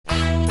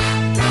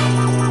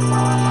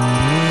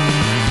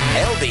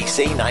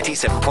LBC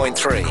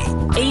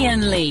 97.3.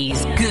 Ian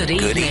Lee's Good Evening.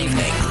 Good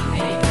evening.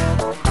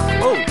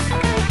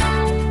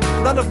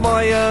 Oh, none of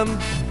my,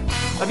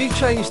 have you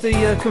changed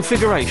the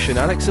configuration,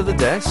 Alex, of the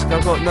desk?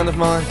 I've got none of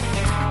my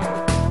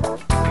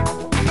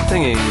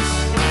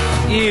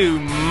thingies. You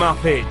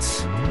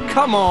muppet.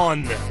 Come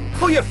on.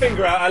 Pull your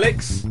finger out,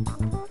 Alex.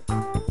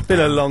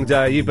 Been a long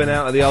day. You've been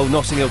out at the old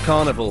Notting Hill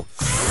Carnival.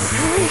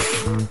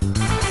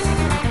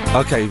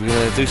 OK, we're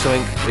going to do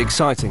something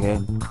exciting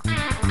here.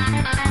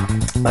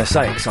 I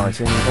say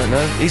exciting, I don't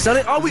know. He's done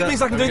it? Oh, it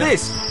means I can do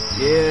this!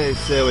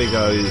 Yes, there we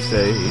go, you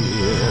see.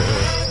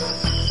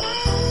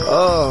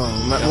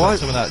 Oh, man, why...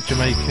 some of that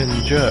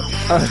Jamaican jerk.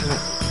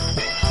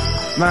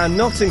 Man,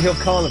 Notting Hill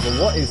Carnival,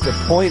 what is the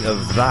point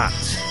of that?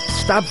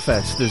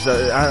 Stabfest, as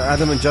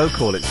Adam and Joe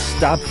call it,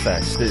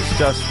 Stabfest. It's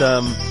just,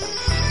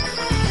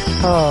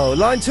 Oh,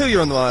 line 2,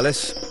 you're on the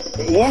wireless.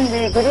 In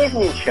the Good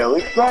Evening Show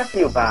is brought to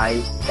you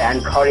by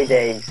Bank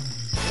Holidays.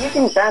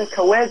 Giving Bank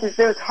a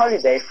well-deserved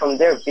holiday from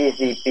their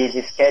busy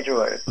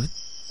schedulers.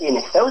 In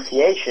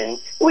association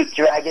with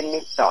Dragon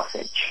Meat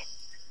Sausage.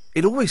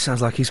 It always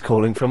sounds like he's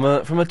calling from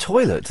a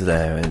toilet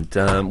there, and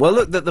well,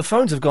 look, the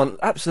phones have gone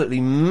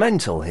absolutely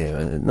mental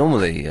here.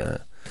 Normally, well,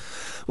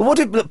 what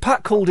did look,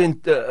 Pat called in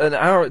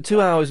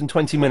 2 hours and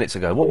 20 minutes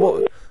ago?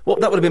 What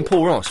that would have been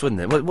Paul Ross,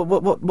 wouldn't it?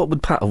 What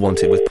would Pat have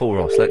wanted with Paul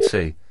Ross? Let's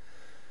see.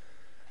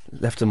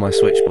 Left on my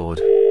switchboard.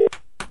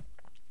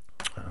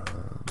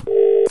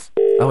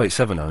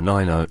 0870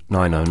 90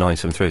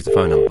 973 is the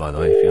phone number, by the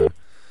way. If you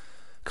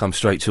come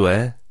straight to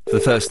air for the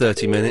first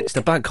 30 minutes.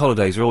 The bank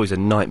holidays are always a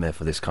nightmare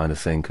for this kind of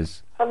thing,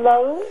 because...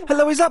 Hello?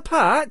 Hello, is that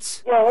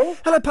Pat? Yes.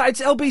 Hello, Pat,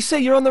 it's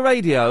LBC, you're on the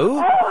radio. Oh,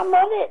 I'm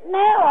on it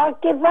now, I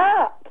give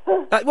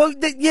up. Well,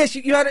 yes,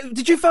 you had...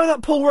 Did you phone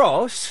up Paul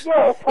Ross?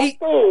 Yes, I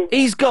did.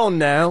 He's gone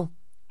now.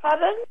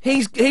 Pardon?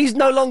 He's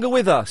no longer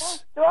with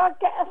us. Do I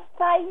get a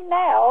say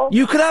now?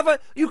 You could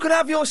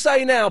have your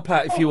say now,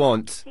 Pat, if you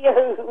want.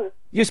 You.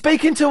 You're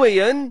speaking to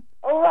Ian.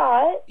 All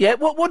right. Yeah,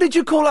 what did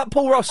you call up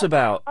Paul Ross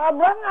about? I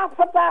rang up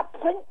about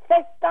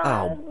Princess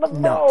Diana's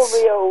nuts.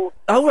 memorial.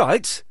 Oh,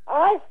 right.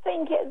 I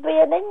think it'd be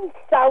an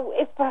insult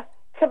if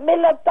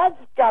Camilla does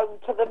go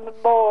to the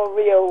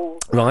memorial.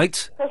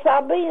 Right. Because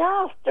I mean,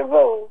 after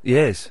all...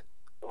 Yes.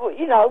 Well,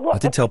 you know... What I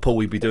did tell Paul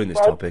we'd be doing this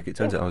topic. It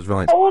turns out I was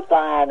right. Poor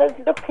Diana's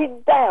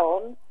looking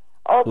down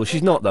on... Well,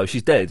 she's not, though.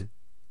 She's dead.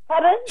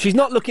 Pardon? She's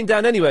not looking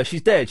down anywhere.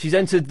 She's dead. She's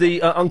entered the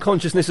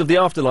unconsciousness of the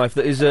afterlife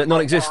that is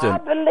non-existent. I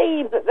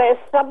believe that there's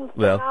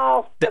something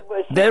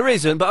afterwards. There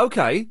isn't, but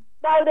okay.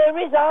 No, there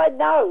is, I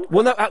know.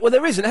 Well, no, well,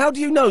 there isn't. How do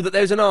you know that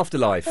there's an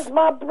afterlife? Because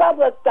my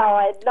brother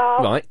died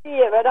last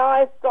year, and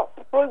I've got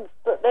proof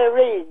that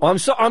there is. I'm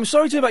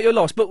sorry to hear about your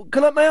loss, but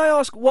may I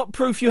ask what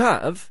proof you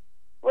have?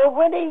 Well,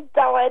 when he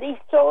died, he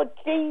saw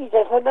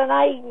Jesus and an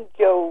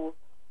angel.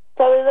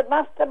 So there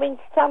must have been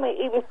something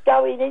he was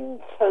going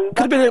into.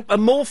 Could have been a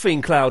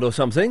morphine cloud or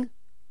something.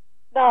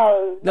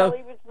 No, he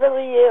was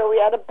very ill.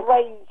 He had a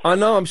brain. I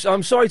know.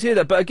 I'm sorry to hear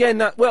that, but again,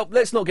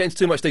 let's not get into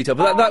too much detail.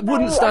 But that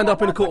wouldn't stand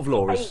up in a court of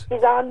law. I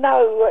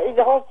know in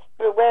the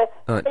hospital where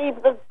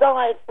people have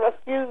died for a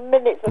few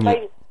minutes, and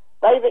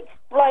they've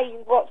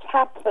explained what's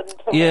happened to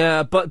them.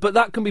 Yeah, but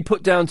that can be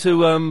put down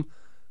to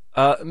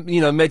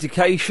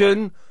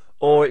medication.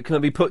 Or it can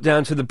be put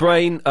down to the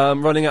brain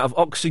running out of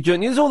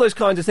oxygen. There's all those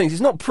kinds of things.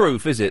 It's not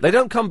proof, is it? They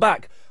don't come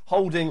back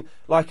holding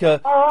like a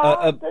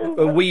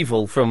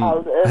weevil from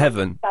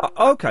heaven.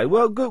 Okay,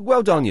 well, good,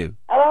 well done, you.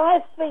 And I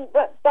think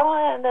that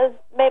Diana's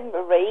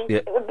memory,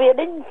 it would be an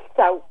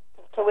insult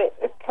to it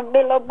if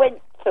Camilla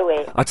went to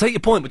it. I take your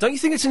point, but don't you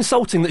think it's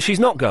insulting that she's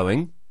not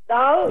going?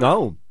 No.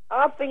 No.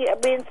 I think it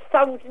would be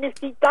insulting if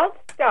she does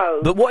go.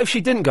 But what if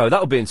she didn't go?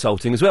 That would be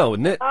insulting as well,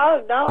 wouldn't it?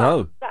 Oh, no.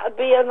 No. That would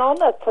be an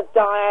honour to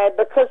Diana,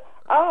 because...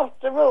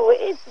 After all,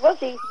 it was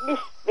his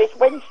mistress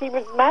when she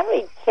was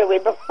married to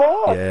him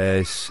before.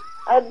 Yes.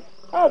 And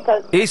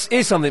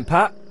Here's something,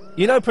 Pat.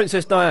 You know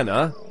Princess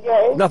Diana?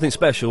 Yes. Nothing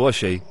special, was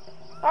she?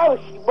 Oh,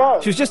 she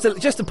was. She was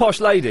just a posh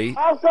lady.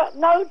 I've got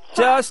no...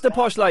 Just a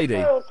posh lady.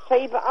 But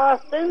I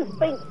do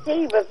think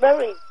she was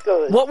very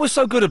good. What was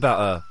so good about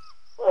her?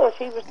 Well,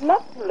 she was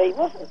lovely,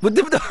 wasn't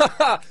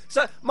she?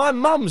 So, my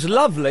mum's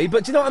lovely,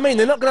 but do you know what I mean?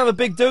 They're not going to have a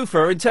big do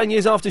for her in 10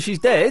 years after she's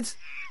dead.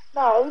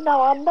 No,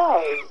 I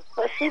know.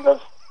 But she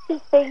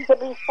seemed to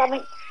be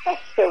something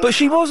special. But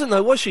she wasn't,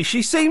 though, was she?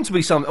 She seemed to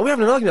be something... We're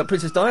having an argument about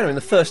Princess Diana in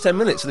the first 10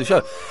 minutes of the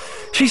show.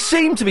 She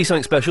seemed to be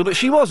something special, but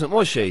she wasn't,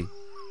 was she?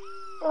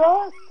 Well,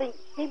 I think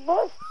she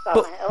was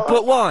something.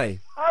 But why?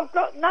 I've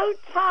got no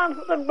time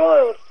for the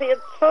royalty at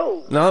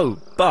all. No,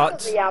 but...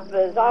 The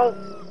others, I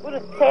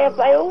wouldn't care if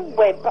they all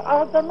went, but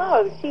I don't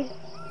know, she's...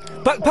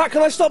 But, Pat,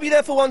 can I stop you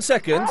there for 1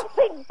 second? I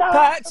think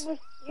Diana was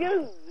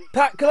used.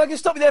 Pat, can I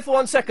just stop you there for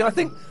 1 second? I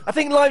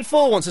think line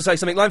 4 wants to say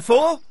something. Line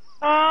 4?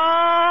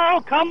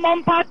 Oh, come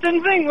on, Pat,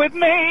 and sing with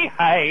me.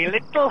 Hey,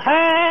 little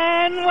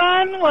hen,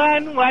 one,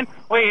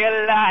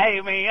 will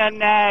lay me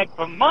an egg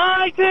for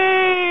my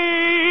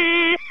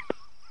tea.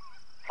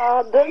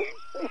 Pardon?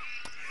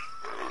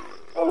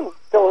 Oh,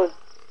 God.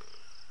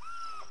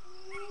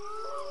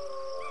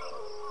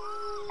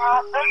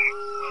 Pardon?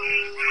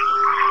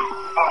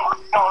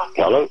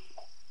 Hello?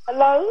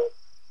 Hello?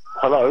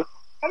 Hello?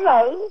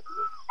 Hello?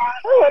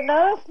 Who on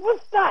earth was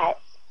that?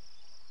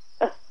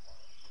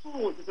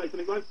 What's the place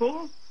going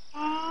for?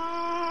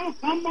 Oh,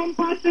 come on,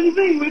 Pat, and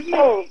sing with me.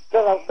 Oh,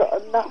 God, I've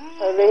got a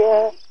nutter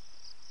here.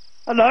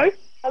 Hello?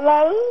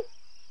 Hello?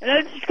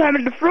 Hello, this is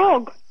Kermit the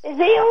Frog. Is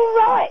he all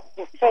right?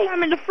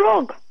 Kermit the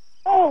Frog.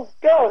 Oh,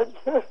 God.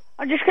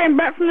 I just came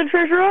back from the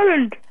Treasure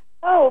Island.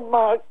 Oh,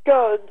 my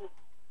God.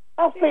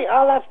 I think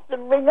I'll have to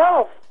ring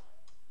off.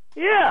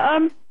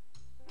 Yeah,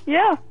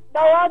 yeah. No,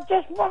 I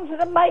just wanted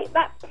to make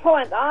that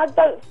point. I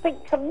don't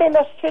think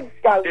Camilla should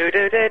go.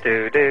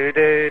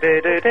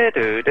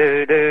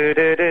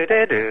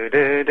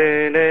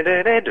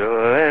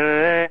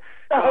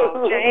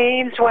 Oh,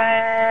 James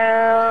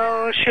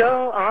Well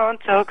Show on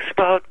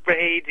Talksport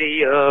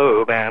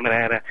Radio.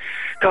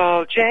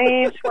 Call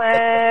James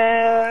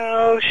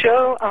Well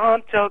Show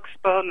on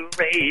Talksport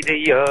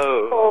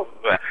Radio.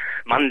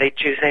 Monday,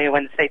 Tuesday,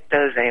 Wednesday,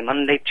 Thursday,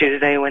 Monday,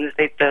 Tuesday,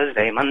 Wednesday,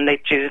 Thursday, Monday,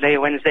 Tuesday,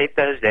 Wednesday,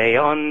 Thursday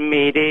on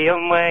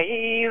medium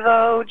wave.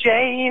 Oh,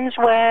 James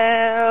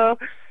Well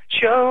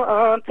Show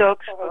on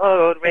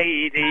Talksport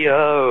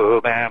Radio.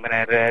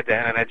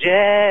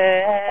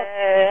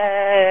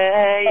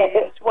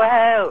 James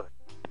Well.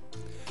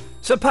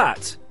 So,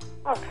 Pat.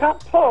 I can't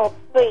poor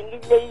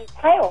thing. He needs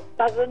help,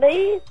 doesn't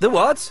he? The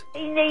what?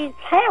 He needs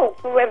help,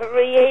 whoever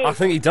he is. I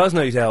think he does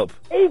need help.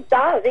 He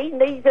does. He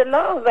needs a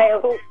lot of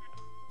help.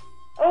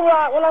 All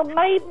right, well, I've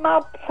made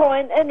my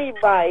point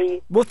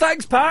anyway. Well,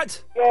 thanks,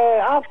 Pat.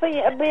 Yeah, I think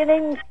it'd be an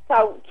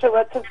insult to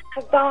her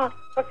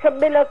for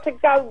Camilla to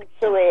go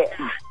to it.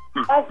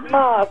 That's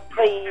my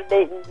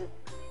feelings.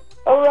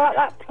 All right,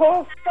 that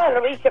poor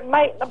fella, he can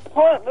make an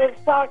appointment with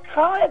a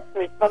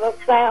psychiatrist by the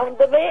sound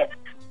of it.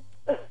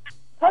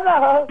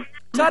 Hello.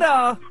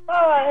 Ta-da.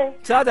 Bye.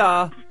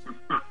 Ta-da.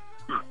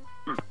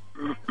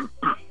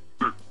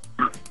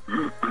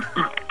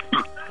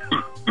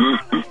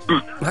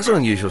 That's an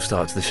unusual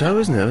start to the show,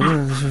 isn't it?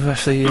 We've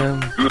actually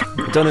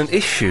done an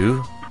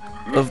issue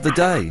of the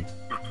day.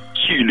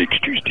 See you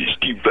next Tuesday,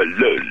 Steve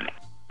Valol.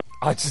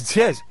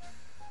 Yes.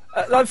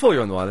 Line 4,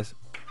 you're on the wireless.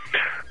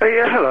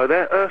 Yeah, hello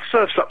there.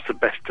 Surf's Up's the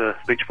best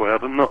Beach Boy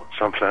album, not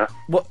Sunflower.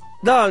 What?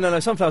 No,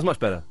 Sunflower's much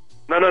better.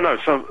 No,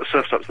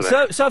 Surf's Up's the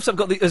best. Surf's Up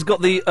has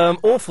got the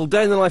awful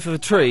Day in the Life of a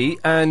Tree,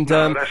 and...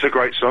 that's a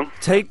great song.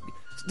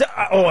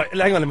 Oh, wait,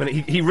 hang on a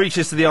minute. He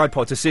reaches to the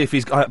iPod to see if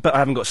he's... but I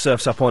haven't got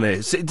Surf's Up on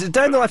it.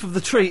 Day in the Life of the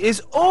Tree is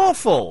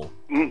awful!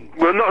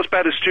 Well, not as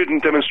bad as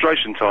Student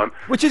Demonstration Time.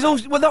 Which is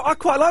also... Well, no, I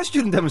quite like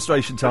Student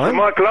Demonstration Time. It's a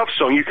Mike Love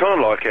song, you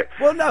can't like it.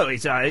 Well, no,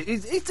 he's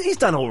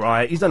done all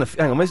right. He's done a...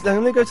 Hang on,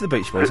 let me go to the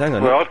Beach Boys, hang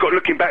on. Well, I've got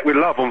Looking Back with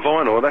Love on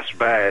vinyl, that's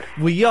bad.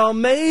 We all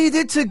made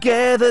it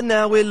together,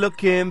 now we're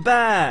looking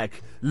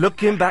back.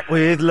 Looking back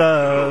with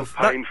love.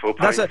 Oh, painful.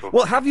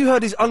 Well, have you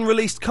heard his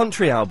unreleased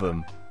country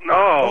album?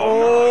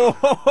 Oh,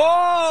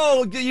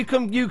 no. You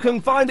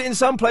can find it in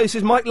some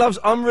places. Mike Love's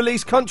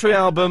unreleased country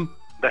album.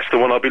 That's the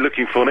one I'll be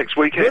looking for next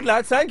weekend. Good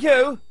lad, thank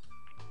you.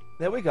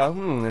 There we go.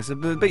 There's a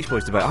Beach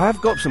Boys debate. I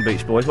have got some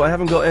Beach Boys, but I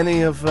haven't got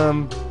any of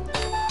what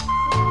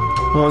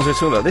was I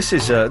talking about? This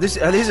is a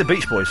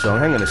Beach Boys song.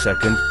 Hang on a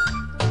second.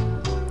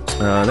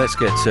 Let's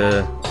get.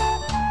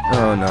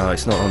 Oh no,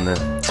 it's not on there.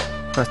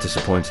 That's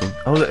disappointing.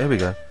 Oh look, here we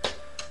go.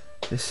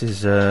 This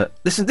is a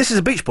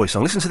Beach Boys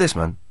song. Listen to this,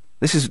 man.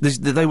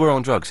 They were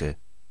on drugs here.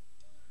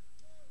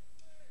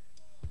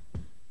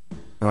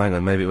 Oh, hang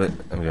on, maybe... There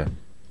we go.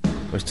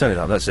 Let's turn it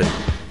up, that's it.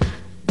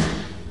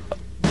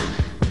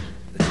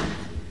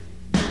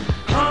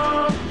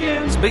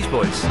 It's Beach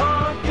Boys.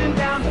 Oh,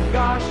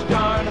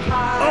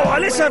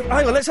 let's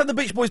have the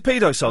Beach Boys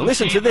pedo song.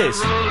 Listen to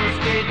this.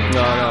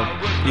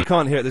 No, you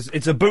can't hear it.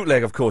 It's a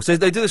bootleg, of course. They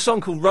did a song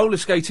called Roller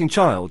Skating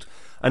Child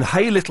and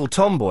Hey Little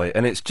Tomboy,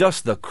 and it's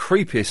just the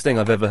creepiest thing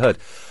I've ever heard.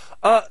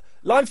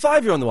 Line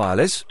 5, you're on the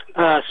wireless.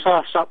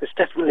 Surf's Up is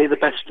definitely the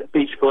best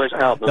Beach Boys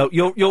album. No,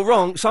 you're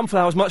wrong.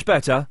 Sunflower's much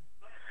better.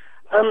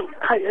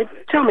 Hey,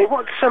 tell me,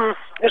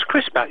 is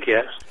Chris back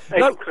yet?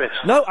 Agent Chris?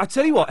 No, I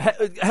tell you what,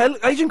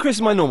 Agent Chris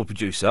is my normal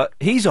producer.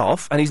 He's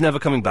off, and he's never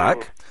coming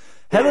back.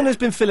 Helen has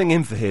been filling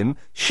in for him.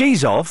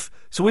 She's off,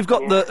 so we've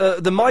got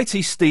the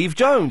mighty Steve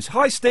Jones.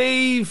 Hi,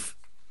 Steve!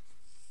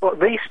 What,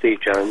 the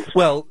Steve Jones?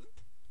 Well,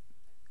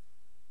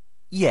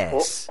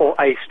 yes. Or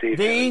a Steve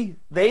Jones?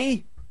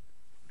 The...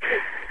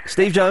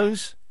 Steve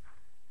Jones,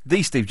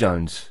 the Steve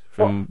Jones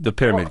from the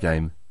Pyramid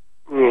Game.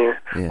 Yeah.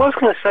 What I was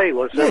going to say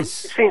was, it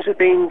seems to have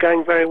been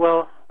going very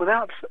well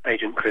without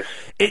Agent Chris.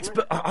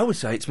 I would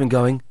say it's been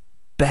going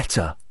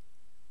better.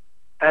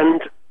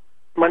 And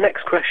my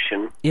next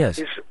question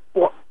is,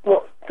 what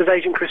does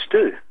Agent Chris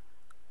do?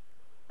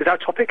 Is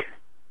that a topic?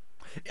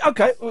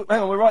 Okay,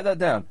 hang on, we'll write that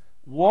down.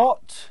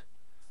 What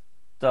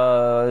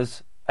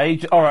does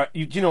Agent... All right, do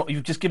you know what?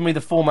 You've just given me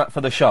the format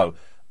for the show.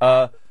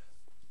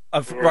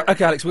 Right,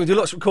 okay, Alex, we're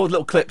going to record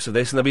little clips of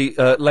this, and they'll be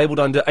labelled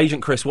under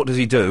Agent Chris, what does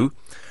he do?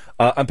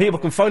 And people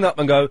can phone up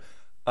and go,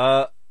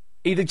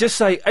 either just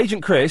say,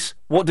 Agent Chris,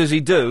 what does he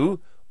do?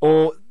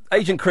 Or,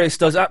 Agent Chris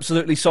does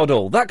absolutely sod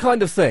all. That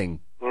kind of thing.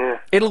 Yeah.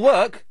 It'll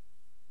work.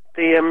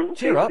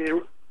 Cheer up.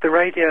 the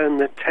radio and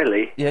the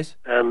telly Yes.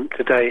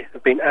 Today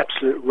have been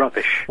absolute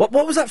rubbish. What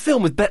was that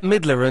film with Bette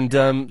Midler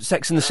and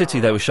Sex and the City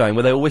they were showing,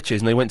 where they were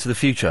witches and they went to the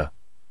future?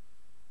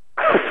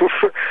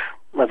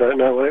 I don't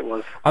know what it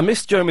was. I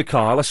missed Jeremy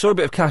Kyle. I saw a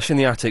bit of Cash in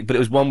the Attic, but it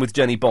was one with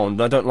Jenny Bond,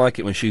 and I don't like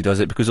it when she does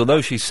it, because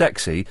although she's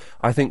sexy,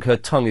 I think her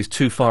tongue is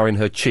too far in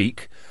her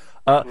cheek.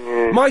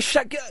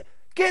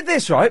 Get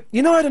this, right?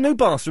 You know I had a new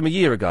bathroom a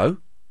year ago.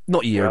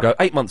 Not a year ago,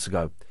 8 months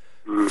ago.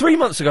 3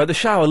 months ago, the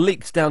shower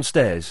leaked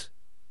downstairs.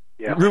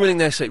 Yeah. Ruining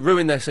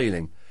their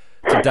ceiling.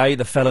 Today,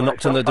 the fella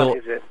knocked on the door.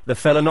 The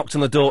fella knocked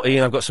on the door,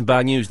 Ian, I've got some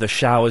bad news. The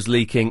shower's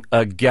leaking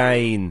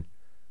again.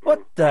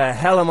 What the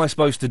hell am I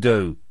supposed to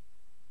do?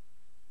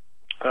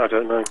 I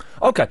don't know.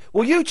 OK,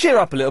 well, you cheer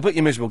up a little bit,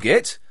 you miserable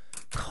git.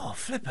 Oh,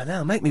 flipper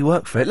now, make me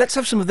work for it. Let's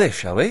have some of this,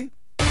 shall we?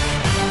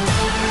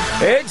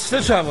 It's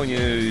the travel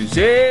news.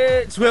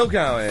 It's Will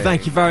Cowan.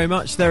 Thank you very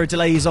much. There are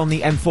delays on the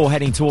M4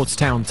 heading towards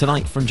town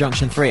tonight from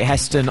Junction 3 at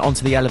Heston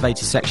onto the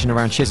elevated section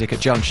around Chiswick at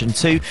Junction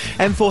 2.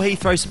 M4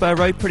 Heathrow Spur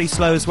Road, pretty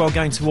slow as well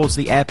going towards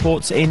the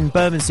airport. In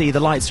Bermondsey, the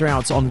lights are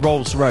out on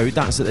Rolls Road.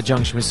 That's at the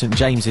junction with St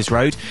James's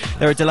Road.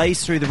 There are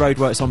delays through the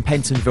roadworks on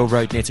Pentonville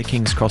Road near to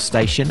King's Cross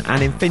Station.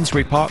 And in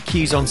Finsbury Park,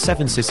 queues on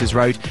Seven Sisters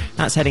Road.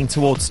 That's heading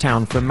towards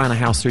town from Manor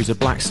House through to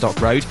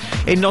Blackstock Road.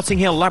 In Notting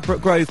Hill,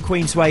 Ladbroke Grove,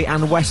 Queensway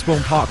and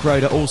Westbourne Park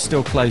Road are all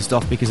still closed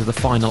off because of the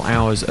final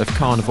hours of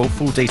Carnival.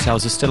 Full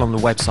details are still on the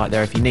website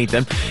there if you need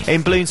them.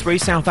 In Bloomsbury,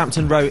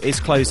 Southampton Row is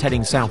closed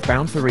heading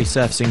southbound for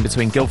resurfacing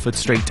between Guildford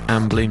Street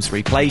and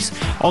Bloomsbury Place.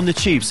 On the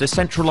tubes, the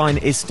Central Line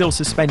is still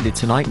suspended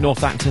tonight,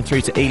 Northampton through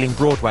to Ealing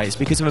Broadway. It's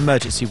because of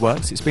emergency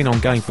works. It's been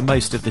ongoing for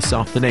most of this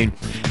afternoon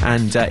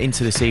and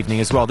into this evening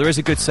as well. There is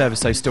a good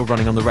service though still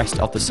running on the rest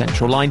of the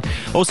Central Line.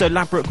 Also,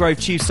 Ladbroke Grove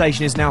Tube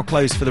Station is now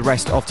closed for the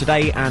rest of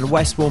today, and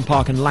Westbourne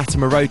Park and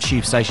Latimer Road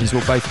Tube stations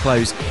will both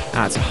close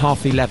at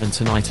 11:30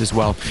 tonight as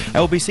well.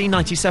 LBC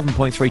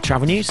 97.3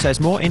 Travel News says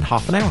more in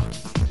half an hour.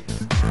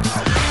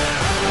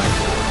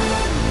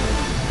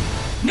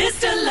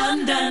 Mr.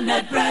 London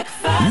at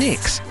breakfast.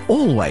 Nick's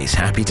always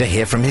happy to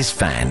hear from his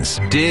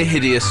fans. Dear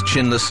hideous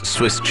chinless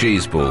Swiss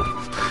cheese ball,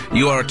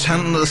 you are a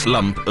talentless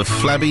lump of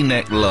flabby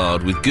neck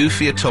lard with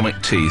goofy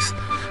atomic teeth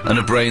and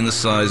a brain the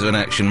size of an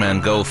Action Man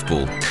golf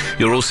ball.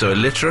 You're also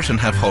illiterate and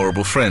have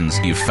horrible friends,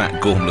 you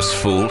fat gormless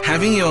fool.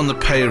 Having you on the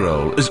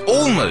payroll is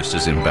almost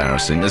as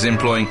embarrassing as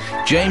employing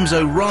James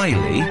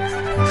O'Reilly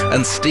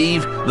and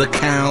Steve the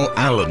Cow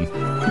Allen.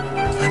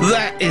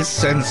 That is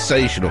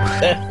sensational.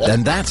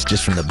 And that's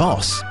just from the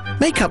boss.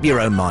 Make up your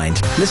own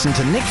mind. Listen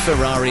to Nick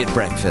Ferrari at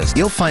breakfast.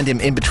 You'll find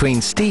him in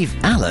between Steve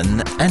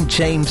Allen and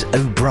James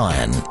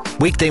O'Brien.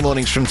 Weekday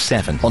mornings from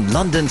 7 on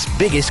London's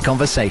biggest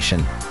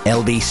conversation,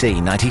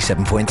 LBC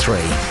 97.3.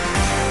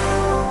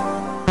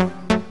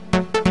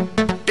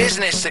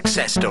 Business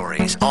success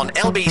stories on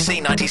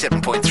LBC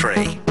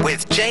 97.3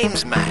 with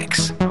James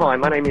Max. Hi,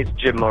 my name is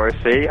Jim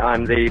Morrissey.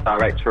 I'm the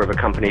director of a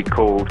company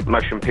called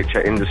Motion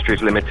Picture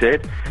Industries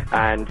Limited,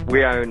 and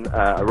we own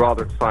a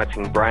rather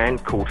exciting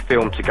brand called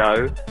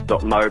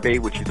Film2Go.mobi,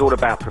 which is all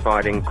about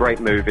providing great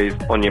movies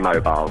on your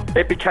mobile.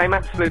 It became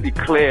absolutely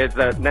clear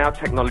that now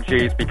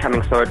technology is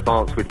becoming so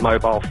advanced with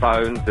mobile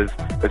phones,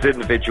 as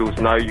individuals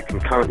know, you can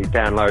currently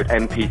download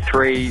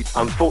MP3s.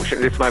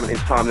 Unfortunately, at this moment in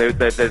time,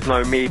 there's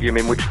no medium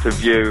in which to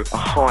view a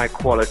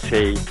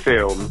high-quality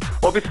film.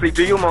 Obviously,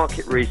 do your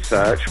market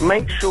research.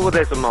 Make sure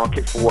there's a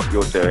market for what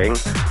you're doing.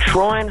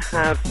 Try and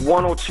have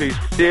one or two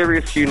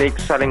serious, unique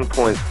selling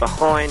points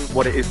behind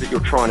what it is that you're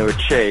trying to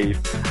achieve,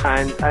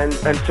 and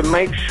to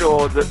make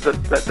sure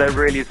that there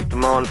really is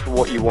demand for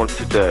what you want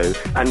to do,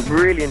 and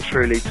really and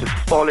truly to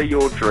follow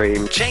your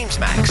dream. James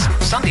Max,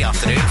 Sunday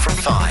afternoon from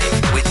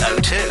 5 with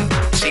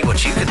O2. See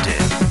what you can do.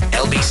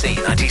 LBC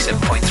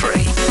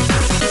 97.3.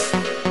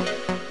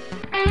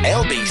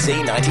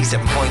 LBC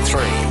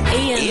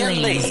 97.3.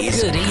 Ian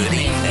Lee's Good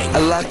Evening. I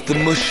like the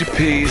mushy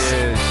peas.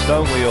 Yes,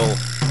 don't we all?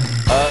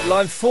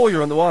 Line 4,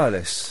 you're on the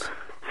wireless.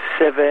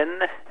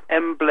 7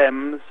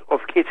 emblems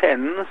of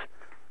kittens,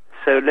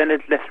 so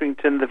Leonard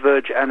Letherington, The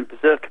Verge and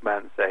Berserker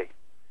Man say.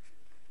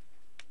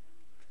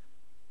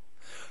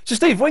 So,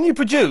 Steve, when you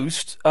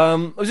produced,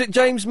 was it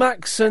James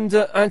Max and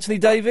Anthony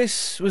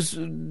Davis?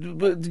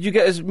 Did you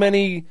get as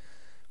many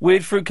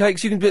weird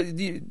fruitcakes? You can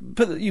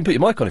put your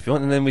mic on if you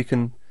want, and then we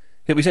can.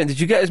 He'll be saying, did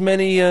you get as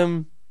many?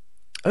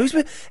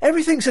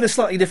 Everything's in a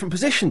slightly different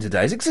position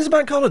today. Is it 'cause it's a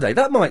bank holiday?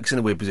 That mic's in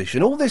a weird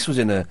position. All this was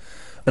in an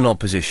odd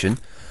position.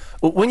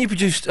 Well, when you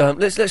produced,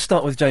 let's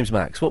start with James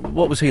Max.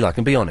 What was he like?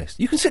 And be honest.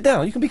 You can sit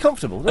down. You can be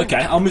comfortable. Okay,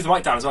 I'll move the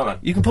mic down as well then.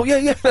 You can pull. Yeah.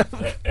 Here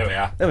we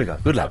are. There we go.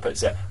 Good luck.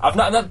 I've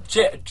not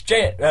Jim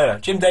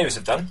Davis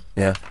have done.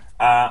 Yeah.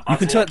 You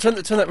can turn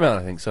that round.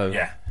 I think so.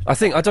 Yeah. I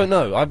don't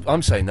know.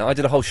 I'm saying that. I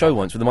did a whole show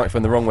once with the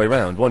microphone the wrong way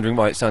round, wondering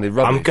why it sounded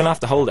rubbish. I'm going to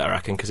have to hold it, I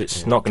reckon, because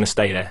it's not going to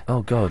stay there.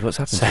 Oh, God, what's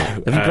happened to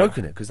it? Have you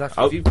broken it? Because that's...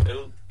 Steve,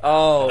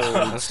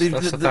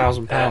 that's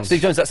 £1,000.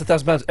 Steve Jones, that's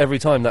 £1,000 every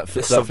time that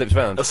flips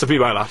round. That's to be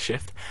my last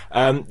shift.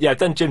 Yeah,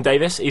 then Jim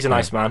Davis, he's a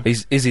nice man.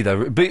 Is he,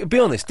 though? Be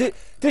honest,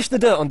 dish the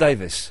dirt on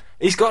Davis.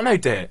 He's got no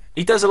dirt.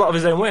 He does a lot of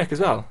his own work as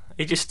well.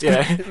 He just, What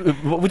do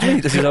you mean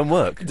he does his own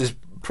work? Does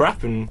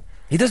prep and...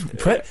 He does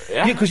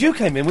because you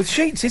came in with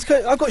sheets.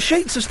 I've got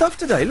sheets of stuff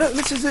today. Look,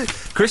 this is it.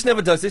 Chris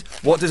never does this.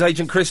 What does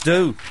Agent Chris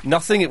do?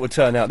 Nothing. It would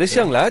turn out. This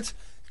young lad's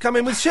come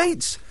in with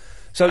sheets.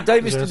 So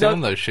Davis, Is there anything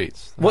on those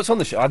sheets? What's on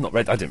the sheet? I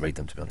didn't read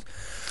them, to be honest.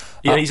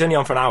 Yeah, he's only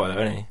on for an hour,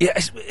 though, isn't he? Yeah,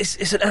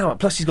 it's an hour.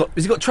 Plus,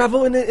 has he got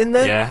travel in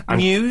there? Yeah, and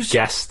news,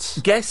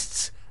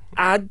 guests,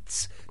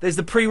 ads. There's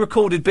the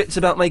pre-recorded bits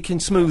about making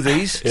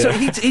smoothies. Yeah. So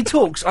he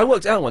talks. I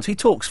worked out once. He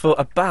talks for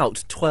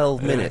about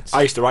 12 minutes.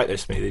 I used to write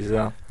those smoothies as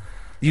well.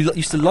 You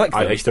used to like them?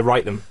 I used to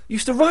write them. You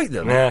used to write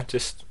them? Yeah,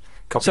 just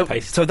copy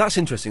paste. So that's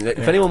interesting.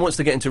 If anyone wants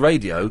to get into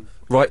radio,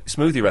 write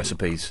smoothie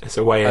recipes. It's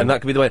a way in. And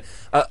that could be the way.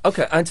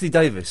 Okay, Anthony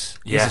Davis.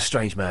 Yeah. He's a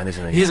strange man,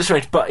 isn't he? He's a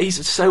strange, but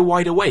he's so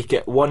wide awake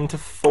at 1 to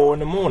 4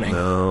 in the morning.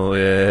 Oh,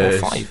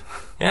 yes. Or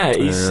 5. Yeah,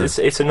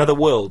 it's another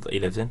world that he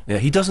lives in. Yeah,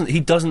 he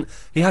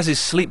has his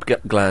sleep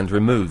gland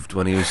removed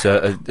when he was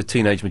a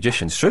teenage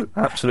magician. It's true,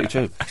 absolutely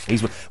true.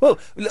 Do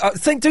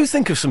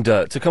think of some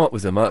dirt to come up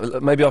with them,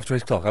 maybe after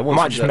his clock. I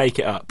might just make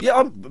it up.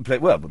 Yeah,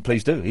 but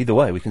please do. Either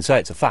way, we can say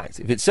it's a fact.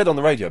 If it's said on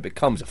the radio, it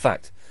becomes a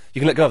fact. You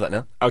can let go of that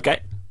now. Okay.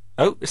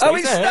 Oh, it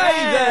stayed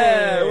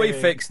there! We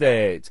fixed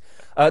it.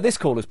 This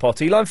caller's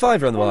Potty, line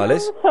 5 on the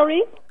wireless.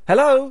 Sorry.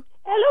 Hello?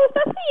 Hello, is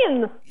that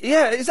Ian?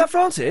 Yeah, is that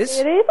Francis?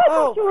 It is. I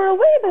thought you were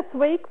away this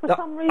week for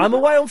some reason. I'm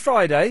away on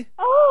Friday.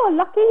 Oh,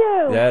 lucky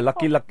you. Yeah,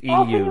 lucky you.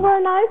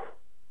 Anywhere nice?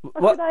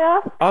 What did I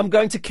ask? I'm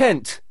going to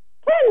Kent.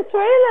 Kent,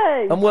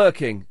 really? I'm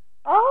working.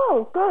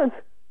 Oh, good.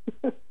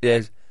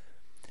 Yes.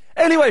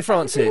 Anyway,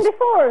 Francis. You've been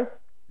before?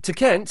 To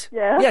Kent?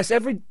 Yeah. Yes,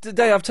 every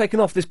day I've taken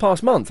off this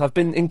past month, I've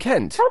been in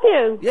Kent. Have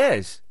you?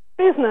 Yes.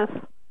 Business?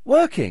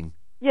 Working?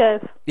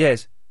 Yes.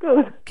 Yes.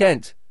 Good.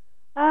 Kent?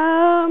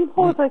 What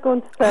was I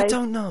going to say? I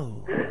don't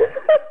know.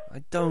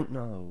 I don't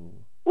know.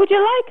 Would you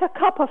like a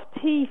cup of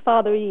tea,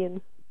 Father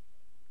Ian?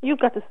 You've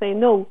got to say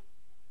no.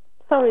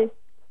 Sorry.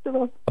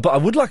 But I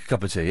would like a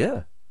cup of tea,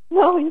 yeah.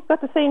 No, you've got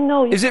to say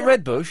no. Is it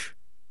Red Bush?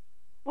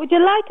 Would you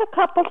like a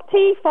cup of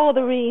tea,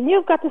 Father Ian?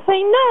 You've got to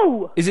say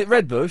no. Is it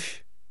Red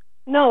Bush?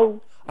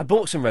 No. I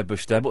bought some Red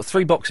Bush today. I bought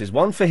 3 boxes.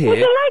 1 for here. Would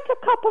you like a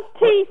cup of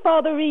tea,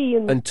 Father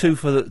Ian? And 2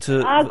 for the...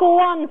 Go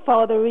on,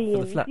 Father Ian.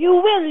 For the flat. You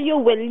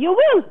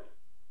will.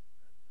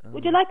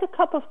 Would you like a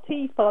cup of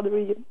tea, Father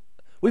Ian?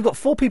 We've got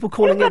 4 people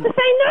calling You've got to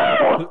say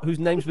no! whose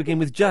names begin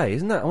with J,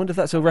 isn't that? I wonder if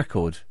that's a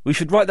record. We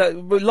should write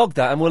that, we'll log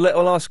that, and we'll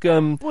ask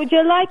Would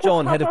you like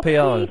John, a cup head of of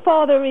PR. tea,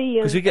 Father Ian?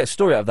 Because we get a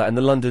story out of that in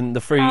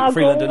the free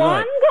London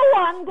Night.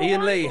 Go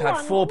Ian Lee had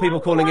 4 people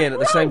calling in at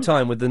the same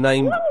time with the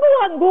name... Go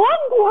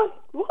on.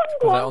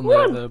 On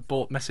the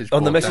board message board.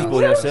 On the message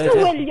board, yes.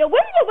 Will you?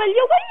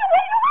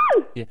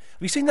 Yeah.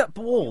 Have you seen that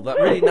wall, that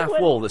really naff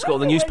wall that's got all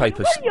the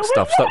newspaper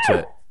stuff stuck to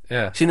it?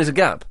 Yeah. Seen there's a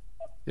gap?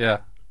 Yeah.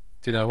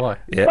 Do you know why?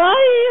 Yeah.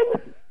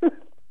 Brian!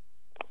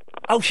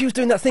 Oh, she was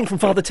doing that thing from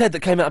Father Ted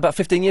that came out about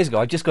 15 years ago.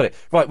 I just got it.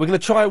 Right, we're going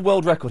to try a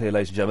world record here,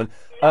 ladies and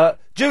gentlemen.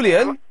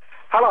 Julian?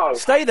 Hello.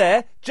 Stay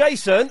there.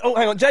 Jason? Oh,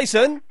 hang on,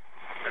 Jason?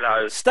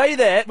 Hello. Stay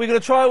there. We're going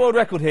to try a world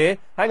record here.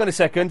 Hang on a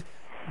second.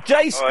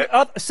 Jason,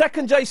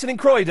 second Jason in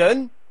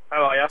Croydon.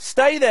 How are you?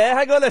 Stay there.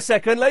 Hang on a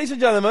second. Ladies and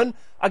gentlemen,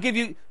 I'll give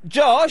you...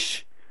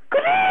 Josh?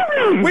 Good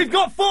evening! We've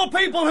got 4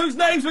 people whose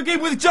names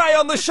begin with J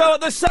on the show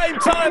at the same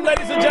time,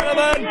 ladies and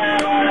gentlemen.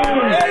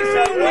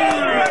 It's a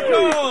world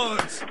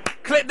record!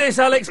 Clip this,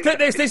 Alex. Clip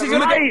this. This is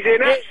amazing.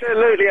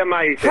 Absolutely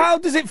amazing. How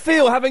does it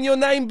feel having your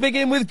name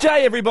begin with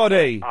J,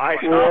 everybody?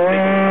 That's all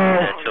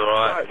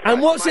right.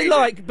 And what's it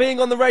like being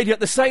on the radio at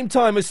the same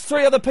time as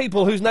 3 other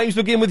people whose names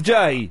begin with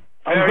J?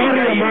 Very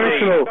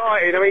emotional.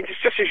 Exciting. I mean,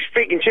 just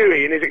speaking to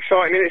Ian is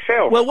exciting in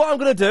itself. Well, what I'm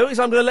going to do is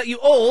I'm going to let you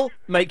all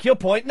make your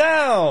point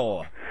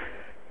now.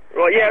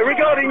 Right, yeah,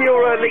 regarding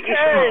your leaky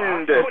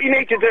end, what you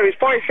need to do is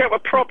find yourself a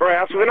proper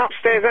house with an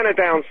upstairs and a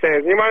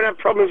downstairs, and you won't have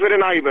problems with the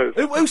neighbours.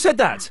 Who said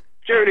that?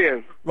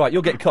 Julian. Right,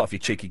 you'll get cut off, you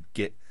cheeky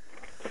git.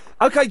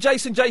 OK,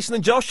 Jason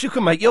and Josh, you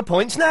can make your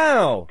points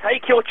now.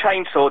 Take your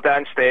chainsaw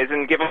downstairs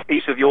and give a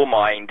piece of your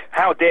mind.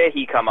 How dare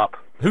he come up?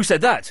 Who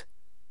said that?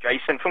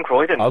 Jason from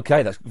Croydon.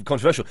 OK, that's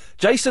controversial.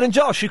 Jason and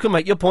Josh, you can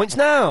make your points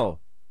now.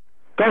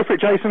 Go for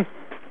it, Jason.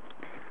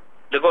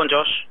 Go on,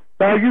 Josh.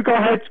 No, you go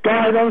ahead,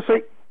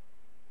 honestly.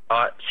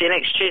 Alright, see you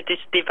next Tuesday,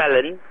 Steve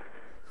Allen.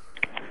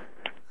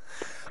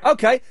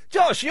 OK,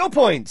 Josh, your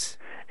points.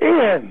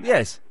 Ian.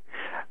 Yes.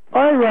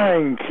 I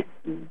rang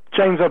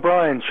James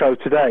O'Brien's show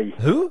today.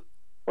 Who?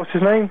 What's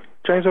his name?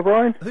 James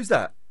O'Brien? Who's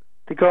that?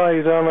 The guy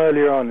who's on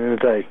earlier on in the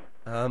day.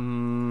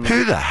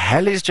 Who the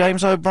hell is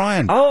James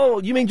O'Brien? Oh,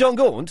 you mean John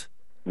Gaunt?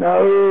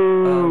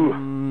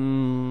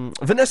 No.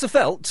 Vanessa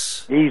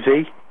Feltz?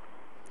 Easy.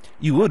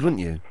 You would,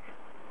 wouldn't you?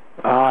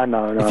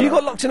 No. If you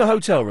got locked in a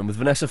hotel room with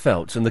Vanessa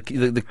Feltz and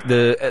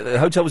the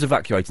hotel was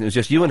evacuated and it was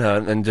just you and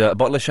her and a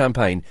bottle of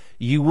champagne,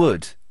 you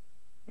would.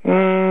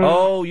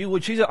 Oh, you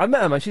would. I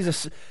met her, man. She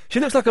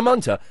looks like a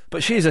munter,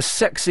 but she is a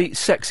sexy,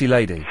 sexy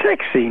lady.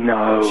 Sexy?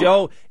 No.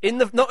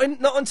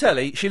 Not on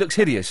telly, she looks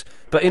hideous.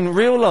 But in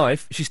real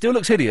life, she still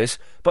looks hideous,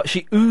 but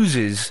she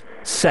oozes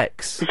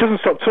sex. She doesn't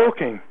stop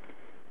talking.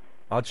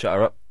 I'd shut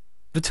her up.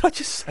 But did I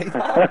just say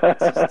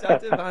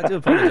that? I do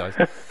apologise.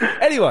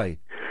 Anyway,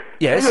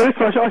 Yes. Hey,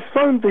 listen, I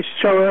phoned this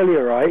show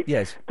earlier, right?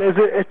 Yes. There's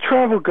a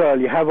travel girl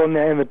you have on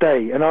there in the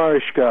day, an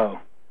Irish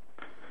girl.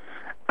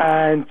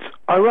 And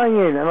I rang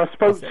in and I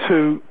spoke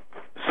to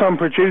some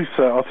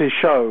producer of his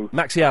show.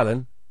 Maxie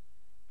Allen.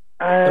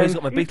 And he's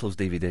got my Beatles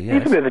DVD,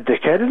 yes. He's a bit of a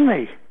dickhead, isn't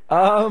he?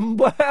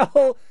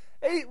 Well...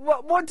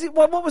 What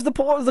was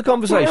the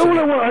conversation?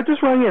 Well, I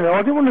just rang in.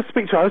 I didn't want to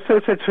speak to her. I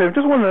said to him,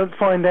 just want to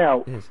find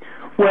out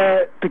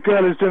where the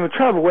girl who's doing the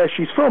travel, where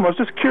she's from. I was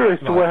just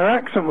curious to where her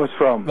accent was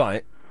from.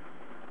 Right.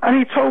 And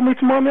he told me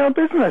to mind my own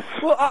business.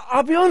 Well,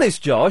 I'll be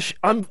honest, Josh.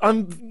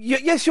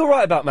 Yes, you're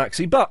right about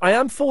Maxie, but I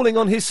am falling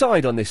on his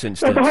side on this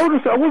instance. No, but hold on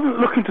a second. I wasn't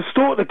looking to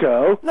stalk the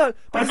girl. No,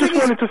 but I just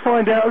wanted to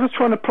find out. I was just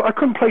trying to. I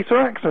couldn't place her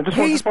accent. I just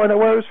wanted to find out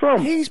where it was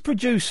from. He's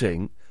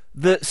producing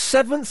the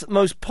 7th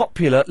most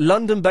popular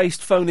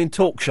London-based phone-in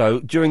talk show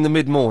during the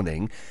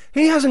mid-morning.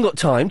 He hasn't got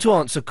time to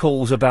answer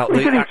calls about He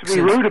the didn't accents. need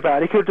to be rude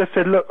about it. He could have just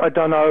said, look, I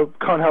don't know,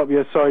 can't help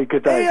you, sorry,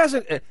 good day. He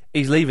hasn't.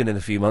 He's leaving in a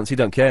few months. He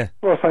don't care.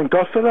 Well, thank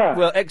God for that.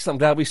 Well, excellent. I'm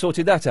glad we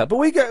sorted that out. But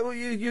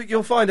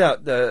you'll find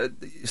out,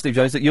 Steve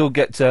Jones, that you'll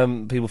get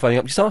people phoning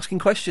up just asking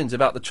questions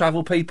about the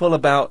travel people,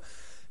 about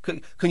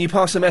can you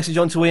pass a message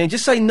on to Ian?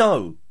 Just say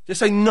no.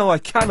 Just say no, I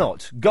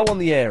cannot. Go on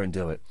the air and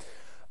do it.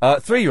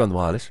 3, you're on the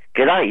wireless.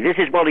 G'day, this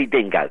is Wally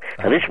Dingo.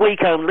 And this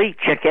week only,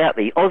 check out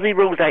the Aussie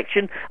Rules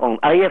action on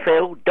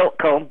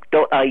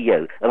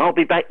afl.com.au. And I'll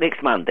be back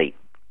next Monday.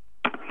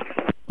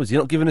 Was he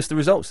not giving us the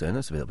results then?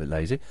 That's a little bit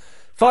lazy.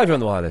 5, you're on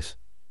the wireless.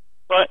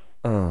 Right.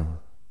 Oh.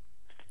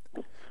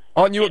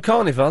 Aren't you at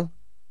Carnival?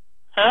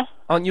 Huh?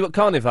 Aren't you at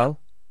Carnival?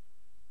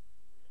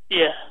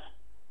 Yeah.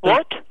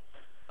 What?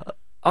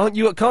 Aren't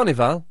you at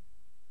Carnival?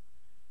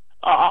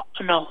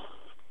 No.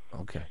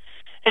 Okay.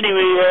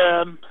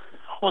 Anyway,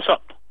 what's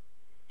up?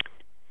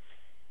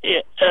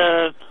 Yeah,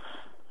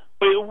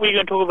 we're going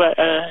to talk about,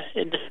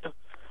 in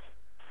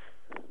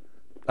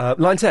the...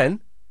 Line 10?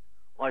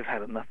 I've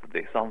had enough of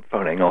this. I'm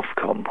phoning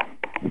Ofcom.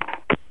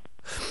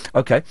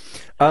 Okay.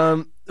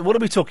 What are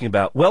we talking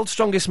about? World's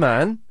Strongest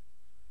Man?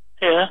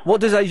 Yeah.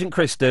 What does Agent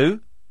Chris do?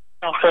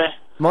 Okay.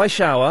 My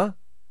Shower?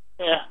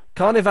 Yeah.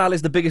 Carnival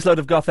is the biggest load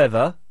of guff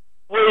ever?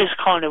 Where is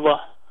Carnival?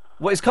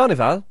 What is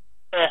Carnival?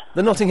 Yeah.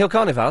 The Notting Hill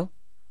Carnival?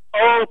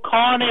 Oh,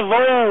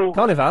 Carnival!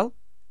 Carnival?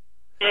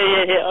 Yeah.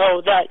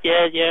 Oh, that,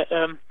 yeah.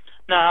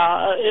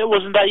 Nah, it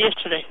wasn't that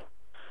yesterday.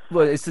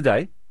 Well, it's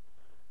today.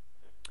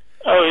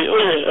 Oh,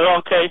 was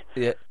it? Okay.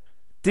 Yeah.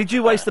 Did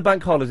you waste the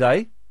bank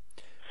holiday?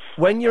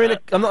 When you're in a...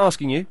 I'm not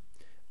asking you.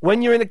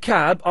 When you're in a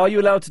cab, are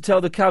you allowed to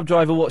tell the cab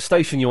driver what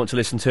station you want to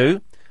listen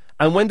to?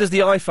 And when does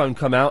the iPhone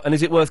come out, and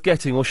is it worth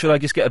getting, or should I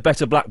just get a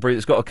better BlackBerry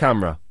that's got a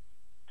camera?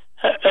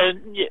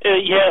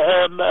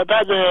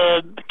 About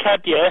the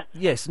cab, yeah.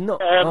 Yes,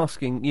 not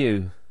asking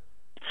you.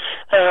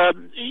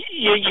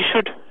 You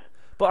should.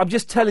 But I'm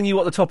just telling you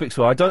what the topics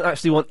were. I don't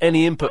actually want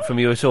any input from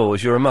you at all,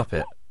 as you're a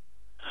Muppet.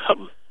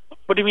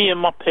 What do you mean a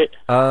Muppet?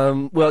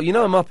 Well, you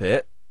know a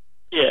Muppet?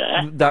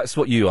 Yeah. That's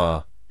what you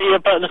are. Yeah,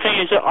 but the thing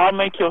is that I'll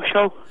make your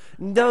show.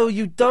 No,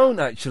 you don't,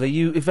 actually.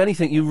 If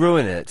anything, you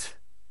ruin it.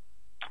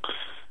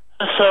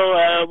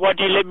 So, why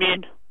do you let me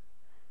in?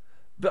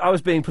 But I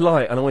was being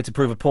polite, and I wanted to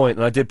prove a point,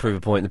 and I did prove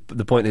a point.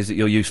 The point is that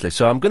you're useless.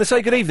 So I'm going to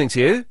say good evening to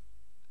you.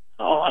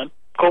 Oh,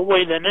 go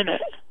away then, innit?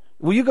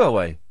 Will you go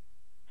away?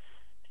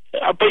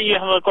 I bet you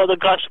haven't got the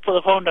guts to put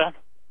the phone down.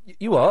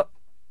 You what?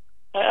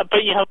 I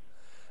bet you have.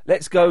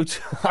 Let's go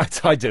to...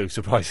 I do,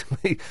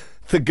 surprisingly.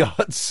 The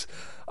guts.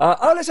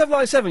 Let's have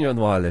line 7, you're on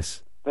the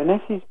wireless.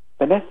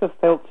 Vanessa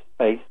Felt's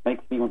face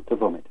makes me want to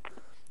vomit.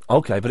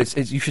 Okay,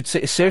 but you should see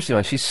it seriously,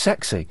 man. She's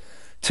sexy.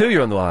 2,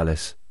 you're on the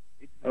wireless.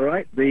 All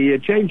right, the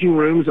changing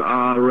rooms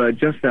are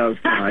just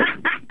outside.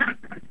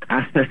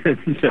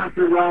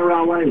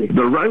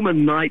 The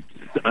Roman nights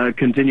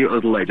continue a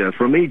little later.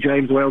 From me,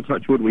 James Whale,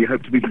 Touchwood, we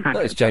hope to be back. No,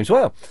 it's James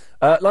Whale.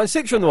 Line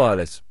 6, you're on the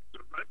wireless.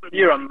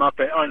 You're a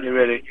Muppet, aren't you,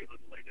 really?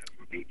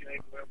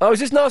 Oh, is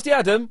this Nasty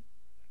Adam?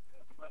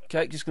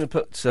 Okay, just going to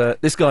put...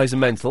 this guy's a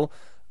mental,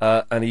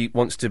 and he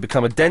wants to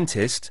become a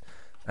dentist,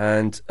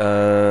 and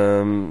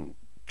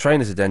train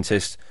as a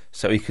dentist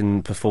so he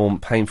can perform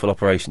painful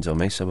operations on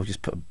me. So we'll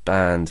just put a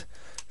band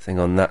thing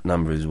on that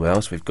number as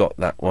well. So we've got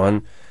that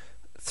one.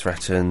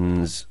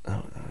 Threatens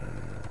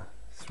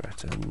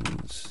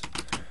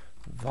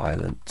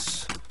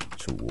violence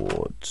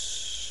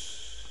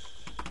towards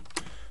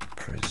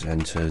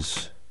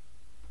presenters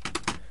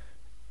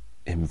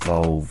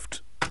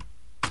involved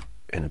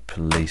in a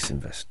police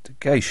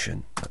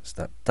investigation. That's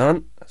that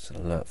done. That's an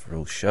alert for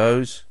all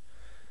shows.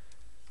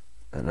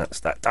 And that's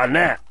that done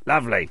there.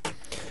 Lovely.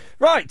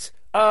 Right,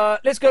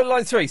 let's go to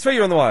line 3. 3,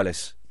 you're on the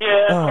wireless.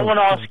 Yeah, I want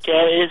to ask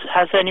you,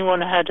 has anyone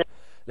had...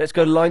 Let's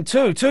go to line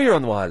 2. 2, you're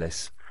on the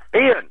wireless.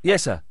 Ian!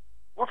 Yes, sir?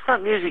 What's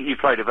that music you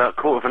played about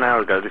a quarter of an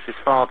hour ago? This is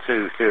far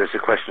too serious a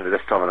question at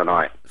this time of the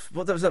night.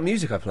 What was that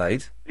music I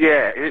played?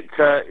 Yeah,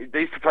 they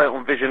used to play it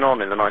on Vision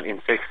On in the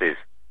 1960s.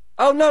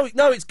 Oh, no,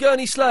 it's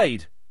Gurney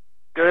Slade.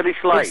 Gurney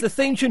Slade? It's the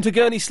theme tune to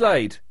Gurney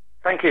Slade.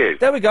 Thank you.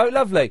 There we go,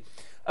 lovely.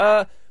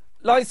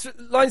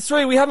 Line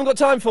 3, we haven't got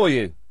time for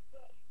you.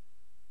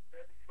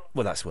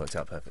 Well, that's worked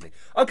out perfectly.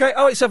 OK,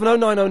 0870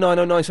 90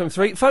 90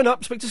 973. Phone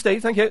up, speak to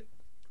Steve, thank you.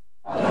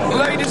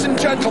 Ladies and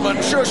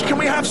gentlemen, shush, can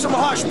we have some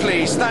hush,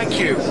 please? Thank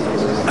you.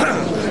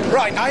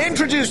 Right, I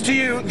introduce to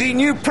you the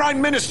new Prime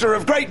Minister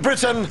of Great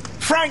Britain,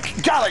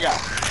 Frank Gallagher.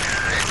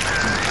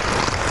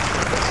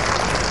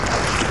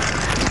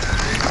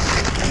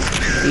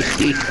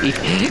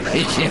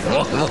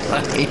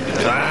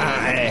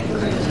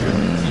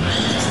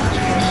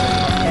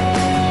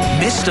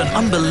 Missed an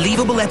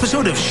unbelievable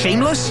episode of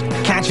Shameless?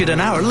 Catch it an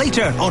hour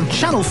later on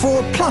Channel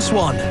 4 Plus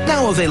One.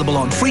 Now available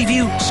on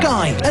Freeview,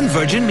 Sky and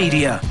Virgin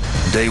Media.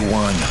 Day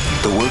one.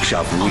 The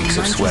workshop reeks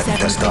of sweat and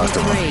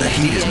testosterone. The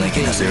heat is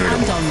making us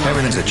irritable.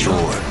 Everything's a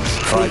chore.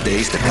 5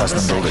 days to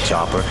custom build a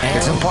chopper.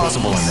 It's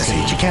impossible in this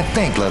heat. You can't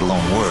think, let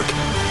alone work.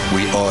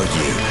 We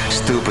argue.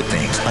 Stupid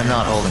things. I'm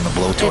not holding the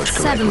blowtorch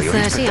correctly.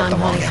 At 7:30, I'm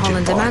Holly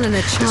Holland. A man and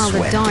a child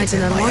have died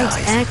in a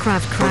light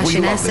aircraft crash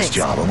in Essex.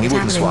 It happened in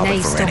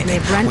Naystop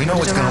near Brentford we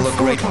know it's going to look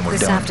great when we're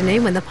this done.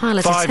 afternoon when the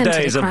pilot 5 attempted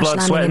days a of crash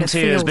blood, sweat landing in and a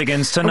tears field.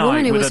 begins A woman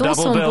tonight who with was a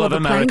also double on bill board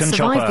of the plane American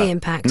survived Chopper. the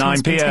impact and 9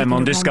 has been p.m. taken on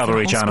to Discovery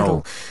Romford Channel.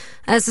 Hospital.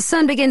 As the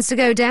sun begins to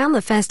go down,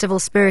 the festival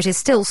spirit is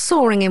still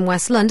soaring in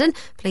West London.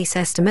 Police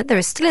estimate there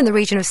is still in the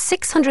region of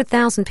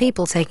 600,000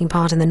 people taking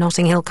part in the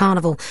Notting Hill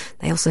Carnival.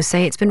 They also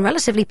say it's been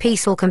relatively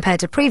peaceful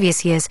compared to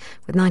previous years,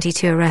 with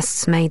 92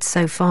 arrests made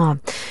so far.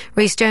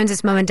 Rhys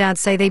Jones's mum and dad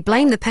say they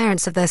blame the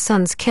parents of their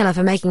son's killer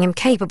for making him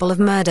capable of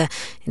murder.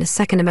 In a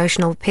second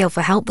emotional appeal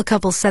for help, the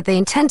couple said they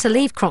intend to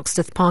leave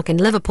Croxteth Park in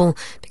Liverpool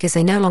because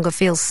they no longer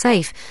feel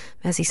safe.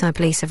 Merseyside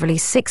police have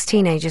released 6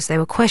 teenagers they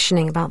were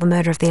questioning about the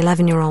murder of the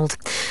 11-year-old.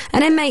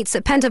 And inmates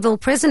at Pentonville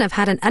Prison have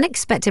had an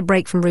unexpected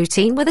break from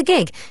routine with a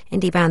gig.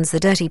 Indie bands The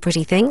Dirty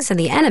Pretty Things and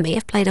The Enemy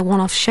have played a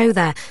one-off show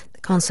there.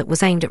 The concert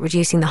was aimed at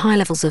reducing the high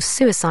levels of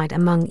suicide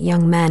among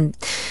young men.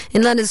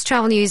 In London's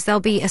travel news, there'll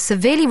be a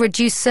severely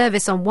reduced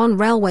service on one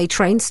railway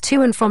trains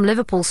to and from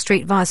Liverpool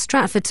Street via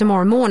Stratford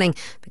tomorrow morning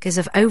because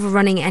of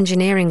overrunning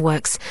engineering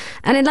works.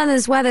 And in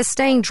London's weather,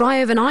 staying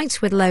dry overnight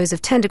with lows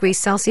of 10 degrees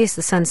Celsius.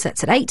 The sun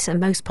sets at 8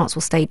 and most parts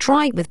will stay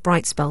dry with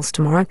bright spells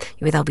tomorrow.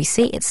 You're with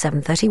LBC at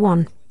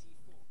 7:31.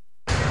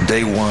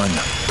 Day one.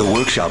 The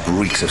workshop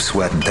reeks of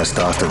sweat and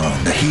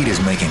testosterone. The heat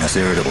is making us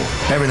irritable.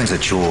 Everything's a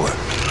chore.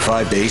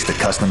 5 days to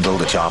custom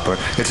build a chopper.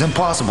 It's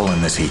impossible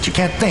in this heat. You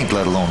can't think,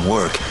 let alone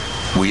work.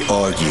 We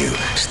argue.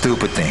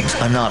 Stupid things.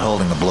 I'm not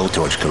holding the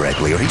blowtorch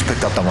correctly, or he's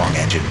picked up the wrong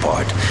engine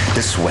part.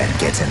 The sweat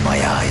gets in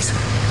my eyes.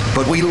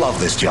 But we love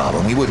this job,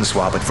 and we wouldn't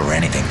swap it for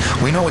anything.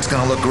 We know it's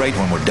going to look great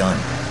when we're done.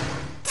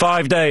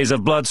 5 days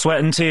of blood, sweat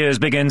and tears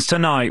begins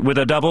tonight with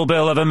a double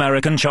bill of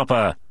American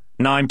Chopper.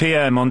 9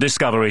 p.m. on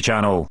Discovery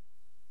Channel.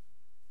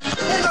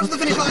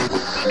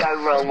 Go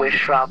wrong with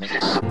shrubs.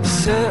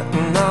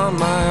 Sitting on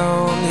my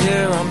own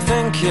here, I'm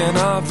thinking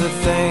of the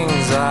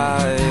things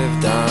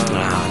I've done.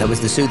 That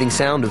was the soothing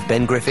sound of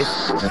Ben Griffith.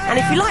 And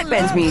if you like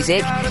Ben's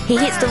music, he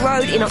hits the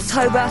road in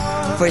October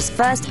for his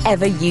first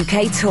ever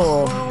UK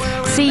tour.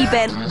 See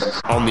Ben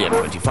on the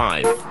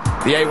M25,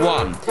 the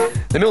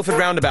A1, the Milford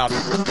Roundabout.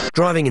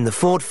 Driving in the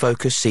Ford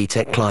Focus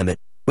C-Tech Climate,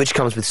 which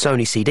comes with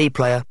Sony CD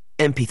player,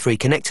 MP3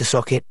 connector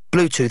socket,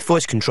 Bluetooth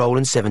voice control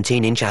and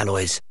 17-inch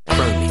alloys.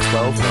 For only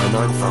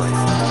 $12,995.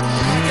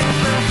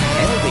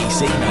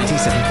 LBC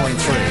 97.3.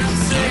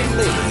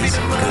 Please,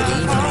 good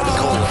evening.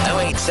 Call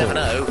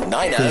 0870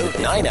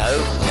 90 90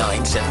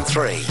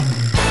 973.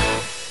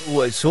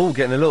 Well, it's all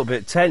getting a little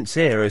bit tense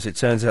here, as it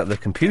turns out the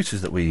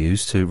computers that we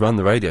use to run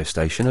the radio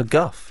station are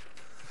guff.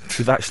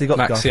 We've actually got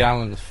Maxie guff.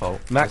 Allen's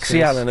fault.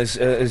 Maxie Allen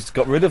has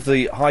got rid of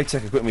the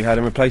high-tech equipment we had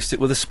and replaced it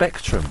with a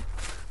Spectrum,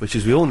 which,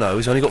 as we all know,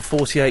 has only got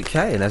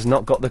 48K and has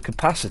not got the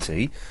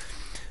capacity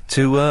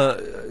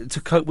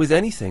to cope with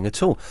anything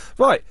at all.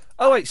 Right,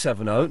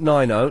 0870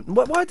 90.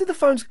 Why did the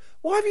phones?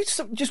 Why have you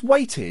just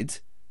waited?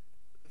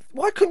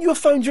 Why couldn't you have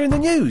phoned during the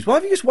news? Why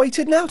have you just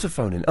waited now to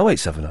phone in?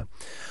 0870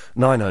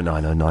 90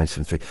 90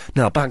 973.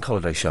 Now, bank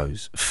holiday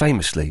shows,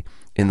 famously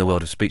in the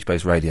world of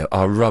speech-based radio,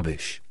 are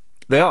rubbish.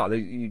 They are.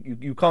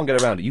 You can't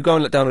get around it. You go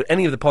and download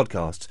any of the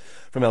podcasts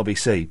from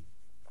LBC.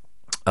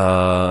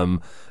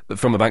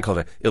 From a bank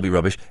holiday, it'll be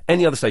rubbish.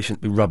 Any other station,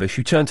 it'll be rubbish.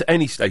 You turn to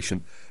any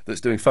station that's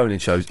doing phone-in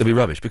shows, it'll be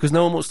rubbish, because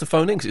no one wants to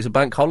phone in because it's a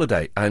bank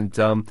holiday. And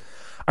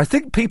I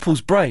think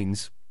people's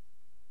brains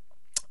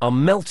are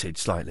melted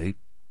slightly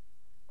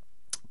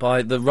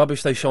by the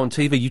rubbish they show on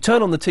TV. You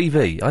turn on the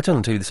TV. I turned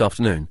on TV this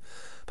afternoon,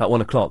 about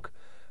 1 o'clock,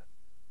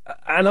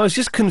 and I was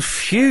just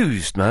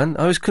confused, man.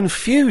 I was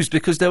confused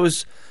because there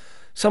was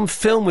some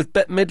film with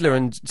Bette Midler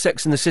and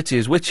Sex and the City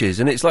as witches,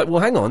 and it's like, well,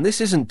 hang on,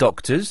 this isn't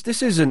Doctors.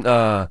 This isn't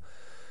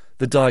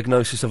the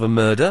diagnosis of a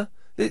murder.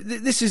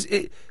 This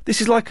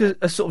is like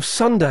a sort of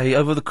Sunday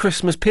over the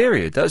Christmas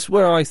period. That's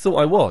where I thought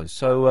I was.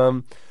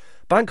 So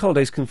bank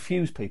holidays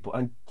confuse people,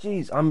 and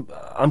geez, I'm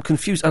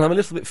confused, and I'm a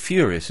little bit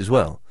furious as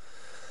well.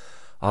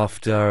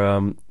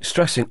 After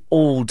stressing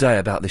all day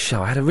about this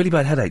shower, I had a really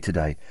bad headache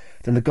today.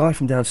 Then the guy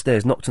from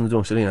downstairs knocked on the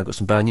door and said, "I've got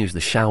some bad news. The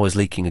shower's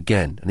leaking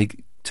again." And he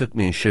took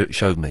me and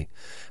showed me,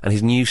 and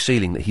his new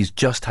ceiling that he's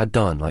just had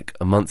done like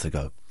a month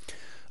ago.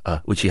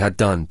 Which he had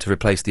done to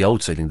replace the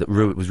old ceiling that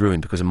was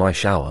ruined because of my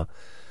shower.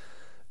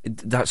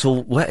 that's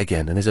all wet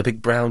again, and there's a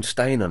big brown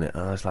stain on it.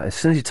 And I was like, as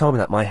soon as you told me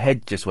that, my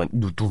head just went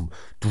doo-dum,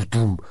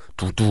 doo-dum,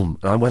 doo-dum.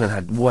 And I went and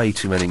had way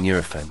too many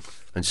Nurofen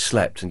and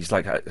slept, and just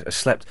like I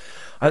slept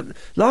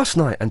last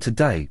night and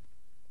today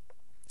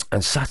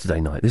and Saturday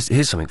night.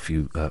 Here's something for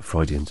you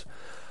Freudians.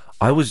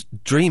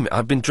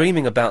 I've been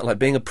dreaming about like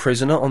being a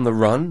prisoner on the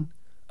run,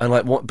 and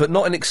like but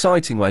not in an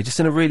exciting way, just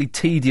in a really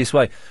tedious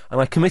way. And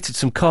I committed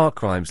some car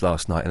crimes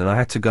last night, and then I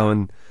had to go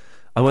and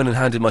I went and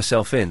handed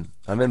myself in.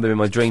 I remember in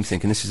my dream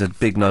thinking this is a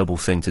big noble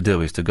thing to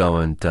do, is to go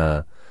and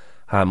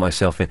hand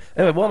myself in.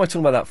 Anyway, what am I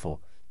talking about that for?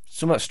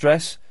 Talking about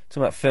stress?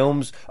 Talking about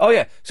films? Oh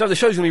yeah, so the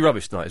show's going to be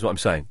rubbish tonight is what I'm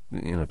saying,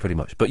 pretty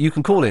much. But you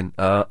can call in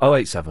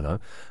 0870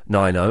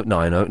 90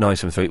 90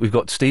 973. We've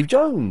got Steve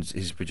Jones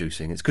is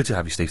producing. It's good to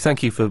have you, Steve.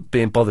 Thank you for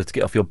being bothered to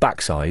get off your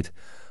backside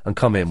and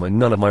come in when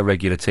none of my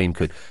regular team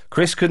could.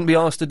 Chris couldn't be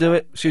asked to do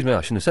it. Excuse me, I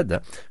shouldn't have said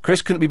that.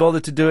 Chris couldn't be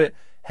bothered to do it.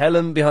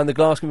 Helen behind the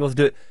glass couldn't be bothered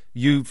to do it.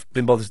 You've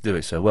been bothered to do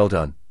it, so well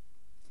done.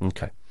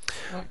 Okay.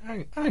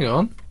 Hang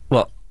on.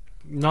 What?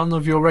 None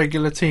of your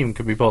regular team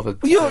can be bothered.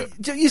 I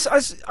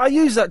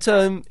use that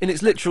term in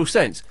its literal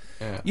sense.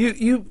 Yeah.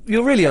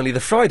 You're really only the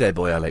Friday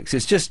boy, Alex.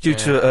 It's just due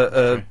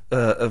to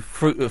a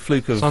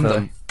fluke of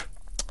Sunday.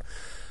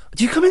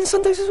 Do you come in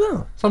Sundays as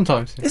well?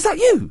 Sometimes. Is that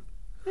you?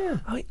 Yeah.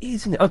 Oh, it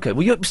is, isn't it? Okay.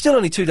 Well, you're still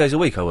only 2 days a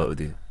week. I work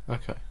with you.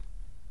 Okay.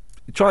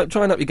 Try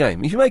and up your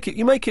game. If you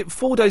make it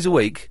 4 days a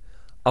week,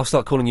 I'll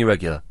start calling you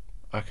regular.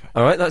 Okay.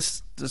 All right.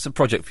 That's a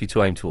project for you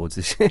to aim towards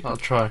this year. I'll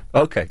try.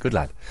 Okay. Good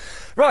lad.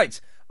 Right.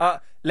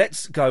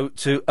 Let's go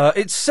to,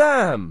 it's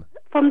Sam.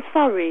 From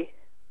Surrey.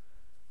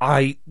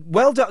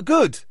 Well done,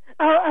 good.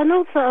 And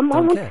also, I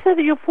want to say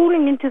that you're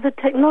falling into the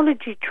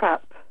technology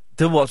trap.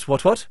 The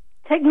what?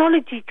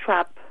 Technology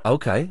trap.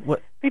 Okay,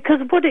 what? Because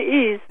what it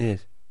is,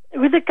 yes,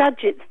 with the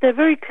gadgets, they're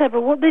very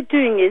clever. What they're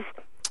doing is,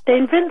 they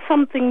invent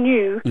something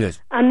new, yes,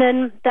 and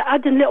then they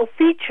add a little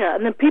feature,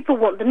 and then people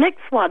want the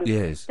next one,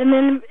 yes, and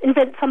then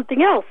invent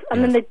something else,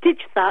 and then they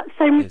ditch that.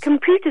 Same with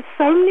computers.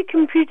 So many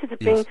computers are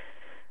being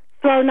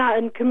thrown out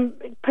and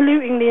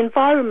polluting the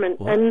environment,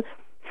 and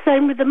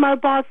same with the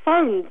mobile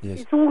phones.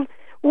 Yes. It's all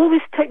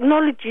this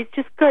technology is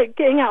just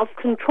getting out of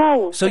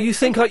control. So you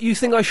think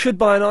I should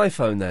buy an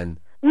iPhone then?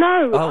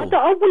 No,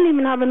 I wouldn't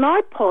even have an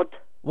iPod.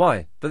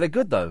 Why? But they're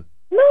good though.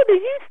 No, they're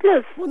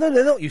useless. Well, no,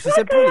 they're not useless.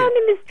 They're brilliant. Going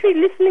around in the street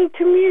listening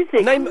to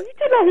music. You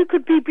don't know who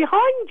could be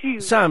behind you.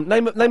 Sam,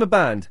 name a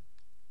band.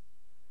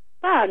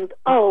 Band?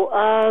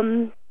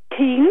 Oh,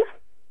 Keane.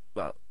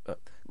 Well,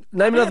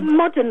 name another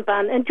modern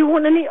band. And do you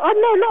want any? Oh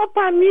no, not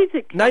about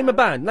music. Name a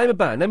band. Name a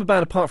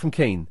band apart from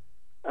Keane.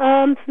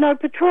 Snow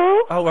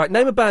Patrol. Oh right,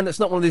 name a band that's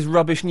not one of these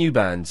rubbish new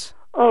bands.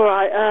 All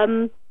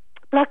right,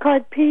 Black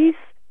Eyed Peas.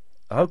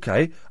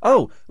 Okay.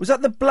 Oh, was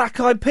that the Black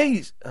Eyed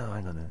Peas? Oh,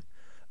 hang on a minute.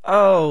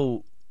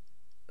 Oh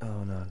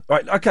no.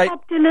 Right, okay.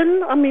 Bob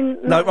Dylan. I mean.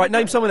 No, right.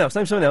 Name someone else.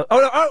 Oh no.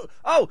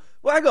 Oh.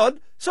 Well, hang on.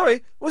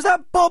 Sorry. Was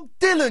that Bob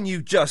Dylan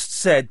you just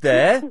said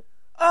there?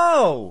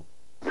 Oh.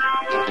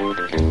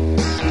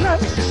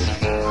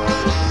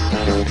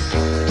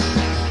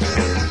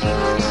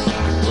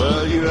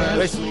 Well, you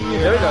asked me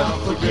if I'll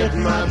forget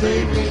my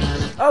baby.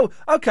 Oh,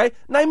 okay.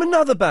 Name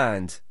another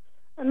band.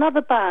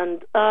 Another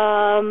band.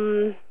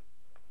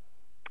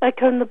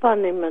 Echo and the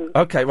Bunnymen.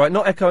 Okay, right.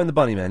 Not Echo and the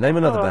Bunnymen. Name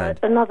another band.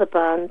 Another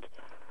band.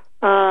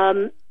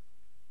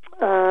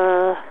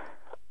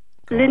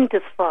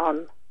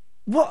 Lindisfarne.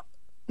 What?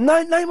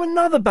 No, name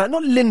another band.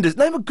 Not Linda's.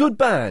 Name a good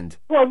band.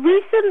 Well,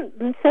 recent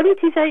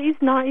 70s, 80s,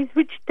 90s.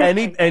 Which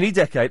decade? Any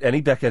decade,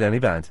 any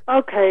band.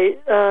 Okay,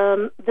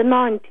 the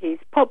 90s.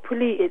 Pop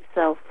will eat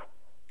itself.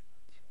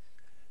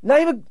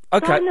 Name a.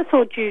 Okay.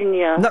 Dinosaur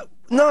Jr.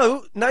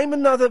 No. Name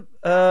another.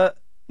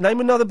 Name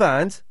another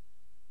band.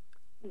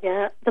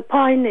 Yeah, the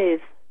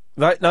Pioneers.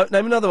 Right. No.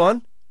 Name another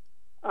one.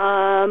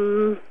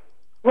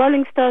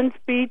 Rolling Stones,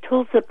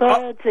 Beatles, the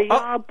Birds, the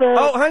Yardbirds.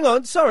 Oh, hang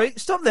on. Sorry.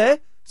 Stop there.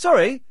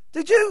 Sorry.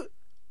 Did you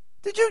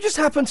just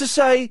happen to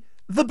say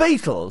the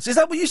Beatles? Is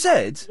that what you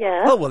said?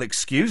 Yeah. Oh well,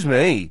 excuse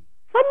me.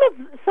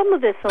 Some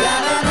of this. No,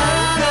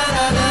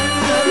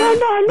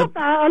 not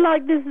that. I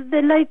like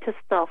their latest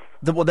stuff.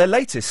 Their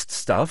latest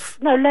stuff?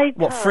 No, later.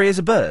 What? Free as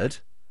a Bird?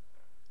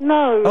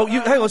 No. Oh,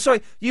 hang on.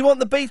 Sorry. You want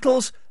the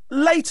Beatles'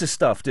 later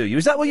stuff, do you?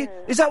 Is that what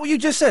Is that what you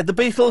just said? The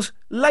Beatles'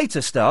 later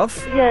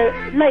stuff?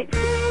 Yeah, late.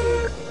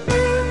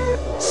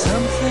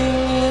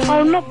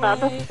 Oh, not that.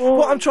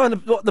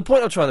 The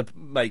point I'm trying to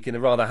make in a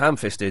rather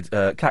ham-fisted,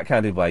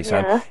 cat-candid way,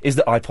 Sam, is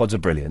that iPods are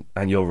brilliant,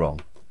 and you're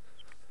wrong.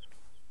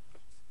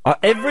 Do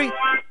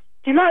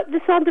you like the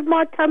sound of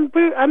my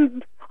tambour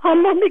and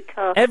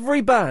harmonica?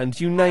 Every band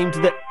you named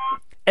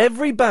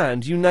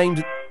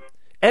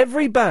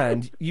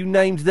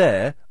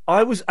there,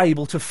 I was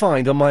able to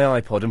find on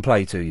my iPod and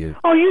play to you.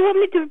 Oh, you want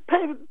me to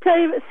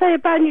say a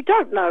band you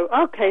don't know?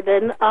 Okay,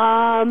 then.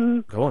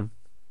 Go on.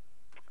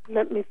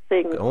 Let me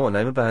think. Go on,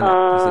 name a band that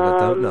you think I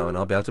don't know, and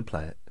I'll be able to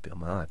play it. It'll be on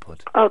my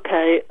iPod.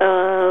 Okay.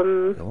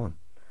 Go on.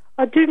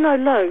 I do know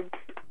loads.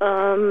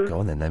 Go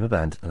on then, name a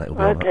band, and it'll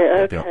be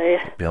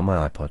it'll be on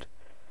my iPod.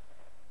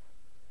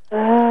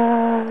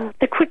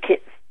 The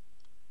Crickets.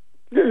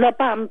 La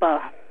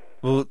Bamba.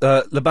 Well,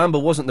 La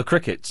Bamba wasn't the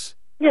Crickets.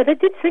 Yeah, they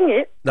did sing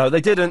it. No,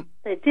 they didn't.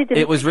 They did.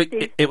 It was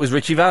it was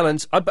Richie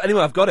Valens.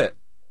 Anyway, I've got it.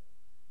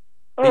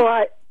 All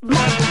right.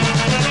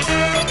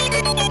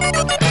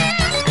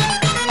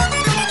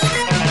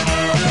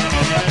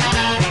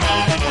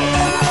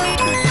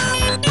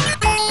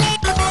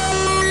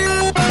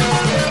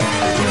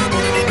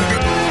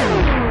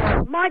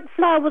 Mike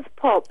Flowers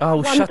Pop.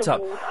 Oh, shut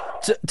up,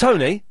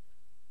 Tony.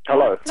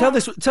 Hello. Tell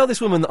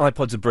this woman that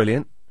iPods are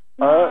brilliant.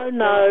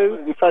 No.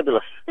 You're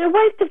fabulous. They're a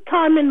waste of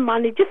time and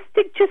money. Just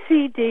stick to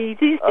CDs.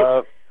 It's just,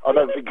 I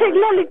don't think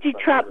technology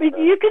trap. You're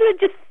going to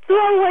just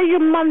throw away your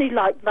money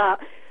like that.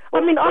 I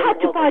mean, I had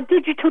to buy a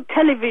digital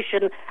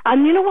television,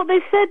 and you know what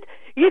they said?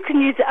 You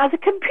can use it as a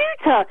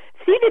computer.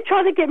 See, they're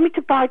trying to get me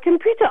to buy a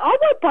computer. I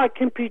won't buy a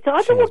computer.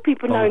 I don't want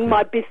people knowing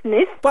my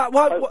business. But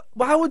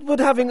how would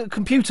having a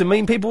computer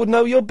mean people would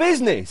know your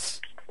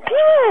business?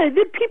 Yeah,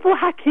 the people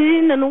hack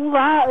in and all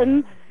that,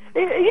 and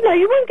you know,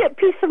 you won't get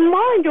peace of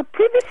mind. Your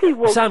privacy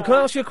will. Sam, can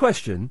I ask you a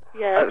question?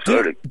 Yeah.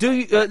 Absolutely. Do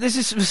you, this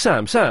is for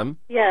Sam. Sam.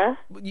 Yeah.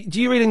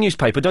 Do you read a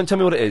newspaper? Don't tell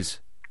me what it is.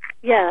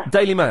 Yeah.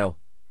 Daily Mail.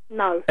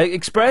 No.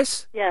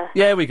 Express? Yeah.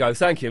 There we go,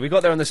 thank you. We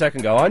got there on the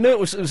second go. I knew it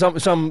was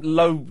some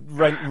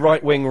low-rent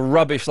right-wing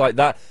rubbish like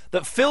that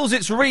fills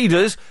its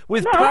readers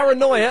with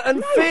paranoia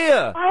and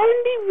fear. I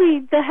only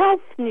read the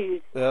health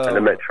news. And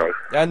the Metro.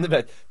 And the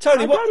Metro.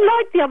 Tony, I don't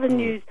like the other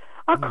news.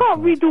 I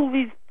can't read all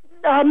these.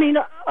 I mean,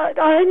 I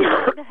only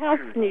read the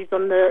health news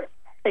on the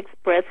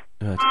Express.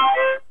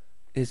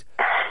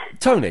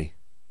 Tony?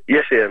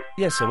 Yes, Ian.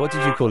 Yes, sir, what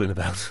did you call in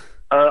about?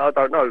 I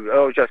don't know.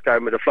 I was just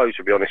going with the flow,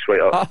 to be honest,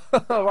 sweetheart.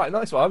 Oh, right,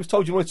 nice one. I was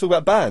told you wanted to talk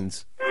about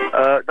bands.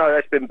 No,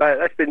 that's been bad.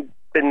 That's been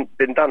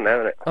done now,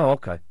 hasn't it? Oh,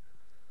 okay.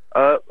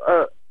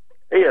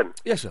 Ian.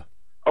 Yes, sir.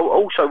 I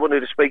also wanted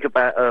to speak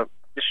about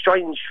the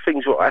strange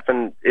things what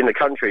happened in the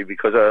country,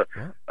 because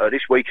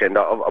this weekend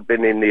I've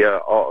been in the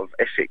Art of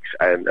Essex,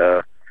 and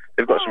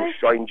they've got some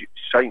strange.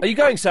 Are you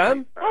going,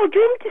 Sam? Oh, do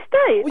you want me to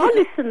stay? I'll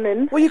listen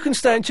then. Well, you can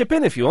stay and chip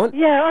in if you want.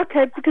 Yeah,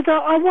 okay, because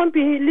I won't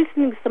be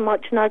listening so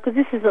much now, because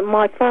this isn't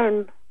my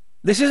phone.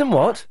 This isn't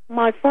what?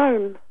 My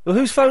phone. Well,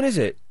 whose phone is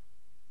it?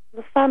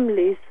 The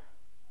family's.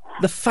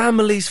 The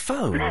family's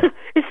phone?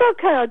 It's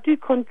okay, I do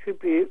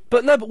contribute.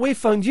 But no, but we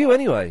phoned you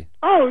anyway.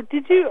 Oh,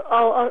 did you?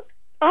 Oh,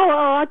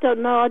 I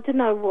don't know. I don't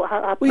know what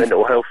happened.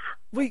 Mental health.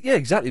 Yeah,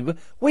 exactly.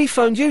 We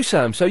phoned you,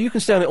 Sam, so you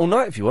can stay on it all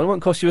night if you want. It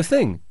won't cost you a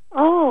thing.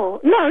 Oh,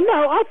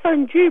 no, I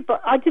phoned you,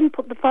 but I didn't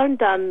put the phone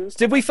down.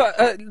 Did we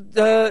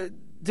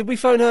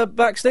phone her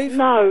back, Steve?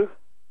 No.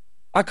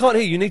 I can't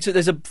hear you. Need to.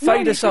 There's a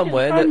fader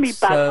somewhere. Phone me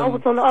back. I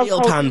was on.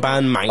 Steel pan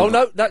band, mate. Oh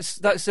no, that's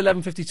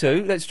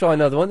 11:52. Let's try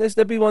another one.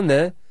 There'll be one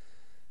there.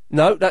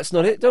 No, that's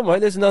not it. Don't worry.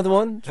 There's another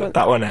one.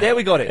 That one. There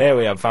we got it. There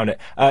we have found it.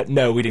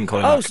 No, we didn't call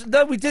her back. So,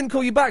 no, we didn't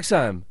call you back,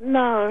 Sam.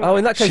 No. Oh,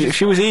 in that case,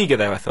 she was eager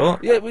though, I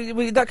thought. Yeah,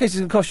 in that case, it's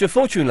going to cost you a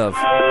fortune, love.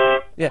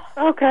 Yeah.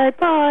 Okay,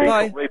 bye.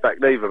 Bye. Me back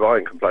neither, but I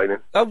ain't complaining.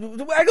 Oh,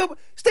 hang on.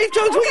 Steve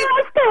Jones, what are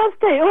you... I'll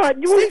stay. All right.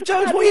 Steve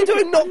Jones, what are you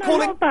doing not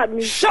calling... About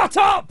me. Shut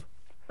up!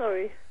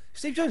 Sorry.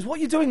 Steve Jones, what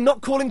are you doing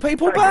not calling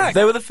people back?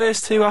 They were the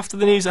first two after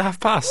the news at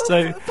 12:30,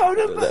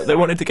 so they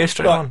wanted to go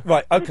straight on.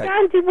 Right, okay.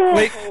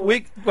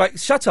 Right,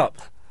 shut up.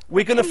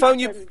 We're going to phone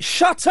you...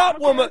 Shut up,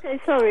 woman! Okay,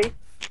 sorry.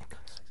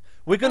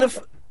 We're going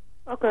to...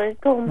 Okay,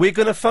 go on. We're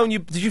going to phone you...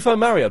 Did you phone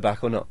Mario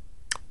back or not?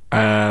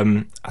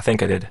 I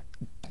think I did.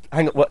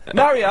 Hang on, what?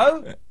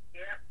 Mario? Yeah.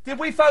 Did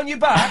we phone you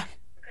back?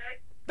 Okay.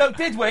 No,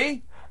 did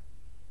we?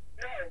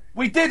 No.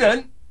 We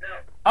didn't?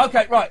 No.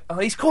 Okay, right. Oh,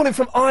 he's calling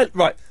from Ireland.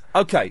 Right,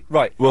 okay,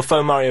 right. We'll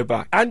phone Mario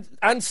back. And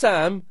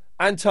Sam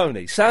and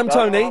Tony. Sam,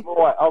 Tony. I'm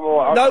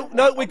all right.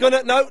 No, we're going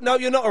to... No,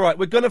 you're not all right.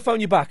 We're going to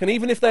phone you back. And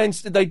even if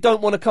they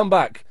don't want to come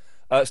back,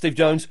 Steve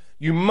Jones,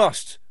 you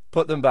must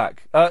put them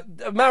back.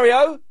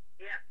 Mario?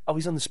 Yeah. Oh,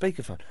 he's on the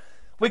speakerphone.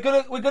 We're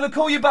gonna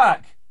call you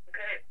back.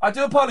 Okay. I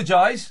do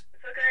apologise.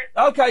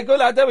 It's okay. Okay, good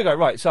lad. There we go.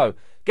 Right, so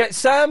get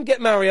Sam,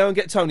 get Mario, and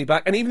get Tony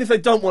back. And even if they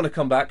don't want to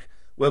come back,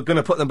 we're going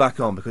to put them back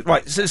on because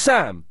right. So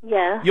Sam,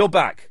 yeah, you're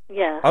back.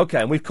 Yeah.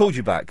 Okay, and we've called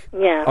you back.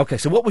 Yeah. Okay,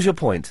 so what was your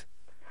point?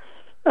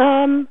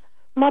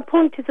 My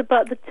point is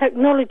about the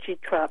technology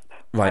trap.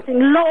 Right. I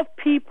think a lot of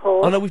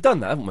people. Oh no, we've done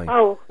that, haven't we?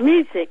 Oh,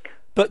 music.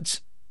 But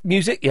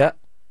music, yeah.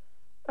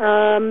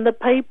 The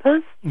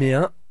papers.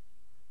 Yeah.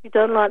 You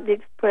don't like the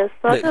Express.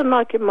 I don't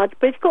like it much,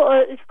 but it's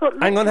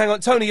got. Hang on,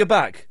 Tony, you're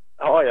back.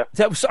 How are you?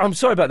 I'm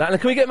sorry about that. And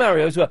can we get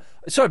Mario as well?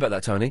 Sorry about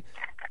that, Tony.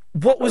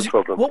 What was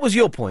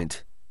your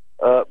point?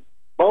 My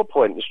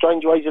point: the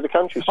strange ways of the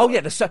country. Oh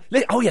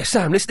yeah,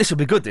 Sam. This will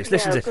be good.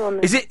 Listen to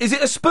this. Is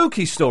it a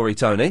spooky story,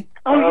 Tony?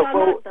 Oh yeah,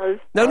 I like those.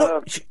 No,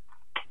 no.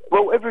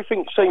 Well,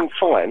 everything seemed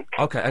fine.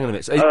 Okay, hang on a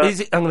minute. Is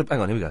it? Hang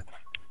on. Here we go.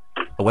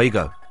 Away you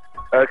go.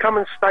 Come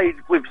and stayed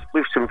with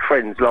some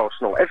friends last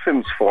night.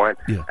 Everything's fine.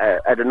 Yeah.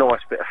 Had a nice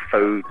bit of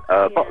food,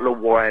 bottle of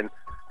wine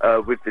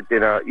with the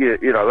dinner.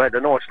 You know, had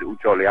a nice little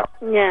jolly up.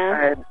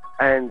 Yeah.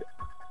 And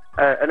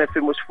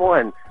everything was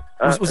fine.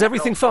 Was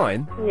everything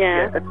fine?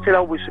 Yeah. Until I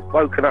was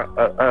woken up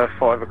at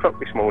 5 o'clock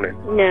this morning.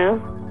 Yeah.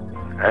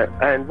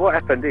 And what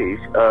happened is,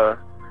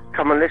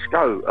 come and let's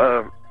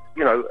go.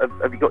 you know,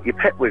 have you got your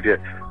pet with you?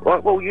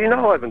 Like, well, you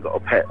know I haven't got a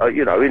pet.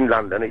 You know, in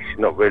London it's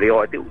not really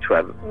ideal to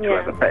have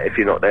a pet if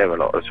you're not there a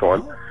lot of the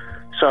time.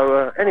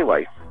 So,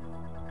 anyway,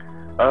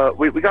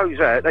 we goes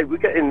out, we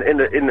get in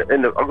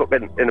the I got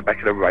in the back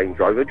of the Range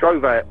Rover,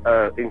 drove out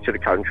into the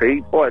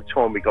country. By the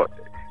time we got,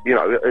 you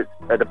know,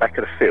 at the back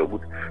of the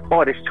field,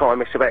 by this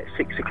time it's about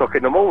 6 o'clock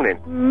in the morning.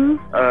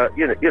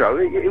 You know,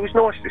 it was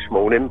nice this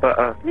morning, but...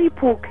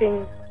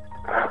 Sleepwalking,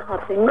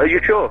 I think. Are you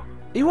sure?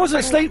 He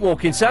wasn't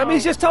sleepwalking, Sam.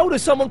 He's just told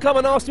us someone come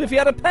and asked him if he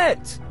had a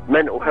pet.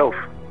 Mental health.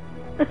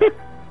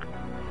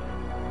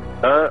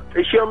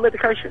 Is she on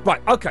medication?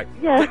 Right, okay.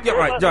 Yeah.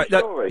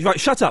 Right,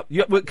 shut up.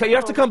 You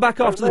have to come back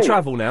after the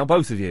travel now,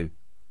 both of you.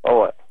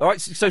 All right. All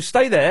right, so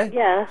stay there.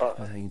 Yeah. You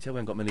can tell we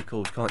haven't got many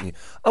calls, can't you?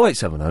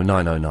 0870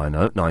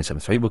 9090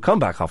 973. We'll come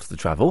back after the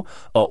travel,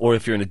 or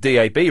if you're in a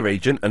DAB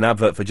region, an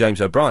advert for James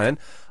O'Brien,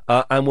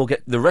 and we'll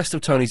get the rest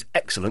of Tony's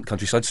excellent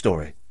countryside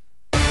story.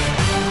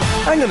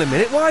 Hang on a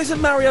minute, why isn't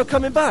Mario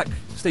coming back,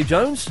 Steve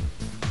Jones?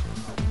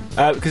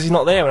 Because he's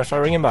not there when I try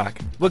to ring him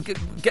back. Well,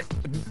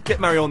 get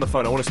Mario on the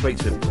phone. I want to speak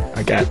to him.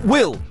 Okay.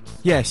 Will.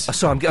 Yes.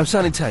 Sorry, I'm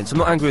sounding tense. I'm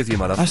not angry with you,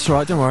 my love. That's all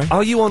right, don't worry.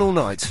 Are you on all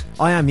night?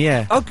 I am,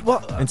 yeah. Oh,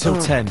 what? Until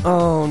 10.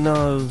 Oh,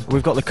 no.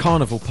 We've got the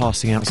carnival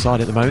passing outside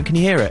at the moment. Can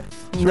you hear it?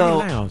 It's no.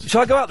 really loud.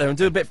 Shall I go out there and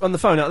do a bit on the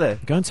phone out there?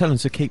 Go and tell them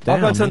to keep down.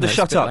 I'll go and tell them to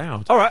shut up.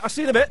 Loud. All right, I'll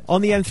see you in a bit.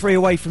 On the M3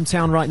 away from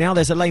town right now,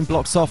 there's a lane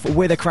blocked off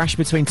with a crash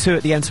between 2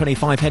 at the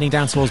M25 heading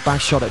down towards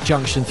Bagshot at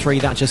Junction 3.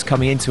 That just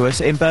coming into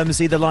us. In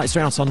Bermondsey, the lights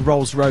are out on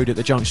Rolls Road at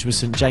the junction with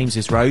St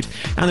James's Road.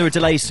 And there are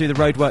delays through the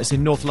roadworks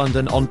in North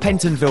London on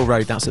Pentonville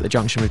Road. That's at the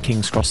junction with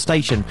King's Cross Station.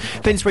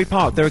 Finsbury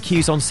Park, there are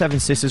queues on Seven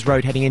Sisters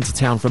Road heading into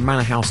town from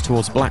Manor House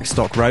towards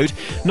Blackstock Road.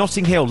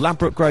 Notting Hill,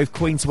 Ladbroke Grove,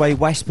 Queensway,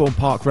 Westbourne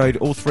Park Road.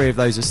 All three of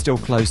those are still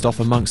closed off,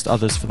 amongst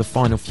others, for the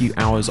final few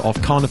hours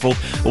of Carnival.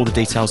 All the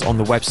details on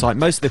the website.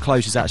 Most of the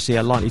closures actually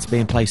are likely to be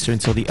in place through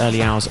until the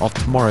early hours of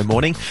tomorrow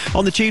morning.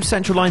 On the Tube,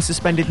 Central Line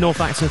suspended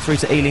North Acton through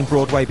to Ealing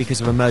Broadway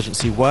because of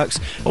emergency works.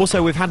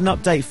 Also, we've had an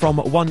update from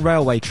One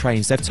Railway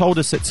trains. They've told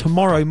us that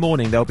tomorrow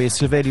morning there'll be a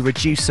severely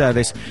reduced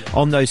service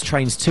on those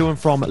trains to and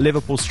from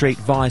Liverpool Street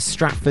via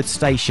Stratford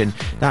Station.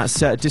 That's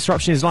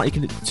disruption is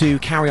likely to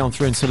carry on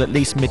through until at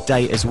least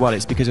midday as well.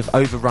 It's because of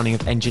overrunning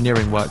of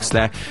engineering works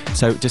there.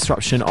 So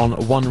disruption on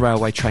One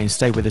Railway train.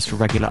 Stay with us for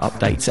regular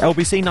updates.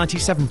 LBC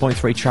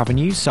 97.3 Travel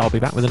News. So I'll be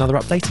back with another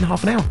update in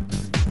half an hour.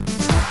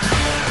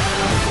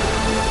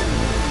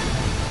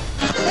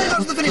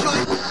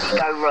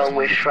 Go wrong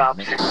with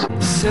shrubs.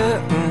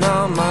 Sitting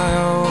on my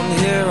own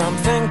here, I'm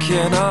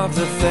thinking of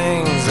the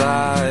things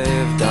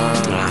I've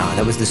done.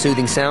 That was the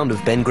soothing sound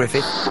of Ben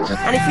Griffith.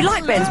 And if you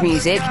like Ben's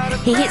music,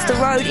 he hits the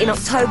road in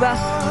October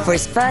for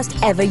his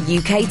first ever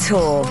UK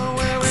tour.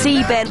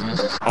 See Ben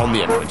on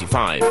the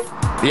M25,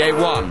 the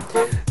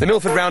A1, the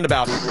Milford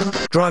Roundabout.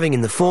 Driving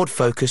in the Ford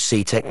Focus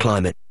C-Tech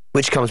Climate,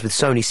 which comes with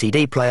Sony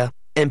CD player,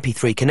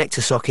 MP3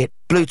 connector socket,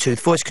 Bluetooth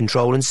voice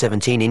control and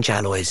 17-inch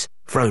alloys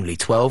for only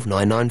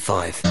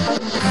 $12,995.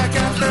 I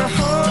got the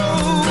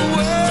whole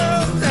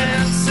world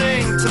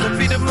dancing to the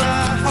beat of my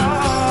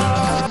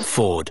heart.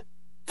 Ford.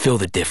 Feel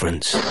the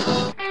difference.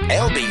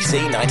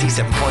 LBC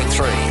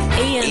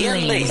 97.3.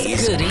 Ian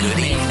Lee's Good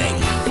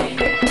Evening.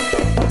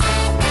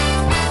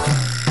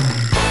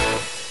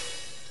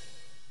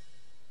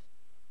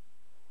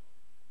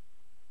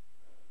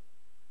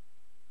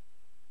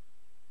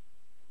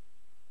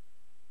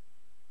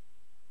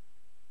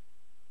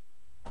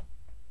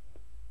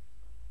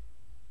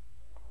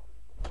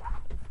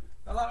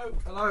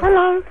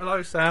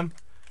 Hello, Sam.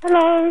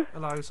 Hello.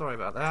 Hello, sorry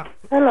about that.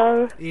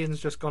 Hello. Ian's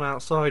just gone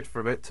outside for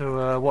a bit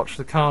to watch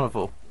the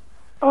carnival.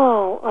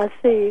 Oh, I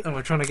see. And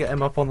we're trying to get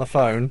him up on the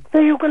phone. So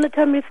you're going to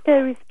tell me a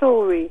scary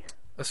story?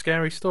 A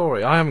scary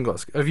story? I haven't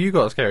got... Have you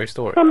got a scary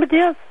story? Somebody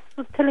else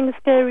was telling a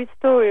scary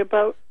story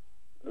about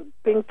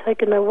being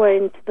taken away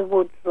into the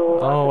woods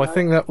or... Oh, I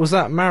think that... Was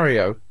that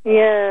Mario?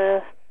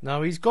 Yeah.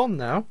 No, he's gone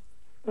now.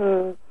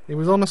 Mm. He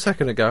was on a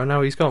second ago,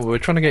 now he's gone. We're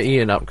trying to get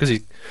Ian up, because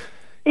he...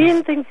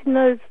 Ian thinks he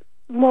knows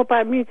more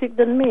about music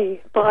than me,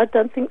 but I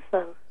don't think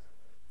so.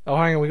 Oh,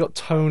 hang on, we got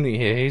Tony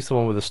here. He's the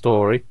one with the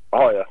story.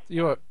 Hiya.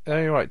 You're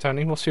right,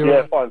 Tony. What's your...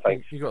 Yeah, fine,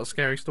 thanks. You got a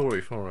scary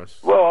story for us?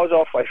 Well, I was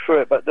halfway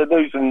through it, but the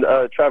news and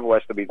travel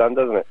has to be done,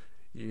 doesn't it?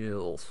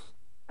 Yes.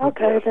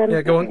 Okay, then.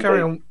 Yeah, go on,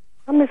 carry on.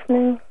 I'm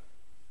listening.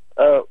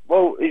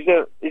 Well, is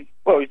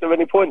there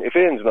any point if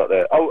Ian's not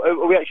there? Oh,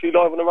 are we actually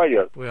live on the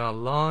radio? We are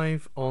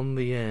live on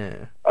the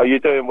air. Oh, you're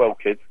doing well,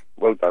 kid.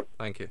 Well done.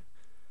 Thank you.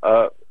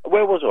 Where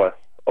was I?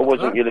 Or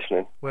wasn't you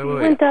listening? Where were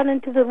we? Went down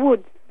into the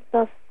woods.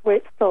 That's where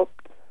it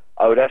stopped.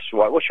 Oh, that's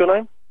right. What's your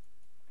name?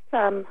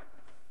 Sam.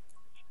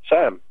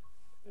 Sam?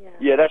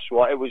 Yeah, that's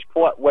right. It was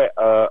quite wet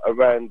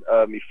around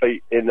my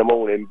feet in the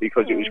morning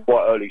because it was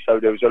quite early, so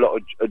there was a lot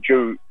of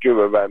dew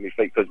around my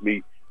feet because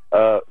my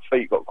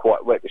feet got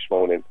quite wet this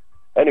morning.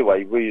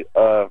 Anyway,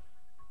 the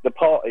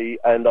party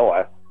and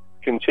I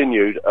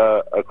continued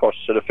across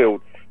to the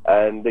field,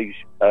 and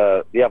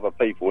the other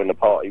people in the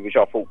party, which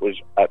I thought was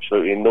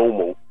absolutely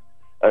normal,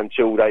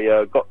 until they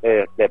got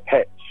their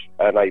pets,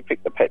 and they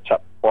picked the pets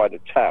up by the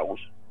tails,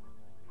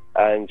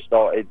 and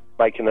started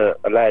making a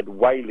loud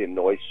wailing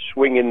noise,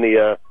 swinging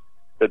the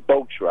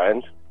dogs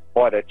round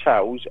by their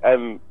tails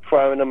and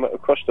throwing them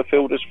across the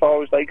field as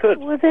far as they could.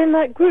 Were they in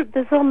that group,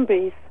 the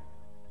zombies?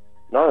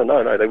 No,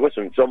 they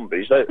wasn't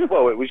zombies.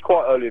 Well, it was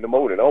quite early in the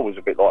morning. I was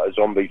a bit like a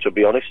zombie, to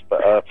be honest.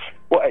 But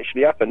what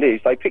actually happened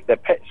is they picked their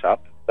pets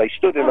up. They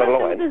stood in a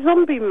line. The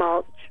zombie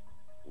march.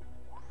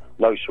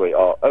 No,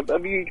 sweetheart.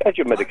 Have you had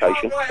your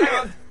medication?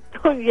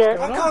 Oh, yeah.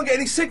 I can't get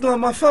any signal on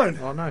my phone.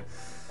 Oh, no.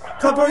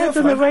 Can't borrow your on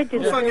the phone?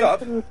 radio, I'll phone you up.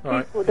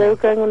 People, they were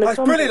going on a It's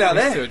brilliant out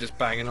there. They're just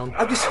banging on.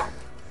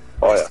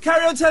 Just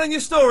carry on telling your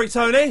story,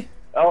 Tony.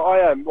 Oh,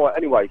 I am. Right,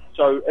 anyway,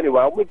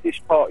 I'm with this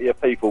party of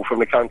people from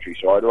the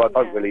countryside who I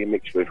don't really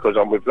mix with because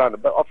I'm with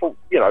London, but I thought,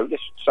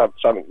 let's have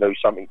something new,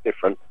 something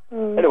different.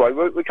 Anyway,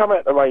 we come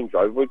out the Range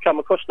Rover, we come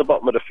across the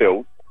bottom of the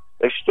field,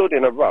 they've stood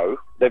in a row,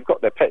 they've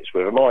got their pets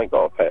with them, I ain't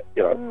got a pet,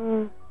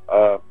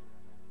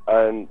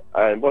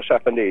 and what's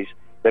happened is,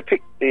 they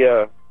picked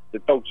the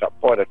dogs up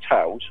by the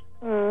tails,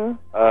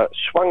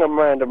 swung them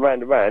round and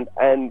round and round,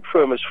 and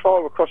threw them as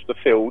far across the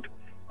field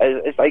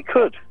as they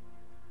could.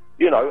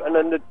 And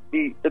then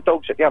the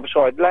dogs at the other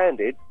side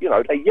landed,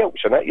 they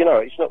yelped and that,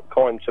 it's not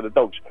kind to the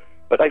dogs,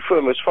 but they threw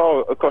them as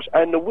far across,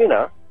 and the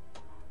winner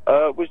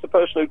was the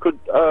person who could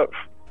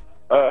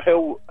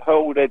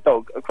hurl their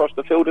dog across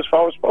the field as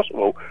far as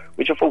possible,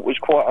 which I thought was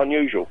quite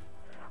unusual.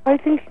 I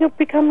think you're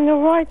becoming a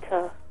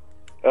writer.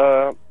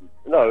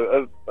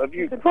 No, have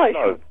you... You could write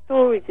short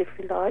stories if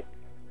you like.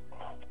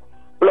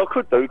 Well, I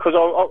could do, because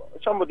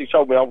somebody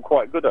told me I'm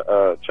quite good at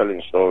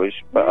telling stories.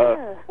 But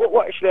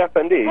what actually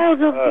happened is... Tales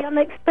of the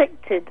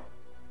unexpected.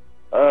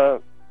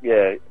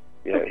 Yeah,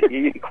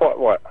 you're quite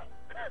right.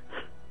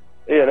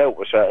 Ian help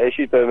us out here.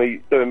 She's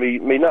doing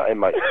me nutting,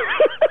 mate.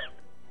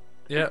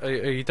 Yeah, are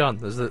you done?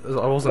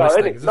 I wasn't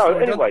listening.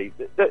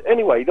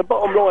 Anyway, the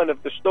bottom line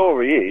of the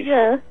story is...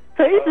 Yeah,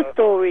 so it is a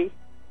story.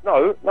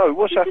 No,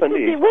 what's happened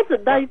is... It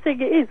wasn't, now you think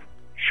it is.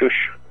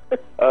 Shush.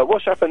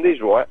 What's happened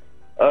is, right...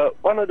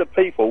 one of the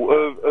people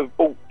have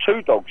brought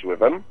two dogs with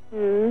them.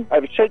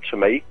 Have said to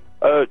me,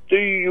 do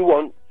you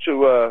want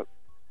to,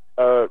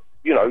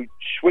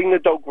 swing the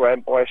dog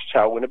round by its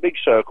tail in a big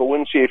circle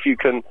and see if you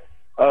can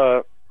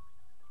throw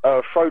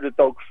the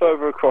dog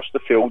further across the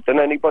field than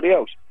anybody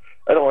else?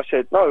 And I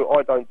said, no,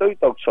 I don't do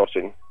dog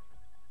tossing.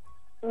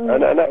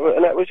 And that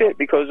was it,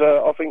 because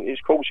I think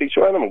it's cruelty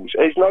to animals.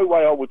 There's no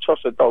way I would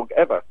toss a dog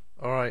ever.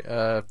 All right,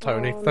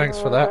 Tony, thanks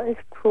for that. That is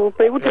cool,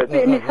 but it would have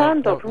bitten his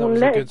hand off. That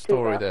was a good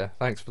story there.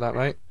 Thanks for that,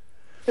 mate.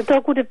 The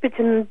dog would have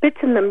bitten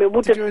them. It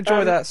would Did you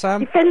enjoy that,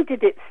 Sam?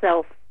 Defended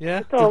itself.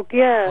 Yeah? The dog,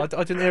 yeah.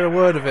 I didn't hear a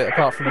word of it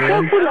apart from The you.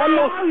 dog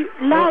wouldn't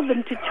allow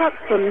them to chuck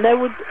them.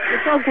 The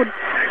dog would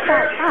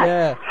fight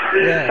back.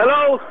 Yeah.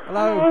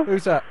 Hello?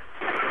 Who's that?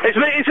 It's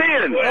me, it's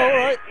Ian. All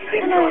right.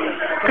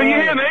 Can you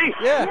hear me?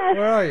 Yeah.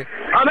 Where are you?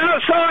 I'm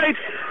outside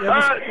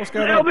what's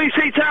going on?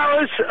 LBC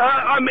Towers.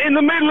 I'm in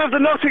the middle of the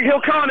Notting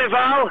Hill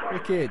Carnival.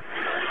 Wicked.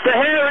 The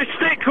hair is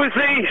thick with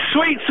the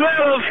sweet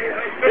smell of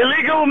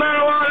illegal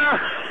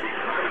marijuana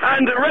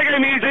and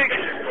reggae music.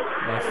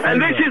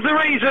 And this is the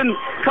reason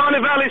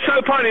Carnival is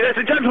so funny. There's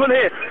a gentleman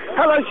here.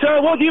 Hello,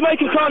 sir. What do you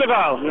make of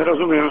Carnival?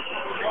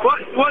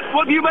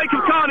 What do you make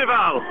of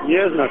Carnival?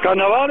 Yes,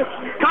 Carnival?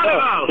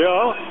 Carnival?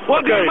 Yeah.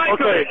 What do you make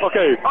of it?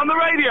 Okay. On the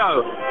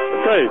radio?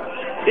 Okay.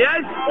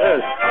 Yes?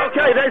 Yes.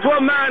 Okay, there's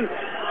one man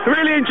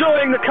really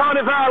enjoying the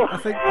Carnival. I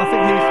think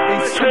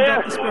he's summed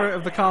up the spirit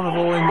of the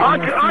carnival in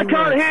I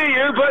can't hear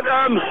you, but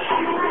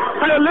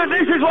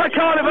this is why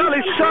Carnival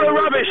is so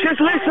rubbish. Just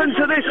listen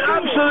to this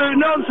absolute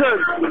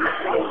nonsense.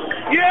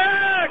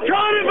 Yeah,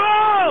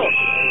 Carnival!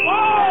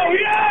 Oh,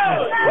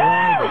 yeah!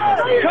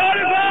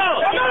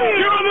 Carnival!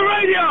 You're on the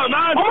radio,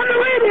 man! I'm on the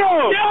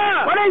radio!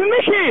 Yeah! My name's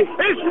Mickey!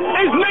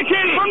 It's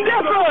Mickey! From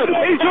Deptford!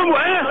 He's from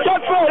where?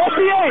 Deptford,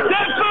 FCA!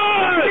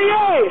 Deptford!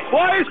 FCA!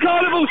 Why is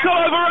Carnival so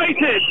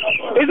overrated?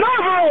 It's not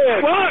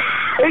overrated! What?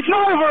 It's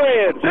not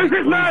overrated! Who's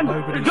this man?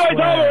 He's got his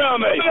arm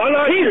around me!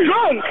 He's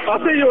drunk! I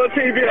see you on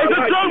TV. It's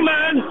a drunk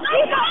man!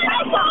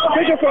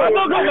 I've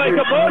not got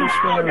makeup on!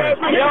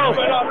 Yo!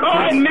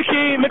 I'm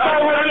Mickey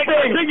McCall.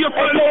 Big your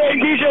phone.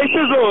 DJ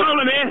Sizzle.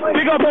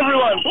 Big up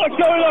everyone. What's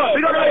going on?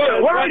 Big up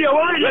everyone. What radio?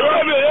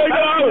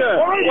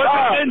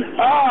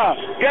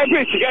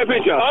 Get a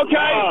picture.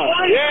 Okay.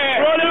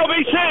 Yeah. We're on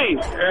LBC.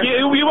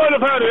 You won't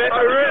have heard of it.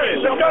 Oh,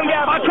 really?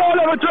 I can't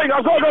have a drink.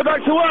 I've got to go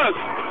back to work.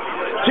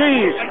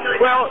 Jeez.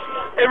 Well,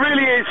 it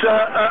really is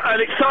an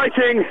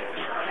exciting,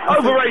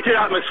 overrated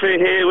atmosphere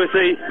here with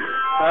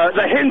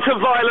the hint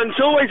of violence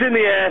always in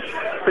the air,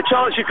 the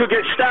chance you could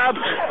get stabbed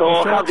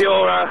or have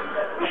your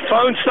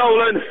phone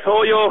stolen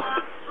or your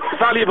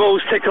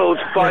valuables tickled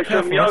by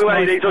some young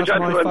ladies or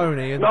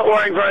gentlemen not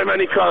wearing very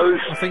many clothes.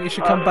 I think you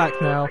should come back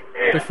now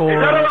before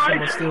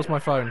someone steals my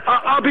phone.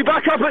 I'll be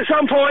back up at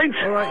some point.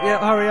 All right, yeah,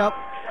 hurry up.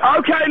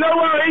 Okay, no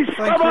worries.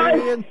 Bye-bye.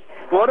 You, Ian.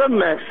 What a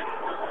mess.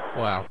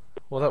 Wow.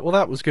 Well,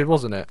 that was good,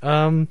 wasn't it?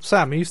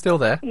 Sam, are you still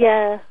there?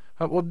 Yeah.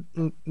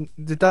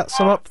 Did that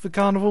sum up the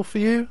carnival for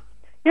you?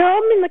 Yeah,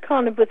 I'm in the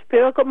carnival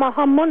spirit. I've got my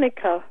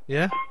harmonica.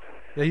 Yeah?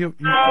 Yeah, you've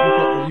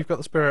got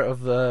the spirit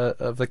of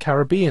the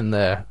Caribbean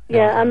there.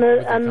 Yeah, with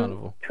the and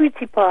carnival.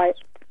 Tweety Pie.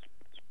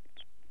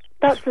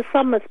 That's the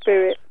summer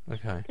spirit.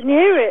 Okay. Can you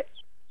hear it?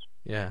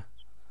 Yeah.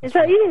 Is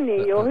that Ian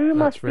or who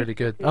am I That's really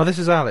good. Oh, this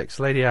is Alex,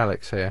 Lady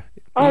Alex here.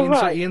 Oh, Ian's,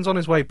 right. Ian's on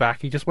his way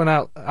back. He just went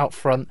out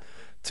front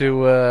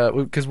to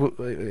because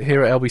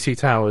here at LBC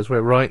Towers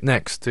we're right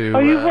next to. Oh,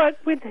 you work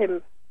with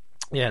him?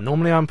 Yeah,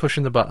 normally I'm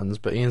pushing the buttons,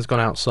 but Ian's gone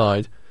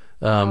outside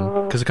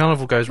because the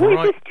carnival goes What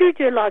right. is the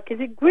studio like? Is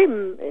it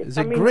grim? Is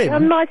it I mean, grim? you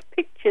have nice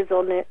pictures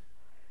on it.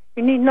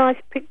 You need nice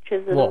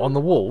pictures. What, on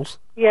the walls?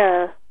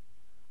 Yeah.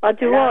 I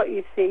do art,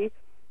 you see.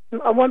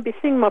 I won't be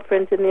seeing my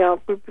friends in the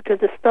art group because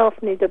the staff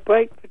need a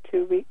break for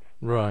 2 weeks.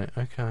 Right.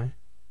 Okay.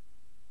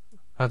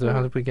 How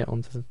did we get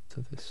onto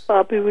this?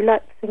 I'll be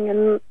relaxing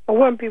and I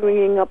won't be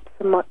ringing up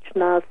so much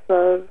now,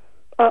 so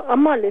I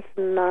might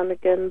listen now and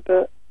again,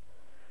 but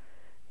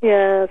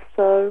yeah,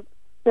 so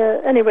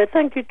anyway,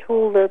 thank you to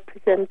all the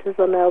presenters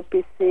on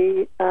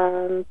LBC,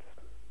 and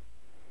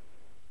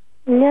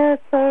yeah,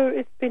 so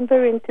it's been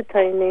very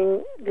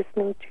entertaining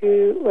listening to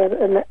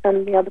you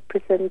and the other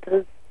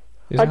presenters.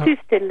 I do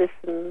still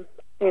listen,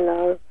 you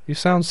know. You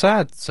sound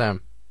sad,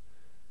 Sam.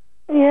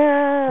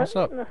 Yeah. What's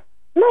up?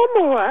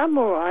 No, I'm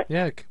alright.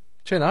 Yeah,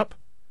 chin up.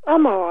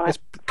 I'm alright. It's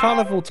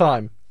carnival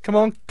time. Come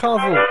on,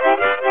 carnival.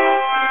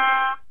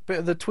 Bit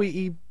of the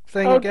Tweety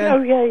thing again.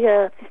 Oh,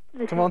 yeah.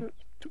 Come on.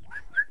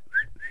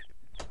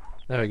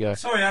 There we go.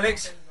 Sorry,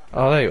 Alex.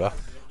 Oh, there you are.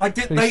 You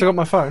still got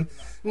my phone?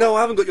 No,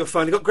 I haven't got your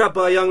phone. You got grabbed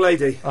by a young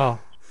lady. Oh.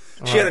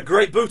 She had a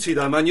great booty,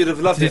 though, man. You'd have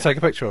loved Did it. you take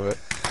a picture of it?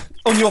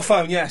 On your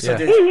phone, yes, I Yeah.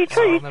 did. You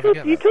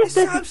talk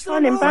to try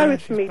and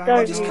embarrass me,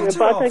 don't you?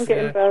 But I don't get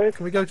embarrassed.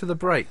 Can we go to the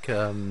break?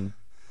 Call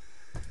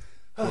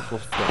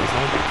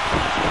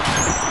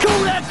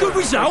that good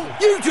result?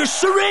 You just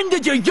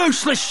surrendered, you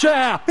useless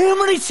chair! How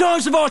many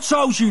times have I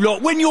told you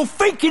lot, when you're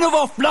thinking of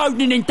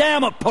offloading an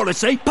endowment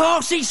policy,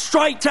 pass it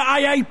straight to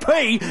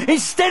AAP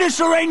instead of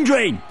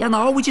surrendering? You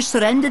know, we just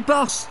surrendered,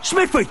 boss.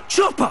 Smithy,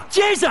 Chopper,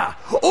 Jezza!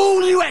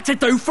 All you had to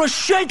do for a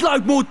shed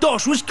load more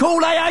dosh was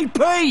call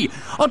AAP!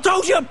 I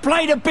told you I'd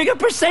played a bigger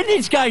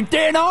percentage game,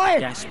 didn't I?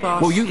 Yes,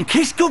 boss. Well, you can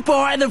kiss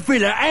goodbye to the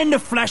villa and the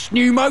Flash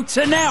new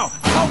motor now.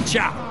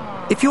 Culture!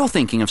 If you're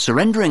thinking of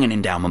surrendering an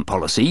endowment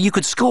policy, you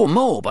could score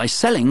more by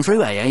selling through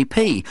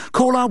AAP.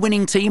 Call our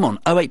winning team on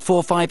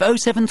 0845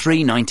 073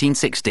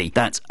 1960.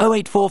 That's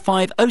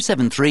 0845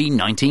 073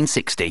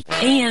 1960.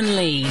 Ian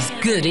Lee's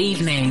Good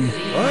Evening.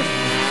 What?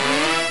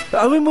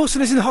 Owen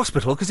Wilson is in the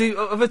hospital because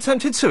of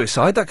attempted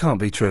suicide? That can't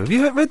be true. Have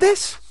you read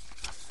this?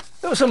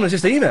 Oh, someone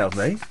just emailed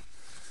me.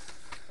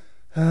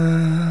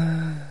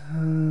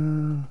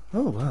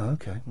 Oh, wow,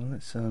 okay. Well,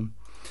 let's,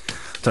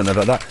 don't know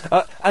about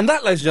that. And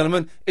that, ladies and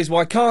gentlemen, is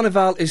why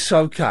Carnival is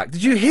so cacked.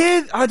 Did you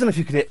hear? I don't know if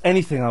you could hear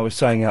anything I was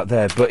saying out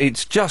there, but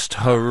it's just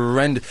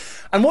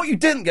horrendous. And what you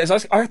didn't get is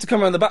I had to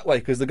come around the back way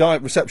because the guy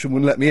at reception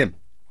wouldn't let me in.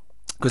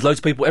 Because loads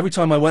of people, every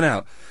time I went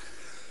out,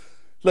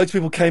 loads of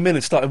people came in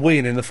and started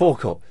weeing in the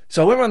forecourt.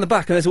 So I went around the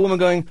back and there's a woman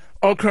going,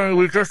 "OK,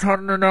 we've just had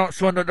an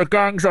announcement that the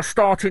gangs are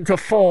starting to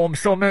form,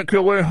 so make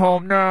your way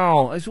home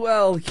now." As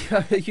well,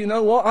 you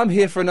know what? I'm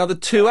here for another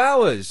 2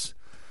 hours.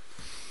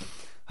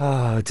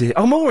 Oh, dear.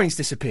 Oh, Maureen's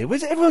disappeared.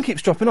 Everyone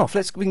keeps dropping off.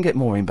 We can get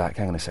Maureen back.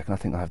 Hang on a second. I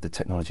think I have the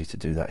technology to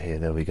do that here.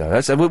 There we go.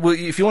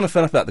 If you want to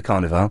find out about the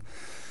Carnival,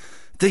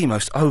 the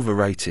most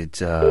overrated,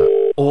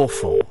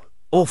 awful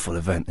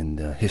event in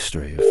the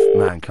history of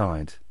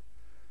mankind.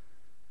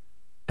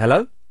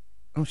 Hello?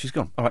 Oh, she's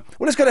gone. All right.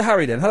 Well, let's go to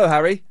Harry then. Hello,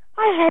 Harry.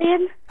 Hi,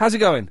 Ian. How's it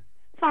going?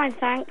 Fine,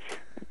 thanks.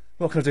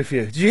 What can I do for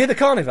you? Did you hear the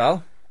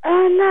Carnival?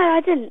 No,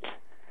 I didn't.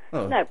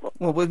 Oh. No.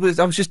 Well,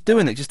 I was just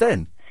doing it just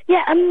then.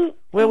 Yeah,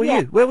 Where were yeah.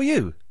 you? Where were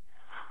you?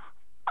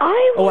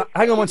 Oh,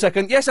 hang on one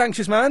second. Yes,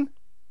 anxious man?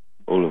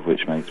 All of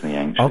which makes me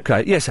anxious.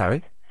 Okay. Yes,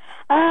 Harry?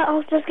 I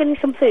was just getting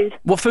some food.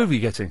 What food were you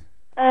getting?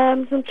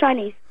 Some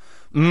Chinese.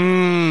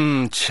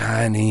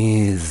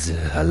 Chinese.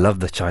 I love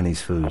the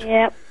Chinese food.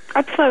 Yeah,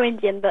 I prefer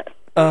Indian, but...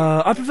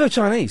 I prefer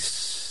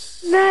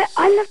Chinese. No,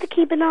 I love the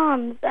key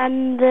bananas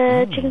and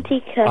the chicken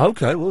tikka.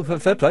 Okay, well,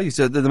 fair play.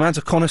 The man's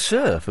a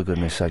connoisseur, for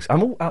goodness sakes.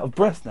 I'm all out of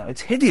breath now.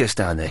 It's hideous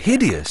down there.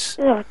 Hideous.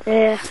 Oh,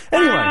 dear.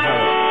 Anyway,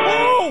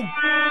 Harry.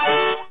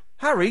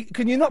 Harry,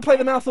 can you not play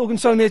the mouth organ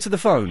so near to the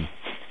phone?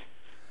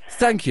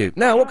 Thank you.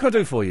 Now, what can I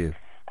do for you?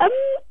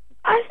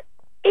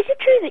 Is it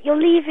true that you're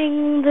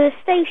leaving the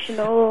station,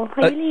 or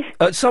are you leaving?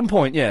 At some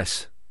point,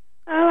 yes.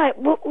 All right,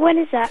 when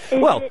is that?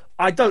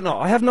 I don't know.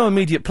 I have no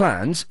immediate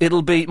plans.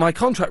 My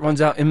contract runs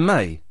out in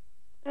May.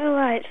 All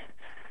right.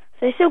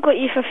 So they still got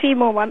you for a few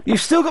more months. You've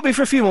still got me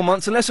for a few more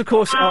months, unless, of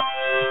course...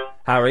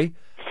 Harry,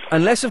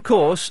 unless, of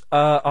course,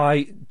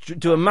 I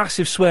do a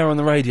massive swear on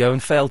the radio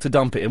and fail to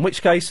dump it, in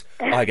which case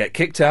I get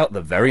kicked out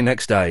the very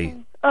next day.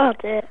 Oh,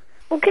 dear.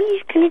 Well, can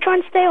you try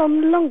and stay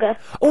on longer?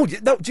 Oh,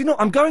 no, do you know,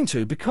 I'm going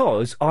to,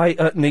 because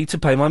I need to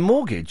pay my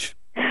mortgage.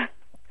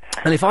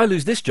 And if I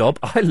lose this job,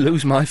 I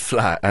lose my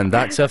flat, and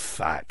that's a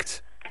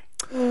fact.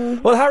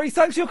 Well, Harry,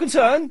 thanks for your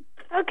concern.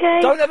 Okay.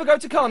 Don't ever go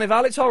to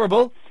Carnival, it's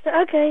horrible.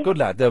 Okay. Good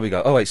lad, there we go.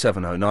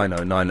 0870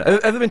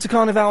 9090. Ever been to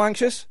Carnival,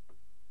 anxious?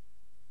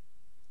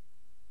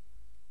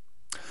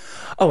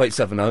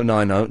 0870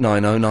 90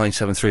 90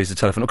 973 is the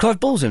telephone. Clive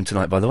Ball's in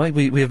tonight, by the way.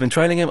 We have been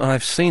trailing him, and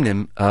I've seen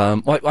him.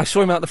 I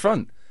saw him out the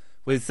front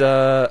with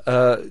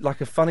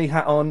like a funny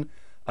hat on,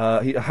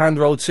 a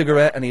hand-rolled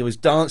cigarette, and he was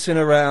dancing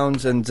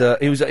around, and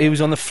he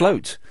was on the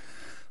float.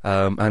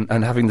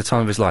 And having the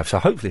time of his life. So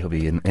hopefully he'll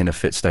be in a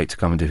fit state to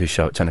come and do his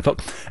show at 10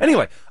 o'clock.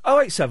 Anyway,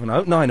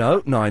 0870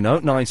 90 90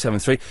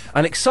 973.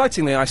 And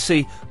excitingly, I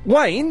see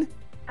Wayne.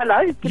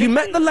 Hello. You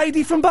met the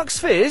lady from Bucks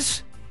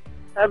Fizz?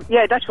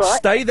 Yeah, that's right.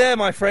 Stay there,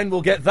 my friend.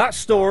 We'll get that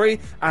story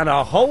and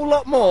a whole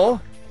lot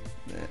more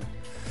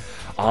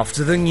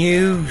after the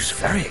news.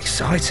 Very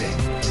exciting.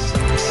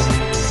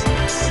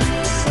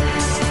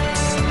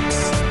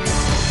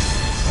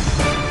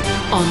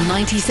 On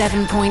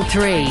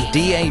 97.3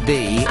 DAB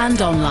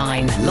and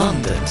online.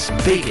 London's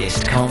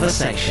biggest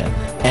conversation.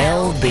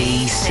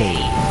 LBC.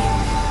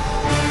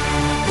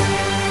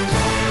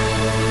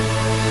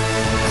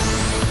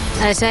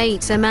 At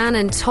 8, a man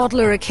and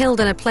toddler are killed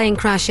in a plane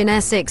crash in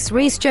Essex.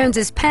 Rhys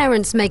Jones's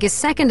parents make a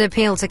second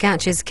appeal to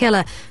catch his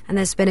killer, and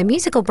there's been a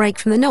musical break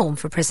from the norm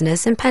for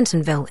prisoners in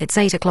Pentonville. It's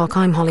 8 o'clock.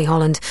 I'm Holly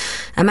Holland.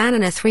 A man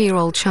and a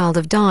 3-year-old child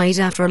have died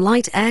after a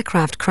light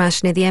aircraft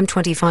crash near the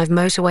M25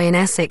 motorway in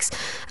Essex.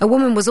 A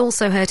woman was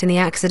also hurt in the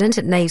accident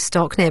at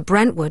Navestock near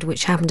Brentwood,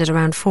 which happened at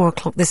around 4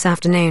 o'clock this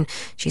afternoon.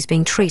 She's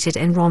being treated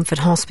in Romford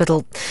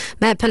Hospital.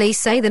 Met Police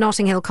say the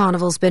Notting Hill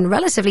Carnival's been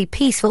relatively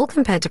peaceful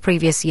compared to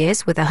previous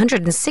years, with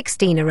 116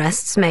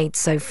 arrests made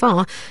so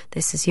far.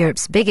 This is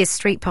Europe's biggest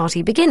street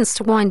party begins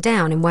to wind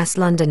down in West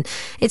London.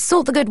 It's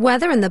thought the good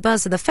weather and the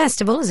buzz of the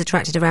festival has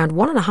attracted around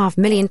 1.5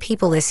 million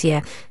people this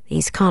year.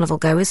 These carnival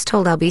goers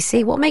told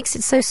LBC what makes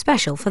it so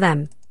special for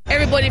them.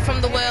 Everybody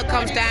from the world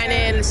comes down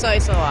in, so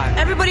it's alright.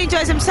 Everybody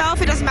enjoys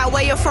himself. It doesn't matter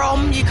where you're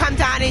from. You come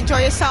down and enjoy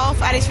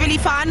yourself, and it's really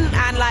fun,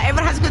 and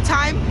everyone has a good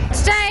time.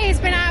 Today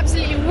has been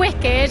absolutely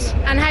wicked,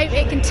 and hope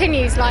it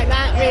continues like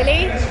that.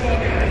 Really,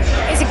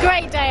 it's a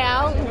great day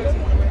out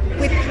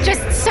with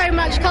just so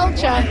much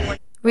culture.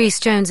 Rhys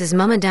Jones's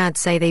mum and dad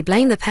say they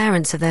blame the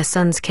parents of their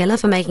son's killer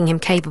for making him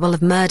capable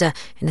of murder.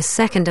 In a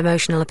second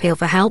emotional appeal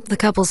for help, the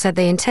couple said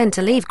they intend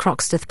to leave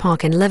Croxteth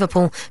Park in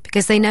Liverpool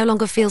because they no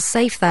longer feel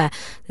safe there.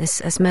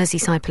 This as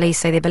Merseyside police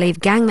say they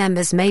believe gang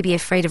members may be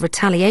afraid of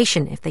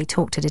retaliation if they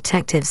talk to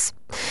detectives.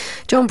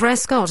 John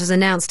Prescott has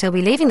announced he'll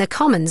be leaving the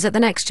Commons at the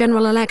next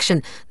general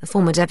election. The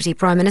former Deputy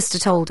Prime Minister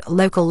told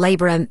local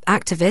Labour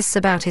activists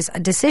about his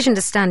decision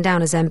to stand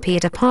down as MP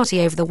at a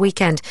party over the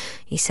weekend.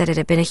 He said it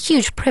had been a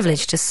huge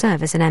privilege to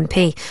serve as an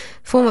MP.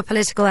 Former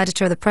political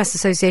editor of the Press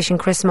Association,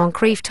 Chris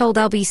Moncrief, told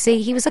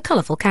LBC he was a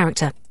colourful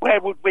character. Where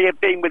would we have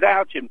been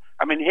without him?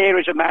 I mean, here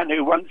is a man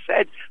who once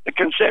said, the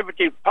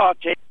Conservative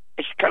Party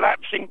is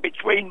collapsing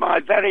between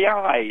my very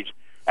eyes.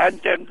 And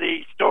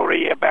the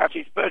story about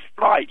his first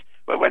flight,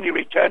 where when he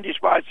returned, his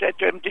wife said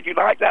to him, "Did you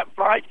like that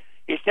flight?"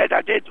 He said,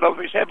 "I did, love."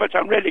 He said, "But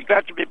I'm really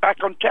glad to be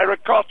back on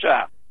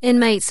terracotta."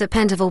 Inmates at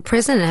Pentonville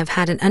Prison have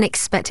had an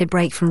unexpected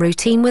break from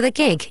routine with a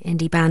gig.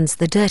 Indie bands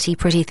The Dirty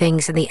Pretty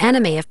Things and The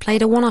Enemy have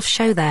played a one-off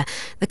show there.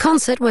 The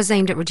concert was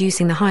aimed at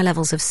reducing the high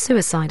levels of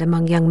suicide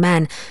among young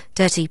men.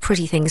 Dirty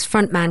Pretty Things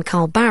frontman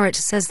Carl Barrett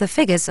says the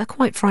figures are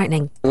quite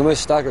frightening. The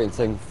most staggering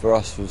thing for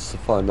us was to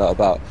find out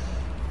about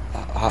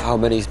how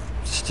many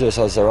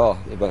suicides there are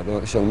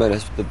amongst young men.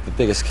 It's the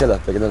biggest killer,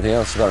 bigger than anything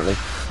else apparently.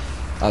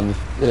 And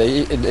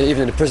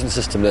even in the prison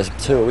system there's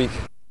 2 a week.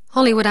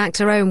 Hollywood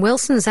actor Owen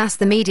Wilson's asked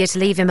the media to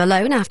leave him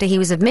alone after he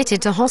was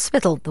admitted to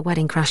hospital. The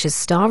Wedding Crashers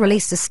star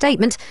released a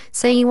statement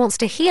saying he wants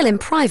to heal in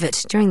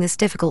private during this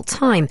difficult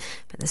time,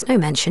 but there's no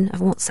mention of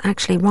what's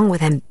actually wrong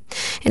with him.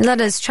 In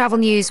London's travel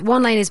news,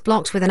 one lane is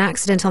blocked with an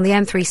accident on the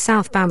M3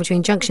 southbound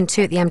between Junction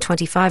 2 at the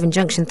M25 and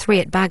Junction 3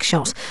 at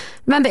Bagshot.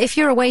 Remember, if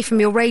you're away from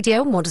your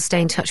radio and want to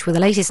stay in touch with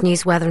the latest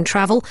news, weather and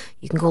travel,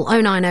 you can call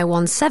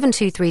 0901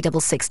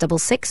 723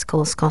 6666.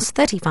 Calls cost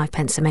 35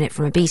 pence a minute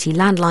from a BT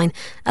landline.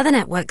 Other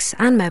networks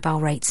and mobile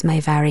rates may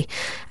vary.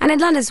 And in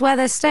London's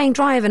weather, staying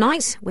dry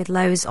overnight with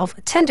lows of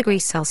 10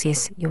 degrees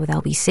Celsius. You're with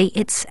LBC,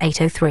 it's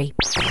 8:03.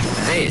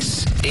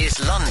 This is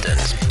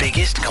London's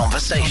biggest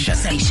conversation.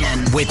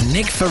 With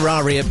Nick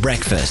Ferrari at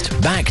breakfast.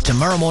 Back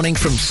tomorrow morning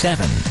from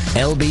 7.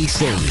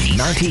 LBC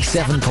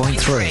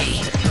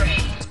 97.3.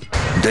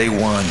 Day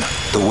one.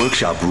 The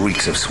workshop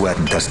reeks of sweat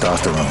and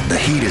testosterone. The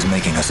heat is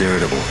making us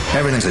irritable.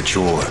 Everything's a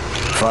chore.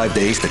 5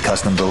 days to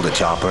custom build a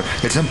chopper.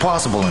 It's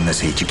impossible in this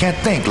heat. You can't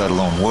think, let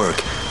alone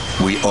work.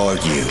 We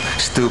argue.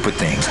 Stupid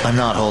things. I'm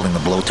not holding the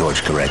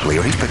blowtorch correctly,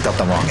 or he's picked up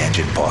the wrong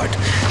engine part.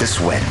 The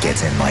sweat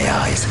gets in my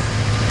eyes.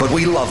 But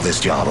we love this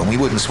job, and we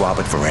wouldn't swap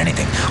it for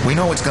anything. We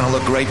know it's going to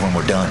look great when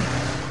we're done.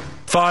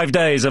 5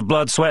 days of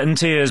blood, sweat and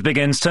tears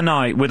begins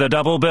tonight with a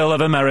double bill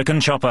of American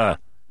Chopper.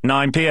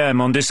 9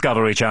 p.m. on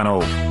Discovery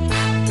Channel.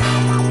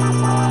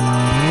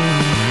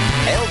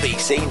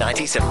 LBC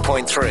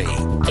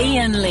 97.3.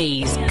 Ian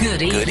Lee's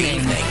Good Evening. Good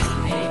evening.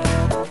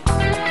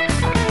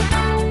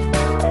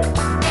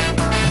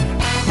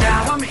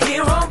 Now I'm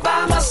here all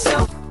by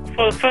myself.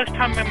 For the first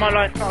time in my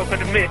life, I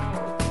can admit,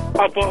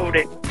 I bottled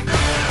it.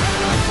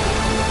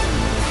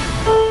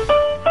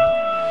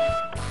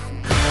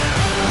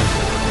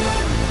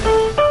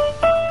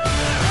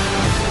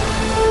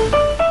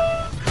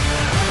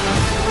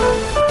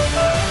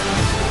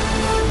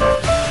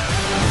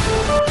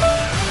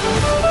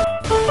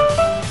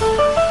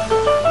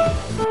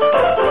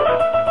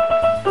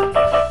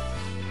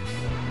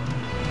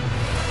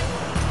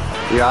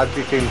 The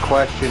object in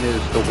question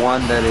is the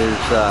one that is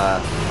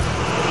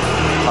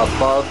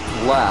above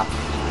left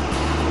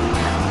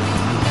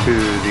to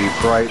the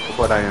bright,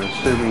 what I am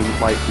assuming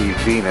might be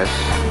Venus.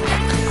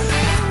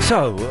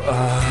 So,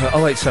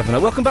 0870.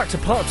 Welcome back to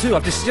part 2.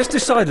 I've just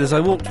decided as I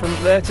walked from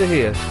there to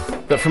here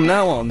that from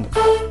now on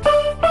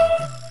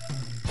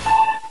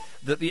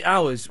that the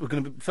hours were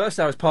going to be... First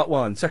hour is part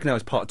 1, second hour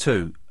is part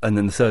 2, and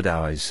then the third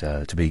hour is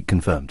to be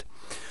confirmed.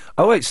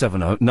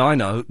 0870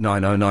 90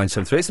 90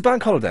 973. It's the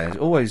bank holiday. It's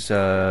always...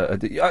 are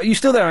you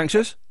still there,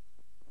 Anxious?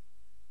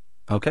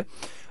 OK.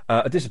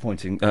 A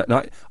disappointing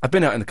night. I've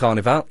been out in the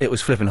Carnival. It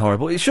was flipping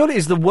horrible. It surely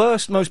is the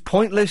worst, most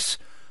pointless,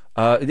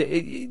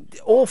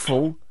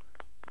 awful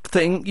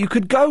thing you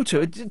could go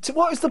to.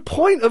 What is the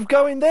point of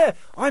going there?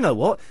 I know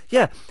what.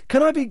 Yeah.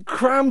 Can I be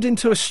crammed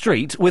into a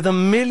street with a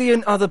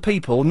million other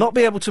people, not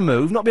be able to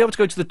move, not be able to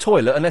go to the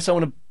toilet unless I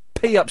want to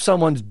pee up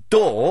someone's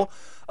door,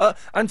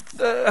 and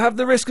have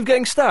the risk of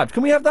getting stabbed?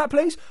 Can we have that,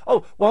 please?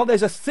 Oh, while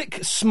there's a thick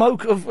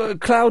smoke of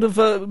cloud of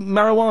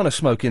marijuana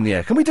smoke in the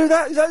air. Can we do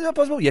that? Is that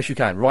possible? Yes, you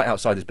can. Right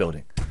outside this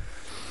building.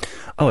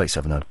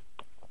 0870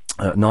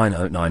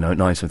 90 90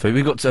 973.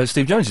 We've got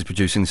Steve Jones is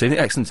producing this evening.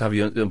 Excellent to have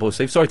you on board,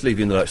 Steve. Sorry to leave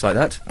you in the lurch like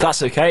that.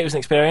 That's okay. It was an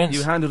experience.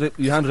 You handled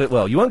it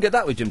well. You won't get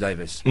that with Jim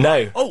Davis.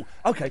 No. Oh,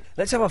 okay.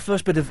 Let's have our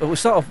first bit of... we'll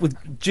start off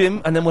with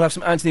Jim, and then we'll have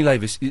some Anthony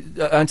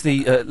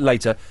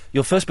later.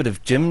 Your first bit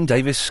of Jim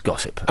Davis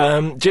gossip.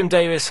 Jim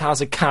Davis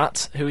has a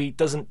cat who he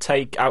doesn't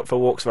take out for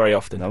walks very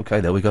often. Okay,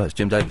 there we go. It's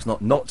Jim Davis,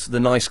 not the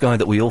nice guy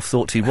that we all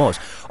thought he was.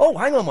 Oh,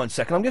 hang on one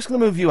second. I'm just going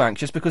to move you,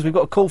 Anxious, because we've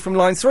got a call from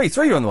line 3.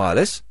 3, you're on the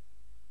wireless.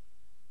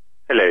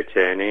 Hello,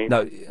 Tony.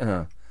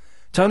 No,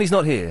 Tony's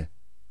not here.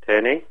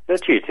 Tony?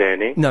 That's you,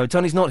 Tony. No,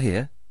 Tony's not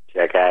here.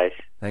 Jackass.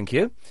 Thank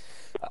you.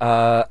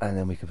 And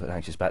then we can put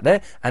Anxious back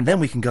there, and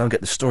then we can go and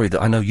get the story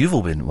that I know you've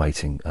all been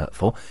waiting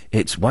for.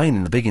 It's Wayne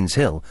in the Biggins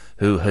Hill,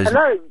 who has...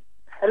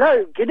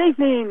 Hello, good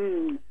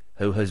evening.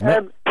 Who has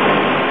met...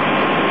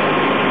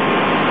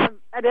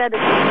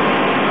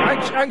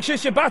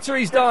 Anxious, your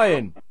battery's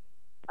dying.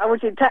 I was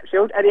in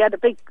Tapfield, and he had a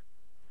big...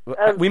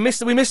 we missed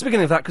the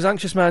beginning of that because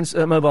Anxious Man's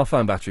mobile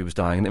phone battery was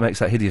dying, and it makes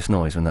that hideous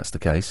noise when that's the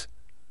case.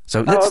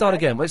 So let's start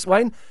again.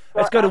 Wayne.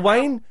 Let's go to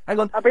Wayne. Hang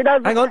on.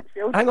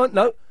 Hang on.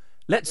 No.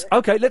 Let's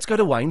go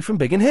to Wayne from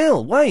Biggin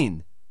Hill.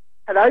 Wayne.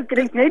 Hello. Good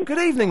evening. Good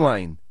evening,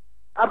 Wayne.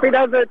 I've been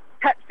over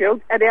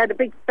Tapfield, and they had a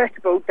big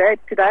festival there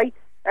today,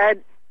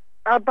 and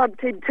I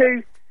bumped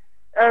into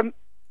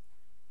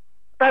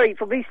Barry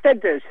from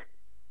EastEnders,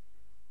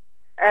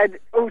 and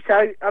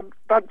also I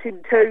bumped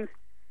into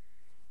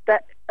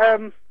that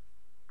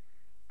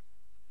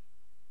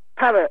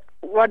parrot,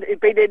 one who'd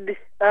been in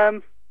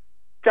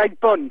James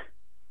Bond.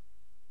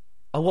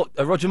 Oh, what?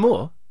 Roger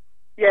Moore?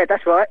 Yeah,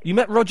 that's right. You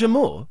met Roger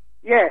Moore?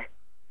 Yeah.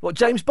 What,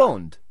 James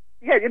Bond?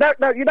 Yeah, you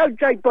know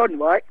James Bond,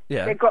 right?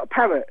 Yeah. They've got a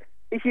parrot.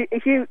 If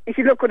you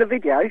look on the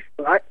videos,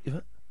 right?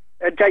 Yeah.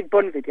 A James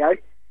Bond video.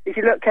 If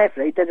you look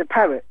carefully, there's a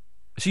parrot.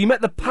 So you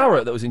met the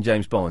parrot that was in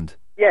James Bond?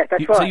 Yeah,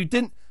 that's right. So you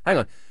didn't... Hang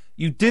on.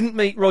 You didn't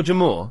meet Roger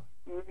Moore?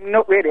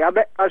 Not really. I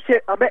met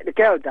the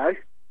girl, though.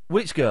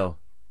 Which girl?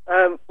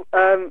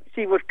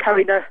 She was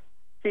carrying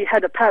she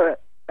had a parrot,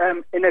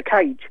 in a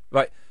cage.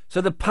 Right. So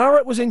the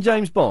parrot was in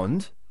James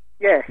Bond?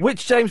 Yeah.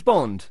 Which James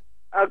Bond?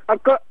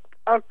 I've got,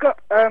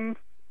 the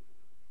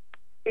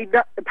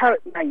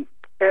parrot name,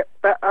 but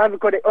I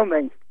haven't got it on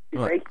me,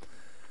 you see.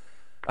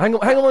 Hang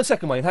on 1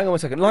 second, Wayne. Hang on 1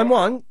 second. Line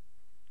 1.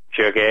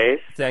 Jackass.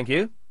 Thank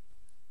you.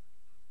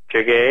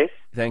 Jackass.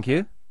 Thank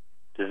you.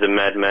 Does the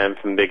madman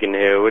from Biggin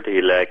Hill, would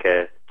he like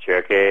a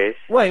jackass?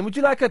 Wayne, would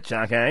you like a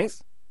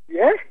jackass?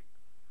 Yeah?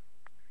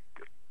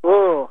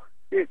 Oh,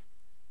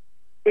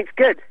 it's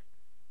good.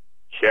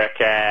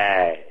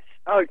 Jackass.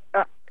 Oh,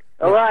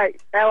 all right.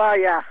 How are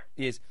ya?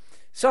 Yes.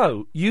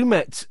 So, you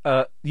met,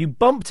 you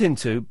bumped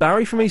into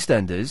Barry from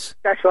EastEnders.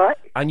 That's right.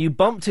 And you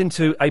bumped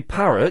into a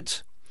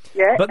parrot.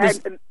 Yeah, but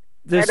and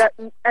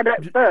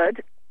that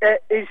bird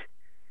is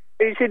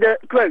in a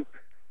group.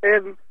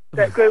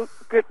 That group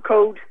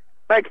called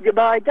Making Your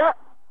Mind Up.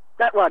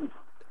 That one.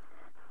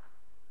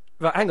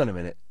 Right, hang on a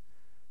minute.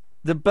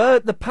 The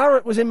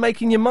parrot was in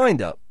Making Your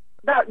Mind Up?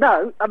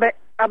 No,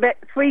 I met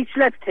 3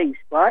 celebrities,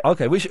 right?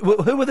 Okay,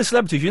 who were the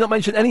celebrities? You've not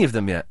mentioned any of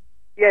them yet.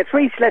 Yeah,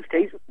 3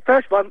 celebrities.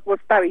 First one was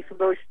Barry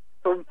from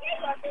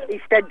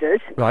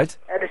EastEnders. Right.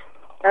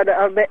 And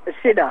I met a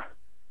sinner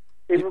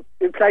who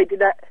played in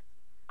that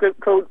group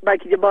called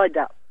Making Your Mind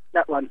Up.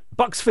 That one.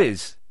 Bucks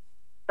Fizz?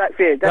 Bucks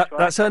Fizz, that's right.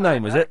 That's her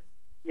name, was it?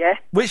 Yeah.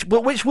 Which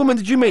woman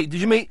did you meet?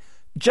 Did you meet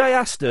Jay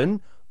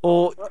Aston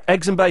or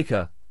Eggs and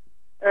Baker?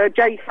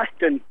 Jay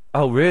Aston.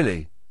 Oh,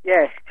 really?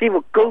 Yeah, she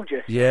was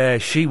gorgeous. Yeah,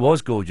 she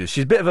was gorgeous.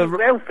 She's a bit of a... She's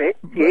well fit,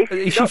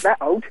 she's not that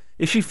old.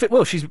 Is she fit?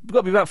 Well, she's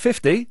got to be about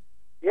 50.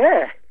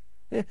 Yeah.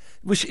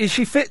 Is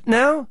she fit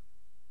now?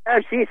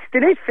 She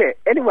still is fit.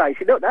 Anyway,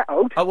 she's not that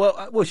old. Oh,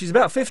 well, she's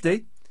about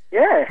 50.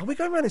 Yeah. Are we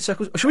going round in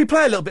circles? Should we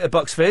play a little bit of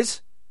Bucks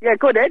Fizz? Yeah,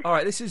 go on then. All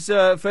right, this is,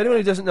 for anyone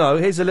who doesn't know,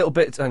 here's a little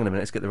bit... Hang on a minute,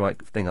 let's get the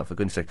right thing up, for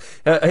goodness sake.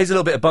 Here's a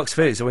little bit of Bucks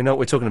Fizz, so we know what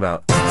we're talking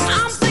about.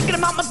 I'm thinking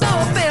about my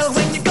doorbell,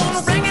 when you're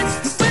gonna ring it,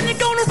 when you're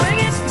gonna ring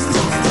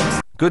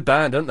it. Good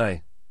band, aren't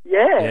they?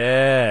 Yeah.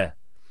 Yeah.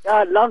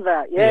 I love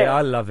that. Yeah.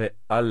 I love it.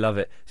 I love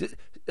it.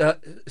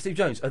 Steve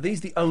Jones, are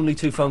these the only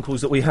two phone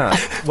calls that we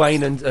have?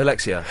 Wayne and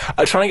Alexia?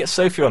 I'm trying to get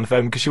Sophie on the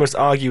phone because she wants to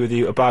argue with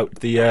you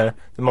about the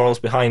morals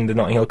behind the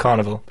Notting Hill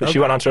Carnival, but she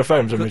won't answer her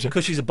phone for some reason.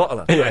 Because she's a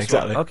bottler. Yeah, That's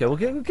exactly. Right. Okay,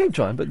 we'll keep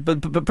trying,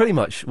 but pretty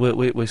much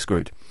we're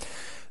screwed.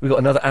 We've got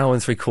another hour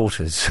and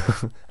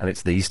 3/4, and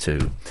it's these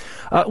two.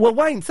 Well,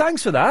 Wayne,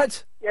 thanks for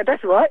that. Yeah,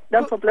 that's all right.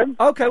 No problem.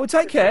 Okay, well,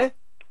 take care.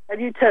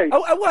 And you too.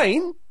 Oh,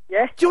 Wayne?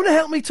 Yeah? Do you want to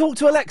help me talk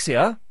to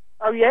Alexia?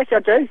 Oh, yes, I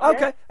do. Okay.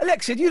 Yeah.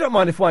 Alexia, you don't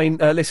mind if Wayne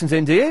listens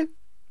in, do you?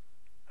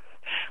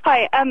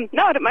 Hi,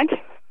 no, I don't mind.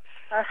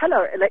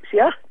 Hello,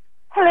 Alexia.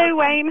 Hello,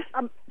 Wayne.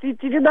 Did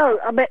you know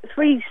I met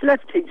 3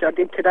 celebrities I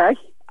did today?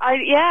 I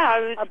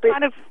was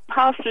kind of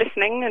half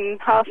listening and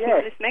half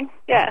not listening.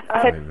 Yeah, I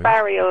heard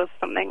Barry or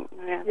something.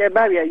 Yeah,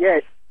 Maria,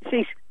 yeah.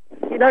 She's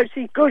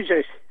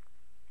gorgeous.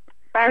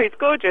 Barry's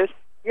gorgeous?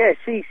 Yeah,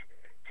 she's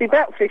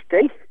about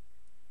 50.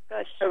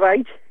 Gosh. Of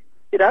age,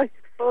 you know.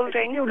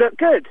 Balding. You look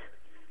good.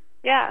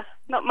 Yeah,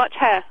 not much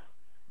hair.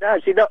 No,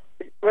 she not.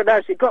 Well,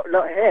 no, she got a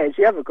lot of hair.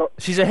 She haven't got.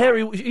 She's a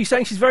hairy... You're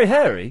saying she's very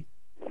hairy?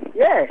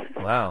 Yeah.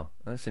 Wow,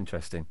 that's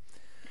interesting.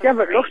 She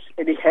haven't lost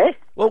any hair.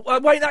 Well,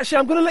 wait, actually,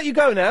 I'm going to let you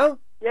go now.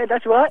 Yeah,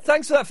 that's right.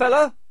 Thanks for that,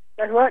 fella.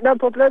 That's right, no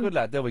problem. Good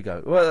lad, there we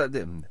go. Well,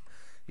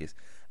 yes.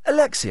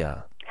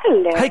 Alexia.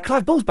 Hello. Hey,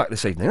 Clive Bull's back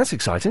this evening. That's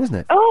exciting, isn't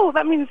it? Oh,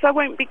 that means I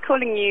won't be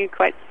calling you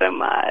quite so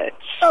much.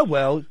 Oh,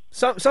 well,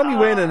 some you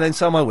win and then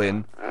some I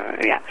win.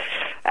 Yeah.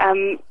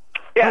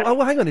 Yeah. Oh,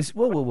 well, hang on.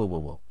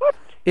 Whoa. What?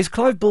 Is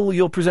Clive Bull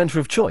your presenter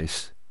of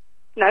choice?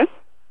 No.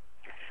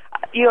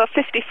 You are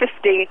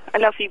 50-50. I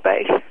love you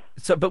both.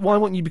 So, but why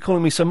won't you be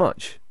calling me so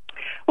much?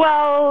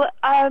 Well,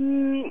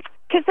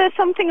 because there's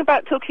something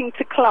about talking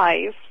to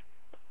Clive,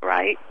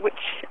 right, which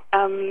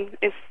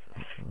is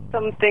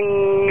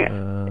something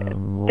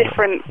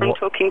different from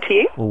talking to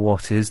you. Well,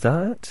 what is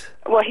that?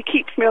 Well, he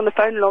keeps me on the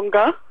phone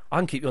longer. I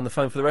can keep you on the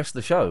phone for the rest of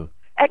the show.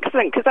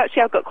 Excellent, because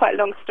actually I've got quite a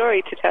long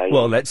story to tell you.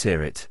 Well, let's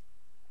hear it.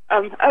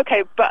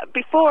 Okay, but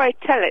before I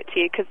tell it to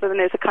you, because then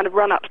there's a kind of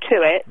run-up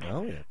to it,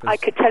 I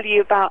could tell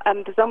you about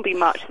the zombie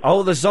march.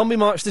 Oh, the zombie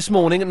march this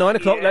morning at 9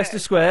 o'clock, Leicester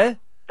Square.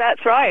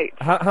 That's right.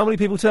 How many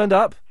people turned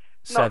up?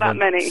 Not that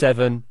many.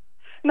 7.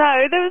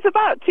 No, there was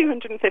about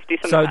 250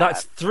 something. So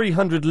that's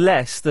 300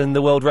 less than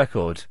the world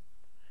record.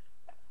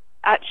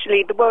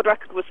 Actually, the world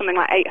record was something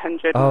like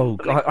 800. Oh,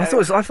 I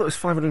thought it was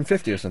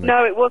 550 or something.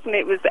 No, it wasn't.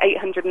 It was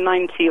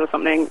 890 or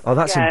something. Oh,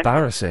 that's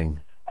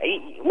embarrassing.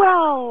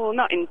 Well,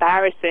 not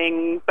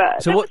embarrassing,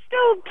 but there was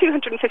still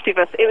 250 of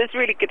us. It was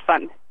really good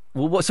fun.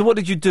 Well, so what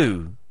did you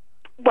do?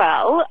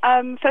 Well,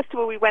 first of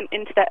all, we went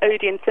into the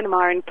Odeon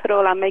cinema and put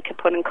all our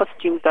makeup on and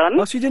costumes on.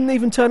 Oh, so you didn't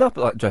even turn up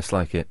dressed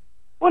like it?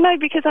 Well, no,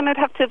 because then I'd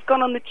have to have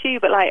gone on the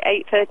tube at like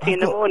 8:30 in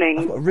the morning.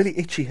 I've got a really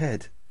itchy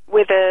head.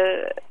 With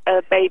a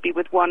baby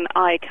with one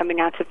eye coming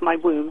out of my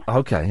womb.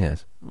 Okay,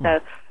 yes. So,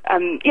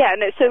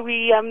 so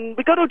we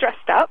got all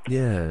dressed up.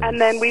 Yeah. And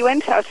then we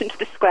went out into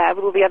the square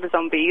with all the other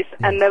zombies,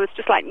 and there was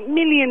just like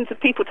millions of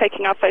people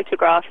taking our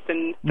photographs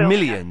and filming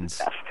millions.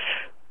 Stuff.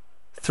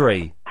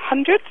 3.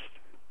 Hundreds?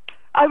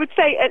 I would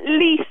say at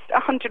least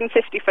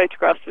 150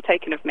 photographs were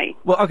taken of me.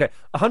 Well, okay,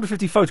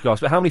 150 photographs,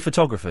 but how many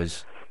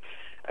photographers?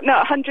 No,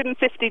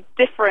 150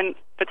 different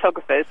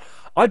photographers.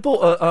 I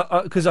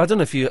bought because I don't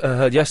know if you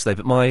heard yesterday,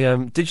 but my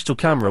digital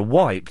camera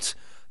wiped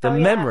the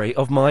memory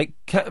of my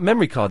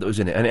memory card that was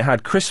in it, and it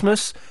had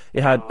Christmas,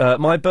 it had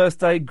my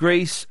birthday,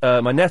 Greece,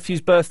 my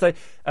nephew's birthday,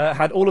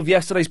 had all of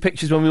yesterday's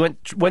pictures when we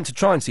went to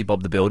try and see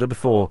Bob the Builder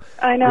before.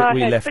 I know,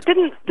 we left. But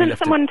didn't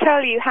someone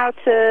tell you how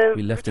to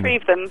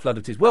retrieve them? Flood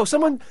of tears. Well,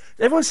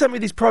 everyone sent me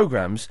these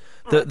programs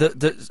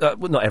that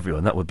well, not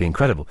everyone, that would be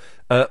incredible.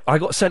 I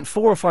got sent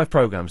 4 or 5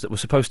 programs that were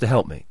supposed to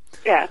help me.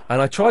 Yeah.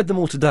 And I tried them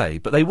all today,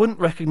 but they wouldn't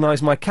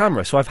recognise my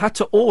camera, so I've had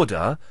to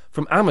order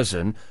from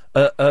Amazon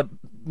a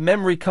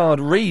memory card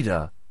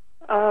reader.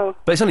 Oh.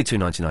 But it's only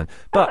 $2.99.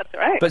 But that's all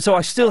right. But so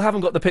I still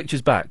haven't got the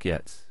pictures back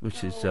yet,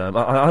 which is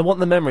I want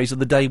the memories of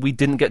the day we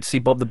didn't get to see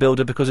Bob the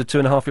Builder because a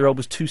 2.5-year-old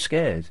was too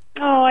scared.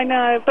 Oh, I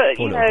know, but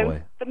Poor you little know,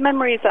 boy. the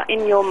memories are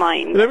in your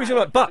mind. The memories are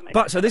right,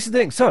 but so this is the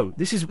thing. So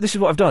this is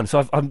what I've done.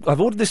 So I've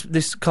ordered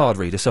this card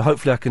reader, so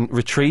hopefully I can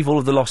retrieve all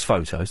of the lost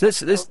photos.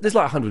 There's like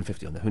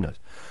 150 on there. Who knows?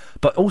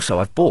 But also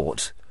I've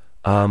bought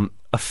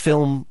a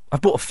film.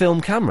 I've bought a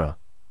film camera.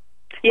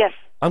 Yes.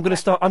 I'm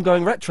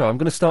going retro. I'm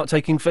going to start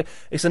taking.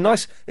 It's a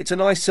nice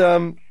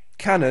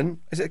Canon.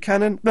 Is it a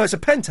Canon? No, it's a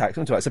Pentax.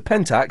 It's a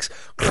Pentax.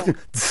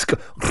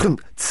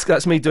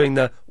 That's me doing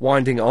the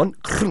winding on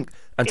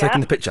and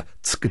taking the picture.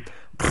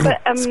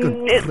 But it's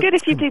good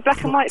if you do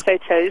black and white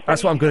photos.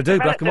 That's what I'm going to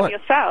do. Black and white.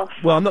 Yourself.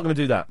 Well, I'm not going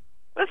to do that.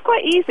 That's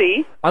quite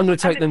easy. I'm going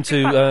to take them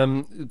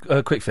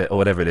to Quick Fit or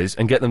whatever it is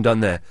and get them done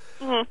there.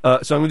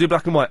 Mm-hmm. So I'm going to do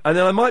black and white, and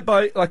then I might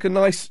buy like a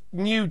nice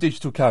new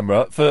digital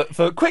camera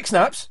for quick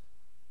snaps.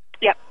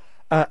 Yep.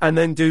 And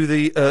then do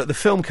the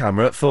film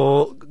camera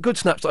for good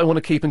snaps that I want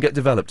to keep and get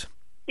developed.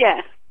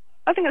 Yeah,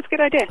 I think that's a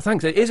good idea.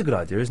 Thanks. It is a good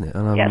idea, isn't it?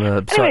 And Yes.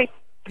 Anyway.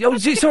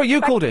 Sorry,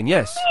 you called in.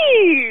 Yes.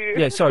 You.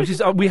 Yeah. Sorry.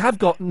 We have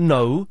got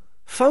no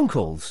phone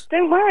calls.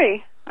 Don't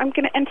worry. I'm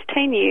going to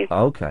entertain you.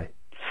 Okay.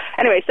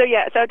 Anyway, so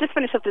I just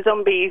finished off the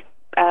zombie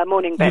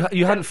morning bit.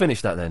 You hadn't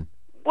finished that then?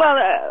 Well,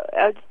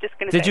 I was just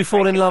going to. Did you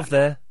fall in love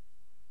there?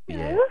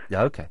 No.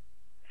 Yeah. Okay.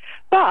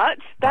 But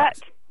that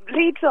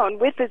leads on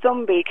with the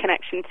zombie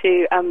connection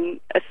to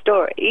a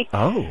story.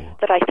 Oh.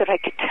 That I thought I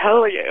could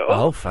tell you.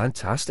 Oh,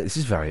 fantastic! This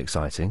is very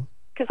exciting.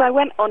 Because I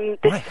went on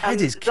this. My head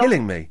is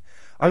killing me.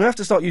 I'm going to have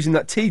to start using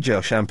that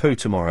T-gel shampoo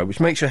tomorrow,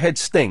 which makes your head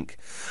stink.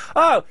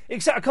 Oh,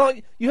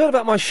 exactly. You heard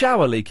about my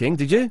shower leaking,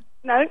 did you?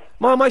 No.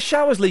 My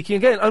shower's leaking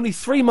again, only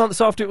 3 months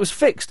after it was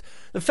fixed.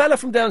 The fella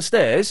from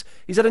downstairs,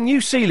 he's had a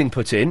new ceiling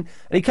put in,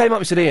 and he came up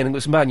and said, Ian, I've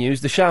got some bad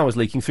news, the shower's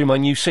leaking through my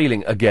new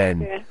ceiling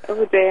again. Yeah,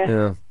 oh dear.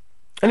 Yeah.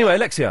 Anyway,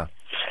 Alexia,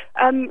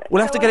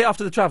 we'll have to get it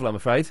after the travel, I'm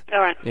afraid. All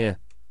right. Yeah.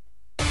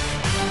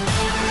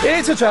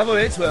 It's a travel,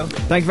 it's well.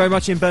 Thank you very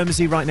much. In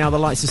Bermondsey right now, the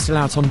lights are still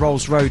out on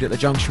Rolls Road at the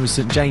junction with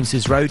St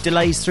James's Road.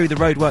 Delays through the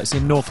roadworks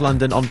in North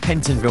London on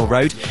Pentonville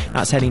Road.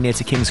 That's heading near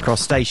to King's Cross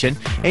Station.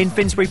 In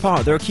Finsbury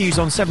Park, there are queues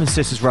on Seven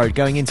Sisters Road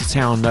going into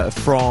town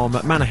from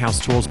Manor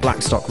House towards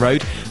Blackstock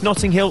Road.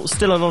 Notting Hill,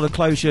 still a lot of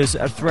closures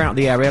throughout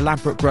the area.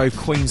 Ladbroke Grove,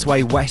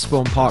 Queensway,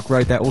 Westbourne Park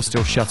Road, they're all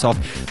still shut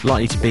off.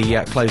 Likely to be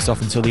closed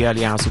off until the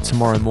early hours of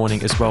tomorrow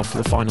morning as well for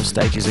the final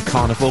stages of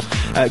Carnival.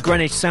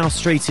 Greenwich South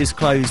Street is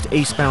closed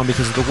eastbound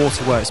because of the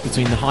waterworks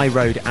between the High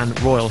Road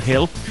and Royal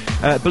Hill.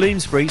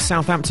 Bloomsbury,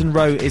 Southampton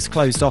Row is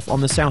closed off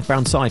on the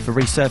southbound side for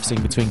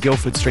resurfacing between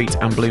Guildford Street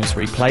and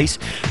Bloomsbury Place.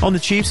 On the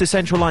tubes, the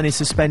Central Line is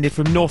suspended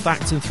from North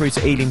Acton through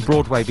to Ealing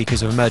Broadway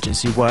because of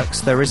emergency works.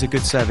 There is a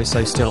good service,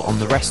 though, still on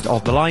the rest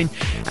of the line.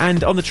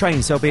 And on the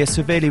trains, there'll be a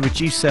severely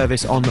reduced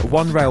service on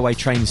one railway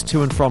trains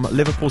to and from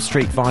Liverpool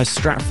Street via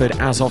Stratford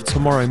as of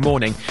tomorrow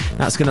morning.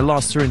 That's going to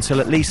last through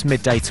until at least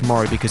midday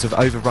tomorrow because of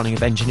overrunning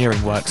of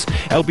engineering works.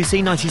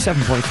 LBC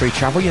 97.3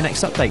 travel, your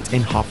next update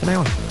in half an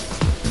hour.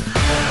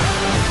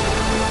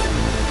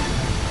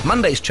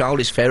 Monday's child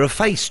is fair of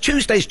face,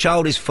 Tuesday's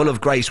child is full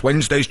of grace,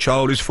 Wednesday's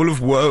child is full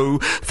of woe,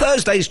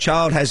 Thursday's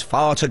child has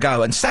far to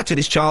go, and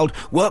Saturday's child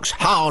works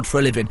hard for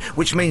a living,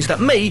 which means that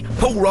me,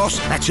 Paul Ross,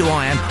 that's who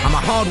I am. I'm a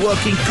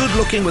hard-working,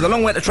 good-looking, with a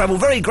long way to travel,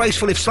 very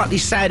graceful if slightly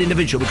sad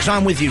individual, because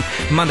I'm with you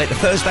Monday to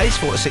Thursdays,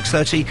 4 to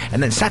 6:30,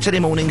 and then Saturday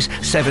mornings,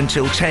 7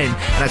 till 10.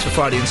 And as for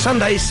Friday and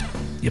Sundays,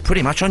 you're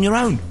pretty much on your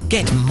own.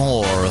 Get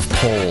more of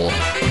Paul.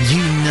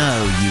 You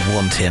know you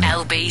want him.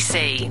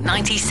 LBC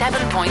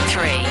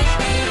 97.3.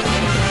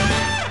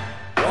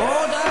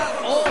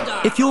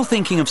 If you're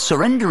thinking of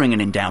surrendering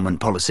an endowment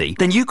policy,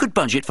 then you could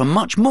budget for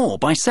much more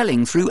by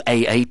selling through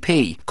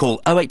AAP.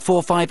 Call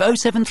 0845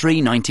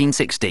 073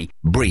 1960.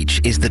 Breach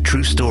is the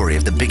true story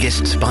of the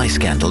biggest spy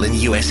scandal in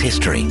US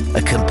history.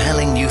 A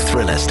compelling new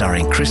thriller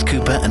starring Chris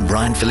Cooper and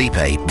Brian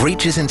Felipe.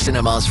 Breach is in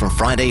cinemas from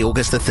Friday,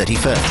 August the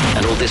 31st.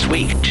 And all this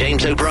week,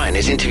 James O'Brien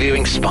is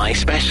interviewing spy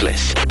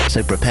specialists.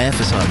 So prepare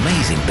for some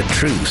amazing but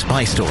true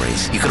spy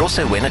stories. You could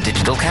also win a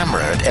digital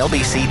camera at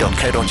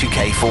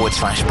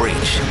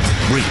lbc.co.uk/breach.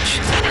 Breach.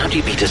 How do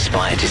you beat a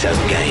spy at his own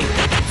game?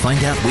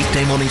 Find out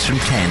weekday mornings from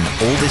 10,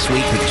 all this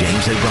week with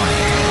James O'Brien.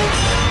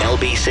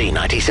 LBC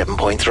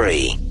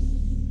 97.3.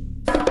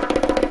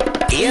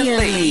 Ian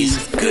Lee's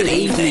Good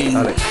Evening.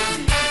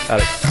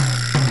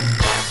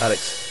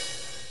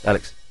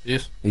 Alex.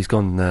 Yes? He's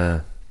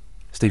gone,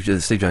 Steve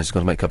Jones has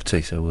gone to make a cup of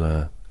tea,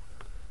 so,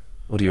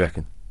 what do you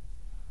reckon?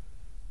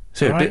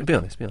 Seriously, Right. be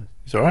honest.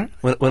 He's alright?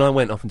 When I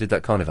went off and did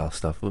that Carnival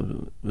stuff,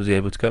 was he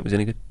able to cope? Was he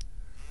any good?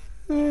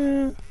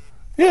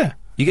 Yeah.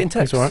 You getting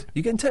texts? He's alright.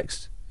 You getting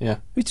texts? Yeah.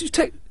 You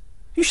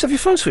should have your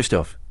phone switched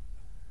off.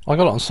 I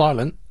got it on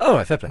silent. Oh,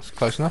 right, fair play. That's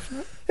close enough, isn't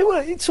it? Yeah,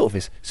 well, it sort of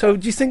is. So,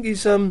 do you think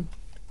he's, I'm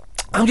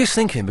just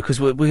thinking, because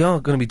we are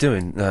going to be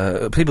doing,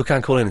 people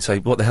can call in and say,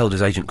 what the hell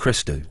does Agent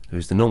Chris do,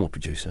 who's the normal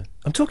producer?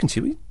 I'm talking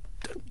to you.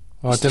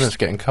 Well, dinner's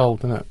getting cold,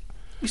 isn't it?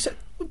 You said,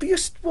 well,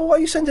 why are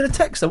you sending a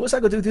text, though? What's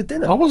that got to do with your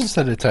dinner? I wasn't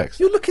sending a text.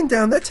 You're looking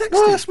down there texting.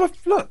 Well, that's my...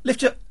 Look.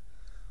 Lift your...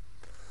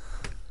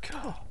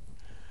 God.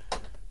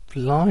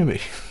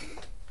 Blimey.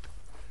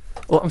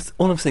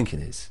 All I'm thinking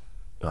is,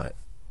 right,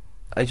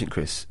 Agent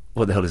Chris,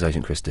 what the hell does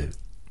Agent Chris do?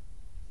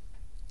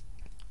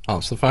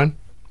 Answer the phone.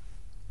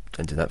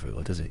 Don't do that very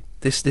well, does he?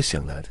 This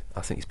young lad,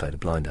 I think he's played a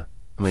blinder.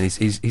 I mean,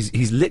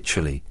 he's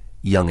literally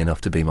young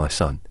enough to be my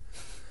son.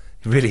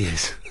 He really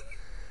is.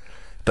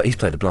 But he's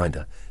played a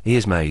blinder. He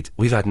has made...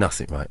 We've had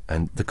nothing, right?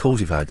 And the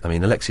calls we've had... I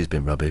mean, Alexia's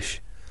been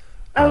rubbish.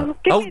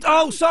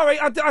 Sorry.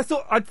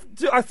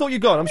 I thought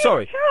you'd gone. I'm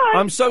sorry.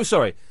 I'm so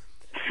sorry.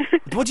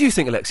 What do you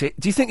think, Alexia?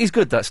 Do you think he's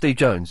good, that Steve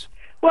Jones?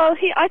 Well,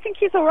 I think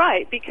he's all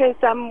right because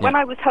when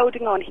I was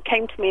holding on, he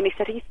came to me and he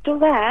said, "Are you still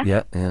there?"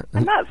 Yeah.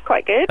 And that's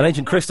quite good. And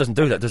Agent Chris doesn't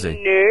do that, does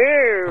he?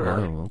 No.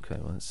 Oh, okay.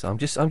 Well, so I'm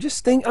just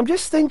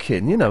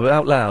thinking, you know,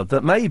 out loud,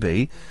 that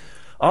maybe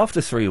after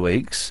 3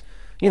 weeks,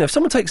 you know, if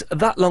someone takes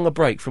that long a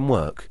break from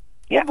work,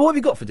 what have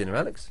you got for dinner,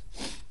 Alex?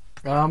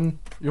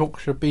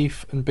 Yorkshire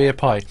beef and beer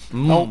pie.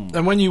 Oh,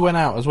 and when you went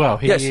out as well,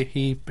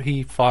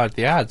 he fired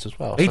the ads as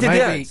well. He So did the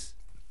maybe, ads?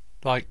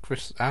 like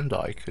Chris and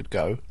I could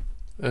go,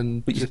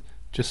 and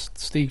just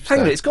Steve. Hang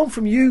on, it's gone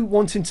from you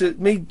wanting to,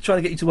 me trying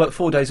to get you to work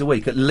 4 days a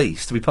week at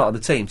least to be part of the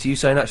team, to you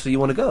saying actually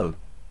you want to go.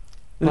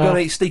 We're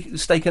going to eat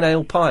steak and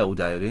ale pie all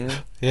day, do you?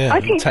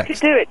 I think you could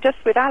do it just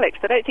with Alex.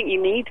 I don't think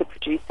you need a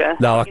producer.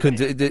 No, I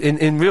couldn't.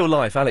 In real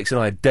life, Alex and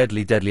I are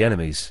deadly, deadly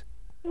enemies.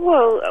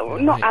 Well,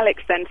 not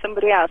Alex then,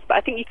 somebody else. But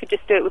I think you could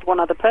just do it with one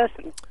other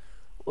person.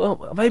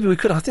 Well, maybe we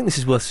could. I think this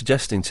is worth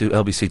suggesting to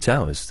LBC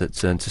Towers that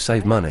to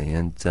save money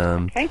and.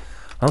 Okay.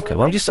 Okay.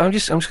 Well, I'm just going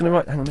to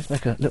write. Hang on. Let's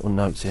make a little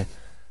note here.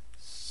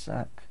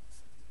 Sack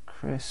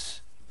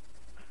Chris,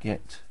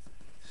 get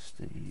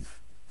Steve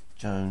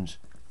Jones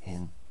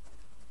in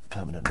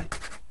permanently.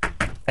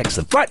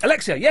 Excellent. Right,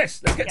 Alexia.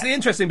 Yes. Let's get to the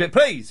interesting bit,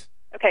 please.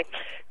 Okay.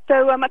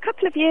 So a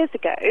couple of years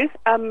ago,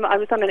 I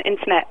was on an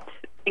internet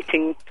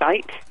dating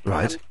site.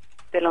 Right.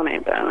 Still on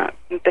it, but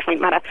it doesn't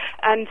matter.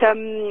 And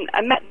I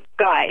met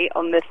a guy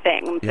on the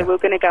thing, so we were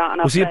going to go out on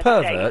our Was he a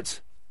first pervert?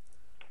 date.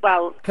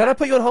 Well... Can I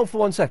put you on hold for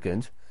 1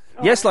 second?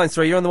 Yes, line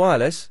 3, you're on the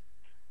wireless.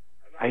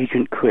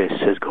 Agent Chris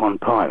has gone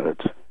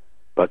pirate,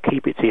 but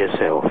keep it to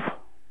yourself.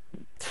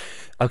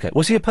 Okay,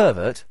 was he a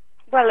pervert?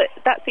 Well,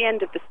 that's the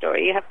end of the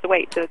story. You have to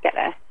wait to get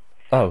there.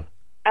 Oh.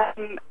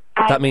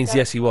 That means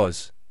yes, he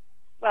was.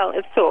 Well,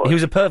 of course. He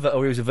was a pervert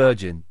or he was a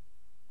virgin?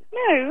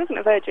 No, he wasn't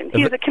a virgin.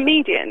 He was a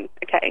comedian,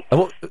 okay.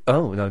 Oh,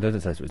 no, don't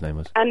say what his name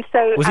was. And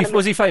so...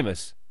 Was he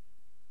famous?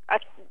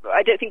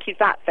 I don't think he's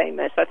that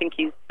famous. I think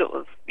he's sort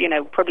of,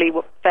 probably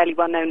fairly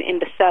well known in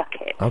the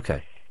circuit.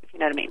 Okay. If you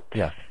know what I mean.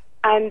 Yeah.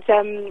 And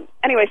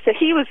anyway, so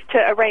he was to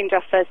arrange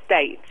our first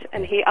date,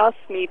 and he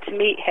asked me to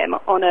meet him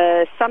on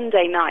a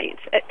Sunday night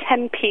at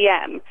 10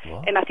 p.m.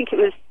 And I think it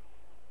was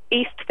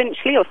East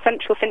Finchley or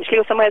Central Finchley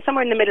or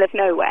somewhere in the middle of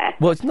nowhere.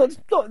 Well, it's not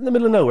in the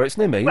middle of nowhere. It's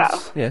near me.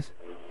 Well, yes.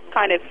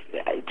 Kind of.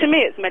 To me,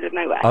 it's the middle of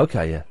nowhere.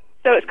 Okay, yeah.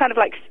 So it's kind of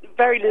like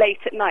very late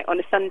at night on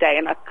a Sunday,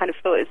 and I kind of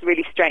thought it was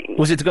really strange.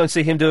 Was it to go and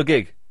see him do a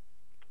gig?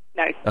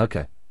 No.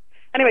 Okay.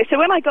 Anyway, so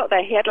when I got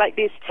there, he had like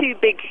these 2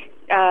 big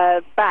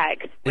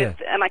bags,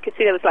 and I could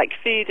see there was like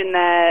food in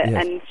there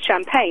and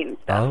champagne.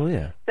 Oh,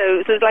 yeah. So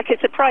it was like a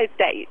surprise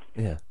date.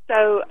 Yeah.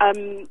 So,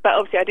 but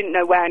obviously I didn't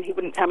know where, and he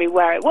wouldn't tell me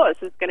where it was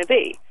going to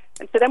be.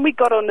 And so then we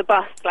got on the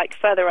bus, like,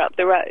 further up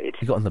the road.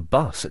 You got on the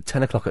bus at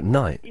 10 o'clock at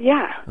night?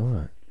 Yeah. All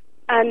right.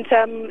 And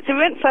so we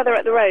went further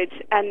up the road,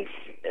 and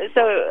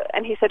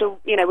he said,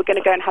 we're going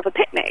to go and have a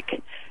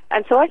picnic.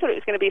 And so I thought it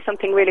was going to be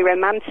something really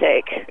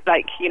romantic,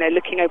 like,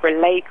 looking over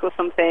a lake or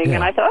something. Yeah.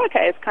 And I thought,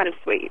 okay, it's kind of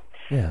sweet.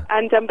 Yeah.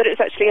 And but it was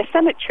actually a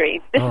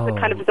cemetery. This is a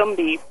kind of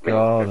zombie.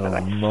 God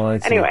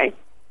almighty. Anyway.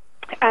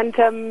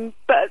 And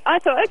but I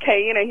thought,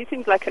 okay, he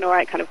seems like an all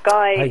right kind of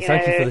guy. Hey,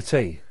 thank you for the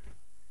tea.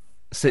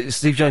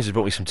 Steve Jones has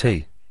brought me some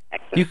tea.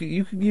 Excellent.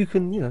 You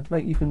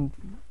can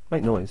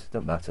make noise.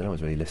 Don't matter. No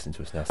one's really listening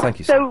to us now. Thank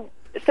you. Sir.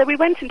 So we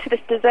went into this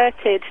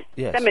deserted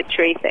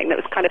cemetery thing that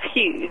was kind of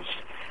huge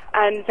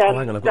and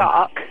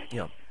dark.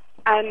 Yeah.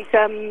 And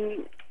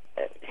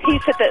he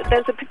said that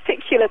there's a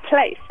particular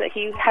place that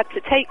he had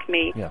to take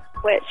me,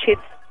 which he'd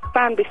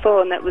found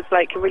before, and that was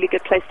like a really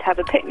good place to have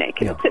a picnic.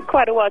 And it took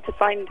quite a while to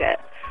find it.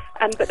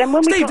 But then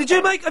when Steve,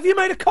 have you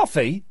made a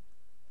coffee?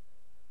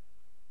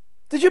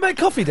 Did you make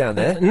coffee down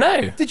there?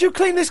 No. Did you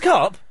clean this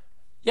cup?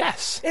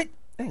 Yes.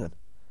 Hang on.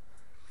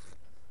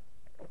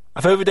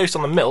 I've overdosed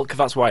on the milk, if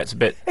that's why it's a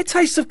bit... It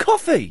tastes of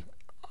coffee!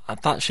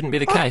 That shouldn't be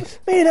the case.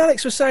 Me and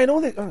Alex were saying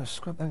all this... Oh,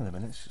 hang on a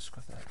minute, let's just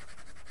scrub that.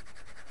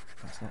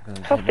 That's not going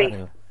to...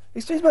 Toffee.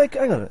 He's make...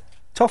 Hang on.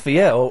 Toffee,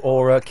 yeah,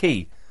 or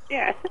key.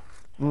 Yeah.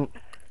 Oh,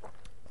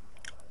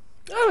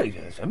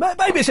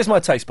 maybe it's just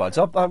my taste buds.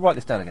 I'll write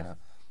this down again now.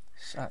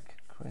 Sack,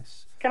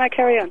 Chris... Can I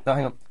carry on? No,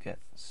 hang on. Get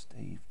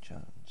Steve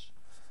Jones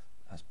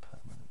as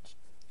permanent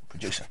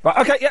producer. Right,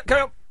 okay, yeah,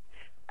 carry on.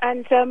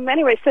 And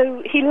anyway,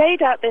 so he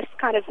laid out this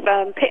kind of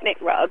picnic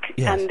rug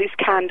and these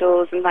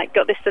candles and like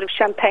got this sort of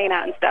champagne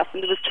out and stuff,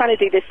 and was trying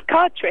to do this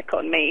card trick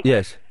on me.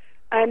 Yes.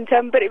 And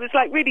but it was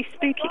like really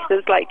spooky. So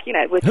it was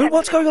like,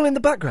 what's going on in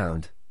the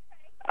background?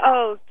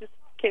 Oh, just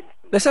kids.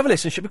 Let's have a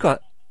listen. Should be quiet.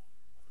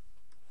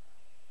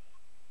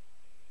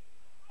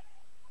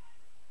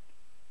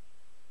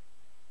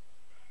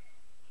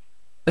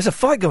 There's a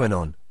fight going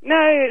on.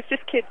 No, it's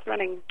just kids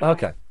running.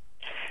 Okay.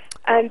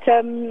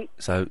 And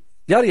so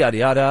yada yada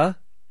yada.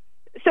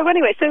 So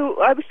anyway,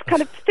 so I was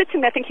kind of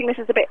sitting there thinking this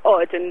is a bit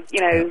odd, and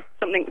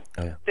something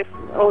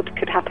odd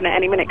could happen at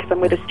any minute because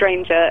I'm with a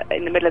stranger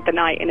in the middle of the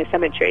night in a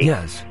cemetery.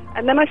 Yes.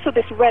 And then I saw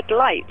this red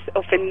light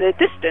off in the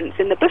distance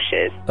in the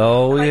bushes.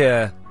 Oh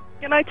yeah.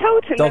 And I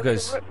told him there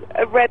Doggers. was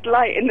a red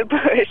light in the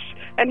bush,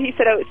 and he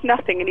said, "Oh, it's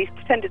nothing," and he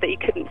pretended that he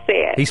couldn't see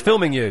it. He's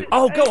filming you.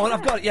 Oh, go on.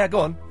 I've got it. Yeah,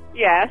 go on.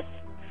 Yes.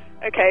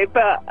 Okay,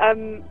 but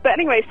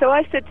anyway, so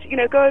I said,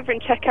 go over and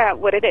check out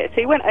what it is.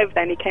 So he went over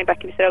there and he came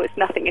back and he said, oh, it's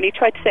nothing. And he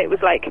tried to say it was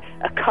like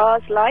a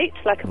car's light,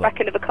 like a back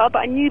end of a car, but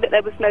I knew that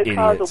there was no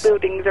cars or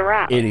buildings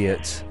around.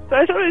 Idiots. So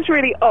I thought it was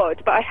really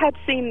odd, but I had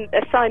seen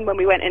a sign when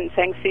we went in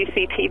saying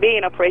CCTV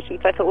in operation,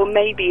 so I thought, well,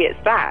 maybe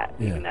it's that,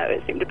 even though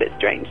it seemed a bit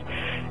strange.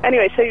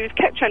 Anyway, so he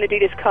kept trying to do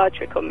this card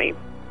trick on me.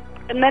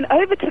 And then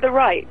over to the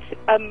right,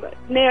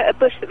 near a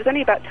bush that was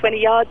only about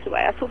 20 yards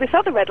away, I saw this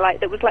other red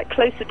light that was like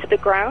closer to the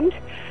ground.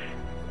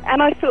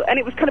 And I thought, and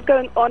it was kind of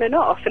going on and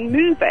off and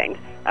moving.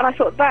 And I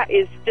thought, that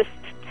is just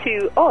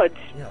too odd.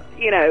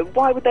 You know,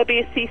 why would there be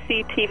a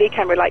CCTV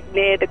camera, like,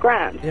 near the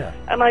ground? Yeah.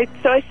 And I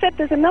said,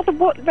 there's another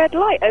red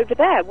light over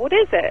there. What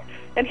is it?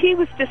 And he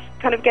was just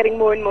kind of getting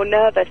more and more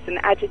nervous and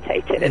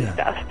agitated and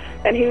stuff.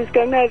 And he was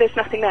going, no, there's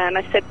nothing there. And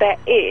I said, there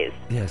is.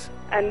 Yes.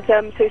 And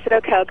so he said,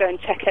 okay, I'll go and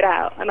check it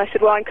out. And I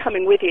said, well, I'm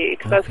coming with you,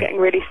 because I was getting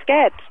really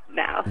scared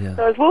now. Yeah.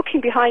 So I was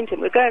walking behind him.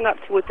 We're going up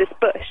towards this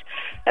bush.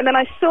 And then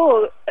I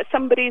saw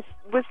somebody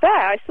was there.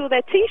 I saw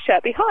their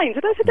T-shirt behind.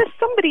 And I said, there's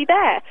somebody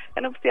there.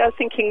 And obviously I was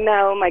thinking,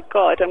 no, oh my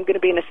God, I'm going to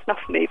be in a snuff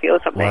movie or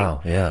something.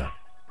 Wow, yeah.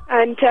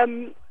 And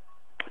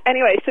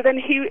anyway, so then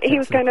he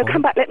was going, no,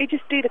 come back, let me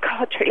just do the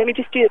card trick.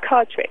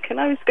 And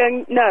I was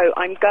going, no,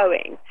 I'm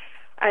going.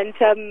 And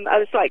I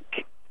was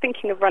like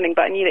thinking of running,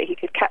 but I knew that he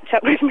could catch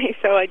up with me,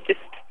 so I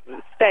just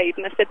stayed.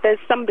 And I said, there's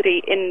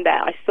somebody in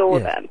there. I saw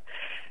them.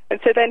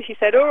 And so then he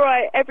said, all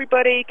right,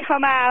 everybody,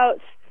 come out.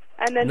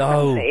 And then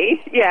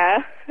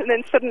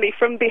suddenly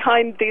from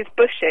behind these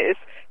bushes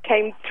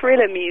came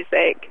Thriller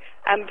music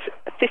and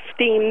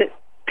 15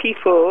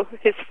 people,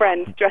 his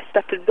friends, dressed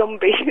up as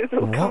zombies,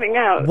 all coming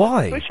out.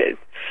 Why? Of the bushes.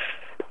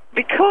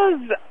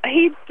 Because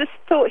he just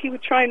thought he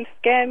would try and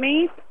scare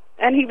me,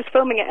 and he was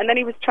filming it, and then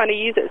he was trying to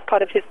use it as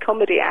part of his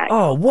comedy act.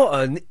 Oh, what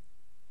an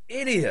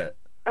idiot.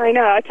 I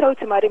know, I told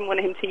him I didn't want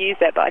him to use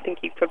it, but I think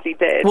he probably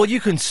did. Well, you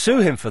can sue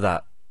him for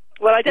that.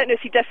 Well, I don't know if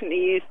he definitely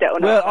used it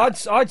or not.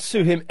 Well, I'd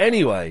sue him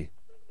anyway.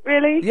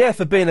 Really? Yeah,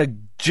 for being a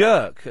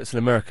jerk. That's an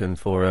American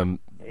for one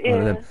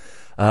of them.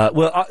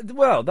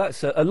 Well,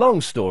 that's a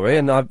long story,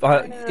 and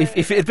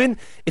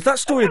if that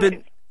story had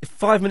been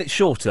 5 minutes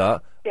shorter,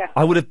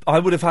 I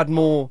would have had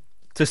more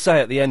to say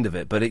at the end of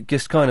it. But it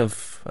just kind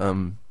of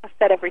I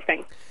said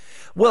everything.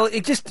 Well,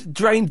 it just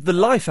drained the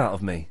life out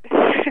of me.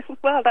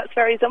 Well, that's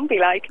very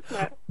zombie-like,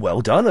 isn't it?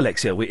 Well done,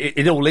 Alexia.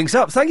 It all links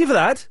up. Thank you for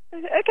that.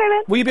 Okay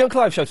then. Will you be on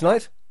Clive's show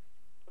tonight?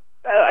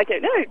 I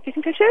don't know. Do you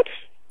think I should?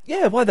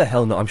 Yeah, why the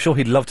hell not? I'm sure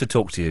he'd love to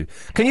talk to you.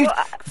 Can you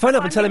phone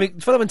up and tell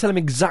him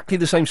exactly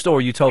the same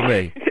story you told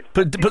me?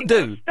 but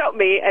do stop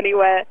me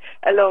anywhere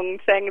along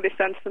saying this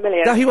sounds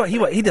familiar. No, he won't.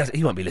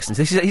 He won't be listening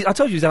to this. I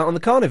told you he's out on the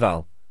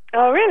Carnival.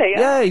 Oh, really?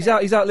 Yeah, he's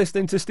out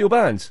listening to steel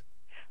bands.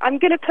 I'm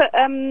going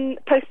to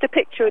post a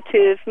picture or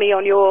two of me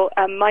on your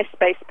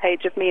MySpace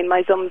page of me and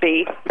my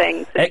zombie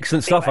things.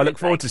 Excellent stuff. I look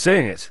forward to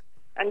seeing it.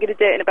 I'm going to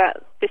do it in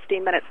about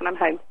 15 minutes when I'm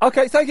home.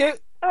 Okay, thank you.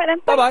 All right then.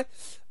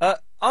 Bye-bye.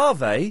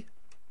 Arve?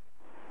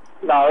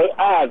 No,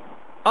 Ad.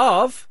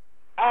 Arv?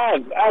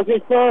 Ad. As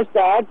in first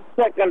ad,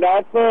 second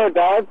ad, third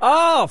ad.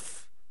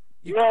 Arf!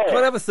 You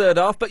can't have a third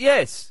half, but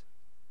yes.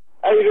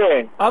 How you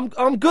doing?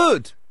 I'm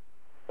good.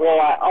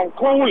 Right, I'm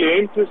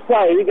calling to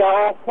say that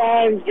I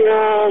find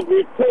your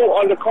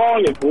report on the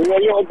Carnival a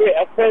little bit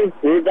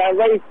offensive and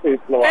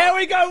racist. Like. There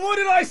we go. What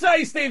did I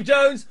say, Steve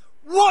Jones?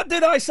 What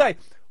did I say?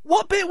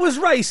 What bit was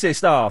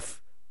racist, Arf?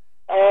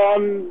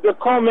 The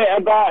comment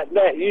about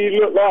that you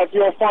look like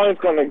your phone's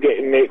going to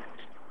get nicked.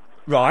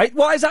 Right.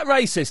 Why is that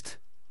racist?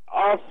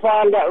 I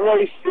find that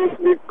racist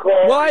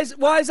because...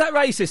 Why is that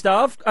racist,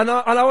 Arv? And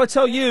I will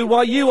tell you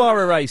why you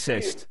are a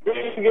racist.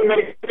 Being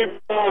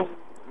of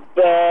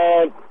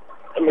the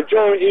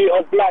majority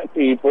of black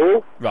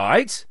people...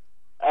 Right.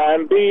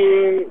 And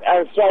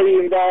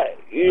saying that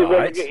you're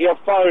going to get your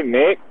phone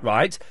nicked...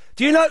 Right.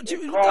 Do you know...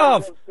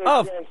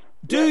 Arv,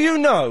 do you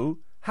know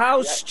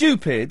how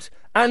stupid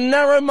and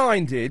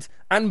narrow-minded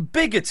and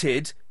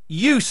bigoted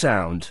you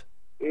sound?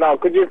 No,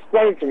 could you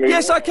explain to me?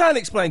 Yes, I can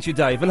explain to you,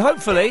 Dave, and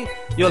hopefully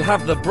you'll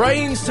have the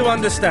brains to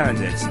understand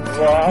it.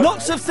 Right.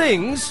 Lots of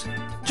things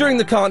during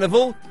the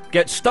carnival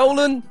get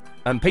stolen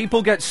and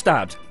people get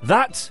stabbed.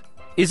 That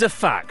is a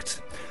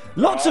fact.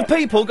 Lots of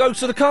people go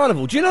to the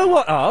carnival. Do you know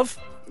what, Arv?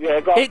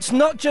 Yeah, go on. It's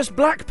not just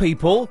black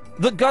people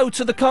that go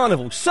to the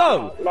carnival.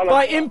 So,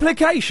 by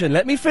implication,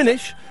 let me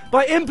finish.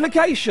 By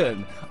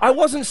implication, I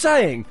wasn't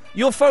saying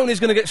your phone is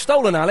going to get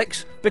stolen,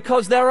 Alex,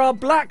 because there are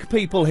black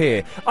people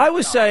here. I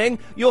was saying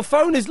your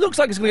phone looks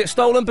like it's going to get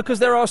stolen because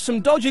there are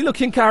some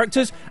dodgy-looking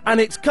characters,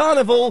 and it's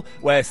Carnival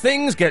where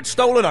things get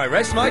stolen. I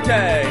rest my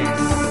case.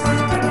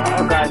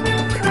 Okay.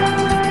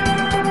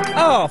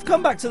 Oh, I've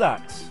come back to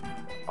that.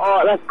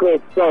 Oh, that's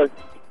good. Sorry.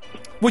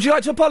 Would you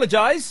like to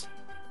apologise?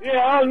 Yeah,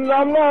 I'm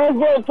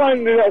not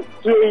phoning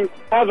to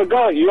have a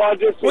go at you. I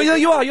just... Well,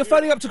 you are. You're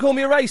phoning up to call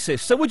me a racist.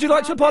 So would you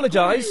like to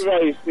apologise?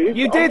 Racist.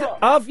 You did.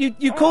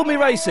 You called me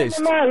racist.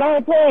 Man, I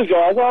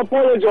apologise.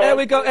 There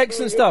we go.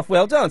 Excellent stuff.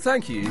 Well done.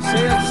 Thank you.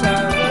 Sounds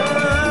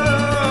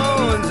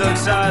of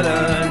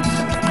silence.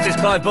 This is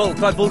Clive Bull.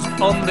 Clive Bull's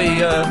on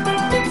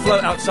the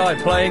float outside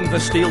playing the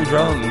steel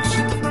drums.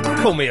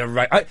 Call me a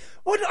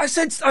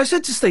racist. I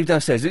said to Steve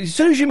downstairs, as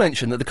soon as you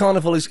mentioned that the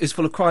carnival is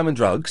full of crime and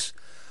drugs,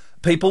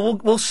 people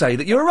will say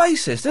that you're a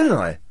racist, didn't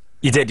I?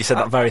 You did, you said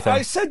that very thing.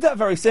 I said that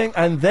very thing,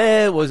 and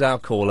there was our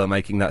caller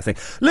making that thing.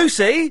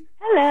 Lucy?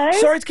 Hello?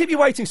 Sorry to keep you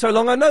waiting so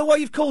long. I know why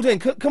you've called in.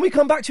 Can we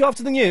come back to you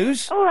after the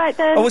news? All right,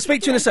 then. Oh, we'll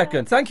speak to you in a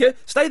second. Thank you.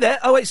 Stay there.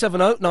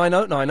 0870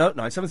 9090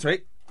 973.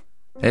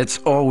 It's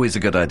always a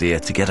good idea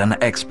to get an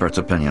expert's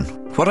opinion.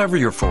 Whatever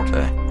your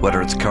forte,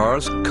 whether it's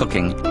cars,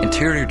 cooking,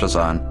 interior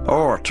design,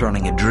 or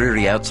turning a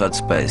dreary outside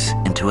space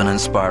into an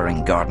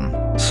inspiring garden,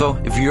 So,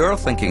 if you're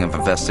thinking of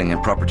investing in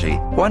property,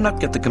 why not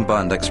get the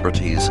combined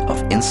expertise of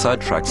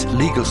Inside Track's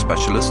legal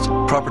specialists,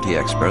 property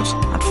experts,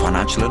 and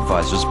financial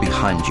advisors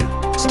behind you?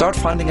 Start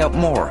finding out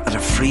more at a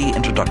free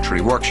introductory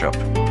workshop.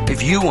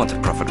 If you want to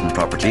profit from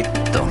property,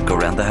 don't go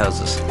round the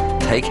houses.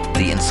 Take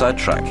the Inside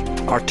Track.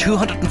 Our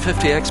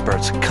 250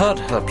 experts could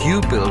help you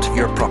build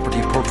your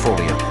property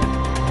portfolio.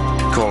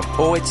 Call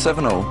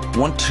 0870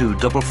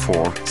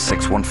 1244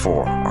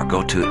 614 or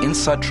go to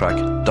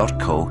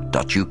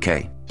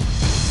insidetrack.co.uk.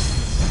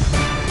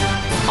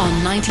 On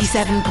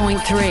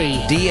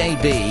 97.3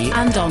 DAB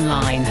and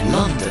online.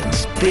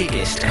 London's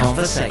biggest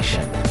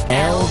conversation.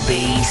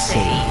 LBC.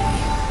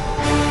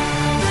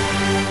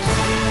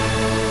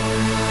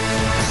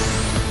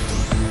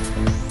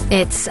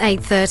 It's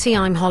 8:30.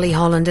 I'm Holly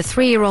Holland. A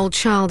 3-year-old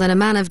child and a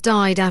man have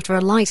died after a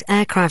light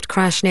aircraft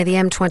crash near the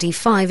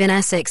M25 in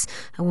Essex.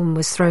 A woman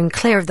was thrown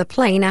clear of the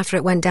plane after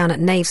it went down at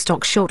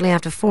Navestock shortly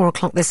after 4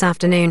 o'clock this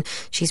afternoon.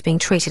 She's being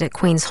treated at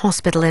Queen's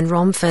Hospital in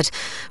Romford.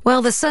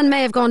 Well, the sun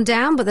may have gone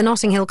down, but the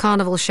Notting Hill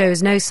Carnival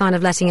shows no sign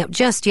of letting up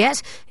just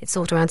yet. It's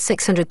thought around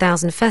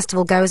 600,000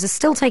 festival goers are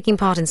still taking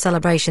part in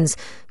celebrations.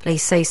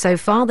 Police say so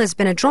far there's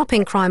been a drop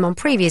in crime on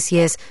previous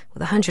years,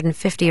 with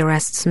 150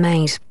 arrests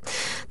made.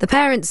 The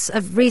parents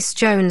of Rhys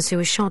Jones, who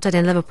was shot dead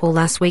in Liverpool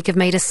last week, have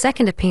made a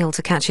second appeal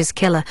to catch his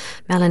killer.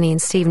 Melanie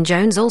and Stephen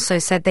Jones also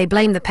said they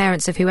blame the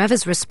parents of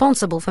whoever's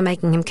responsible for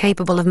making him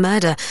capable of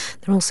murder.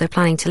 They're also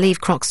planning to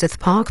leave Croxteth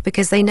Park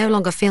because they no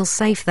longer feel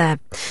safe there.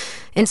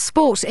 In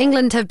sport,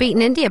 England have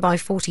beaten India by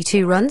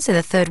 42 runs in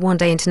the third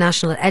one-day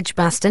international at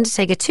Edgbaston to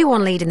take a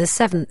 2-1 lead in the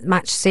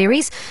 7th-match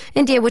series.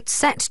 India were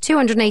set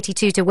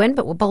 282 to win,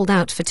 but were bowled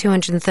out for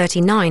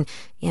 239.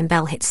 Ian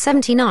Bell hit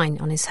 79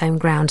 on his home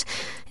ground.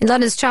 In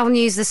London's travel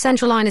news, the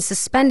Central Line is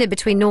suspended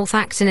between North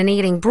Acton and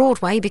Ealing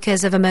Broadway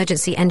because of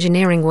emergency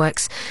engineering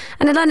works.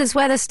 And in London's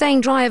weather,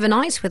 staying dry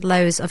overnight with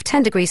lows of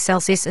 10 degrees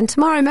Celsius, and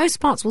tomorrow most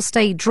parts will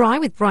stay dry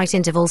with bright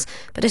intervals,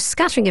 but a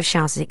scattering of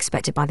showers is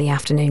expected by the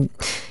afternoon.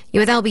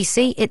 You're with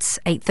LBC, it's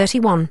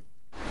 8:31.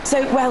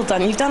 So well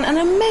done. You've done an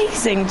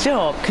amazing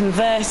job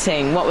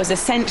converting what was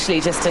essentially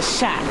just a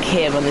shack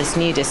here on this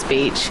nudist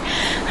beach.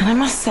 And I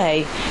must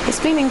say, it's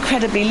been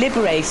incredibly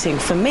liberating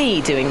for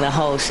me doing the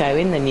whole show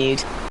in the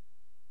nude.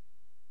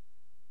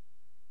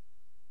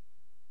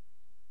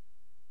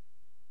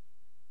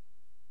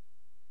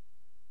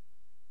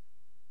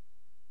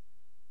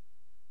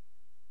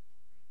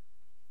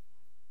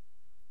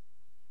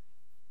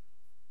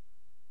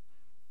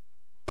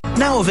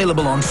 Now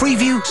available on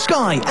Freeview,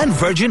 Sky and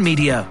Virgin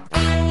Media.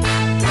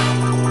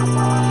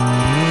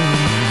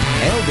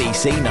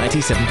 LBC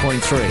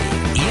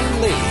 97.3.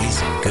 Ian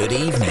Lee's Good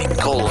Evening.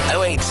 Call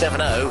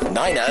 0870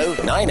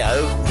 90 90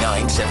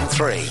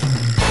 973.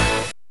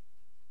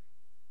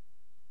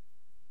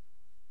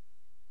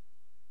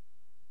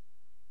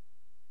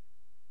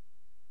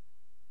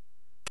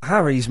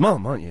 Harry's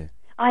mum, aren't you?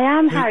 I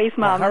am Harry's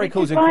mum. Harry This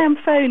calls is in- why I'm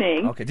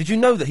phoning. Okay, did you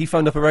know that he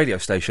phoned up a radio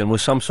station,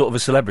 was some sort of a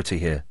celebrity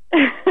here?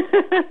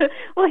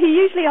 Well, he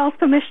usually asks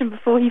permission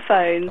before he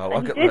phones. Oh,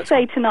 and he okay, did let's-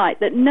 say tonight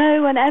that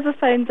no one ever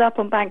phones up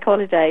on bank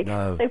holiday.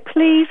 No. So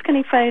please can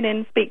he phone in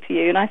and speak to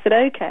you? And I said,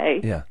 okay.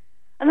 Yeah.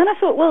 And then I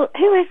thought, well,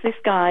 who is this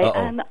guy? Uh-oh.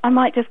 And I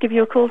might just give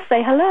you a call to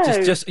say hello.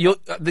 You're,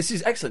 this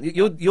is excellent.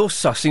 You're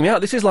sussing me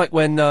out. This is like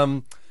when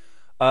girls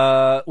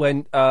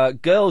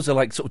are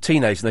like sort of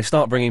teenagers and they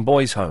start bringing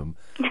boys home,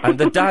 and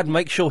the dad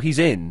makes sure he's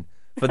in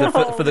for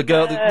the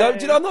girl. No, do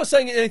you know, I'm not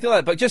saying anything like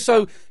that, but just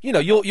so you know,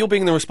 you're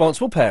being the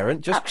responsible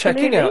parent, just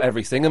checking out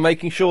everything and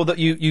making sure that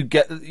you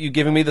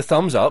giving me the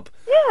thumbs up.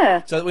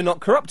 Yeah. So that we're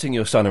not corrupting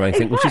your son or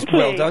anything, which is Exactly.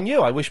 well done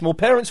you. I wish more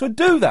parents would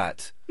do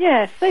that.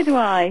 Yes, so do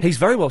I. He's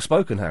very well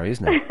spoken, Harry,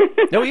 isn't he?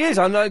 No, he is.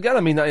 I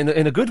mean that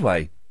in a good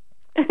way.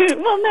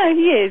 Well, no,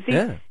 he is.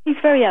 He's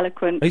very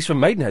eloquent. He's from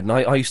Maidenhead, and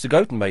I used to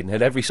go to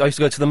Maidenhead I used to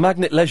go to the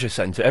Magnet Leisure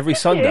Centre every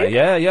Sunday. you?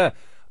 Yeah.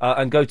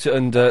 And go to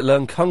and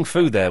learn kung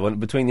fu there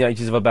between the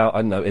ages of about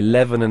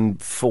 11 and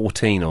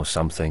 14 or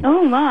something.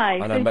 Oh my! I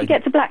So know, did but- you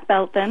get to black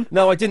belt then?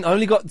 No, I didn't. I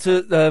only got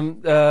to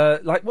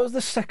what was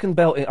the second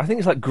belt? I think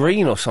it's like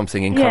green or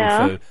something in Yeah.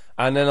 kung fu.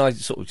 And then I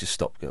sort of just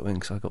stopped going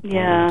because I got bored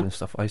Yeah. and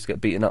stuff. I used to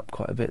get beaten up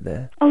quite a bit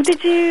there. Oh,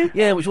 did you?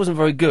 Yeah, which wasn't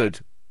very good.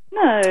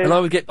 No. And I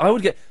would get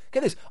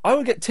this. I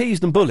would get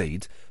teased and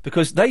bullied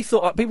because they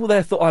thought people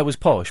there thought I was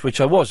posh,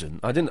 which I wasn't.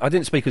 I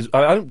didn't speak as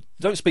I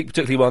don't speak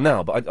particularly well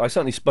now, but I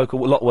certainly spoke a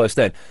lot worse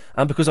then.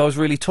 And because I was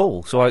really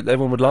tall, so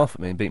everyone would laugh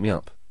at me and beat me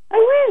up.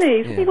 Oh,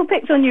 really? So Yeah. people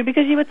picked on you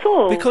because you were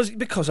tall?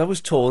 Because I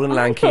was tall and I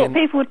lanky. thought And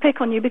people would pick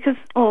on you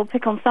or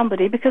pick on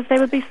somebody because they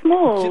would be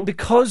small.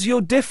 because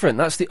you're different.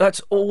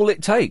 That's all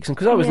it takes. And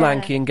because I was Yeah.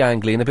 lanky and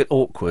gangly and a bit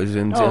awkward,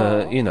 and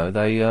Oh.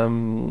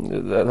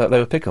 they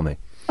would pick on me.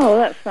 Oh,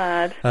 that's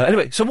sad.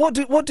 Anyway, so what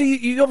do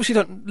you obviously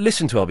don't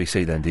listen to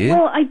LBC then, do you?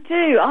 Well, I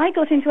do. I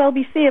got into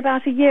LBC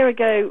about a year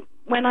ago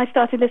when I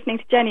started listening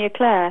to Jenny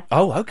Eclair.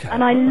 Oh, okay.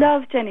 And I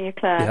love Jenny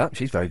Eclair. Yeah,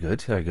 she's very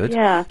good, very good.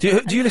 Yeah.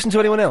 Do you listen to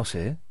anyone else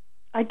here?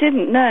 I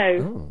didn't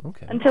know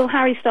until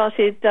Harry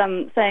started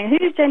saying,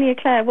 "Who's Jenny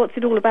Eclair? What's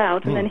it all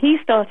about?" And then he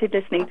started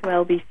listening to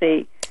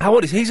LBC. How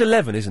old is he? He's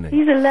 11, isn't he?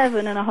 He's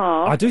 11 and a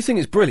half. I do think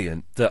it's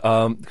brilliant that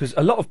because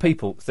a lot of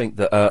people think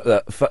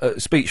that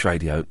speech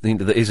radio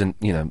that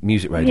isn't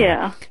music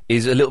radio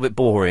is a little bit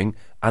boring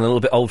and a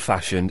little bit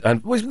old-fashioned,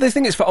 and they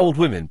think it's for old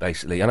women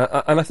basically. And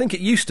I think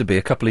it used to be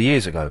a couple of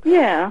years ago.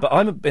 Yeah. But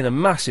I've been a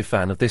massive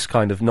fan of this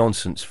kind of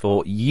nonsense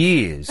for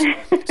years.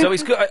 So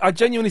it's good. I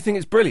genuinely think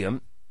it's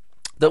brilliant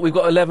that we've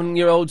got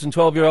 11-year-olds and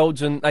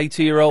 12-year-olds and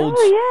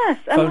 80-year-olds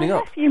phoning and my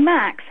up. nephew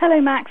Max.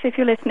 Hello, Max, if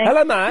you're listening.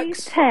 Hello, Max.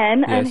 He's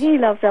 10 and he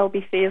loves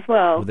LBC as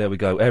well. Well, there we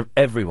go.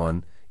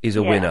 Everyone is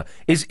a winner.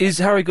 Is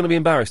Harry going to be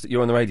embarrassed that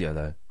you're on the radio,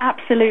 though?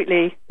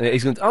 Absolutely.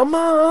 He's going to, oh,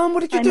 Mum, what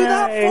did you do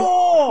that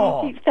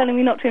for? He keeps telling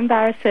me not to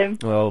embarrass him.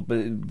 Well,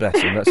 bless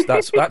him.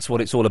 That's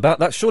what it's all about.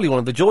 That's surely one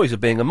of the joys of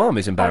being a mum,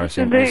 is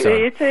embarrassing.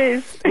 Absolutely, it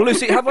is. Well,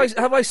 Lucy, have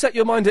I set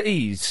your mind at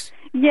ease?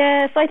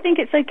 Yes, I think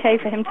it's okay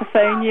for him to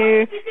phone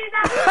you.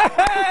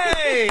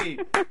 Hey!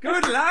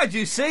 Good lad,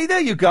 you see?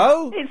 There you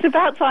go. It's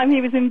about time he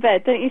was in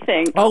bed, don't you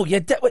think? Oh, yeah,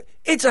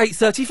 it's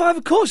 8:35.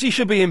 Of course he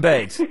should be in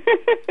bed.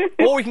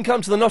 Or we can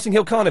come to the Notting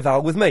Hill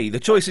Carnival with me. The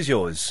choice is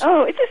yours.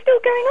 Oh, is it still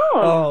going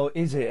on? Oh,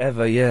 is it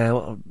ever? Yeah.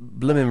 What a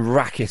blooming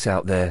racket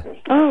out there.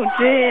 Oh,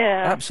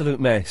 dear. Absolute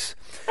mess.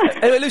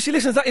 Anyway, Lucy,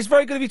 listen, it's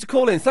very good of you to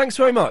call in. Thanks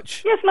very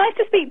much. Yes, nice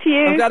to speak to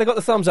you. I'm glad I got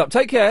the thumbs up.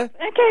 Take care.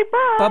 Okay,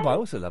 bye. Bye-bye.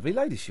 What a lovely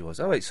lady she was.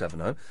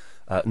 0870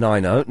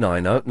 90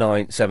 90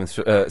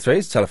 973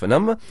 is the telephone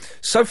number.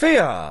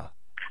 Sophia!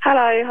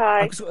 Hello,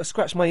 hi. I've got to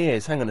scratch my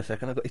ears. Hang on a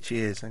second. I've got itchy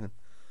ears. Hang on.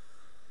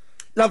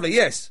 Lovely,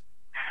 yes.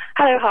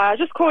 Hello, hi. I was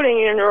just calling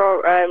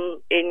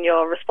in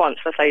your response,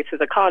 let's say, to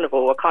the carnival,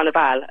 or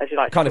carnival, as you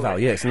like to call Carnival,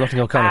 it. yes, the Notting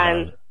Hill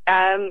Carnival.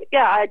 And,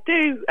 yeah, I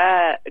do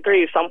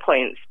agree with some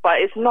points, but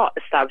it's not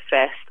a stab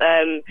fest.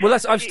 Well,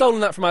 I've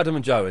stolen that from Adam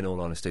and Joe, in all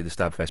honesty, the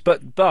stab fest.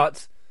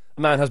 But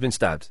a man has been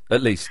stabbed.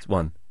 At least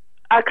one.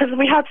 Because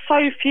we have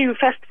so few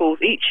festivals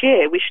each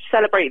year, we should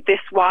celebrate this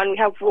one. We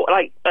have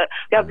we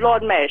have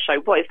Lord Mayor's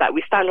show. What is that?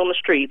 We stand on the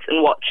streets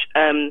and watch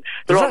the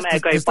Lord Mayor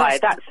go by.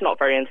 That's not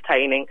very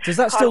entertaining. Does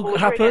that still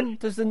happen?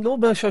 Does the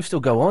Lord Mayor show still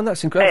go on?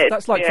 That's incredible.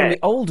 That's like from the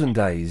olden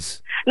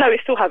days. No, we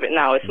still have it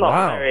now. It's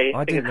not very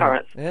big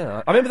occurrence.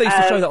 Yeah, I remember they used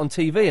to show that on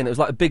TV, and it was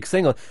like a big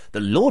thing on the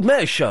Lord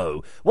Mayor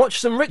show. Watch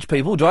some rich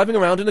people driving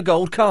around in a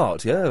gold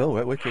cart. Yeah,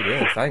 oh, wicked.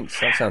 Yeah, thanks.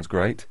 That sounds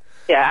great.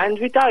 Yeah, and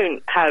we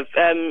don't have,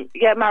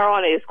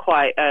 marijuana is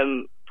quite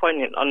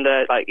poignant on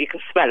the, you can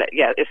smell it,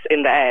 it's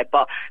in the air,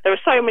 but there are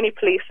so many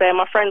police there.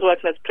 My friend's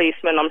working as a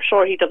policeman. I'm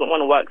sure he doesn't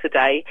want to work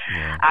today.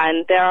 Yeah.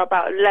 And there are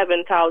about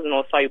 11,000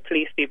 or so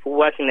police people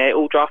working there,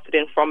 all drafted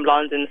in from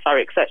London,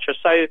 Surrey, etc.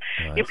 So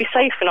you'll be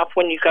safe enough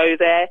when you go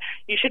there.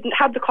 You should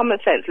have the common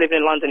sense living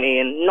in London,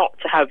 Ian, not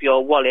to have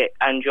your wallet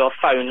and your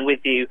phone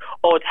with you,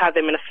 or to have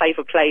them in a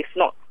safer place,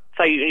 not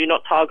so you're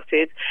not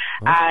targeted.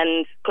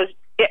 And because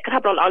it could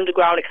happen on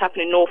Underground, it could happen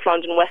in North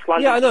London, West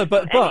London. Yeah, I know,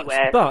 but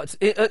anywhere.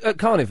 at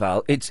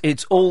Carnival,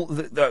 it's all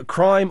the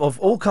crime of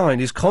all kind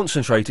is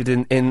concentrated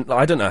in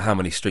I don't know how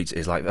many streets it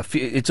is,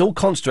 it's all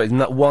concentrated in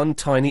that one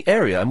tiny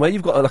area, and where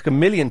you've got like 1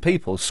 million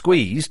people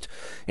squeezed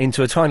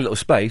into a tiny little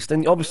space,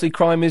 then obviously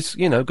crime is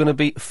going to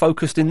be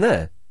focused in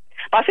there.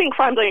 I think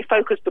crime's only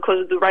focused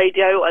because of the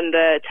radio and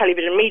the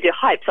television media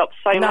hypes up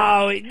so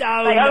much. They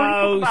only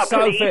talk about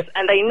police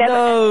and they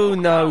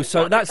never...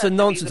 So that's a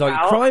nonsense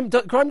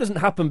argument. Crime doesn't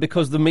happen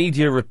because the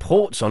media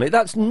reports on it.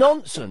 That's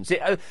nonsense.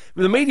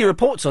 The media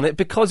reports on it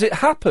because it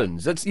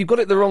happens. You've got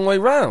it the wrong way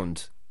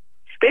round.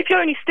 But if you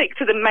only stick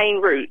to the main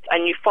route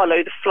and you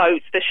follow the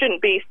floats, there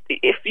shouldn't be.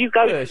 If you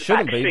go to the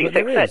back streets,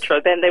 etc.,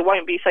 then there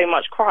won't be so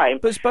much crime.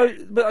 But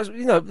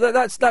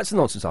that's a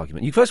nonsense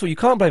argument. First of all, you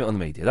can't blame it on the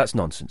media. That's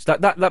nonsense.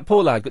 That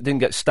poor lad didn't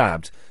get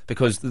stabbed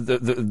because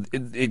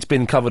it's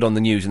been covered on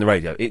the news and the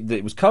radio.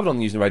 It was covered on the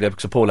news and the radio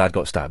because a poor lad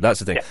got stabbed. That's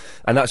the thing,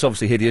 and that's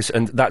obviously hideous,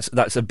 and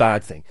that's a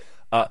bad thing.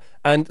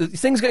 And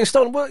things getting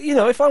stolen. Well,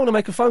 if I want to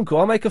make a phone call,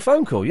 I'll make a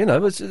phone call. You're not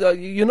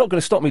going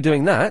to stop me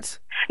doing that.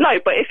 No,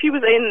 but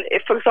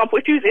for example,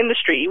 if you was in the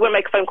street, you wouldn't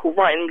make a phone call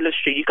right in the middle of the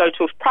street. You go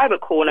to a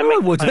private corner. No, I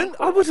wouldn't.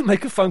 I wouldn't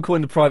make a phone call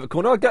in the private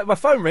corner. My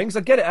phone rings.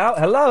 I get it out.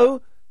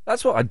 Hello.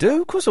 That's what I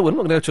do. Of course I wouldn't.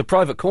 I'm not going to go to a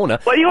private corner.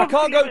 Well, you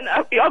obviously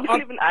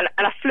live in an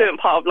affluent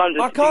part of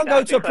London. I can't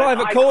go to a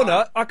private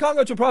corner. I can't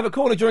go to a private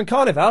corner during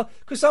Carnival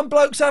because some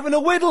bloke's having a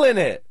whittle in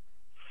it.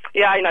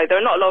 Yeah, I know. There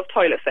are not a lot of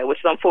toilets there, which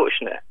is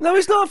unfortunate. No,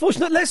 it's not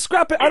unfortunate. Let's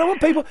scrap it. I don't want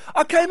people...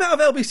 I came out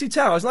of LBC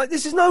Tower. I was like,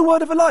 this is no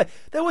word of a lie.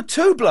 There were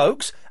two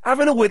blokes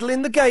having a whittle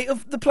in the gate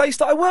of the place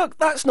that I work.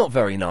 That's not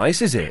very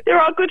nice, is it? There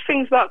are good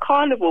things about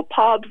Carnival.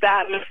 Pubs, the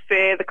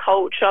atmosphere, the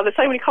culture. There's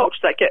so many cultures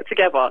that get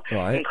together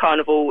in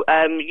Carnival.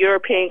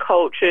 European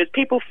cultures.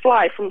 People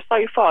fly from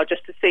so far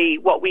just to see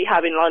what we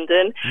have in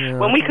London. Yeah,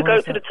 when we could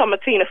go to the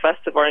Tomatina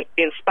Festival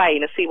in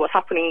Spain and see what's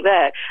happening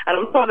there. And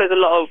I'm sure there's a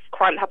lot of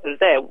crime that happens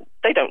there.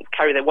 They don't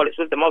carry their wallets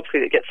with them,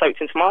 obviously, that get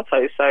soaked in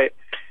tomatoes, so...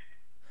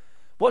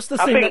 What's the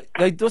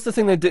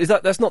thing they do?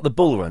 That's not the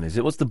bull run, is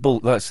it? What's the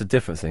bull... That's a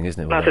different thing,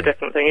 isn't it? That's a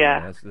different thing,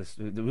 yeah.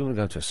 We want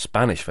to go to a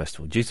Spanish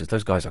festival. Jesus,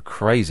 those guys are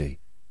crazy.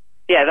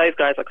 Yeah, those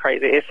guys are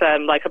crazy. It's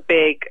like a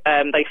big,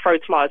 they throw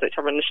tomatoes at each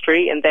other in the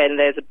street, and then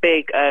there's a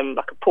big,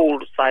 like a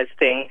pool-sized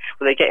thing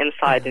where they get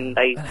inside and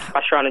they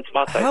smash around in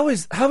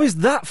tomatoes. How is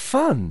that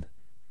fun?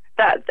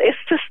 That it's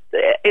just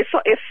it's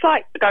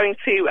like going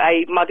to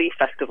a muddy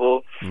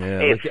festival. Yeah.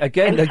 It's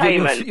Again,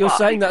 entertainment, you're but-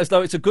 saying that as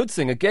though it's a good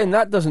thing. Again,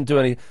 that doesn't do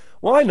any.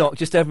 Why not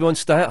just everyone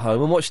stay at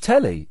home and watch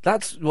telly?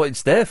 That's what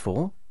it's there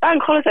for.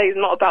 Bank holiday is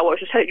not about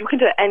watching telly. You can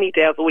do it any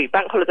day of the week.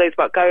 Bank holiday is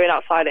about going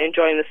outside and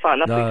enjoying the sun.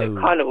 That's No.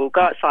 a carnival.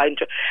 Go outside.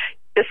 Enjoy.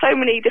 There's so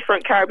many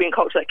different Caribbean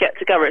cultures that get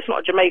together. It's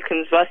not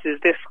Jamaicans versus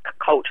this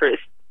culture.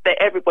 It's that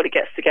everybody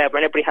gets together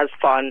and everybody has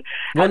fun.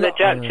 Well, and their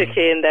jerk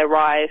chicken, their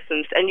rice,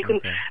 and you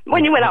can.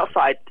 When you went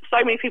outside, so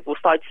many people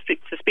started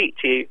to speak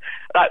to you.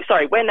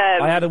 When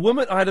I had a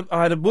woman. I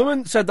had a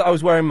woman said that I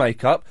was wearing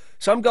makeup.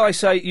 Some guy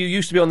say you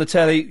used to be on the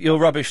telly. You're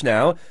rubbish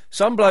now.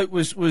 Some bloke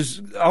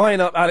was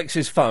eyeing up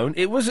Alex's phone.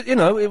 It was and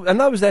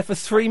I was there for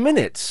 3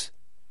 minutes.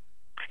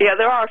 Yeah,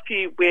 there are a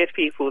few weird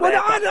people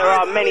there. But there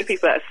are many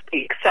people that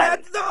speak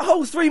sense. The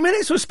whole 3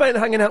 minutes was spent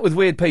hanging out with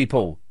weird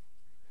people.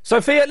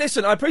 Sophia,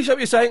 listen, I appreciate what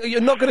you're saying. You're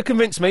not going to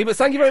convince me, but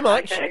thank you very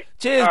much. Okay.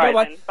 Cheers, All right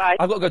bye-bye. then, bye.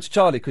 I've got to go to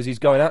Charlie because he's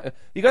going out.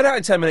 You going out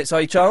in 10 minutes,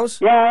 are you, Charles?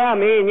 Yeah, I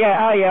am, Ian.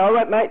 Yeah, all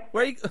right, mate.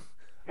 Where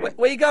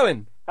are you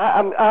going?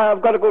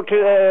 I've got to go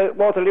to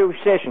Waterloo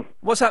Station.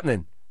 What's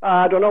happening?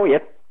 I don't know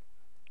yet.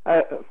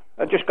 I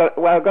just got.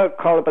 Well, I've got to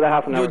call about a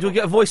half an hour. Do you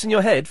get a voice in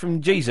your head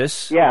from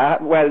Jesus?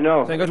 Yeah. Well,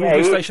 no. So you go to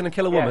Waterloo Station and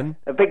kill a woman?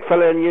 A big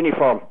fella in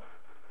uniform.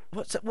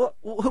 What's that?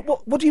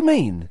 What do you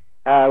mean?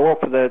 I work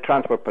for the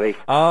transport police.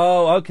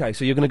 Oh, okay.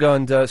 So you're going to go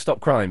and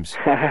stop crimes?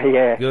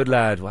 Yeah. Good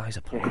lad. Well, he's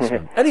a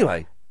policeman.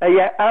 Anyway.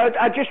 Yeah,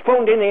 I just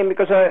phoned in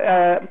because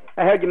I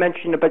heard you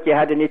mention about you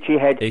had an itchy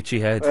head.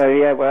 Itchy head.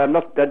 Yeah, well,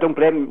 I don't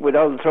blame you with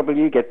all the trouble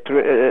you get,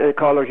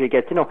 callers you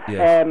get, you know.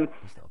 Yes.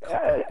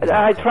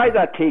 I tried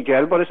that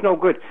T-gel, but it's no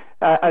good.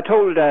 I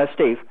told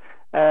Steve,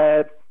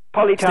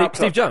 Polytar Plus.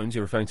 Steve Jones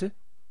you're referring to?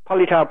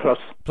 Polytar Plus.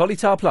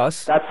 Polytar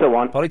Plus? That's the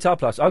one. Polytar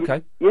Plus,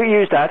 okay. You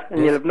use that,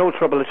 and you'll have no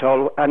trouble at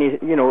all, and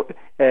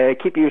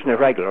keep using it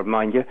regular,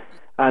 mind you,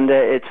 and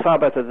it's far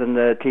better than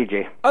the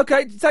TG.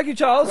 Okay, thank you,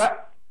 Charles.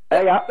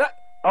 Yeah.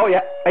 Oh,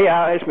 yeah.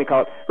 Yeah, it's me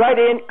call. Right,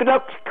 Ian. Good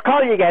luck.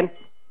 Call you again.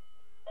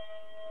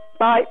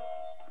 Bye.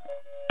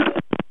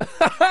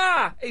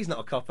 He's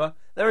not a copper.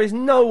 There is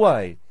no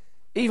way.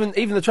 Even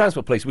the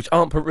transport police, which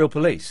aren't real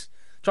police.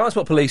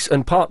 Transport police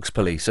and parks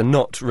police are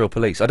not real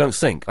police, I don't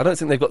think. I don't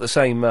think they've got the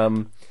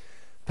same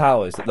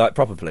powers that like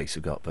proper police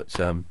have got, but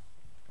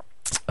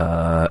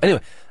anyway.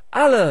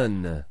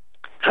 Alan!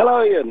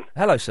 Hello, Ian.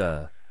 Hello,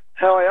 sir.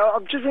 How are you?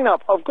 I'm just ringing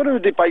up. I've got a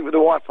debate with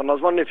the wife, and I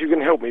was wondering if you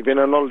can help me, being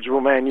a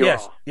knowledgeable man you are.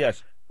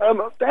 Yes.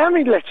 How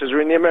many letters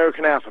are in the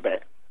American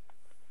alphabet?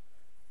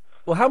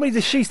 Well, how many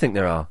does she think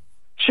there are?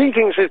 She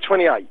thinks there's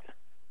 28.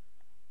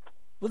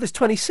 Well, there's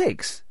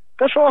 26.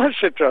 That's what I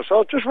said to her. So I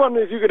was just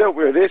wondering if you could help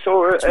me with this,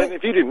 or and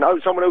if you didn't know,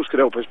 someone else could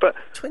help us. But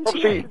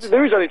obviously,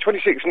 there is only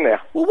 26 in there.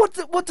 Well,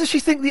 what does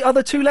she think the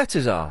other two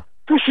letters are?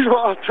 This is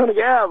what I was trying to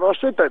get out of her. I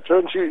said that to her,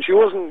 and she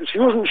wasn't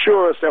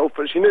sure herself,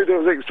 but she knew there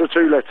was extra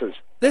 2 letters.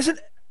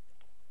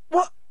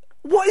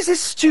 What is this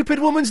stupid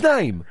woman's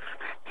name?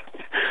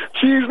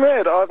 She's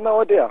mad. I have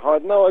no idea. I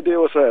have no idea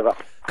whatsoever.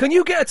 Can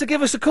you get her to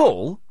give us a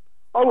call?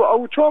 I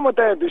will try my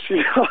damnedest.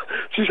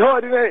 She's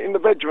hiding out in the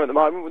bedroom at the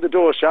moment with the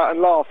door shut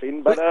and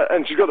laughing, but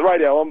and she's got the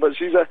radio on, but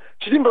she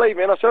didn't believe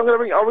me, and I said, I'll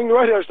ring the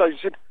radio station.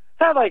 She said,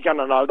 how are they going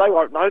to know? They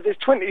won't know. There's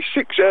 28,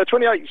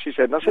 she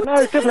said. And I said, no,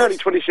 it's definitely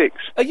 26.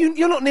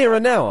 You're not near her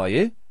now, are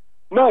you?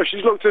 No,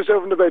 she's locked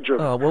herself in the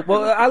bedroom. Oh,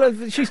 well,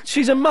 Alan,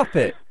 she's a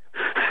muppet.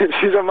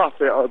 She's a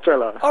muppet, I'll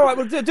tell her. All right,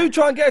 well, do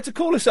try and get her to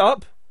call us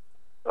up.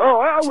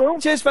 All right, I will.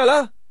 Cheers,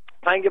 fella.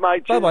 Thank you,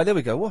 mate. Bye-bye, there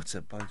we go. What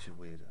a bunch of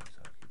weirdos.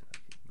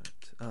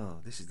 Oh,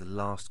 this is the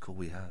last call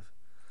we have.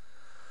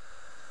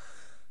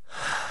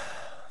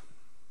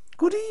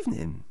 Good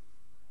evening.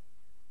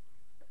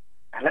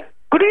 Hello.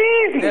 Good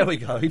evening. There we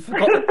go. He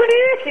forgot.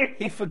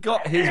 He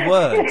forgot his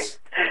words.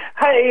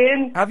 Hey,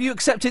 Ian. Have you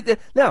accepted?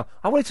 Now,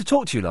 I wanted to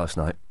talk to you last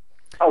night.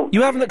 Oh.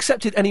 You haven't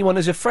accepted anyone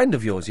as a friend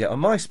of yours yet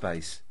on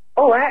MySpace.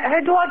 Oh,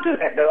 how do I do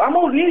that, though? I'm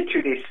all new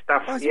to this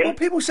stuff, Ian. Well,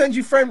 people send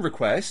you friend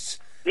requests.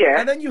 Yeah.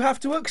 And then you have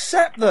to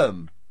accept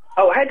them.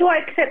 Oh, how do I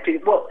accept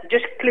it? Well,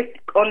 just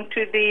click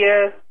onto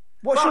the.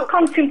 I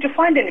can't seem to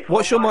find anything.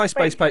 What's your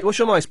MySpace page? What's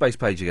your MySpace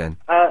page again?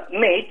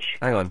 Midge.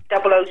 Hang on.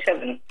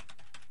 007.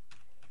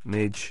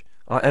 Midge.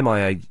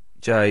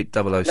 M-I-A-J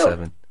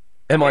 007.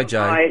 M-I-J.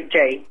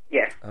 M-I-J,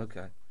 yeah.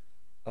 Okay.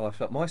 Oh, I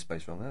spelled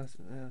MySpace wrong.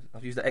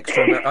 I've used the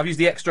extra. I've used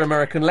the extra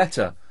American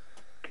letter.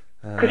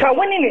 Because I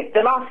went in it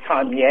the last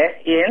time,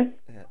 Ian.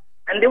 Yeah.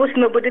 And there was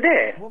nobody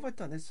there. What have I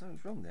done? There's something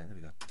wrong there. There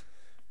we go.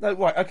 No,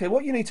 right. Okay.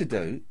 What you need to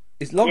do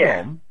is log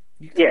on.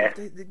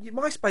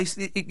 MySpace.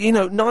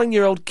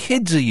 9-year-old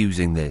kids are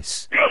using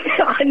this.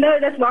 I know.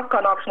 That's why I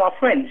can't ask my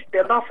friends.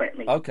 They'll laugh at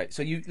me. Okay.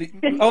 So you.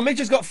 Midge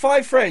has got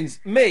 5 friends.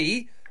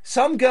 Me.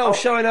 Some girl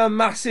showing her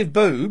massive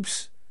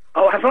boobs.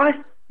 Oh, have I?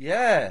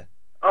 Yeah.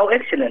 Oh,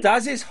 excellent.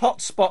 Daz's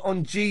hotspot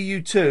on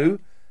GU2,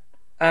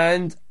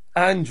 and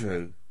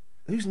Andrew.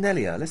 Who's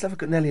Nelia? Let's have a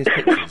look at Nelia's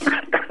pictures.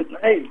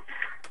 Hey,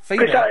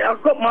 Female? Because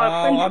I've got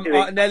my friends to do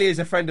it. Nelly is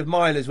a friend of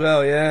mine as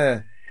well,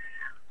 yeah.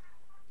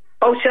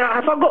 Oh, so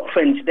have I got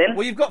friends then?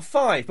 Well, you've got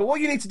 5, but what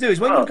you need to do is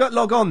when you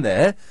log on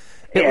there,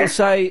 it will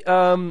say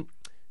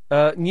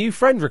new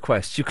friend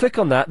requests. You click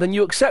on that, then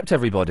you accept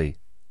everybody.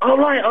 Oh,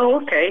 right.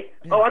 Oh, okay.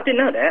 Yeah. Oh, I didn't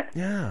know that.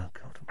 Yeah,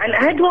 God. And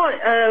how do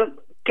I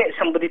get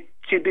somebody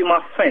to be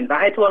my friend?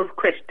 How do I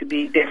request to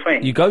be their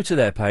friend? You go to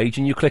their page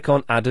and you click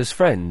on Add as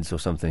Friends or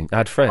something.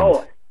 Add Friends.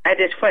 Oh,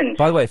 Add as Friends.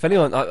 By the way, if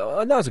anyone...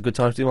 now's a good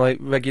time to do my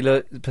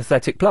regular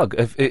pathetic plug.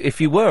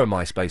 If you were a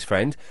MySpace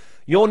friend...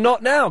 You're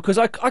not now, because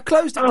I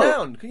closed it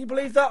down. Can you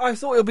believe that? I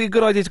thought it would be a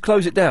good idea to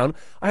close it down.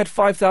 I had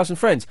 5,000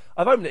 friends.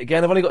 I've opened it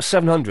again, I've only got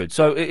 700.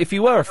 So if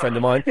you were a friend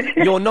of mine,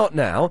 you're not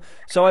now.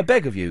 So I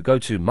beg of you, go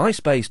to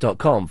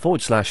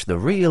myspace.com/The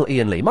Real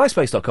Ian Lee.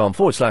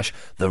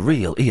 myspace.com/The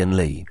Real Ian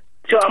Lee.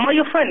 So am I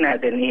your friend now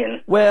then,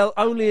 Ian? Well,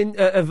 only in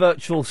a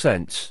virtual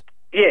sense.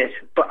 Yes,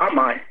 but am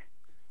I?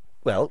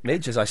 Well,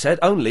 Midge, as I said,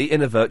 only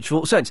in a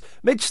virtual sense.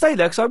 Midge, stay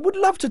there, because I would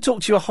love to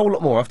talk to you a whole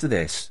lot more after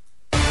this.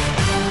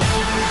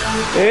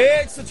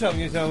 It's the Trouble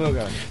News, we'll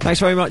go. Thanks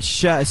very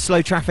much.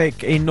 Slow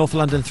traffic in North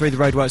London through the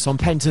roadworks on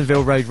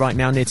Pentonville Road right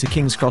now near to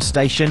King's Cross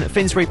Station.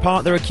 Finsbury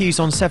Park, there are queues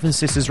on Seven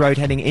Sisters Road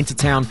heading into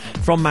town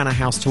from Manor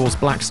House towards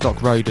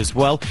Blackstock Road as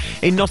well.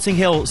 In Notting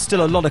Hill,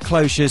 still a lot of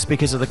closures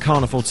because of the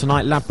carnival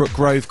tonight. Ladbroke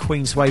Grove,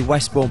 Queensway,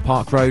 Westbourne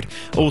Park Road,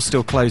 all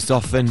still closed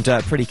off and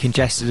pretty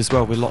congested as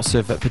well with lots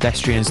of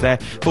pedestrians there.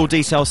 Full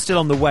details still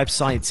on the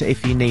website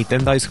if you need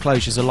them. Those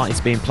closures are likely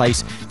to be in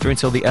place through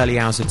until the early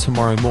hours of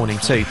tomorrow morning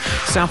too.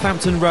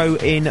 Southampton Row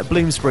in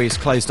Bloomsbury is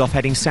closed off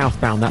heading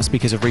southbound. That's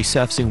because of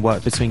resurfacing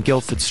work between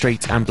Guildford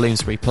Street and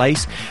Bloomsbury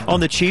Place. On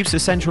the tubes, the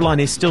Central Line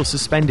is still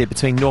suspended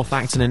between North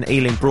Acton and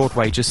Ealing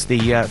Broadway, just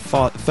the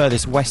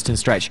furthest western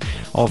stretch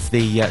of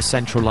the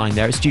Central Line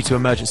there. It's due to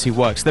emergency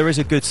works. There is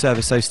a good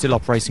service, though, still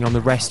operating on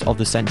the rest of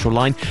the Central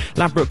Line.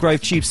 Ladbroke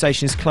Grove tube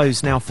station is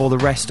closed now for the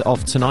rest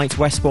of tonight.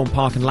 Westbourne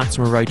Park and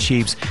Latimer Road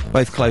tubes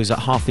both close at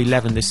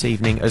 11:30 this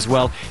evening as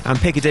well. And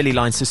Piccadilly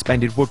Line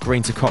suspended Wood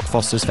Green to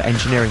Cockfosters for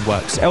engineering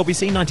works.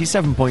 LBC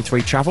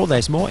 97.3 travel.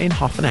 There's more in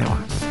half an hour.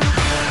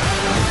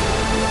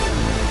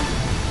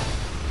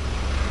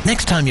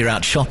 Next time you're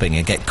out shopping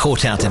and get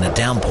caught out in a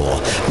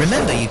downpour,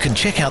 remember you can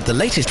check out the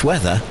latest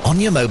weather on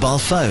your mobile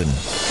phone.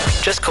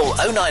 Just call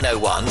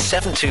 0901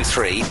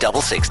 723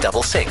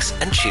 6666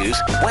 and choose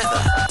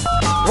weather.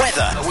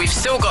 Weather. We've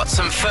still got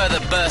some further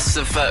bursts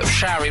of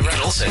showery rain. You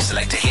can also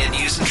select to hear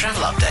news and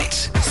travel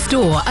updates.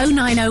 Store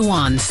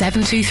 0901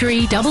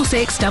 723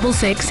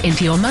 6666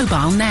 into your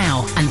mobile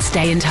now and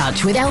stay in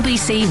touch with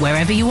LBC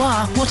wherever you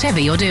are, whatever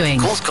you're doing.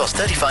 Calls cost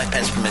 35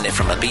 pence per minute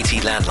from a BT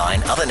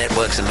landline. Other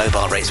networks and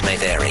mobile rates may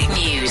vary.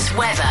 News,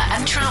 weather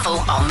and travel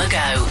on the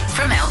go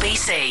from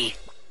LBC.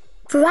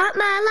 Throughout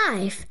my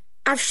life,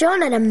 I've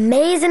shown an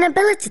amazing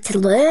ability to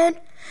learn,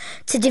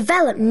 to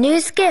develop new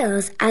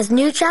skills as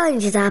new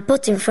challenges are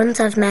put in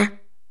front of me.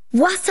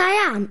 What I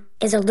am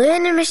is a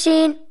learning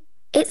machine.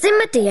 It's in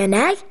my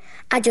DNA.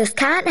 I just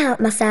can't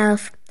help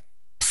myself.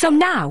 So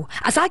now,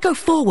 as I go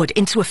forward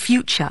into a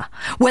future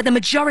where the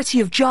majority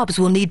of jobs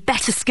will need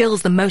better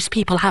skills than most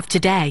people have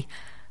today,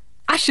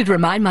 I should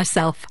remind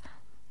myself,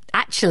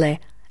 actually,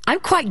 I'm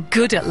quite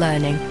good at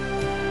learning.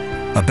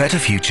 A better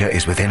future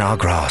is within our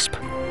grasp.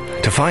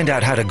 To find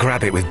out how to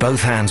grab it with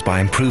both hands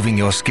by improving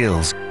your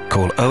skills,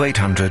 call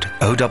 0800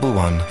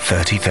 011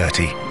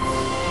 3030.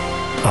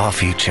 Our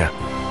future,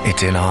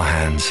 it's in our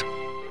hands.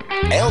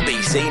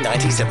 LBC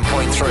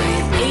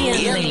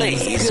 97.3. Ian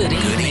Lee's Good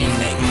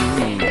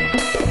Evening.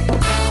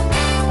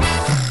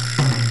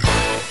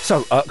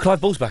 So,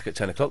 Clive Ball's back at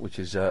 10 o'clock, which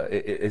is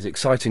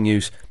exciting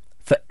news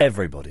for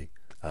everybody.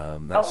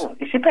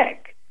 Is he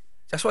back?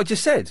 That's what I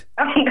just said.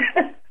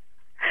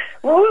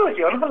 Well, where was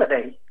he on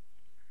holiday?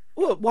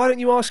 Well, why don't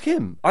you ask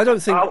him? I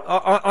don't think...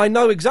 I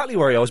know exactly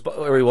where he was,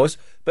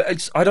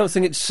 but I don't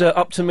think it's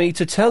up to me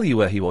to tell you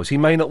where he was. He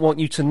may not want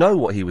you to know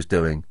what he was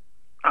doing.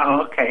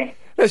 Oh, okay.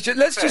 Let's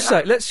just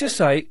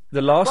say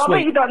the last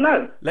week... you don't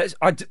know.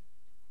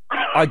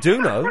 I do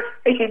know.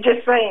 You're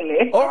just saying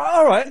it.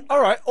 All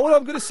right. All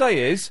I'm going to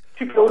say is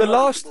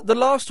the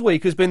last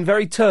week has been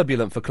very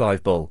turbulent for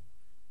Clive Ball.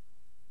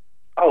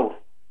 Oh.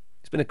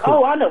 It's been a cool...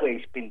 Oh, I know where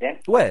he's been then.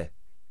 Where?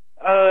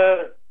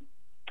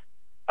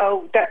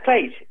 That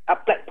place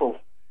at Blackpool.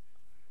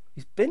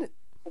 He's been...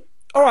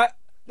 All right.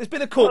 There's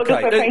been a court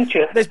case.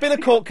 There's been a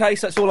court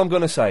case. That's all I'm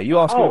going to say. You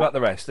ask me about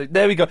the rest.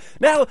 There we go.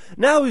 Now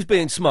who's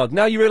being smug?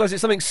 Now you realise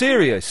it's something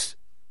serious.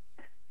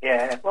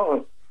 Yeah.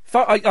 Well,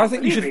 I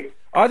think you should.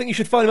 I think you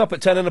should phone him up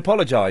at 10 and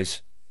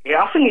apologise.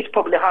 Yeah, I think he's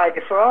probably hired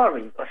a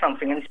Ferrari or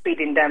something and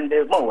speeding down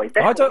the motorway.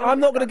 I'm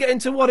not going to get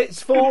into what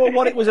it's for or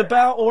what it was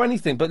about or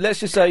anything, but let's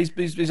just say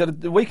he's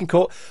had a week in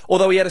court,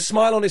 although he had a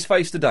smile on his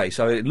face today,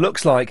 so it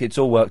looks like it's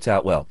all worked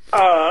out well.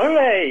 Oh,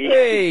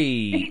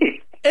 hey!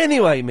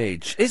 Anyway,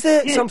 Midge, is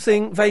there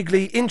something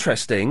vaguely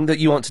interesting that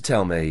you want to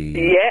tell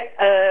me?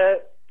 Yeah,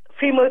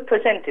 female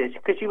presenters,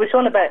 because you were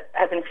on about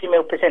having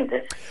female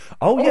presenters.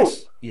 Oh,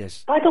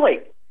 yes. By the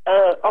way,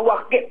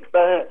 I'll get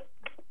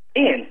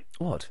Ian.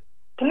 What?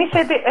 Can you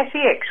say the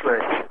sex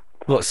word?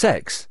 What,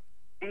 sex?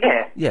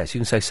 Yeah. Yes, you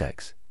can say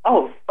sex.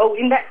 Oh,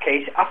 in that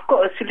case, I've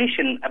got a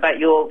solution about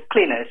your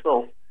cleaner as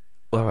well.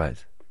 All right.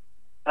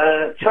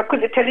 So I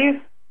couldn't tell you?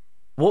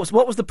 What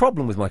was the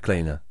problem with my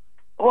cleaner?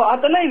 Well, I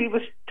don't know. He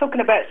was talking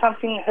about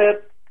something,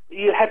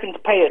 you having to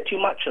pay her too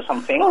much or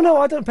something. Oh no,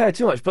 I don't pay her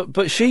too much.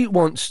 But she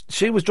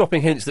was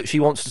dropping hints that she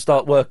wants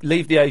to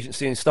leave the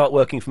agency and start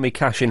working for me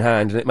cash in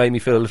hand, and it made me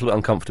feel a little bit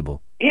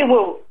uncomfortable. Yeah,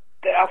 well,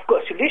 I've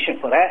got a solution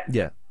for that.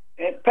 Yeah.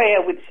 Pay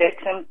her with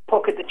sex and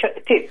pocket the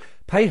tip.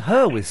 Pay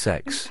her with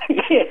sex.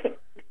 Yeah.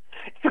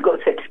 You've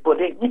got a sex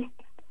body.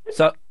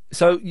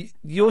 So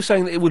you're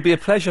saying that it would be a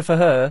pleasure for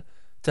her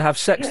to have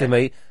sex with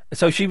me,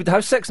 so she would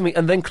have sex with me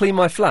and then clean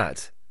my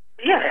flat?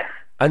 Yeah.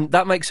 And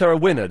that makes her a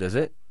winner, does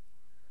it?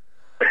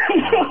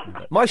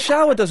 My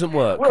shower doesn't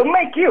work. Well,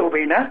 make you a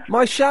winner.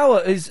 My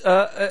shower is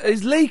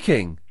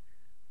leaking.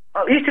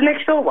 Oh, use the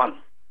next door one,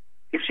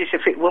 if she's a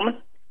fit woman.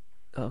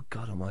 Oh,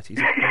 God almighty.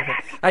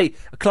 Hey,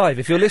 Clive,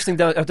 if you're listening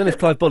down... I don't know if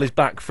Clive Bull is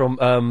back from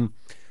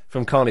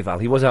Carnival.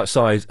 He was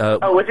outside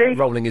was he?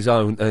 rolling his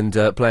own and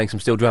playing some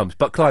steel drums.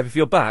 But, Clive, if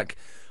you're back,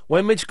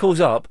 when Midge calls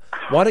up,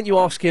 why don't you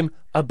ask him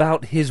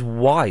about his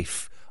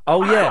wife?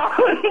 Oh, yeah.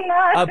 Oh,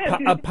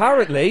 no.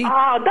 Apparently...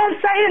 Oh,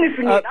 don't say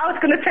anything. I was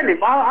going to tell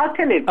him. I'll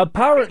tell him.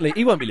 Apparently...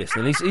 He won't be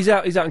listening. He's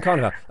out in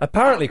Carnival.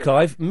 Apparently,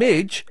 Clive,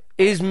 Midge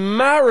is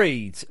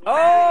married.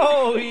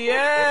 Oh,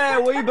 yeah,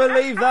 we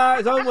believe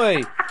that, don't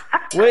we?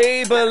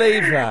 We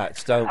believe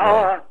that, don't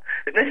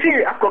we? Let's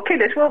see, I've got a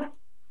kid as well.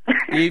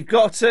 You've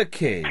got a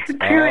kid.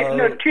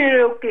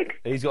 Two-year-old kid.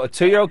 He's got a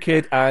 2-year-old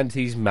kid and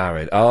he's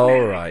married.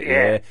 Oh, right,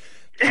 yeah.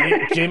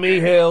 Jimmy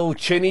Hill,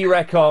 Chinny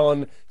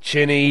Recon,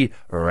 Chinny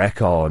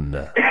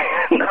Recon.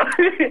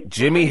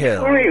 Jimmy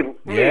Hill. For real.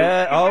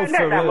 Yeah,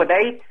 for real.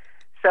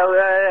 So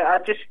I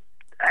just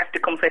have to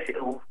confess it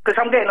all. Because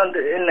I'm getting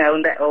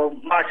on that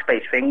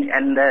MySpace thing,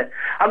 and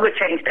I'm going to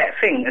change that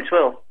thing as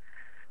well.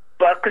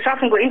 But because I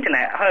haven't got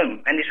internet at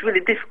home, and it's really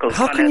difficult.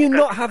 How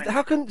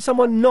can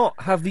someone not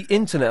have the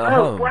internet at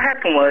home? What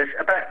happened was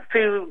about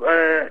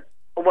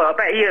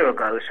a year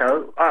ago or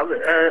so.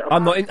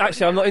 I'm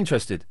not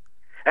interested.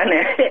 And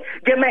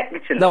Jim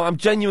Atkinson. No, I'm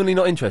genuinely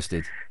not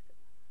interested.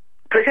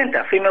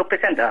 Presenter, female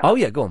presenter. Oh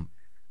yeah, go on.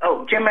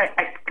 Oh, Jim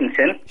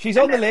Atkinson. She's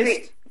on the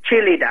list.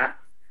 Cheerleader.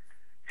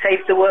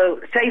 Save the world.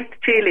 Save the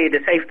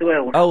cheerleader. Save the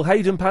world. Oh,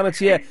 Hayden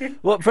Panettiere.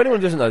 Well, for anyone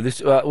who doesn't know,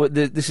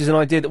 this is an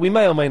idea that we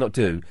may or may not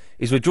do.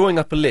 Is we're drawing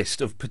up a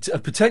list of a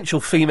potential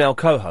female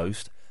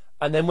co-host,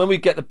 and then when we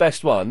get the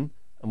best one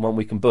and one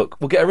we can book,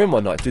 we'll get her in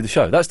one night to do the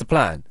show. That's the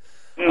plan.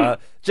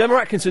 Gemma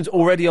Atkinson's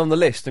already on the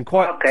list and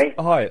quite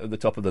high at the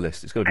top of the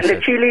list. It's got to be said.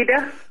 And the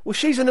cheerleader? Well,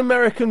 she's an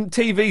American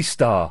TV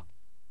star.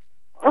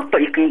 Oh,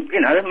 but you can,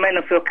 men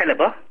of your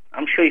calibre.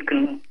 I'm sure you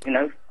can,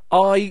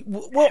 Okay,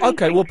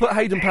 we'll put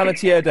Hayden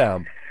Panettiere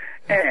down.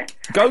 Yeah.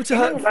 Go to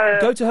her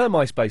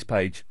MySpace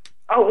page.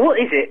 Oh, what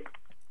is it?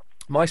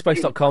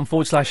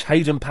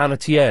 MySpace.com/Hayden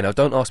Panettiere. Now,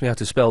 don't ask me how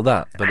to spell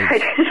that, but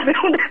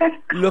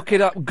look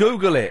it up.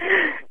 Google it.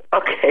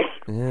 Okay.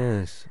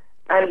 Yes.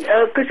 And,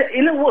 because,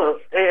 you know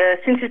what?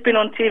 Since it's been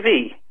on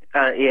TV,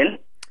 Ian...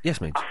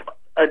 Yes, mate.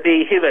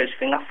 The Heroes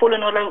thing, I've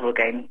fallen all over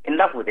again, in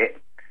love with it.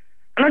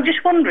 And I'm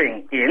just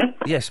wondering, Ian...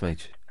 Yes,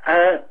 mate.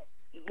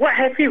 What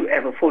have you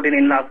ever fallen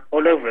in love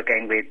all over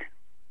again with?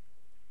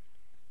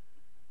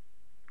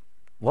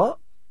 What?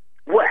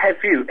 What have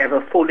you ever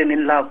fallen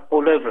in love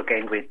all over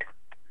again with?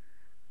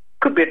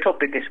 Could be a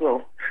topic as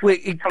well.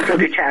 Something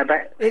to chat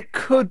about. It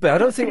could be.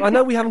 I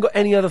know we haven't got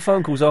any other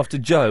phone calls after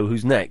Joe,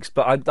 who's next,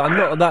 but I'm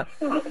not on that.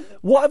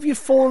 What have you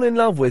fallen in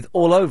love with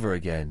all over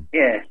again?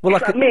 Yeah. Well,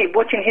 it's like me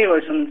watching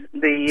Heroes on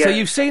the... So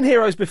you've seen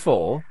Heroes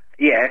before?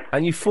 Yeah.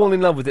 And you've fallen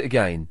in love with it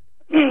again?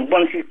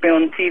 Once it's been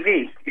on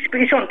TV.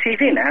 It's on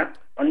TV now,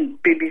 on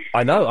BBC.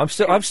 I know. I've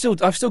still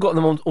got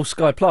them on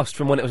Sky Plus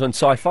from when it was on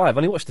Sci-Fi. I've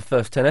only watched the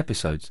first 10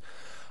 episodes.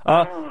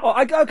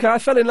 I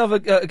fell in love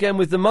again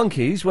with the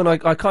Monkees when I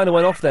kind of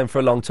went off them for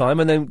a long time,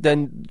 and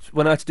then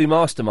when I had to do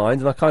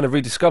Mastermind, and I kind of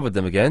rediscovered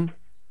them again.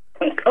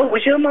 Oh,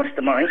 was your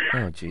Mastermind?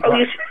 Oh, gee.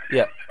 Oh,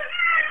 yeah.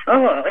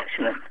 Oh,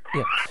 excellent.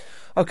 Yeah.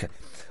 Okay.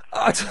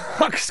 I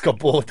just got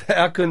bored there.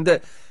 I couldn't...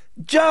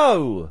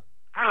 Joe!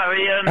 Hello,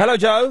 Ian. Hello,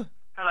 Joe.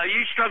 Hello,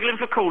 you struggling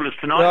for callers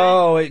tonight?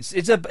 No,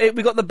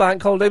 we got the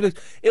bank holiday blues.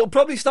 It'll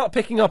probably start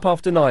picking up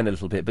after 9 a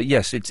little bit, but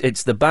yes,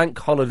 it's the bank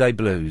holiday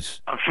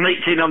blues. I've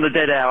sneaked in on the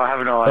dead hour,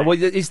 haven't I? Well,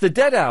 it's the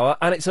dead hour,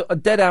 and it's a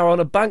dead hour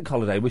on a bank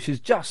holiday, which is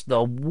just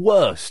the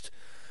worst.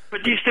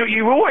 But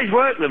you always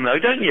work them though,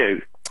 don't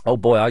you? Oh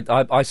boy,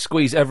 I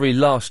squeeze every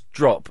last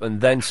drop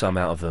and then some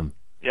out of them.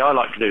 Yeah, I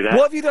like to do that.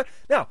 What have you done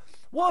now?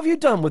 What have you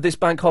done with this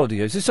bank holiday?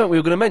 Is this something we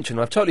were going to mention?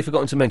 I've totally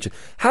forgotten to mention.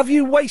 Have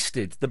you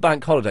wasted the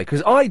bank holiday?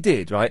 Because I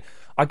did, right?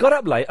 I got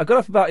up late. I got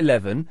up about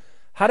 11,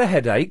 had a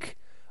headache.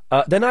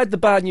 Then I had the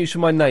bad news from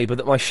my neighbour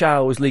that my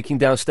shower was leaking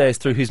downstairs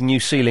through his new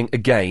ceiling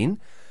again.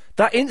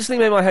 That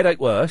instantly made my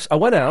headache worse. I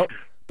went out,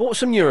 bought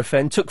some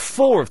Nurofen, took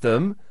 4 of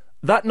them.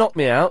 That knocked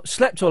me out.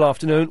 Slept all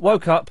afternoon,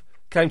 woke up,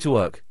 came to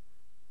work.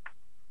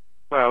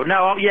 Well, no,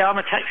 I'm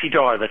a taxi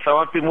driver, so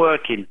I've been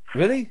working.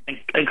 Really? And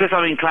because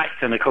I'm in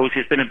Clacton, of course,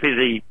 it's been a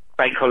busy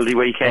bank holiday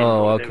weekend.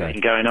 Oh, with okay.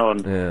 everything going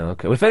on. Yeah,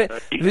 okay. Well,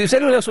 if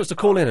anyone else wants to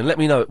call in and let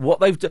me know what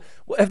they've done,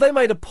 have they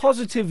made a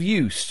positive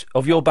use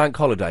of your bank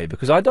holiday?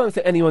 Because I don't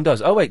think anyone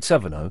does.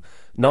 0870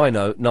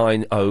 90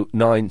 90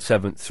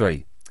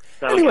 973.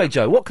 Anyway,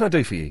 Joe, what can I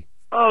do for you?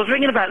 Oh, I was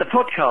ringing about the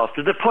podcast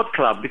of the Pod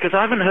Club because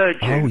I haven't heard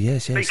you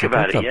speak the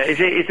about Pod it Club. yet.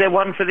 Is there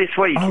one for this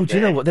week? Oh, do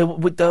you know what?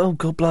 Oh,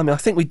 God blimey, I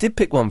think we did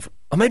pick one.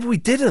 Or maybe we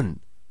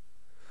didn't.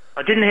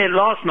 I didn't hear it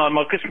last night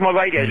because my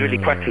radio's really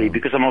crackly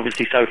because I'm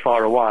obviously so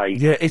far away.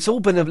 Yeah, it's all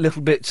been a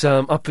little bit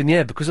up in the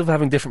air because of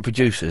having different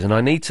producers, and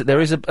I need to. There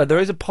is a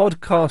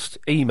podcast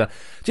email.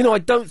 Do you know? I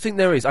don't think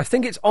there is. I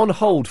think it's on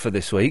hold for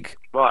this week.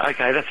 Right.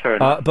 Okay, that's fair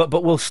enough.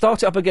 But we'll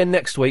start it up again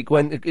next week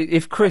when,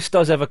 if Chris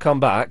does ever come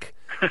back,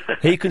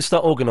 he can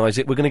start organise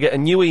it. We're going to get a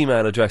new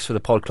email address for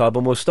the Pod Club,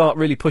 and we'll start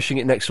really pushing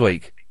it next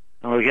week.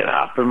 And we'll get that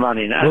up and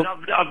running. And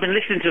I've been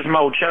listening to some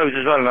old shows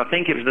as well, and I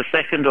think it was the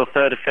 2nd or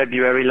 3rd of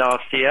February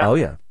last year. Oh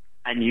yeah.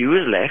 And you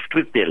was left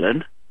with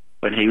Dylan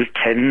when he was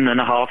 10 and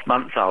a half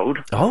months old.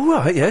 Oh,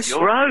 right, yes.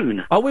 Your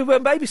own. Oh, we were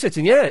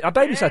babysitting, yeah. I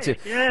babysat him.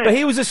 yeah. But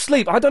he was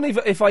asleep. I don't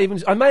even,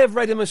 I may have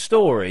read him a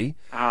story.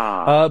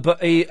 But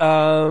but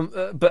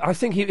I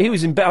think he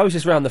was in bed. I was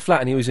just around the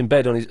flat and he was in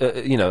bed on his,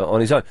 on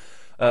his own.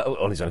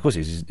 On his own, of course,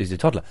 he's a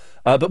toddler.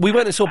 But we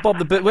went and saw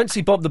went to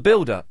see Bob the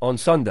Builder on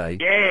Sunday.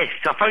 Yes,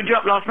 I phoned you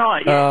up last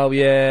night. Yeah. Oh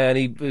yeah, and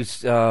he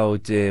was. Oh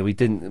dear, we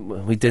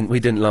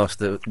didn't last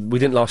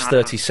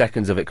 30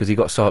 seconds of it because he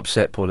got so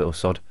upset. Poor little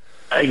sod.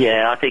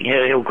 Yeah, I think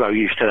he'll grow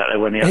used to that though,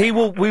 won't he? He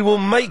will. We will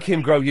make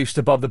him grow used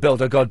to Bob the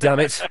Builder. God damn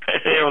it.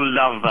 He'll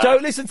love that. Joe,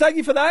 listen, thank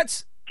you for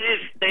that. Cheers.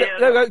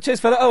 There we go. Cheers,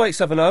 fella.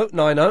 0870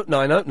 90 90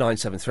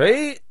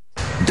 973.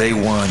 Day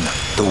one.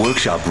 The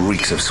workshop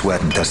reeks of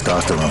sweat and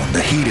testosterone.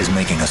 The heat is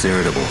making us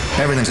irritable.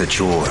 Everything's a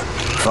chore.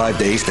 5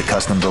 days to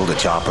custom build a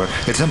chopper.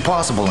 It's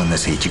impossible in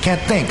this heat. You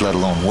can't think, let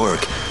alone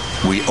work.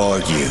 We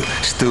argue.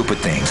 Stupid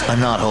things.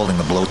 I'm not holding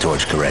the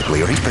blowtorch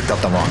correctly, or he's picked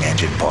up the wrong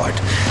engine part.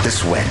 The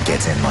sweat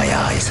gets in my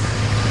eyes.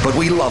 But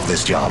we love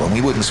this job, and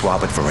we wouldn't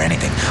swap it for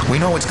anything. We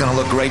know it's going to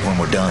look great when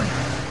we're done.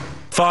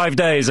 5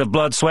 days of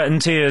blood, sweat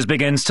and tears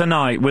begins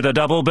tonight with a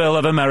double bill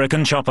of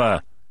American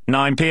Chopper.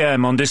 9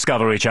 p.m. on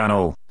Discovery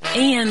Channel.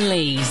 Ian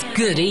Lee's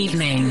Good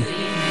Evening.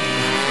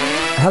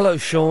 Hello,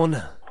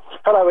 Sean.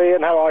 Hello,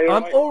 Ian. How are you?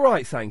 I'm mate? all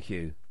right, thank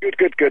you.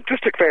 Good.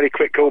 Just a fairly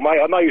quick call, mate.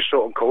 I know you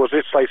sort on calls.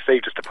 Just say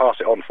Steve just to pass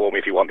it on for me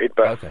if you wanted.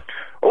 But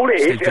all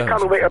it is,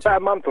 about a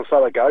month or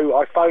so ago,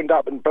 I phoned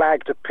up and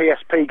blagged a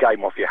PSP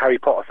game off you, Harry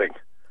Potter thing.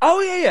 Oh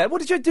yeah.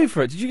 What did you do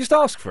for it? Did you just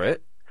ask for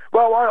it?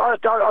 Well, I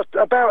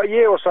about a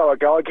year or so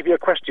ago, I give you a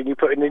question you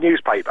put in the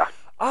newspaper.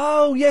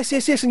 Oh yes,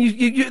 and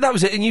you that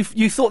was it, and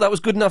you thought that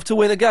was good enough to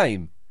win a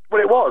game.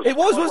 Well, it was. It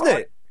was, wasn't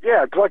it?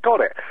 Yeah, because I got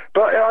it.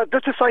 But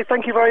just to say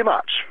thank you very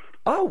much.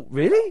 Oh,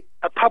 really?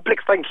 A public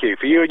thank you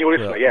for you and your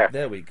listener, yeah.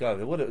 There we go.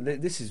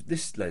 This,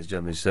 ladies and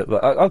gentlemen, is...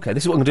 okay,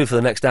 this is what I'm going to do for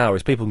the next hour,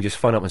 is people can just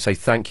phone up and say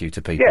thank you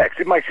to people. Yeah, because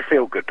it makes you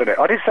feel good, doesn't it?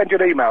 I did send you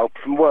an email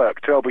from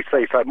work to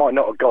LBC, so it might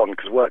not have gone,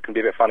 because work can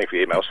be a bit funny for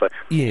your emails, so...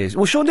 Yes.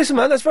 Well, Sean, listen,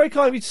 man, that's very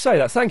kind of you to say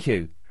that. Thank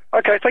you.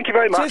 Okay, thank you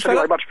very much. Cheers, I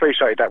very much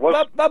appreciate that.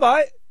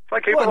 Bye-bye.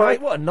 Thank you, bye-bye.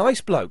 What a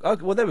nice bloke.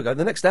 Okay, well, there we go,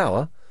 the next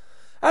hour.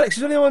 Alex,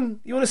 is there anyone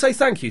you want to say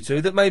thank you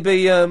to that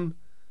maybe,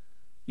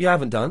 you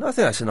haven't done? I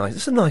think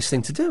that's a nice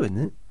thing to do, isn't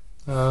it?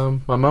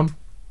 My mum.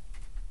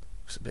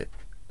 It's a bit...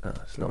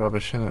 it's not...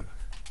 rubbish, isn't it?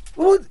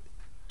 Well,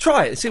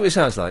 try it, see what it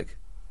sounds like.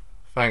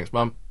 Thanks,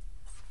 Mum.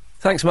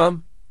 Thanks,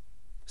 Mum.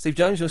 Steve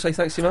Jones, you want to say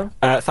thanks to your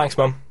mum? Thanks,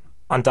 Mum.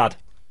 And Dad.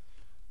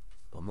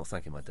 Oh, I'm not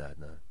thanking my dad,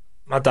 no.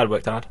 My dad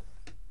worked hard.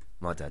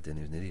 My dad didn't,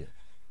 he was an idiot.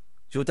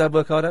 Does your dad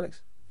work hard,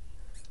 Alex?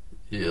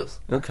 Yes.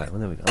 Okay, well,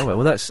 there we go. All right,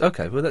 well, that's...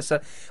 Okay, well, that's...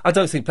 I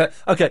don't think...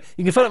 okay,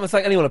 you can phone up and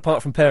thank anyone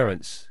apart from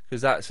parents,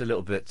 because that's a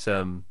little bit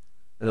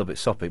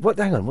soppy. What?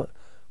 Hang on,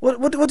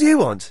 what do you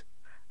want?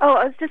 Oh,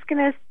 I was just going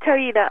to tell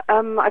you that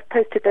I've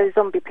posted those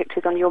zombie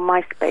pictures on your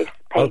MySpace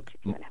page.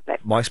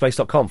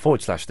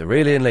 MySpace.com/The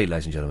Real Ian Lee,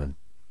 ladies and gentlemen.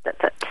 That's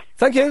it.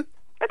 Thank you.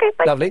 Okay,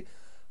 bye. Lovely.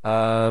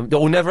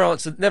 We'll never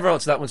answer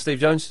that one, Steve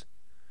Jones.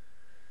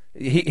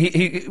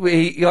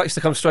 He likes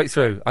to come straight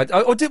through.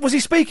 Was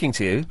he speaking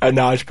to you?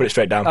 No, I just put it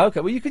straight down.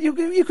 Okay, well you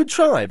could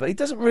try, but he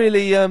doesn't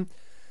really.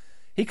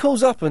 He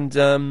calls up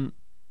and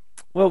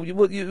well,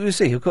 you'll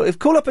see. He'll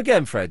call up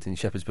again, Fred, in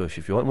Shepherd's Bush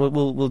if you want.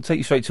 We'll take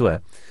you straight to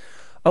air.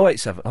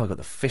 087. Oh, I got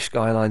the fish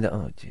guy lined up.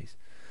 Oh, jeez.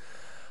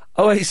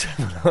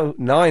 087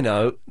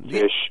 90.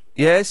 Fish.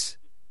 Yes.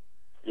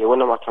 Yeah,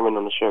 when am I coming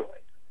on the show?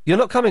 You're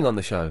not coming on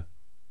the show.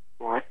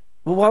 Why?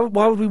 Well,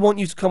 why would we want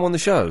you to come on the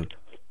show?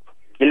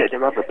 You let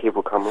them other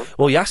people come on.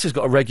 Well, Yasser's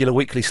got a regular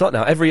weekly slot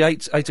now. Every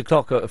 8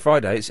 o'clock on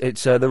Friday,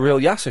 it's the Real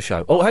Yasser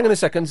show. Oh, hang on a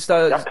second.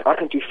 I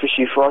can do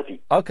Fishy Friday.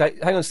 Okay,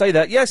 hang on, stay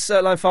there. Yes,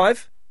 line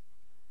 5.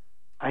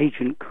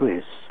 Agent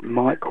Chris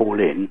might call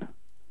in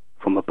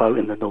from a boat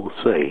in the North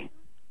Sea.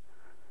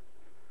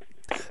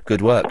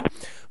 Good work.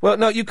 Well,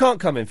 no, you can't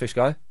come in, Fish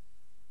Guy.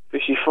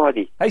 Fishy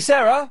Friday. Hey,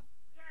 Sarah?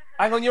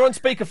 Hang on, you're on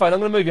speakerphone. I'm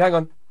going to move you. Hang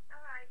on.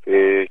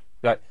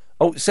 Right.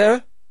 Oh,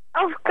 Sarah?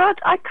 Oh, God,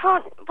 I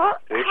can't...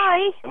 What? Fish?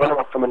 Hi. When am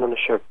I coming on the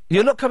show?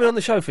 You're not coming on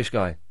the show, Fish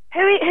Guy.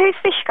 Who's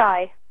Fish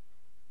Guy?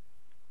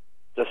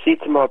 So see you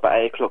tomorrow about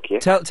 8 o'clock, yeah?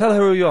 Tell her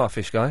who you are,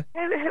 Fish Guy.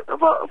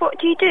 What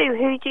do you do?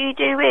 Who do you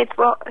do with?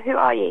 Who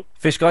are you?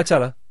 Fish Guy,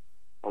 tell her.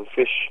 I'm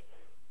Fish.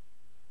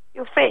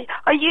 You're Fish.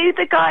 Are you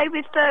the guy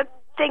with the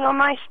thing on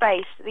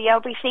MySpace, the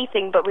LBC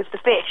thing, but with the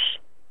fish?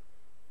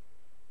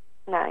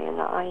 No, you're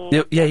not, are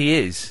you? Yeah, he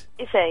is.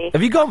 Is he?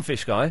 Have you gone,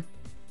 Fish Guy?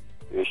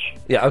 Fish.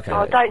 Yeah, okay.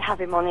 Oh, don't have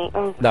him on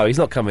it. No, he's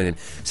not coming in.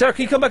 Sarah,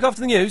 can you come back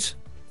after the news?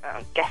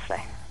 I guess so.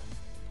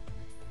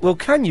 Well,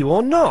 can you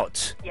or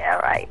not? Yeah,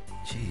 right.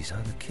 Jeez,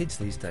 the kids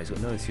these days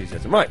got no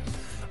enthusiasm. Right,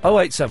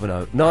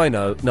 0870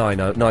 90 90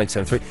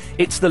 973.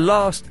 It's the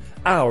last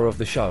hour of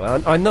the show.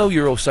 I know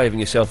you're all saving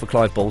yourself for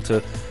Clive Ball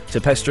to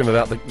pester him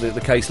about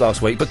the case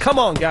last week, but come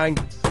on, gang.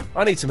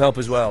 I need some help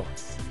as well.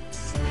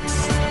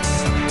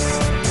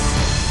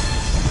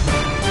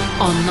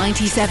 On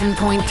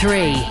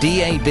 97.3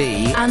 DAB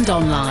and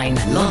online.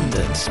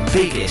 London's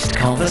biggest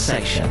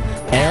conversation.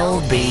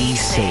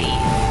 LBC.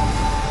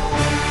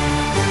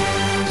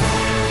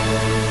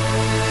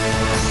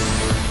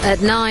 At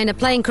 9, a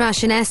plane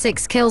crash in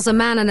Essex kills a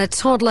man and a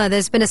toddler.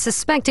 There's been a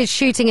suspected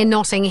shooting in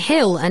Notting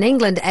Hill, and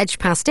England edged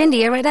past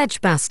India at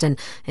Edgbaston.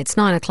 It's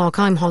 9 o'clock.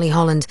 I'm Holly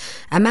Holland.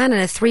 A man and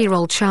a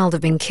 3-year-old child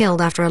have been killed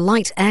after a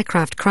light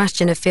aircraft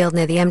crashed in a field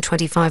near the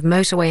M25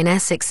 motorway in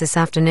Essex this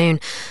afternoon.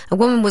 A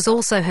woman was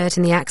also hurt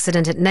in the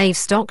accident at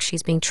Navestock.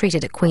 She's being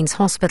treated at Queen's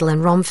Hospital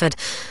in Romford.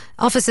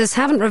 Officers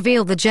haven't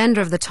revealed the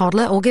gender of the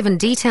toddler or given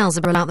details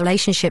about the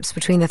relationships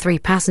between the 3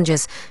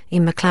 passengers.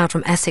 Ian McLeod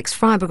from Essex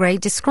Fire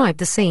Brigade described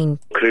the scene.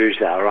 Crews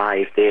that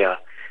arrived there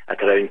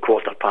at around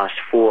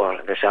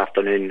 4:15 this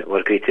afternoon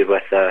were greeted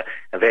with a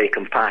very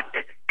compact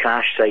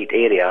crash site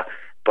area,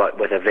 but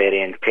with a very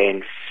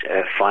intense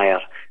fire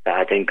that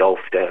had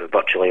engulfed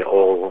virtually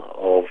all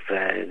of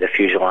the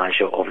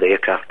fuselage of the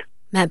aircraft.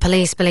 Met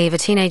Police believe a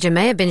teenager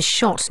may have been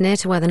shot near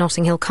to where the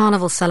Notting Hill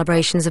Carnival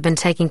celebrations have been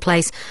taking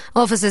place.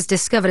 Officers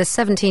discovered a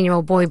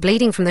 17-year-old boy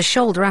bleeding from the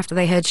shoulder after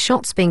they heard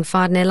shots being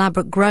fired near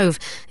Ladbroke Grove.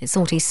 It's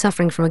thought he's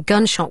suffering from a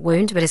gunshot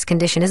wound, but his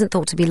condition isn't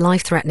thought to be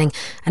life-threatening.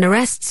 An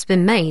arrest's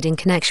been made in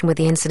connection with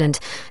the incident.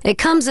 It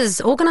comes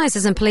as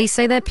organisers and police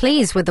say they're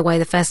pleased with the way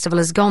the festival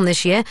has gone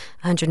this year.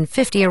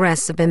 150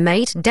 arrests have been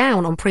made,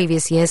 down on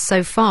previous years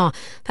so far.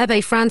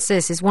 Pepe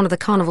Francis is one of the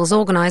carnival's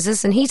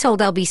organisers, and he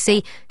told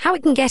LBC how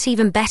it can get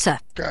even better.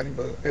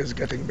 Carnival is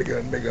getting bigger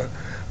and bigger,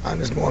 and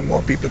there's more and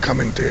more people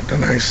coming to it,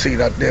 and I see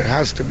that there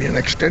has to be an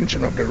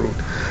extension of the route.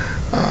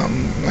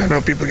 I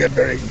know people get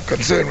very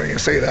concerned when you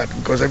say that,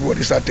 because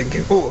everybody starts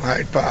thinking, oh,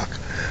 Hyde Park.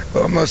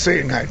 But I'm not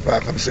saying Hyde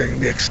Park, I'm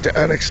saying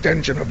an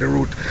extension of the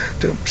route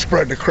to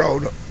spread the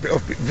crowd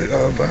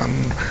of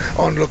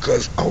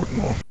onlookers out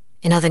more.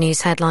 In other news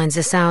headlines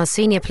this hour,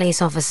 senior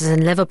police officers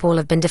in Liverpool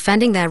have been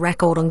defending their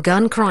record on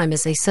gun crime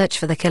as they search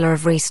for the killer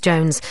of Rhys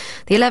Jones.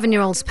 The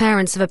 11-year-old's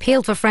parents have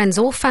appealed for friends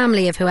or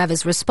family of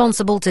whoever's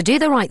responsible to do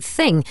the right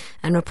thing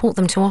and report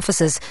them to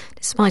officers.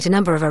 Despite a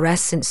number of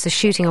arrests since the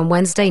shooting on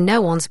Wednesday,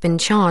 no one's been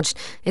charged.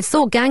 It's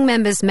thought gang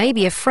members may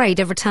be afraid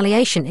of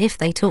retaliation if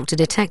they talk to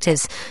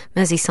detectives.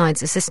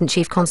 Merseyside's Assistant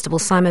Chief Constable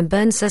Simon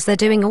Burns says they're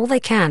doing all they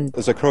can.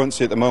 There's a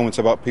currency at the moment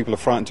about people are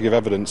frightened to give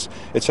evidence.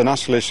 It's a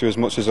national issue as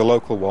much as a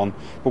local one,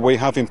 but we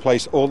have in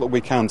place all that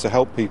we can to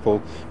help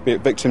people, be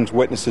it victims,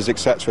 witnesses,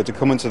 etc., to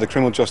come into the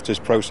criminal justice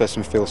process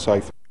and feel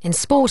safe. In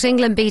sport,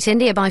 England beat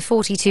India by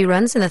 42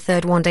 runs in the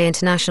third one-day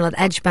international at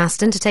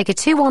Edgbaston to take a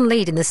 2-1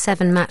 lead in the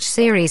 7-match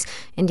series.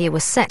 India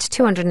was set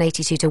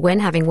 282 to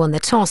win, having won the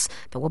toss,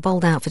 but were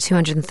bowled out for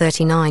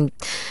 239.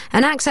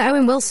 And actor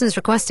Owen Wilson's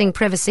requesting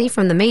privacy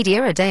from the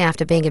media a day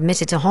after being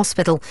admitted to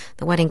hospital.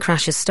 The Wedding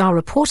Crashers star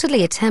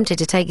reportedly attempted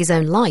to take his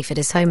own life at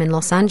his home in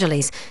Los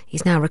Angeles.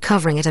 He's now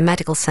recovering at a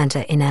medical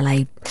centre in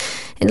LA.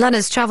 In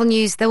London's travel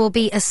news, there will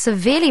be a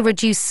severely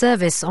reduced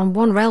service on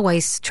One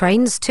Railway's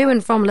trains to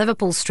and from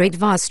Liverpool Street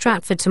via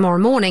Stratford tomorrow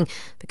morning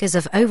because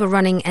of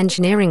overrunning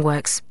engineering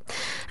works.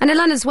 And in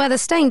London's weather,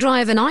 staying dry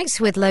overnight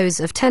with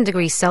lows of 10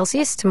 degrees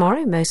Celsius.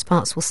 Tomorrow, most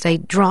parts will stay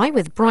dry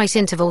with bright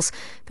intervals,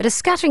 but a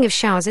scattering of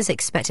showers is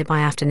expected by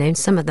afternoon.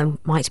 Some of them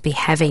might be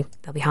heavy.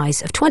 There'll be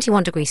highs of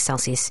 21 degrees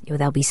Celsius. You're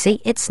with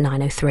LBC, it's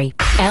 9:03.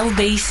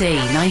 LBC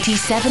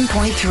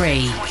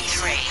 97.3.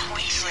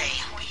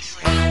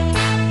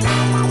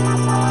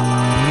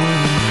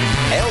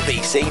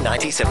 LBC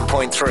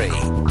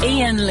 97.3.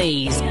 Ian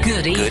Lee's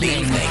Good Evening. Good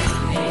evening.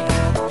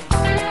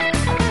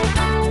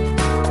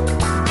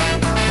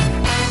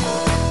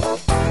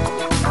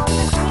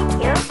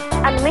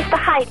 And Mr.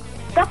 Hyde.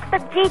 Dr.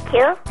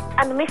 Jekyll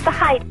and Mr.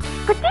 Hyde.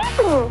 Good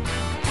evening.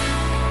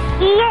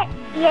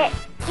 Yeah.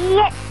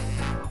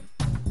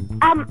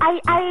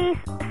 I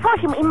saw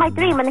him in my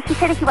dream and he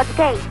said he was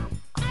gay.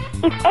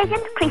 It's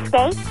Agent Chris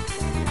Gay.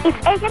 I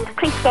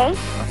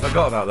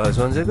forgot about those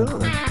ones, aren't they?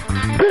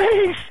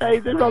 Please say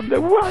they're on the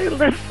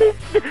wireless.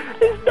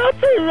 It's not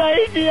a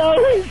radio,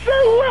 it's a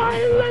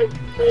wireless.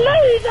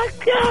 Please, I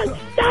can't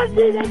stand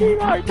it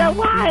anymore. The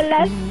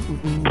wireless.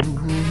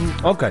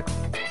 Okay.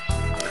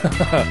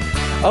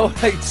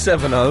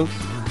 0870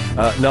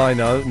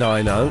 90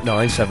 90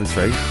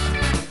 973.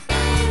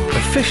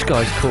 The Fish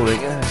Guy's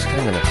calling. Yes,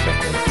 hang on a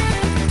second.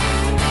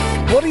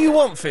 What do you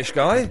want, Fish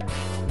Guy?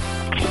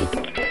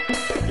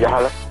 Yeah,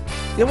 hello.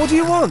 Yeah, what do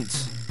you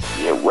want?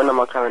 Yeah, when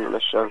am I coming on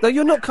the show? No,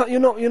 you're not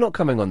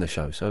coming on the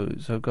show. So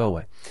go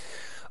away.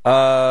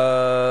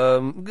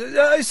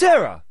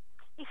 Sarah.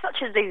 He's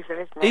such a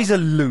loser, isn't he? He's a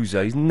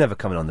loser. He's never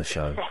coming on the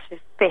show. Obsessed with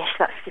fish.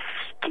 That's just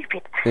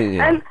stupid.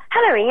 Yeah.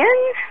 Hello,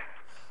 Ian.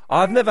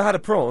 I've never had a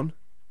prawn.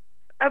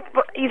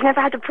 You've never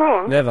had a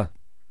prawn? Never.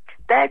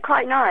 They're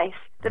quite nice.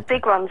 The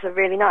big ones are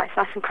really nice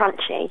and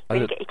crunchy.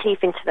 When you get your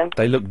teeth into them.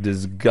 They look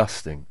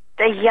disgusting.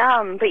 They're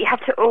yum, but you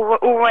have to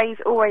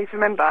always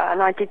remember,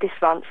 and I did this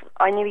once,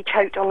 I nearly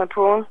choked on the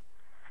prawn.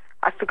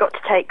 I forgot to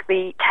take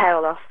the tail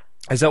off.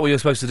 Is that what you're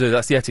supposed to do?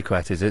 That's the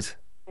etiquette, is it?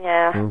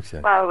 Yeah.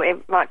 Okay. Well,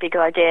 it might be a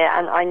good idea.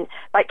 And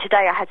like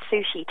today, I had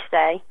sushi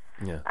today.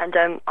 Yeah. And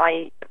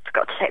I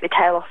forgot to take the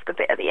tail off the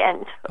bit at the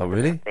end. Oh,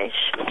 really?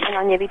 Fish, and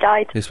I nearly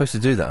died. You're supposed to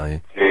do that, are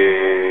you?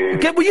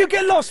 Will you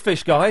get lost,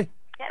 fish guy?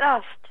 Get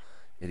lost.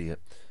 Idiot.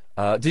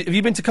 Have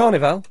you been to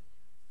Carnival?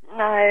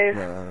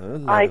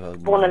 No. I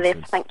want to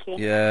live, thank you.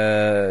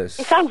 Yes.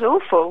 It sounds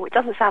awful. It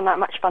doesn't sound that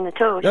much fun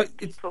at all. No,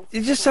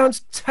 it just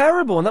sounds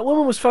terrible. And that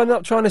woman was phoning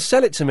up trying to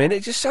sell it to me, and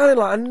it just sounded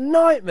like a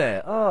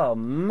nightmare. Oh,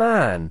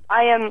 man.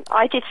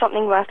 I did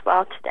something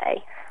worthwhile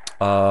today.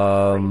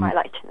 You might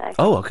like to know.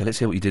 Oh, okay. Let's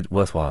hear what you did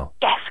worthwhile.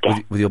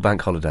 Guess. With your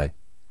bank holiday.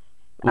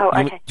 Oh, Do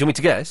you okay. want me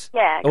to guess?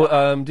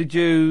 Yeah. Did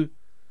you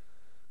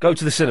go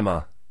to the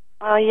cinema?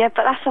 Oh, yeah,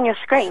 but that's on your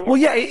screen. Well,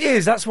 yeah, it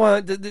is. That's why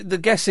the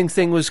guessing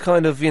thing was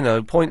kind of,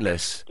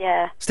 pointless.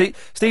 Yeah.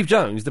 Steve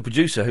Jones, the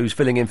producer, who's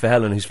filling in for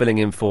Helen, who's filling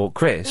in for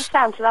Chris. He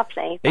sounds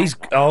lovely. He's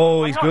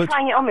I'm good. not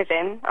trying it on with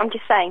him. I'm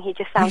just saying he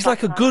just sounds. He's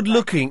like a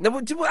good-looking. Now,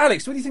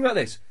 Alex, what do you think about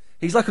this?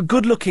 He's like a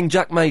good-looking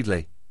Jack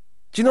Madeley.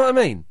 Do you know what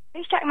I mean?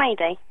 Who's Jack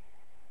Madeley?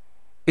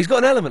 He's got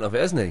an element of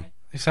it, hasn't he?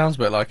 He sounds a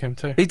bit like him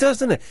too. He does,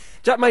 doesn't he?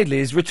 Jack Madeley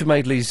is Richard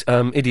Madeley's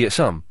idiot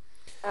son.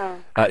 Oh.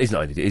 He's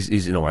not an idiot.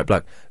 He's an all right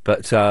bloke,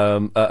 but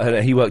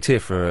he worked here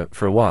for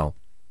a while.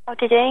 Oh,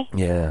 did he?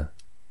 Yeah.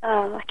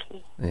 Oh,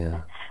 lucky.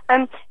 Yeah.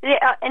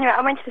 Anyway,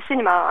 I went to the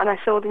cinema and I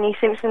saw the new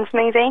Simpsons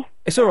movie.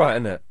 It's all right,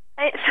 isn't it?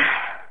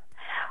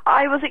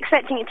 I was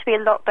expecting it to be a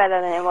lot better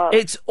than it was.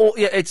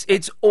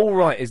 It's all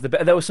right.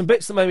 There were some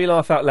bits that made me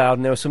laugh out loud,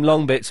 and there were some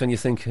long bits when you're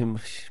thinking,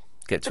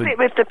 get to the bit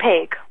with the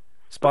pig.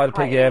 Spider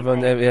Pig, yeah,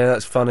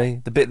 that's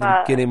funny. The bit at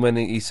the beginning when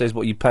he says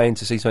what you're paying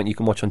to see something you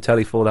can watch on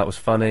telly for, that was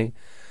funny.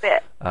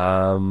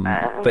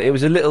 But it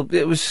was a little.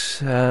 It was.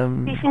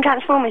 Have you seen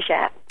Transformers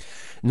yet?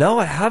 No,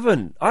 I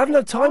haven't. I haven't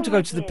had time to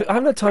go to the. I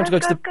haven't had time to go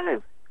to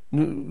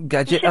the.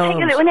 Gadget. You should take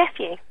your little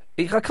nephew.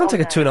 I can't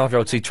take a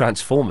 2.5-year-old to see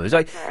Transformers.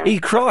 He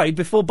cried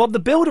before Bob the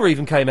Builder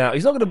even came out.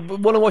 He's not going to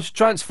want to watch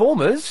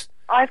Transformers.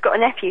 I've got a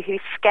nephew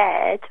who's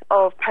scared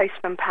of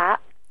Postman Pat.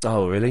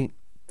 Oh, really?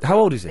 How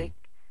old is he?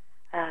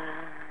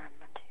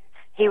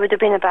 He would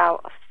have been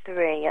about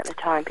 3 at the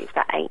time, but he's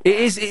about 8. It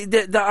is.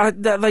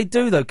 They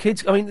do, though.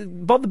 Kids. I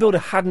mean, Bob the Builder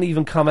hadn't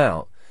even come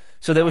out.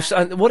 So there was.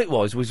 And what it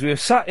was we were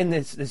sat in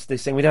this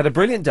thing. We'd had a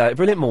brilliant day, a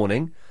brilliant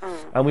morning,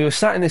 and we were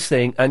sat in this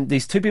thing, and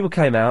these two people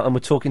came out and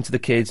were talking to the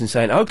kids and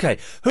saying, "Okay,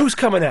 who's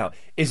coming out?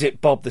 Is it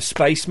Bob the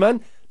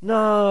Spaceman?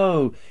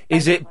 No.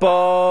 Is it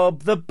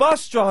Bob the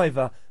bus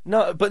driver?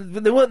 No."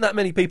 But there weren't that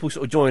many people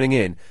sort of joining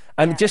in,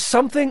 and just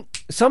something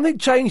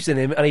changed in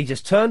him, and he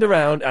just turned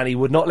around and he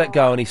would not let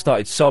go, and he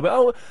started sobbing.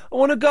 "Oh, I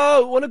want to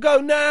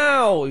go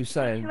now." He was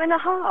saying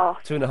 2.5.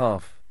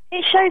 2.5.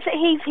 It shows that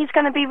he's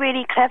going to be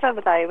really clever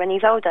though when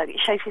he's older. It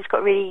shows he's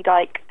got really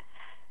like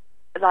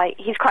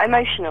he's quite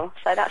emotional,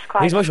 so that's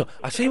quite. He's emotional.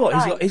 I tell you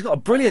what, he's got a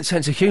brilliant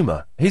sense of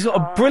humour. He's got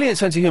a brilliant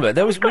sense of humour.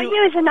 He's got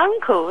you as an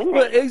uncle, isn't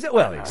he?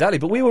 Well, exactly.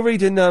 But we were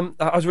reading. I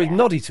was reading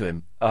Noddy to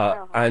him,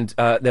 and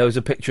there was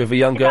a picture of a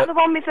young girl. Is that the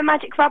one with the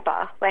magic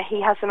rubber, where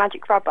he has the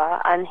magic rubber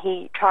and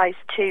he tries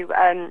to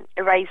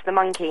erase the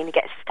monkey and he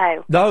gets his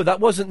tail? No, that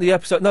wasn't the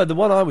episode. No, the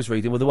one I was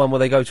reading was the one where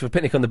they go to a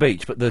picnic on the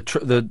beach, but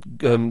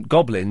the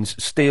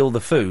goblins steal the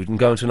food and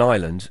go into an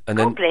island, and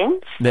then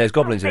goblins. There's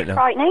goblins in it now.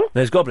 Frightening.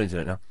 There's goblins in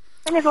it now.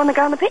 I never want to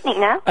go on the picnic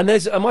now. And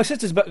there's my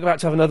sister's about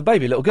to have another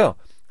baby, a little girl.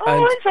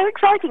 Oh, it's so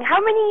exciting! How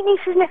many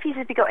nieces and nephews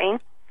have you got in?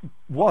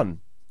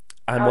 One,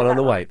 and one on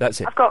the way. That's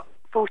it. I've got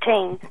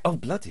 14. Oh,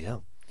 bloody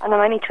hell! And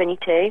I'm only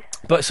 22.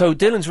 But so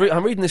Dylan's.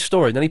 I'm reading this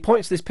story, and then he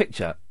points to this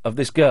picture of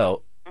this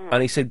girl,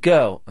 and he said,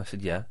 "Girl." I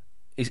said, "Yeah,"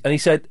 and he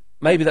said,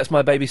 "Maybe that's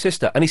my baby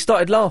sister," and he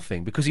started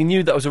laughing because he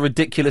knew that was a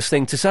ridiculous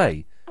thing to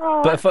say.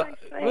 Oh, but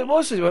it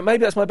was. He went,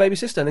 "Maybe that's my baby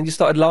sister," and then he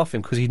started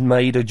laughing because he'd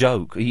made a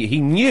joke.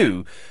 He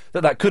knew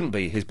that couldn't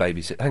be his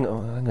baby sister. Hang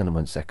on a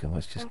 1 second.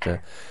 Let's just.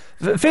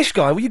 Fish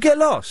guy, will you get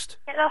lost?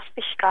 Get lost,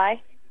 fish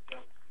guy.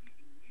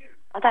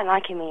 I don't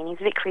like him, Ian. He's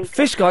a bit creepy.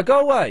 Fish guy, go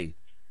away.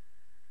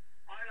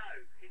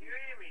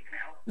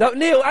 No,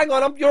 Neil, hang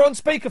on. You're on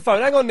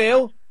speakerphone. Hang on,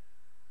 Neil.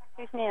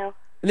 Who's Neil?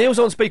 Neil's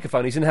on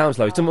speakerphone. He's in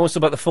Hounslow. He's talking also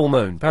about the full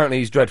moon. Apparently,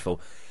 he's dreadful.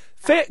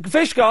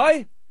 Fish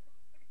guy.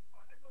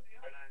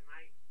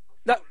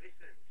 No.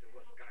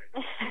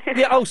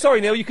 Yeah. Oh, sorry,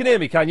 Neil. You can hear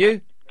me, can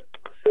you?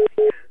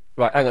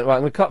 Right. Hang on. Right.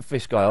 I'm going to cut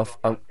Fish guy off.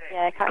 Yeah.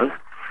 Okay.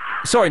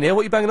 Sorry, Neil.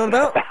 What are you banging on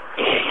about?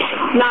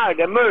 No,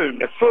 the moon,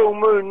 the full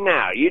moon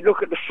now. You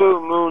look at the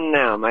full moon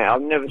now, mate.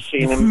 I've never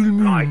seen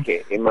them like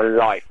it in my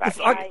life.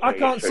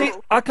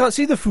 I can't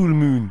see the full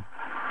moon.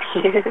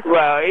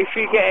 Well, if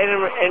you get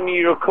any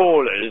of your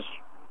callers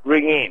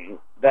ring in,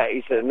 that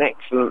is an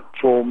excellent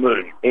full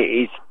moon. It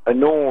is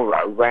an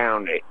aura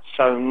around it,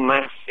 so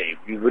massive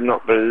you would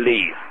not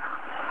believe.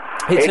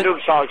 It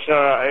looks like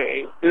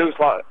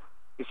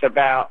it's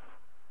about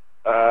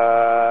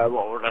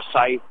what would I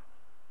say?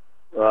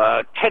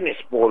 Tennis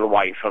ball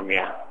away from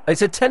you.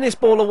 It's a tennis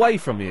ball away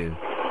from you.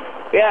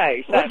 Yeah,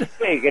 it's that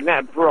big and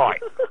that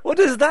bright. What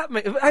does that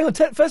mean? Hang on.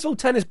 First of all,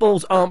 tennis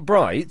balls aren't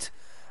bright.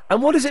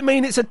 And what does it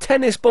mean? It's a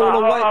tennis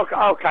ball away.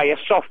 Okay, a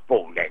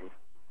softball then.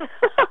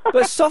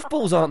 But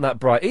softballs aren't that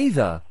bright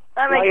either.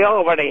 They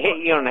are when they hit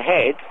you on the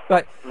head.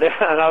 Right. And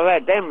I've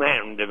had them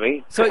happen to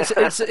me. So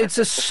it's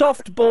a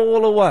soft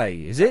ball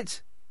away, is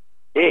it?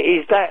 It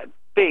is that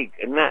big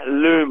and that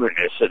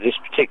luminous at this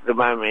particular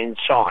moment in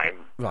time.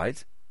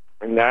 Right.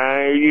 And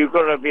you've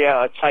got to be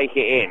able to take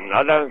it in.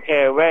 I don't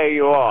care where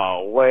you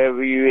are,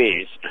 wherever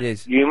you is.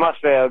 Yes. You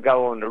must be able to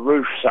go on the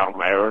roof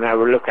somewhere and have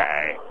a look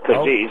at it,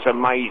 because it is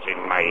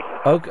amazing, mate.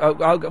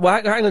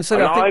 Well, hang on.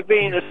 So I've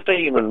been a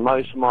seaman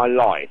most of my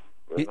life.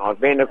 I've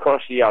been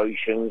across the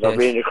oceans, I've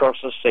been across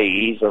the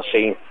seas, I've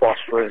seen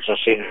phosphorus, I've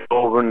seen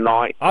northern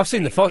lights. I've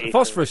seen the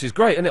phosphorus is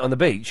great, isn't it, on the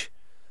beach?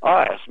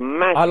 Oh, it's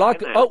massive. I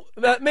like it. Oh,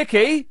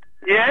 Mickey?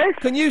 Yes?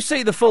 Can you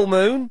see the full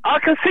moon? I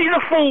can see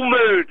the full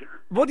moon.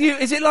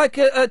 Is it like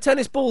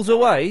tennis balls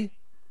away?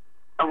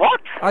 A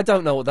what? I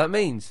don't know what that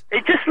means.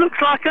 It just looks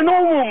like a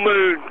normal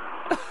moon.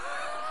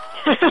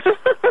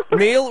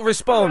 Neil,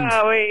 respond.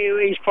 Well,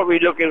 he's probably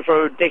looking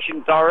for a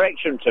different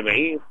direction to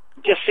me.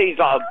 Just seems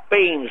like a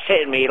beam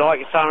hitting me like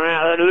something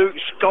out of Luke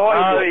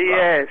Skywalker. Oh,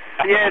 yes.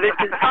 Yeah,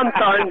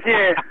 sometimes,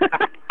 yeah.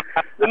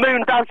 The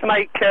moon does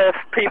make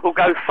people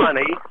go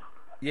funny.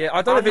 Yeah,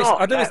 I don't know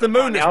if it's the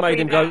moon that's made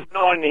him go.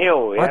 Notting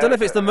Hill. Yeah, I don't know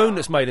if it's the moon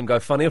that's made him go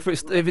funny, or if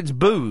it's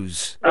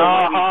booze.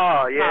 Yeah.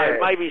 No,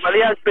 maybe. Well,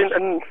 he has been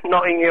to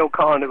Notting Hill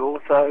Carnival,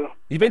 so.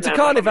 You've been to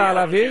Carnival,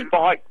 have you?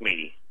 Spiked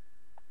me.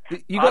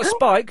 You got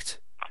spiked?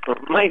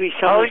 Maybe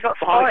someone got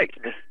spiked.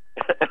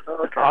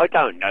 I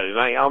don't know,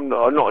 mate. I'm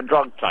not a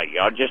drug taker.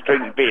 I just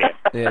drink beer.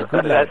 Yeah,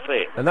 good lad. That's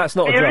it. And that's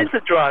not beer a drug. Beer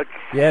is a drug.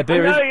 Yeah,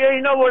 beer is.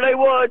 You know what they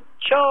were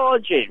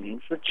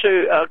charging for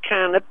a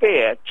can of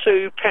beer?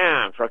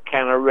 £2 for a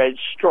can of Red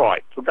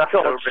Stripe. For God's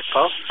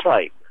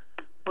sake.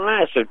 Well,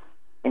 that's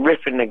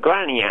ripping the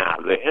granny out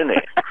of it, isn't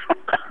it?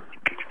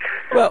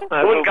 Well,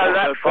 I wouldn't go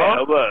that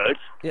far. Words.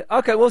 Yeah.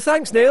 Okay. Well,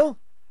 thanks, Neil.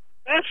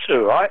 That's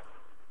all right.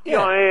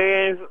 Yeah.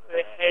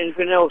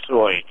 Anything else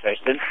more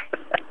interesting?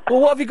 Well,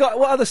 what have you got?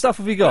 What other stuff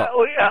have you got?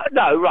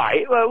 No,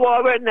 right. Well,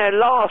 I went there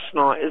last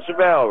night as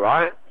well,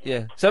 right?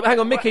 Yeah. So, hang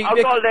on, Mickey. I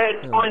got there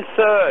at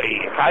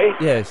 9:30, okay?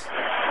 Yes.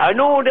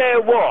 And all there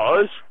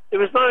was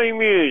no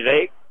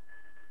music.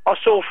 I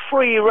saw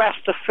 3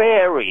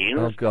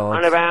 Rastafarians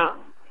and about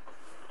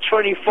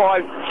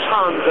 25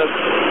 tons of...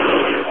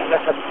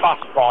 That's a bus,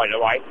 by the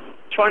way.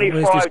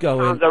 25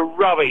 tons of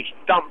rubbish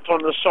dumped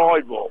on the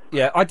sidewalk.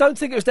 Yeah, I don't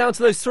think it was down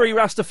to those 3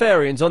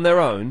 Rastafarians on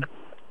their own.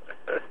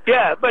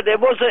 Yeah, but there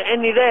wasn't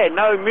any there,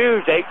 no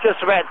music,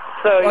 just about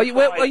 30.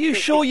 Are you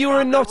sure you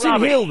were in Notting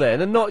Hill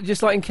then, and not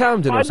just like in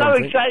Camden or something? I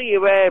know exactly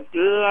where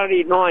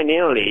bloody Notting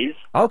Hill is.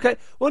 Okay.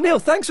 Well, Neil,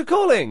 thanks for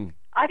calling.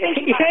 I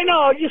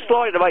just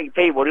like to make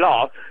people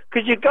laugh,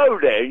 because you go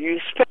there, you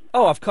spend...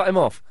 Oh, I've cut him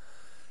off.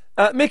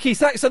 Mickey,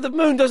 thanks. So the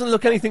moon doesn't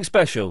look anything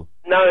special?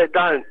 No, it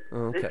don't.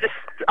 Okay.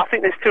 I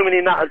think there's too many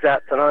nutters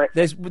out tonight.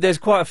 There's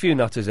quite a few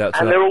nutters out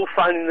tonight. And they're all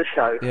phoning the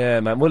show. Yeah,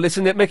 man. Well,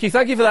 listen, Mickey,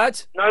 thank you for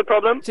that. No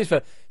problem. Cheers,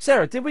 for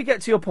Sarah, did we get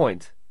to your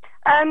point?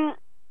 Yeah,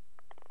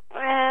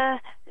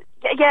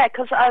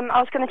 because I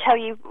was going to tell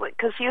you,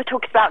 because you were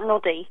talking about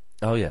Noddy.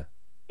 Oh, yeah.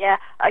 Yeah,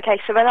 okay,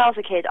 so when I was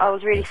a kid, I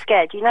was really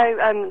scared. You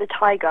know the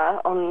tiger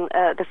on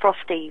the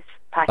Frosties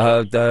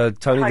package?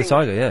 Tony the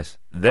Tiger, yes.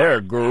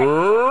 They're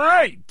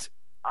great!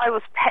 I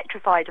was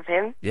petrified of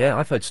him. Yeah,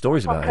 I've heard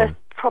stories about him.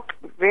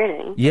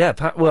 Really? Yeah,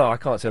 well, I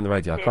can't say on the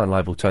radio. I can't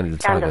libel Tony the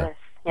Tiger.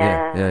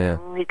 Yeah.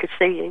 He could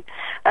sue you.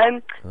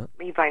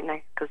 You won't know,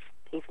 because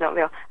he's not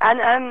real.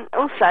 And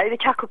also, the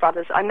Chuckle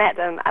Brothers, I met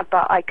them,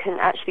 but I couldn't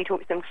actually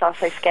talk to them because I was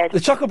so scared.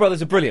 The Chuckle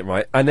Brothers are brilliant,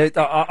 right? And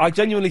I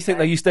genuinely think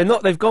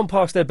they've gone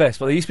past their best,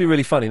 but they used to be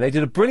really funny. They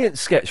did a brilliant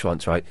sketch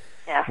once, right?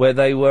 Yeah. Where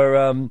they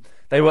were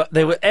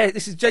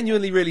this is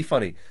genuinely really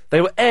funny.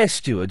 They were air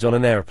stewards on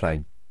an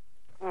aeroplane.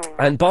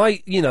 And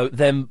by,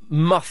 them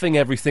muffing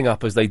everything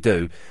up as they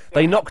do,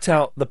 they knocked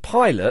out the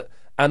pilot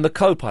and the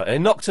co-pilot. They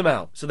knocked them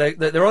out. So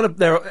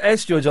they're air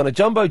stewards on a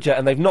jumbo jet,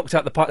 and they've knocked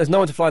out the pilot. There's no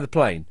one to fly the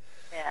plane.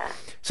 Yeah.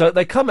 So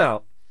they come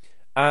out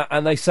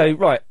and they say,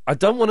 right, I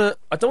don't want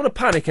to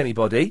panic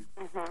anybody,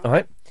 all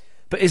right?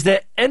 But is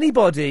there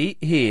anybody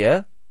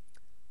here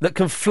that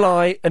can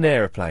fly an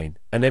aeroplane?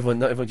 And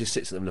everyone just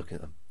sits at them looking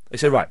at them. They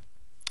say, right,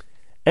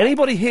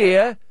 anybody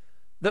here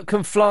that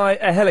can fly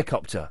a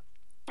helicopter?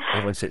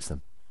 Everyone sits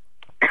them.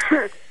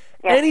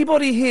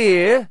 Anybody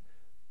here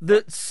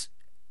that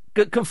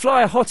can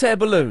fly a hot air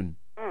balloon?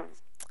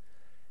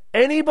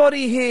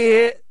 Anybody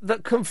here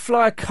that can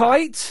fly a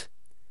kite?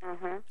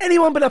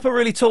 Anyone been up a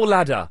really tall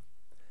ladder?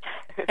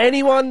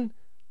 Anyone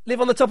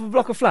live on the top of a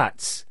block of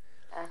flats?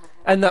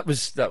 And it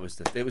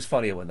was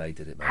funnier when they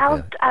did it, mate.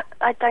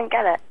 I don't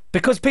get it.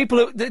 Because people,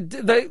 what do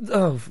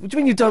you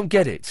mean you don't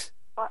get it?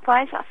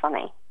 Why is that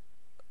funny?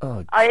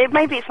 Oh,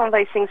 maybe it's one of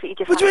those things that you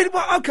just... what do you mean?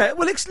 Well, okay,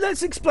 well,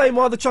 let's explain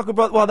why the Chocolate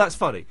Brothers... Why that's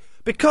funny.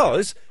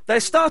 Because they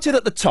started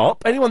at the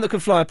top, anyone that can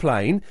fly a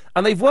plane,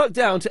 and they've worked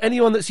down to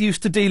anyone that's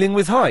used to dealing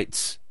with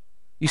heights.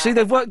 You see,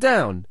 they've worked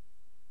down.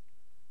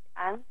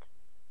 And?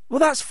 Well,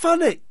 that's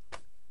funny.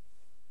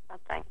 I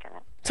don't get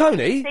it.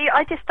 Tony? See,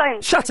 I just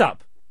don't... Shut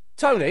up.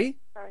 Tony?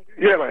 Sorry.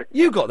 Yeah, mate.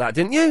 You got that,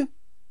 didn't you?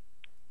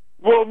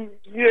 Well,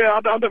 yeah,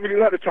 I don't really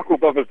like the Chocolate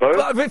Brothers, though.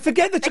 But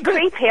forget the... They're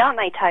creepy, aren't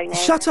they, Tony?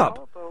 Shut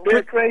up.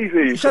 They're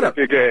crazy. Shut up.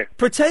 Yeah.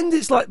 Pretend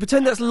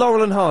that's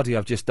Laurel and Hardy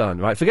I've just done,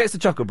 right? Forget it's the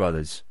Chocolate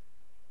Brothers.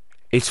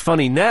 It's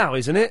funny now,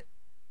 isn't it?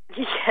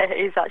 Yeah,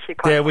 it is actually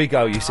quite There we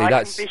go, you see, I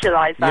that's... can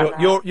visualise that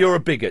now. You're a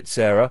bigot,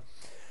 Sarah.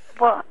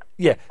 What?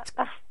 Yeah.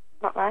 That's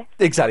not nice.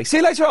 Exactly. See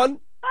you later on.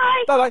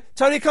 Bye. Bye-bye.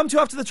 Tony, come to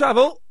you after the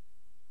travel.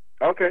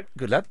 Okay.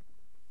 Good lad.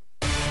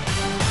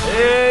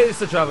 It's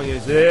the travel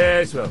news.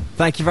 Yes, well.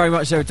 Thank you very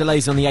much. There are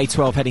delays on the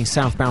A12 heading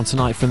southbound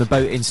tonight from the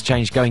boat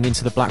interchange going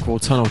into the Blackwall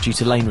Tunnel due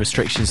to lane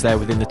restrictions there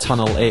within the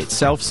tunnel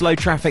itself. Slow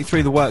traffic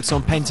through the works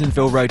on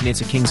Pentonville Road near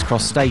to King's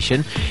Cross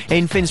Station.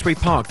 In Finsbury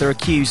Park, there are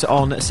queues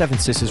on Seven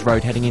Sisters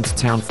Road heading into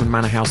town from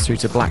Manor House through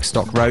to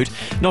Blackstock Road.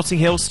 Notting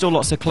Hill, still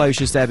lots of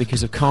closures there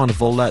because of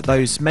Carnival.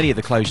 Many of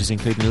the closures,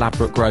 including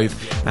Ladbroke Grove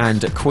and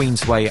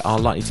Queensway, are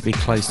likely to be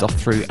closed off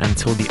through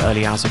until the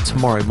early hours of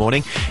tomorrow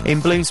morning. In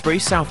Bloomsbury,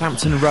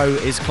 Southampton Row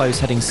is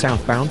closed heading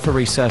southbound for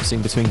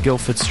resurfacing between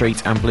Guildford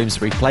Street and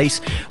Bloomsbury Place.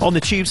 On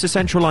the tubes, the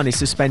Central Line is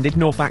suspended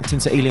North Acton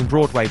to Ealing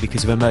Broadway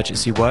because of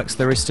emergency works.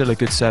 There is still a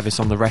good service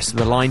on the rest of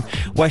the line.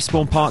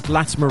 Westbourne Park,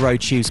 Latimer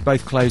Road tubes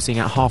both closing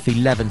at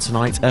 11:30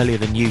 tonight, earlier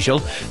than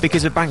usual.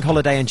 Because of bank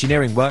holiday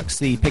engineering works,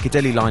 the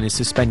Piccadilly line is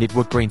suspended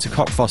Wood Green to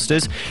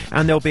Cockfosters,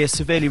 and there'll be a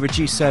severely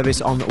reduced service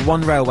on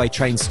one railway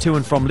trains to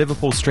and from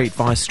Liverpool Street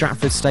via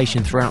Stratford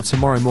Station throughout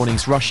tomorrow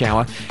morning's rush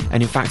hour,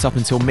 and in fact up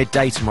until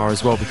midday tomorrow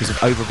as well because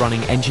of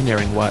overrunning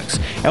engineering works.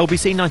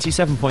 LBC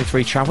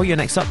 97.3 travel, your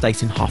next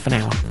update in half an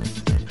hour.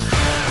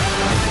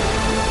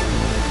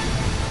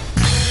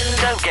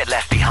 Don't get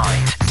left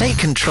behind. Take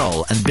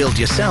control and build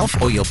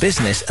yourself or your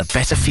business a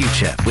better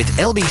future with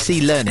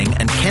LBC Learning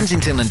and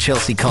Kensington and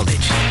Chelsea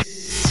College.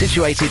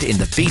 Situated in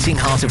the beating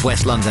heart of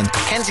West London,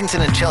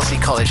 Kensington and Chelsea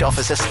College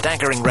offers a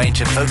staggering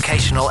range of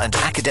vocational and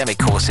academic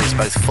courses,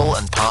 both full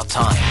and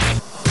part-time.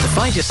 To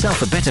find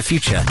yourself a better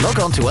future, log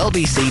on to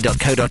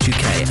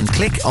lbc.co.uk and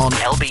click on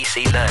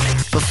LBC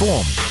Learning.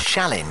 Perform,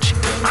 challenge,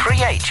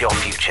 create your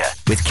future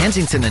with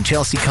Kensington and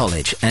Chelsea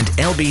College and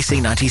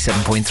LBC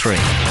 97.3.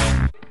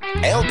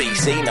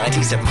 LBC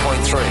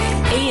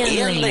 97.3.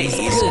 Ian Lee's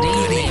Good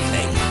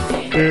Evening.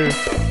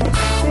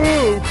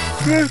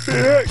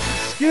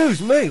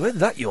 Excuse me, where did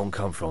that yawn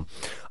come from?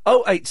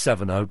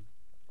 0870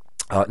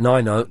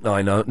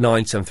 9090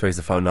 973 is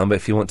the phone number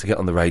if you want to get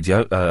on the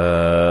radio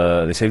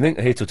this evening,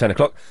 here till 10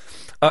 o'clock.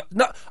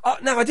 Now,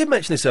 I did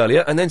mention this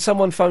earlier, and then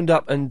someone phoned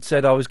up and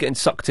said I was getting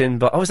sucked in,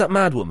 but I was that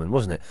mad woman,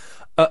 wasn't it?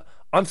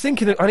 I'm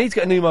thinking I need to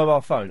get a new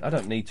mobile phone. I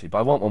don't need to, but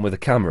I want one with a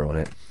camera on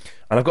it.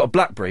 And I've got a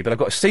BlackBerry, but I've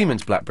got a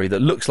Siemens BlackBerry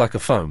that looks like a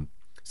phone.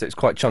 So it's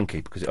quite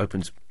chunky because it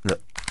opens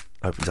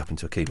up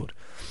into a keyboard.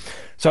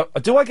 So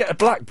do I get a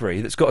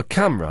BlackBerry that's got a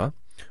camera,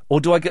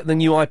 or do I get the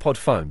new iPod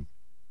phone?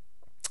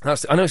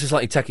 I know it's a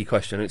slightly techie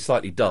question, and it's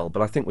slightly dull,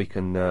 but I think we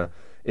can,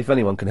 if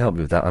anyone can help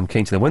me with that, I'm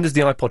keen to know. When does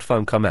the iPod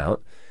phone come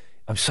out?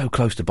 I'm so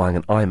close to buying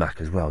an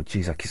iMac as well.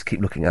 Jeez, I just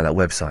keep looking at that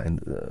website,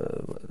 and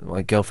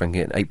my girlfriend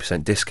getting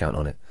 8% discount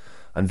on it.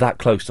 And that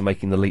close to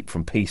making the leap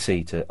from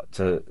PC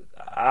to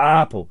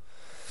Apple.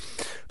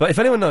 But if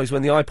anyone knows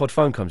when the iPod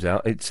phone comes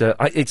out, it's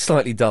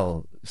slightly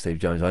dull, Steve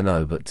Jones, I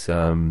know, but...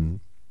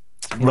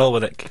 roll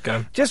with it, keep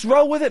going. Just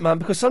roll with it, man,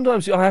 because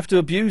sometimes I have to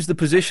abuse the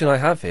position I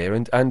have here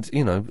and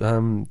you know,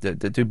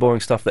 do boring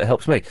stuff that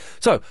helps me.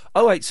 So,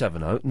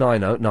 0870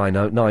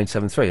 9090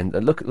 973, and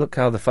look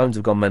how the phones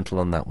have gone mental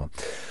on that one.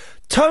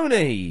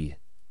 Tony!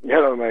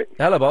 Hello, mate.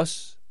 Hello,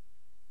 boss.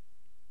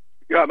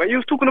 Yeah, mate, you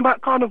was talking about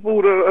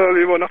Carnival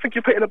earlier on. I think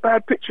you're painting a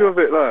bad picture of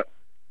it, like.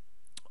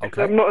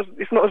 Okay.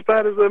 It's not as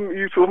bad as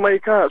you sort of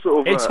make out,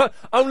 sort of. It's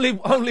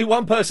only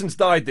one person's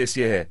died this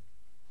year.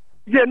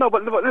 Yeah, no,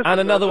 but listen, and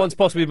another one's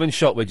possibly been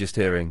shot, we're just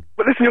hearing.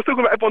 But listen, you're talking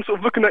about everyone sort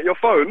of looking at your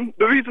phone.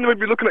 The reason they would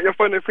be looking at your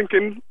phone, they're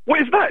thinking,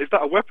 what is that? Is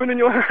that a weapon in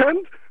your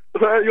hand?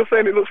 You're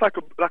saying it looks like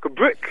a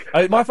brick.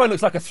 My phone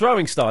looks like a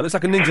throwing star. It looks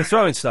like a ninja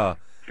throwing star.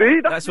 See,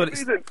 that's what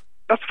it's...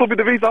 That's probably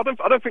the reason.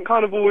 I don't think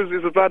Carnival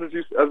is as bad as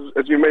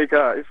you make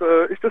out.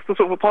 It's just a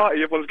sort of a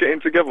party everyone's getting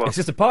together. It's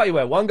just a party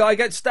where one guy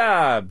gets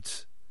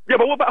stabbed. Yeah,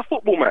 but what about a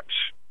football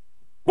match?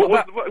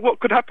 What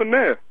could happen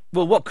there?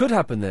 Well, what could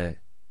happen there?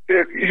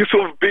 Yeah, you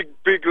sort of big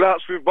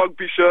louts with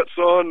rugby shirts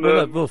on.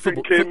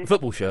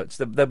 Football shirts.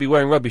 They'll be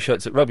wearing rugby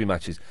shirts at rugby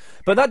matches.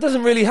 But that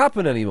doesn't really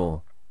happen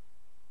anymore.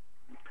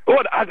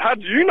 What? How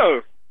do you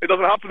know? It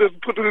doesn't happen. There's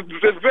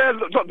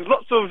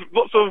lots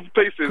of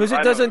places. Because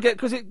it doesn't get.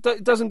 Because it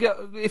doesn't get.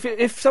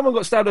 If someone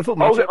got stabbed at a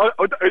football match.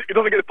 It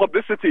doesn't get the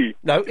publicity.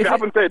 No, if it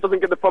happens there, it doesn't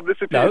get the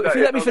publicity. No, if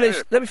you let me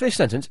finish the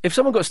sentence. If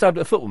someone got stabbed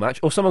at a football match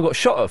or someone got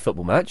shot at a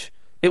football match,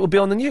 it would be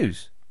on the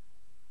news.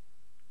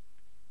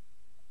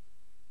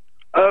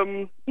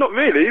 Not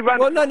really.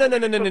 Well, no. I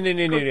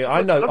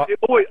know.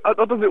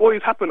 Doesn't it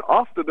always happen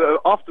after the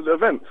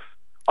events?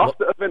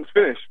 After the events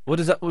finish. What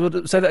does that?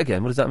 Say that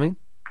again. What does that mean?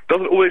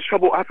 Doesn't always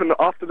trouble happen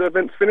after the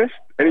event's finished?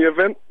 Any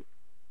event?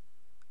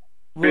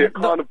 Be it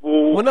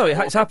carnival. Well, no,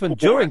 it's happened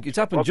during. It's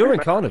happened during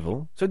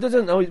carnival. So it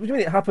doesn't. What do you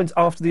mean it happens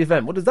after the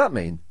event? What does that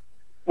mean?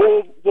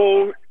 Well,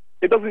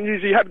 it doesn't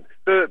usually have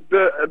the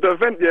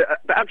event. Yeah,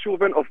 the actual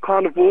event of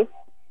carnival.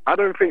 I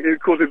don't think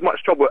it causes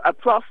much trouble.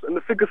 Plus, and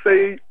the figures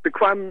say the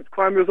crime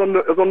is on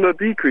the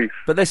decrease.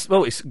 But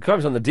crime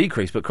is on the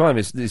decrease, but crime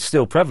is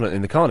still prevalent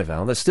in the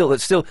carnival.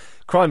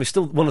 Crime is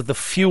still one of the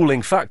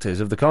fueling factors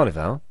of the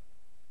carnival.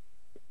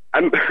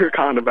 And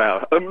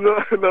carnival.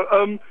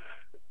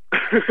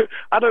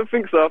 I don't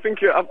think so. I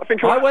think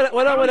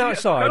when I went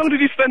outside. How long did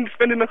you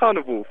spend in the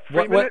carnival?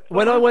 3 minutes?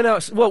 When I went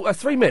out,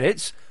 3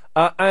 minutes,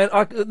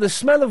 and the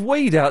smell of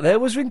weed out there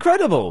was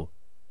incredible.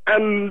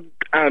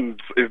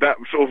 And is that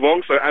sort of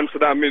wrong? So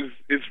Amsterdam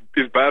is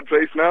bad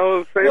place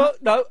now? Well,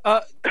 no.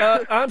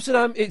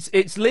 Amsterdam,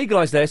 it's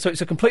legalised there, so it's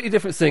a completely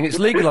different thing. It's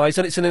legalised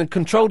and it's in a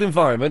controlled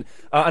environment,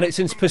 and it's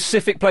in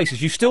specific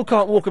places. You still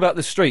can't walk about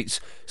the streets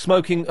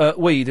smoking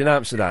weed in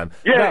Amsterdam.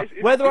 Yeah. Now,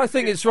 whether I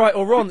think it's right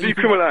or wrong, it's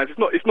decriminalised.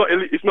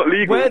 It's not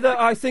legal. Whether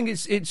I think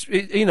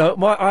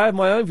I have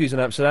my own views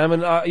on Amsterdam,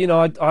 and I've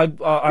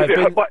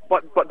been.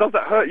 But does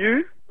that hurt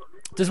you?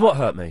 Does what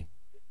hurt me?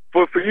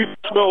 For you to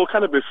smell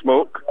cannabis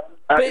smoke.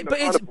 But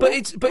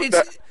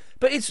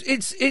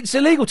it's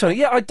illegal, Tony.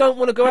 Yeah, I don't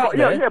want to go out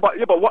there. But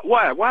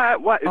why? Is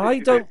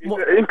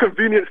it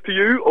inconvenience to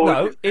you? Or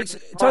no, it's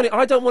Tony.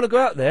 I don't want to go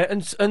out there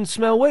and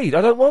smell weed.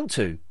 I don't want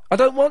to.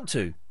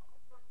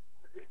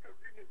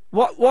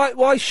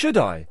 Why should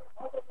I?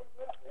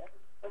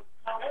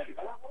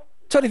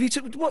 Tony,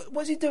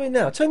 what's he doing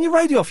now? Turn your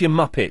radio off, you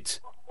muppet.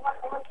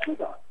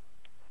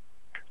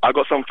 I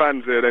got some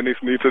fans here. They need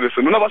to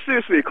listen. No, but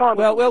seriously, you can't.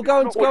 Well, go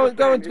and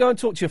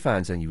talk to your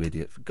fans, then, you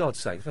idiot. For God's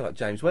sake, I feel like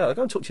James. Well,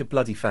 go and talk to your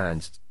bloody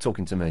fans.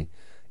 Talking to me,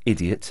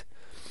 idiot.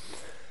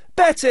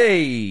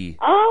 Betty.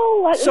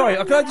 Oh, sorry.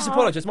 Can I just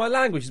apologise? My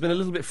language has been a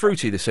little bit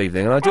fruity this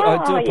evening, and I do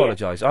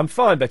apologise. I'm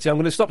fine, Betty. I'm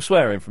going to stop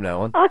swearing from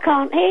now on. I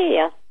can't hear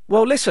you.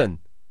 Well, listen.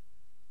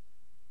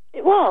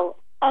 Well,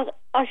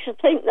 I should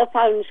think the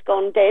phone's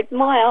gone dead.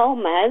 My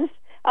arm has.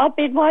 I've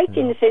been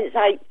waiting since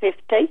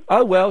 8:50.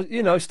 Oh, well,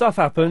 stuff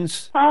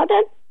happens.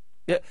 Pardon?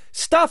 Yeah.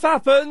 Stuff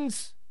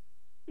happens!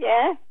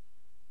 Yeah.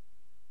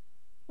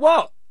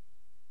 What?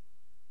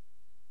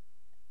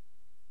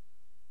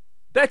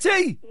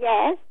 Betty?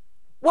 Yes.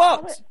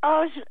 What?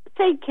 I was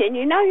thinking,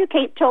 you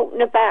keep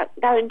talking about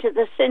going to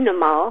the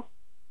cinema.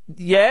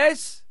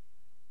 Yes?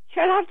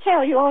 Shall I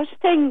tell you, I was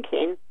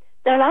thinking...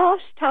 The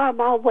last time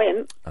I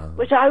went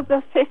was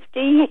over 50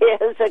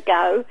 years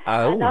ago,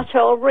 and I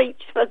saw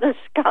Reach for the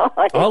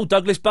Sky. Oh,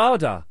 Douglas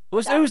Bader. Who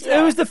was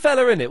the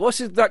fella in it? What's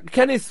his, that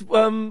Kenneth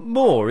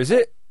Moore, is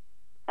it?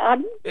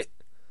 Can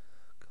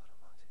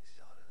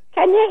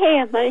you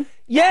hear me?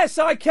 Yes,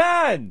 I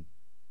can.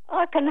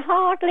 I can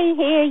hardly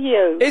hear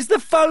you. Is the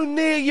phone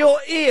near your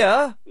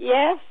ear?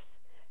 Yes.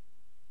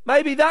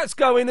 Maybe that's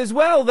going as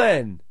well,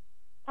 then.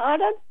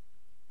 Pardon?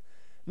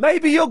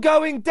 Maybe you're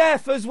going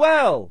deaf as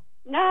well.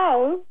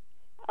 No,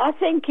 I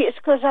think it's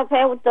because I've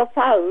held the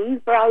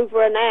phone for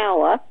over an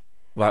hour.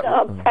 Right.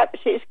 So perhaps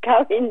it's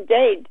going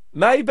dead.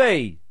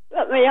 Maybe.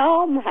 But my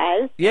arm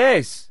has.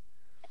 Yes.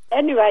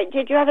 Anyway,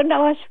 did you have a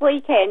nice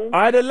weekend?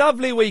 I had a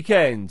lovely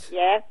weekend.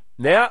 Yeah.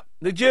 Yeah.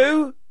 Did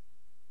you?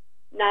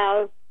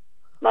 No.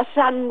 My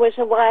son was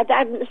away. I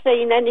hadn't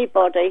seen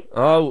anybody.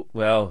 Oh,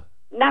 well.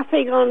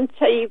 Nothing on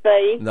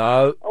TV.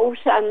 No. All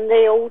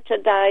Sunday, all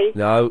today.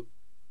 No.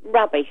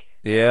 Rubbish.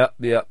 Yeah.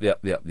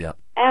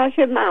 How's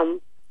your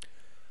mum?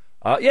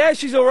 Yeah,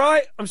 she's all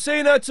right. I'm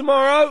seeing her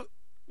tomorrow.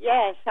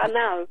 Yes, I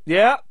know.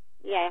 Yeah.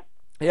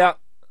 Yeah.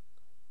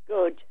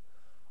 Good.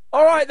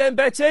 All right then,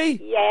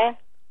 Betty. Yeah.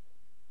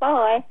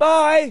 Bye.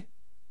 Bye.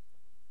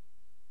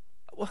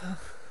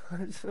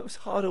 It was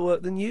harder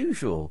work than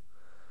usual.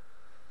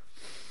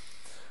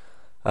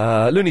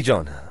 Looney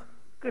John.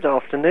 Good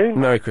afternoon.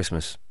 Merry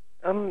Christmas.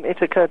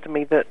 It occurred to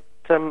me that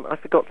I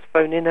forgot to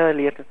phone in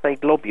earlier to say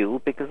globule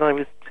because I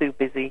was too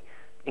busy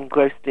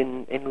engrossed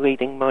in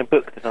reading my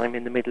book that I'm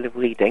in the middle of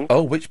reading.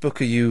 Oh, which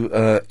book are you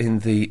in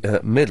the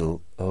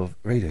middle of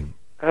reading?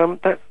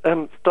 That's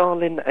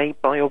Stalin, a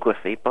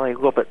Biography by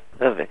Robert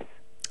Service.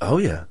 Oh,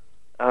 yeah.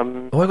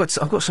 I've got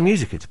some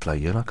music here to play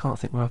you, and I can't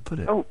think where I've put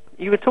it. Oh,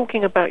 you were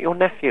talking about your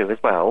nephew as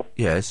well.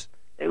 Yes.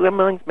 It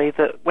reminds me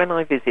that when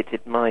I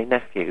visited my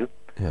nephew,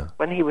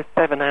 when he was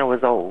 7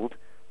 hours old,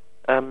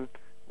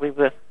 we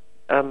were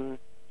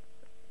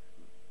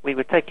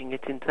taking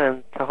it in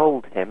turns to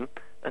hold him,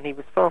 and he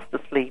was fast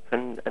asleep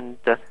and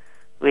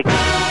wiggling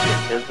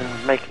his fingers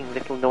and making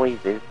little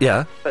noises.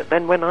 Yeah. But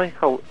then when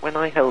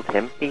I held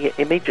him, he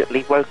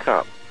immediately woke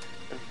up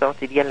and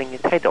started yelling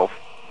his head off.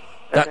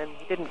 And then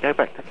he didn't go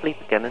back to sleep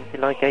again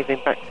until I gave him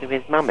back to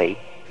his mummy.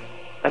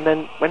 And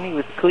then when he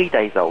was 3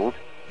 days old,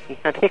 he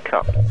had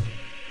hiccups.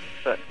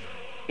 But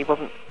he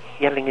wasn't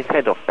yelling his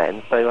head off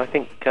then, so I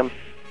think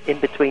in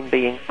between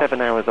being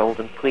 7 hours old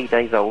and 3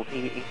 days old,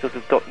 he sort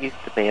of got used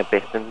to me a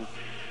bit and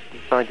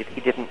decided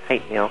he didn't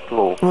hate me after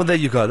all. Well, there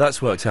you go.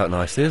 That's worked out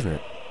nicely, isn't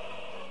it?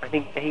 I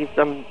think he's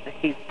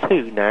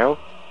 2 now,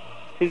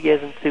 2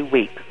 years and 2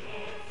 weeks.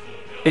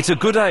 It's a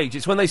good age.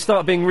 It's when they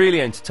start being really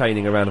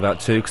entertaining around about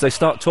 2, because they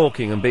start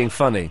talking and being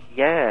funny.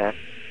 Yeah.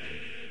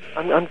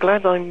 I'm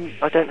glad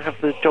I don't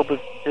have the job of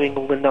doing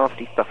all the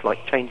nasty stuff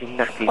like changing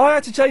nappies. I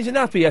had to change a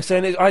nappy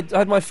yesterday, and I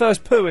had my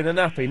first poo in a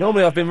nappy.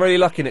 Normally I've been really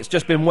lucky and it's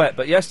just been wet,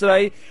 but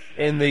yesterday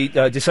in the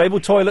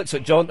disabled toilets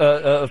at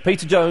of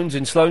Peter Jones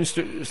in Sloane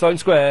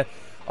Square,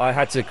 I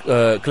had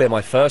to clear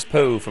my first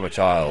poo from a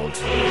child.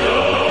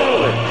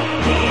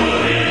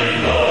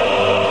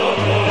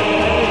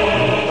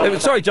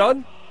 Sorry,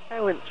 John?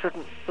 Parents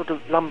shouldn't sort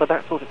of lumber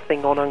that sort of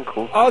thing on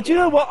uncles. Oh, do you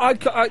know what? I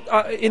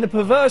in a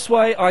perverse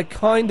way, I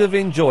kind of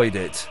enjoyed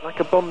it.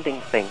 Like a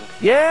bonding thing.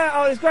 Yeah,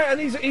 oh, it's great,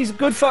 and he's a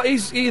good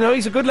he's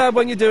a good lad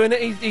when you're doing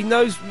it. He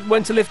knows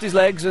when to lift his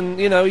legs, and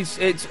it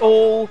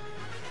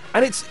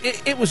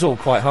was all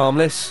quite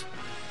harmless.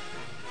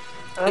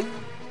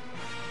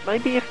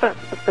 Maybe if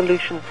that's the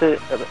solution to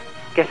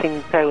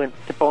getting parents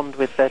to bond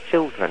with their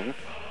children,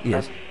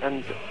 yes,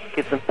 and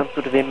give them some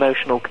sort of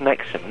emotional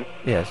connection.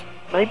 Yes.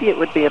 Maybe it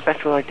would be a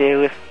better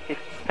idea if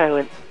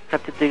parents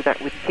had to do that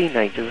with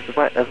teenagers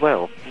as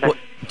well. Wipe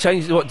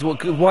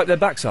their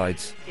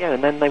backsides? Yeah,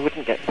 and then they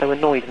wouldn't get so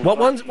annoyed.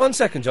 One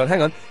second, John,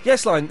 hang on.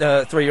 Yes, line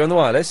 3, you're on the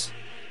wireless.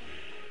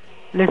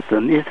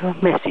 Listen, is there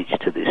a message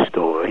to this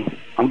story?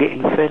 I'm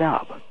getting fed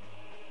up.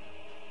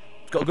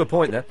 Got a good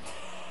point there.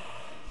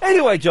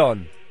 Anyway,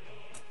 John.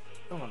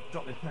 Oh,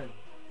 drop my pen.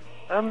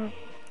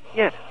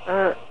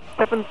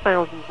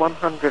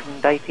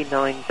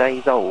 7,189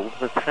 days old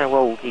was how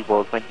old he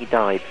was when he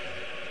died.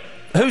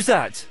 Who's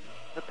that?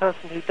 The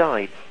person who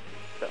died.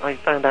 That I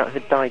found out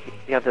had died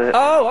the other...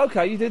 Oh,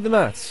 OK, you did the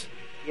maths.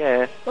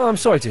 Yeah. Oh, I'm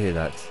sorry to hear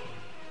that.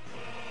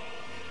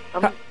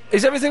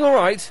 Is everything all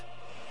right?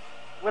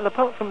 Well,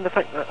 apart from the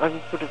fact that I'm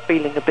sort of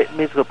feeling a bit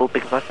miserable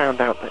because I found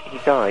out that he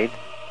died,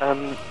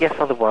 yes,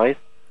 otherwise.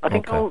 I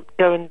think I'll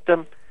go and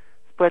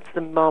spread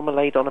some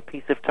marmalade on a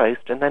piece of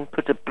toast and then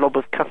put a blob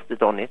of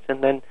custard on it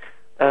and then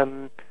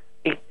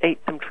eat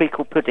some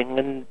treacle pudding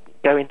and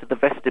go into the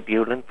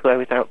vestibule and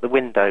throw it out the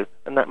window,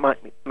 and that might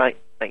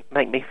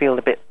make me feel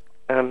a bit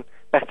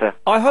better.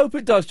 I hope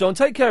it does, John.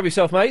 Take care of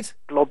yourself, mate.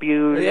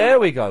 Globule. There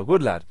we go.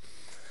 Good lad.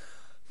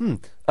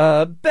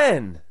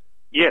 Ben.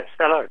 Yes,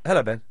 hello.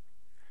 Hello, Ben.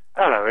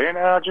 Hello, Ian.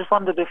 I just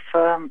wondered if...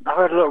 I've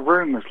heard a lot of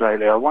rumours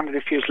lately. I wondered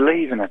if you was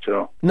leaving at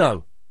all.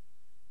 No.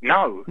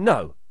 No?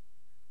 No.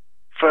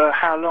 For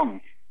how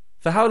long?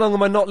 For how long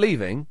am I not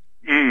leaving?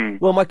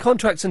 Well, my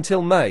contract's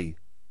until May.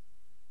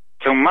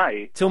 Till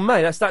May? Till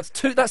May. That's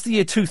the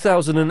year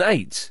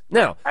 2008.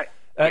 Now,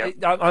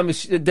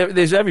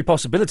 there's every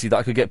possibility that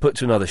I could get put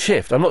to another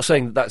shift. I'm not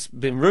saying that's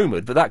been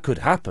rumoured, but that could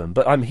happen.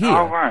 But I'm here.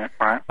 Oh, right.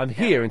 I'm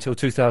here until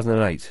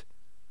 2008.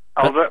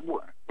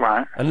 Oh,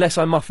 right. Unless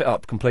I muff it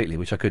up completely,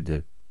 which I could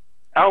do.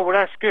 Oh, well,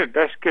 that's good.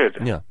 That's good.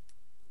 Yeah.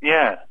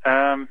 Yeah.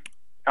 I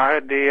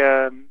heard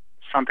the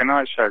Sunday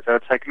night shows. They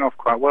were taking off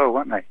quite well,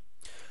 weren't they?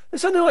 The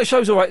Sunday night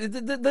show's all right.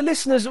 The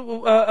listeners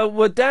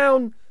were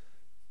down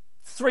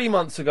 3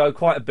 months ago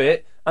quite a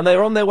bit, and they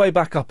were on their way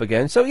back up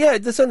again. So yeah,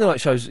 the Sunday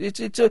night shows,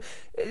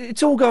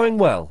 it's all going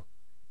well.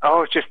 I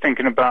was just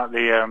thinking about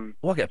the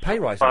I get a pay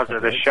rise. Buzz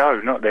of the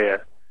show, not the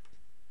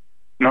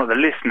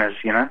listeners,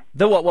 you know.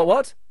 The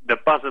what? The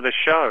buzz of the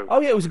show.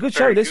 Oh yeah, it was a good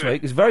show this week.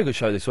 It was a very good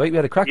show this week. We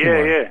had a cracking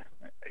one.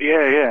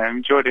 Yeah.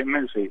 Enjoyed it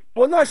immensely.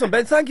 Well, nice one,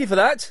 Ben. Thank you for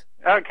that.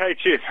 Okay,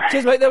 cheers.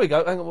 Cheers, mate. There we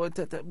go. Hang on.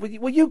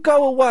 Will you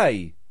go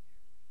away?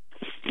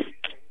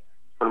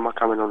 When am I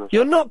coming on the show?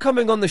 You're not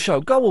coming on the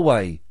show. Go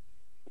away.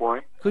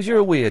 Why? Because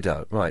you're a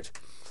weirdo. Right.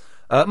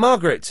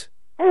 Margaret.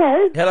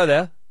 Hello. Hello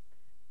there.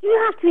 Do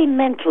you have to be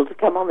mental to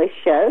come on this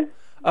show?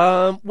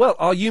 Well,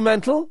 are you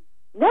mental?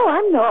 No,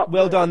 I'm not.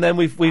 Well done, then.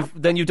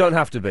 Then you don't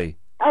have to be.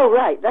 Oh,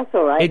 right. That's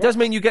all right. It does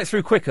mean you get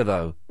through quicker,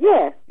 though.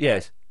 Yeah.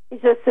 Yes.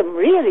 There's some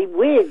really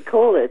weird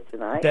callers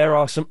tonight. There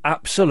are some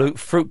absolute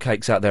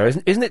fruitcakes out there.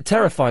 Isn't it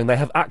terrifying? They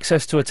have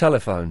access to a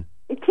telephone.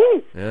 It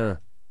is. Yeah.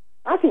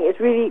 I think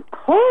it's really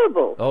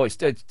horrible. Oh, it's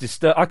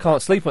I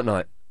can't sleep at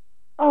night.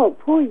 Oh,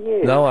 poor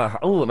you. No,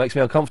 it makes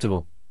me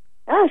uncomfortable.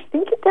 I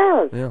think it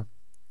does. Yeah.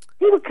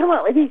 People come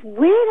up with these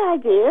weird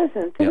ideas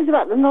and things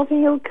about the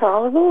Notting Hill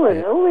Carnival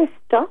and all this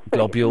stuff.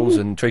 Globules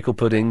and treacle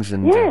puddings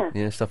and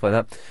stuff like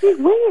that. It's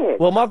weird.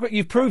 Well, Margaret,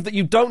 you've proved that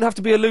you don't have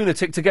to be a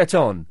lunatic to get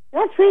on.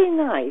 That's really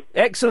nice.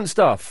 Excellent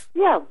stuff.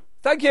 Yeah.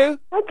 Thank you.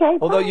 Okay.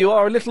 Although you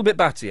are a little bit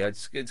batty,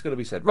 it's got to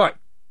be said. Right.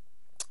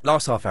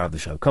 Last half hour of the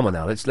show. Come on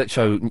now. Let's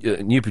show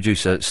new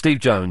producer Steve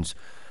Jones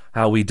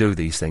how we do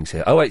these things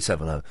here.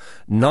 0870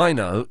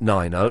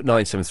 9090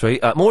 973.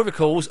 More of your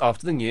calls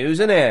after the news,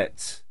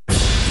 innit?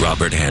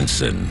 Robert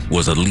Hansen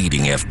was a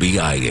leading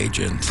FBI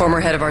agent. Former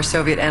head of our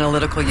Soviet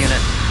analytical unit.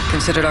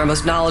 Considered our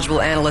most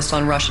knowledgeable analyst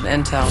on Russian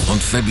intel. On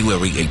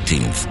February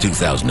 18th,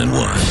 2001,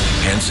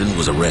 Hansen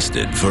was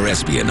arrested for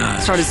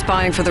espionage. Started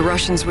spying for the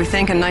Russians, we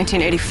think, in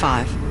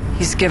 1985.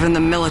 He's given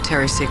them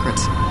military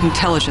secrets,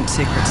 intelligence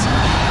secrets.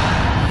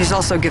 He's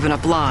also given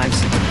up lives.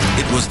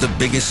 It was the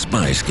biggest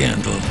spy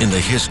scandal in the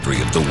history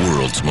of the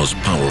world's most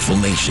powerful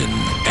nation.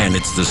 And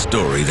it's the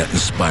story that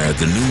inspired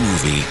the new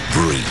movie,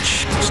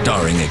 Breach,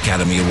 starring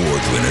Academy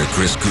Award winner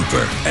Chris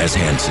Cooper as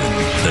Hansen,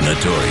 the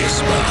notorious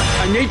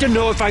spy. I need to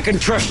know if I can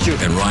trust you.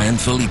 And Ryan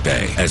Felipe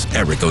as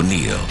Eric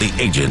O'Neill, the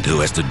agent who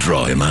has to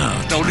draw him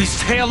out. Nobody's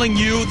tailing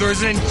you, there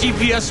isn't any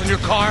GPS on your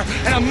car,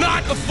 and I'm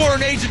not a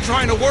foreign agent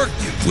trying to work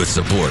you. With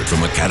support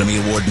from Academy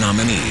Award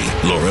nominee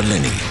Laura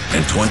Linney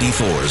and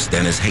 24's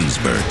Dennis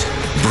Haysbert.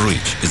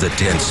 Breach is a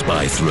tense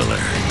spy thriller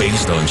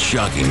based on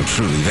shocking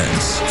true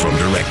events from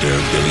director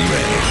Billy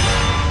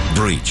Ray.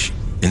 Breach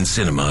in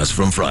cinemas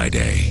from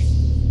Friday.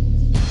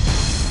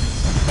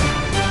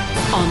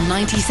 On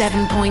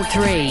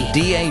 97.3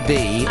 DAB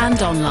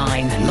and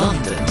online.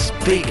 London's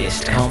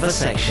biggest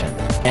conversation.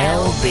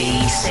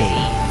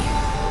 LBC.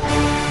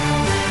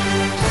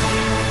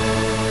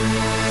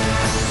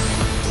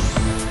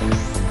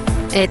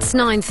 It's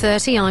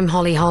 9:30. I'm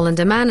Holly Holland.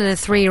 A man and a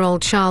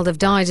 3-year-old child have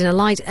died in a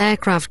light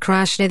aircraft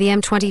crash near the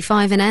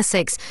M25 in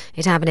Essex.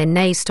 It happened in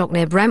Naystock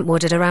near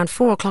Brentwood at around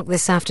 4 o'clock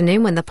this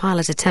afternoon when the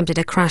pilot attempted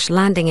a crash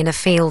landing in a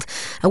field.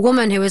 A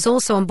woman who was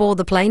also on board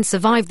the plane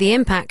survived the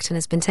impact and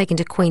has been taken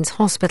to Queen's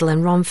Hospital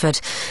in Romford.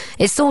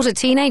 It's thought a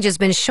teenager has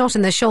been shot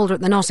in the shoulder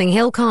at the Notting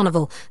Hill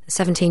Carnival. The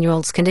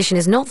 17-year-old's condition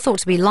is not thought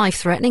to be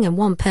life-threatening and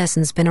one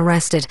person's been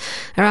arrested.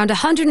 Around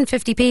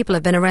 150 people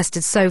have been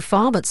arrested so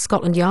far, but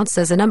Scotland Yard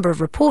says the number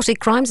of reported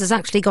crimes has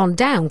actually gone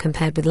down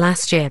compared with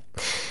last year.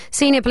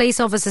 Senior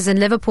police officers in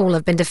Liverpool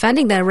have been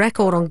defending their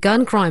record on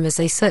gun crime as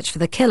they search for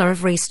the killer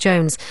of Rhys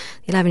Jones.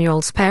 The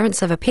 11-year-old's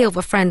parents have appealed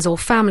for friends or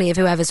family of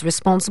whoever's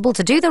responsible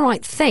to do the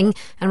right thing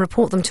and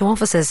report them to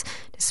officers.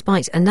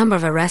 Despite a number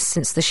of arrests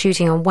since the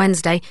shooting on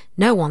Wednesday,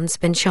 no one's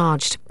been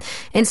charged.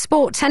 In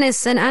sport,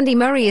 tennis, and Andy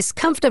Murray is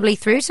comfortably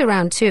through to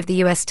round 2 of the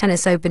US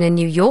Tennis Open in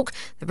New York.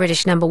 The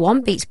British number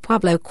 1 beats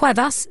Pablo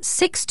Cuevas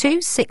 6-2,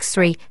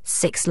 6-3,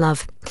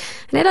 6-love.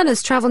 And in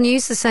London's travel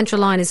news, the Central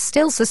Line is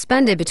still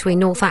suspended between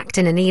North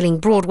Acton and Ealing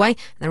Broadway.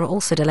 There are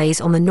also delays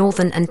on the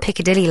Northern and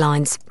Piccadilly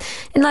lines.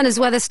 In London's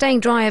weather, staying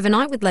dry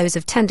overnight with lows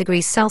of 10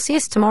 degrees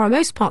Celsius. Tomorrow,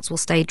 most parts will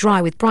stay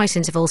dry with bright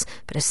intervals,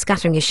 but a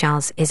scattering of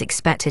showers is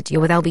expected. You're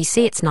with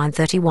LBC, it's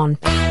 9:31.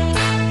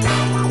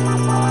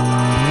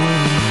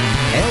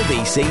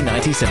 LBC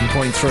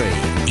 97.3.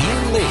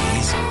 Ian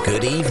Lee's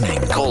Good Evening.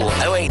 Call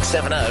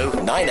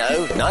 0870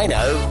 90 90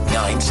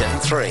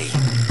 973.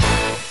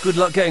 Good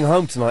luck getting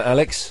home tonight,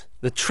 Alex.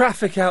 The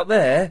traffic out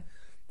there,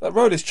 that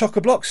road is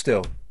chock-a-block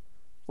still.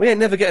 We ain't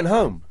never getting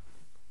home.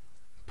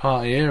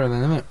 Party era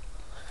then, isn't it?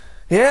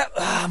 Yeah,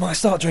 I might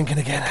start drinking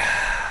again.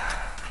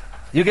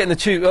 You're getting the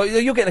tube. Oh,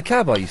 you're getting a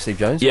cab, are you, Steve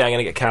Jones? Yeah, I'm going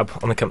to get a cab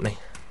on the company.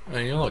 Well,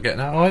 you're not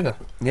getting out either.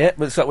 Yeah,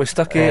 but it's like we're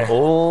stuck here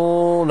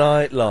all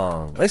night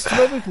long.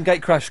 Maybe we can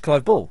gate crash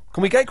Clive Bull.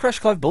 Can we gate crash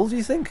Clive Bull, do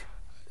you think?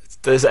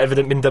 Has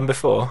evidence been done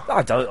before?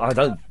 I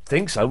don't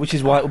think so, which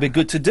is why it would be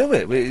good to do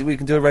it. We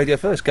can do a radio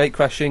first. Gate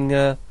crashing,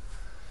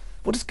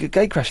 what is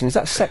gate crashing? Is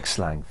that sex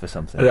slang for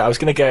something? I was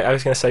going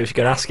to say we should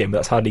go and ask him, but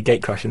that's hardly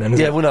gate crashing then, is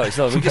it? Yeah, well, no, it's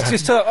not. We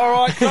just tell, all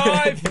right,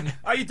 Clive,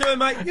 how you doing,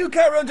 mate? You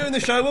carry on doing the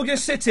show. We'll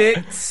just sit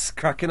here,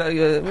 cracking.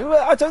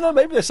 I don't know.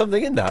 Maybe there's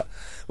something in that.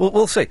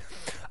 We'll see.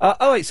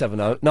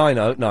 0870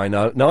 90 90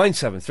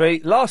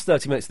 973. Last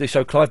 30 minutes of this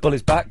show. Clive Bull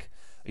is back.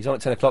 He's on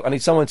at 10 o'clock. I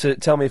need someone to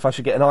tell me if I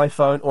should get an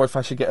iPhone or if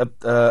I should get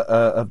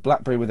a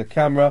BlackBerry with a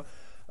camera.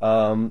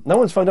 No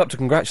one's phoned up to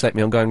congratulate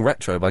me on going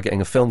retro by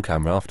getting a film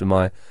camera after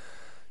my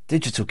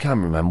digital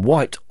cameraman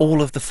wiped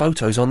all of the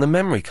photos on the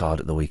memory card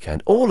at the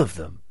weekend. All of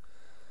them.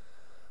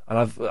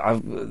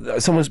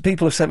 And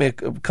people have sent me a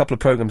couple of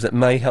programs that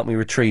may help me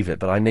retrieve it,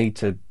 but I need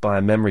to buy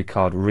a memory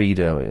card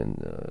reader.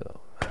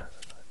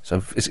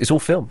 So it's all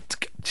film.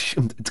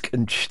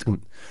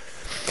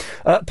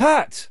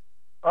 Pat.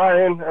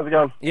 Hi, Ian. How's it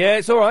going? Yeah,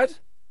 it's all right.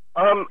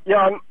 I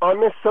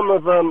missed some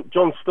of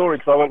John's story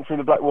because I went through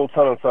the Blackwall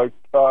Tunnel, so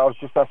I was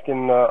just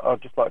asking,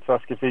 I'd just like to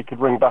ask if he could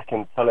ring back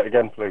and tell it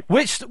again, please.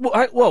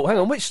 Whoa, hang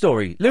on, which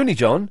story? Looney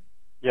John?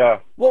 Yeah.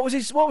 What was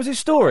his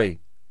story?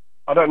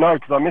 I don't know,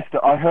 because I missed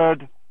it. I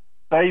heard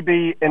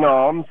baby in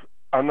arms,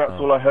 and that's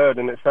all I heard,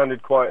 and it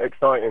sounded quite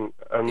exciting,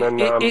 and then...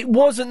 It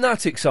wasn't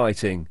that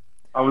exciting.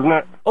 Oh, wasn't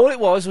it? All it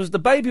was the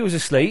baby was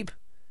asleep.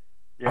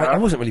 Yeah. I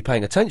wasn't really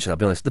paying attention, I'll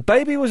be honest. The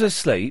baby was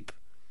asleep,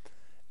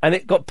 and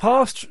it got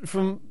passed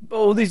from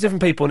all these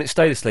different people and it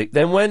stayed asleep.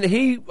 Then when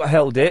he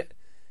held it,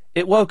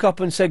 it woke up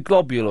and said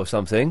globule or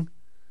something.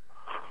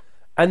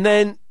 And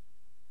then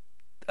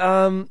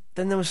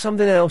there was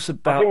something else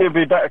about... I think it'd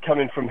be better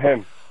coming from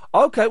him.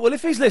 OK, well,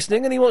 if he's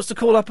listening and he wants to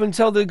call up and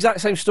tell the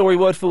exact same story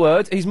word for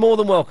word, he's more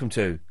than welcome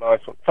to.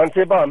 Nice one.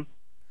 Fancy a bun?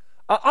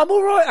 I'm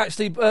all right,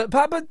 actually,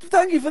 Pat, but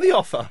thank you for the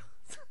offer.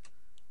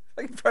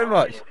 Thank you very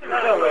much.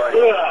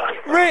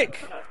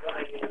 Rick!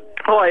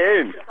 Hi,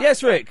 Ian.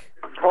 Yes, Rick.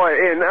 Hi,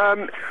 Ian.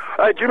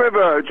 Do you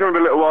remember a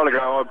little while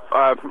ago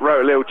I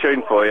wrote a little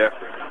tune for you?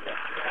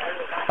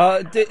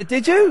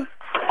 Did you?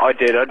 I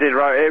did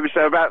write it. It was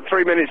about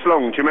 3 minutes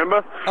long, do you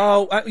remember?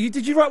 Oh,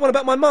 did you write one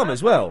about my mum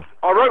as well?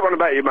 I wrote one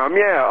about your mum,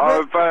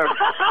 yeah.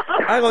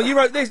 Hang on, you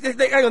wrote this.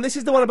 Hang on, this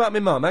is the one about my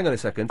mum. Hang on a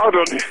second. Hold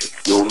on.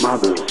 Your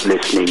mother's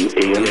listening,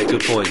 Ian. Yeah,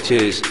 good point.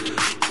 Cheers.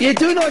 Yeah,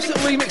 do a nice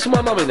little remix of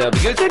my mum in there, be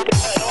good.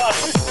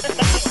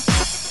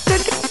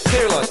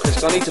 Materialise,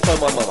 Chris. I need to phone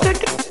my mum up.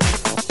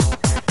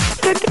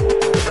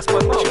 That's my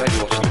mum. She ain't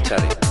watching the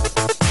telly.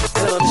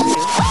 Hello, I'm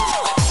speaking.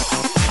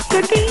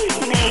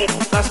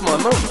 That's my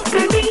mum.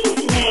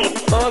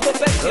 Oh, I've got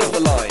Betty on the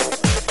line.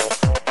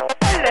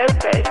 Hello,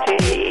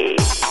 Betty.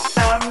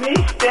 I'm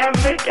Miss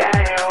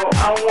Daverdale.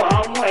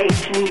 I'm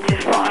waiting to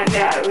find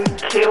out who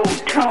killed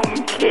Tom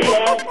Kidd.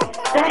 Yeah,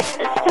 that's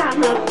the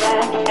son of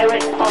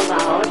Eric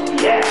Pollard.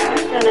 Yeah.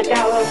 Gonna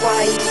go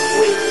away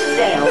with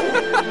Dell.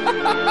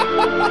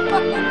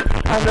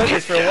 I've known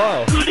this for a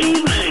while. Good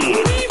evening.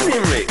 Good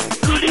evening, Rick.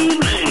 Good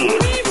evening.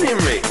 Good evening,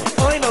 Rick.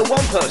 I know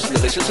one person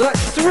that listens, so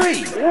that's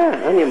 3.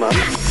 Yeah, and your mum.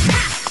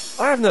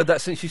 I haven't heard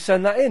that since you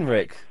sent that in,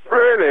 Rick.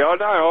 Really, I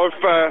know.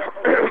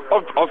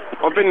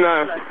 I've been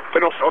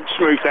off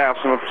Smooth House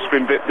and I've just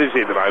been a bit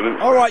busy at the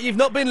moment. All right, you've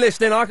not been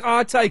listening.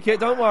 I take it.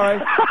 Don't worry.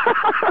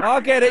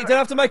 I'll get it. You don't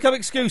have to make up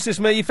excuses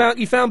for me. You found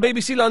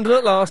BBC London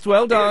at last.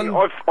 Well done.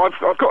 Yeah,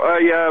 I've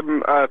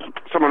got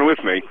someone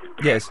with me.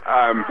 Yes.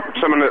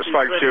 Someone that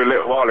spoke to you a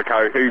little while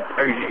ago who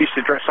used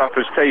to dress up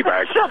as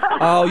Teabag.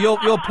 Oh,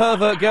 your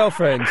pervert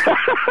girlfriend.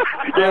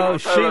 Yeah, oh,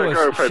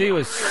 she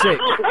was sick.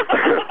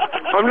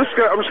 I'm just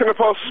gonna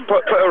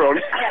put her on.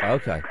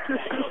 Okay.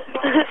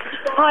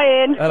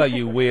 Hi, Ian. Hello,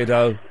 you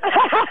weirdo.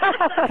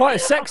 Quite a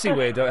sexy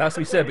weirdo, it has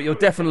to be said, but you're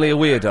definitely a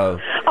weirdo.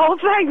 Oh,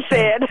 thanks,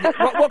 Ian.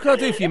 What can I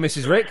do for you,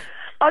 Mrs. Rick?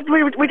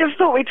 We just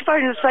thought we'd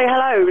phone and say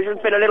hello.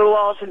 It's been a little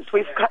while since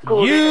we've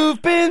called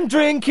You've been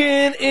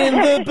drinking in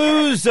the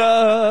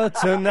boozer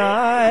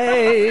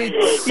tonight.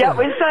 Yeah,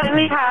 we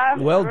certainly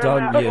have. Well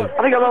done, you.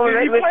 I think I'm on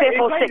with 5th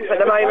or 6th at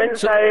the moment,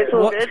 so it's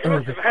all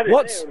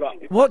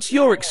good. What's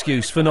your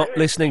excuse for not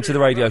listening to the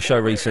radio show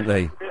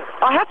recently?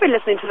 I have been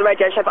listening to the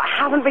radio show, but I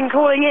haven't been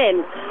calling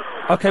in.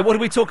 Okay, what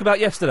did we talk about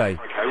yesterday?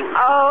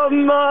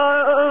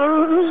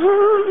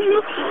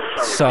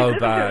 So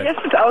bad.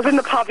 Yesterday, I was in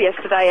the pub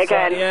yesterday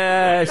again.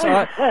 Yes.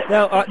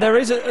 Now, there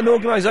is an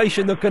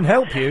organisation that can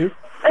help you.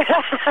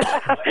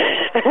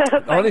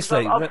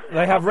 Honestly,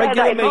 they have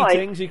regular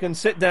meetings. You can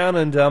sit down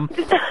and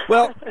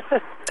well,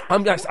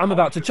 I'm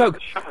about to choke.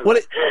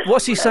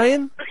 What's he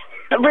saying?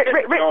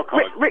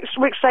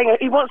 Rick's saying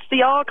he wants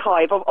the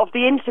archive of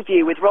the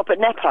interview with Robert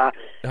Nepper.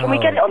 Can we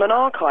get it on an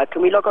archive?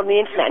 Can we log on the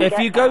internet? If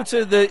you go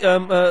to the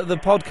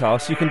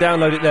podcast, you can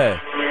download it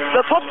there.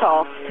 The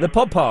podcast. The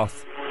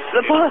Podpath.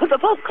 The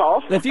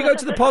podcast. If you go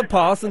to the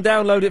Podpath and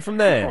download it from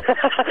there.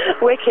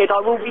 Wicked. I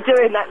will be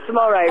doing that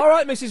tomorrow. All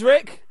right, Mrs.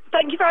 Rick.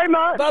 Thank you very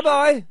much.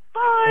 Bye-bye.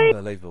 Bye.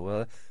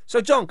 Unbelievable. So,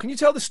 John, can you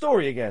tell the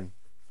story again?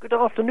 Good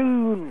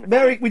afternoon.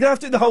 Mary, we don't have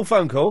to do the whole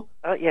phone call.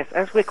 Yes,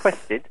 as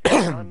requested.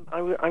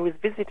 I was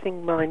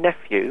visiting my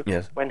nephew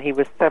Yes. when he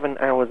was 7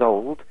 hours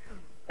old,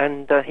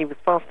 and he was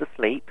fast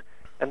asleep.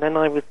 And then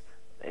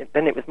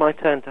it was my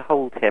turn to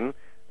hold him.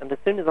 And as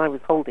soon as I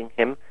was holding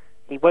him,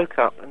 he woke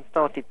up and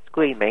started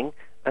screaming.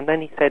 And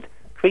then he said,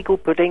 "Treacle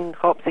pudding,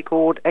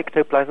 harpsichord,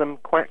 ectoplasm,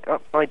 quack,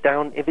 upside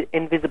down,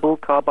 invisible,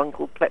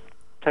 carbuncle,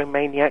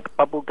 kleptomaniac,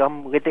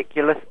 bubblegum,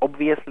 ridiculous,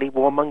 obviously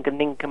warmonger,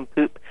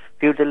 nincompoop,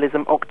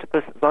 feudalism,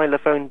 octopus,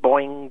 xylophone,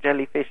 boing,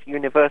 jellyfish,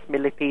 universe,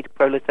 millipede,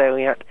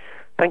 proletariat,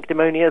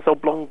 sanctimonious,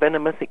 oblong,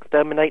 venomous,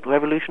 exterminate,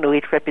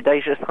 revolutionary,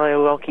 trepidatious,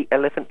 hierarchy,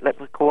 elephant,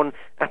 leprechaun,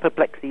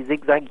 apoplexy,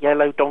 zigzag,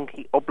 yellow,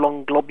 donkey,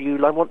 oblong,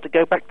 globule, I want to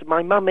go back to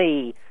my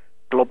mummy.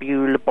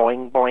 Globule,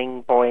 boing,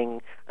 boing,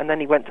 boing." And then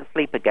he went to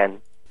sleep again.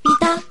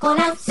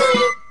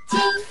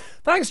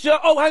 Thanks, John.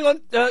 Oh, hang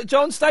on.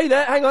 John, stay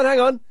there. Hang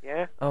on.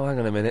 Yeah? Oh, hang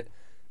on a minute.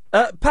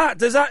 Pat,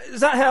 does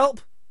that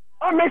help?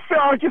 I missed it.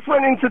 I just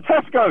went into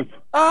Tesco's.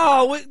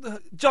 Oh,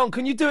 John,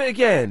 can you do it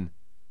again?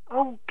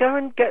 Oh, go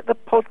and get the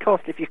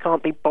podcast if you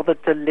can't be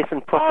bothered to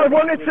listen properly.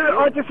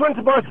 I just went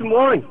to buy some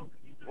wine.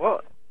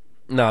 What?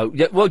 No.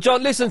 Yeah, well,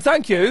 John, listen,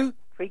 thank you.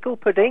 Treacle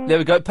pudding? There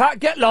we go. Pat,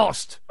 get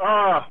lost.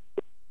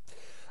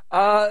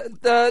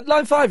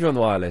 Line 5, you're on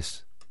the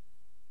wireless.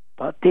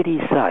 But did he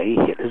say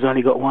Hitler's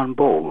only got one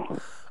ball?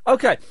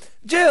 Okay.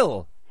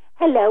 Jill.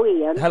 Hello,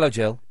 Ian. Hello,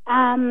 Jill.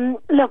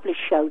 Lovely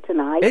show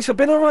tonight. It's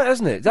been all right,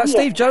 hasn't it? That Yes.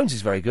 Steve Jones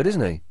is very good,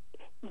 isn't he?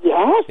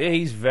 Yes.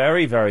 He's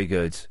very, very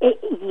good.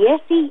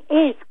 Yes, he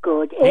is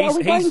good. Are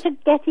we going to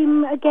get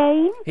him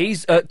again?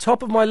 He's at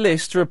top of my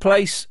list to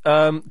replace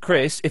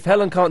Chris if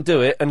Helen can't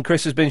do it and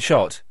Chris has been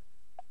shot.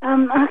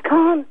 I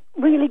can't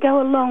really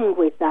go along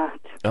with that.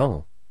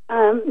 Oh.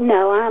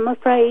 No, I'm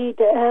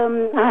afraid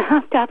I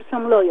have to have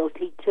some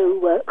loyalty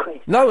to Chris.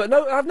 No,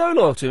 I have no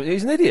loyalty.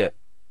 He's an idiot.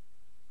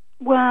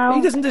 Well...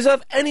 He doesn't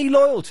deserve any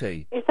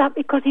loyalty. Is that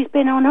because he's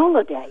been on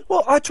holiday?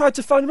 Well, I tried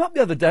to phone him up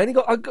the other day and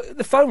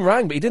the phone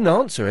rang, but he didn't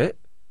answer it.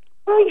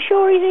 Are you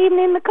sure he's even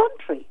in the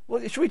country?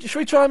 Well, should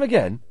we try him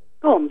again?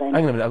 Go on then.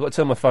 Hang on a minute, I've got to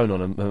turn my phone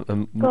on and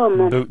Go on,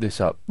 then. boot this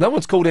up. No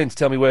one's called in to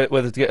tell me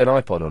whether to get an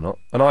iPod or not.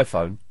 An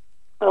iPhone.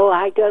 Oh,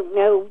 I don't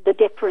know the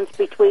difference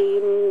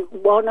between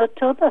one or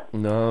t'other.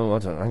 No, I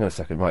don't. Hang on a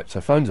second. Right,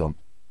 so phone's on.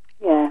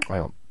 Yeah.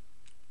 Hang on.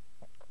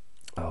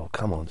 Oh,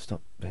 come on,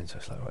 stop being so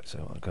slow. Right, so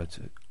I'll go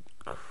to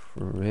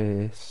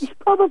Chris. He's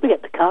probably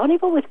at the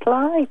carnival with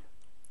Clive.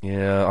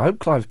 Yeah, I hope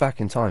Clive's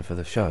back in time for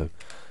the show.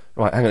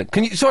 Right, hang on.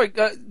 Can you? Sorry,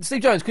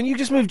 Steve Jones. Can you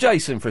just move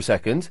Jason for a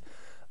second?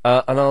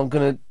 And I'm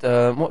gonna.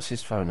 What's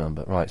his phone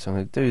number? Right, so I'm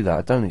gonna do that.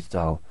 I don't need to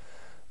dial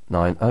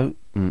 90.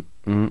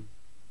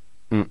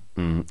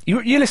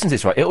 You listen to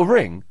this, right? It'll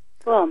ring.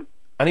 Go on.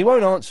 And he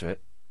won't answer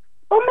it.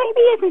 Well, maybe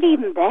he isn't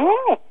even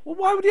there. Well,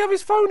 why would he have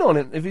his phone on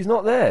if he's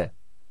not there?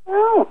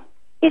 Oh.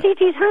 Is it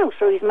his house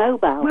or his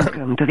mobile?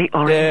 Welcome to the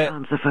Orange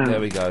Answer Phone. There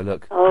we go,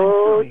 look.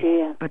 Oh,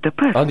 dear. But the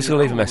person I'm just going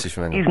to leave a message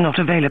from him. is not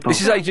available. This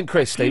is Agent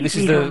Chris, Steve. This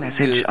is Leave the... your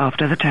message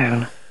after the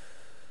tone.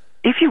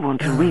 If you want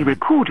to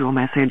re-record your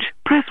message,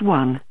 press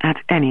 1 at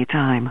any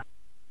time.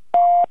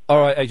 All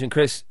right, Agent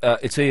Chris,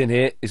 it's Ian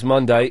here. It's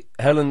Monday.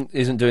 Helen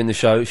isn't doing the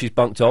show. She's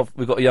bunked off.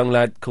 We've got a young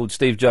lad called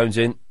Steve Jones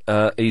in.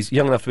 He's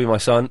young enough to be my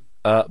son,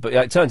 but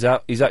yeah, it turns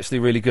out he's actually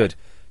really good.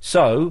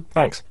 So...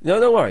 Thanks.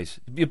 No worries.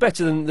 You're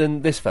better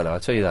than this fella, I'll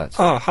tell you that.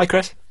 Oh, hi,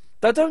 Chris.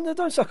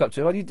 Don't suck up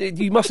to him.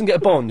 You mustn't get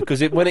a bond,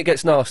 because when it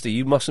gets nasty,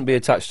 you mustn't be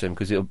attached to him,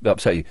 because it'll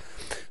upset you.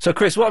 So,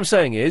 Chris, what I'm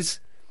saying is,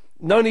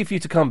 no need for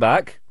you to come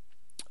back.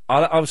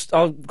 I'm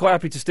quite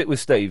happy to stick with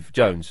Steve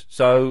Jones.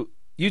 So,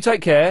 you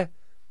take care,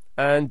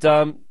 and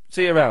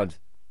see you around.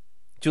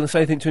 Do you want to say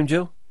anything to him,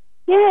 Jill?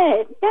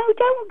 Yeah. No,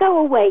 don't go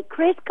away,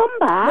 Chris. Come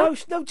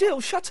back. No, Jill,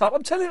 shut up.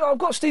 I'm telling you, I've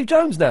got Steve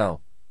Jones now.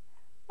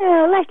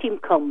 Let him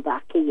come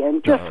back,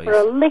 Ian, just for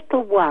a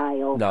little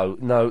while. No,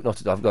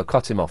 not. I've got to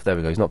cut him off. There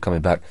we go. He's not coming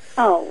back.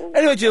 Oh.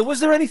 Anyway, Jill, was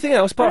there anything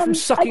else apart from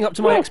sucking up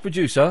to my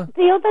ex-producer?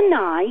 The other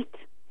night,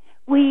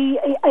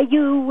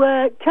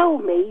 you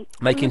told me...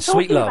 Making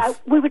sweet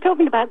love. We were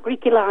talking about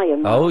Greeky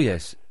Lion. Oh,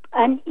 yes.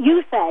 And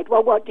you said,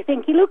 well, what do you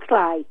think he looks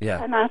like?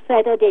 Yeah. And I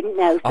said I didn't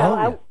know.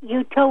 So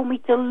you told me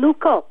to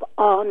look up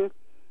on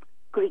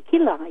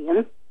Greeky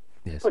Lion,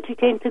 put it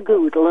into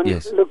Google and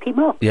look him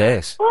up.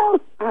 Yes. Well,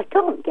 I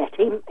can't get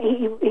him.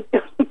 He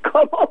doesn't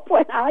come up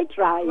when I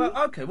try. Well,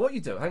 OK, what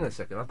you do... Hang on a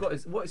second. I've got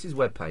his... What is his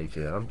webpage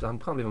here? I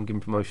can't believe I'm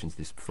giving promotions to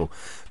this before.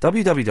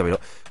 www.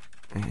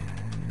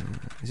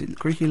 Is it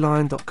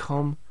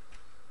GreekyLion.com?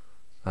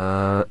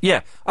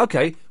 Yeah,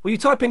 OK. Well, you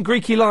type in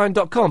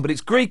GreekyLion.com, but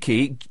it's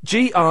Greeky,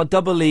 Greekie,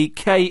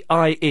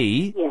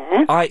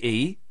 yeah.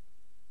 I-E,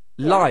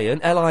 Lion,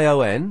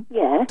 Lion,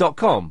 yeah.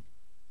 .com.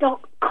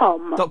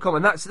 .com,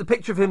 and that's the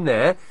picture of him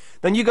there.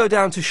 Then you go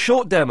down to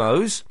short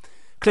demos,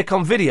 click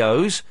on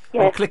videos,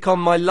 and click on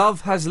My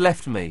Love Has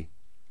Left Me.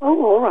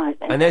 Oh, all right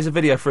then. And there's a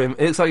video for him.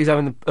 It looks like he's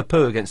having a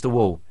poo against a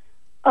wall.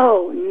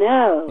 Oh,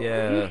 no.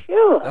 Yeah. Are you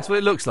sure? That's what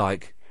it looks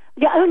like.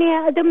 Yeah, only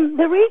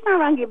the reason I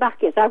rang you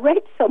back is I read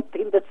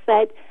something that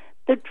said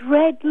the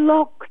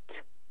dreadlocked,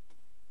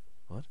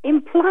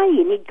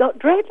 implying he'd got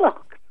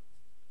dreadlocks.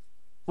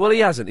 Well, he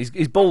hasn't.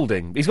 He's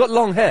balding. He's got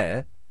long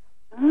hair,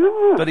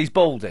 but he's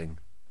balding.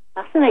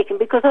 Fascinating,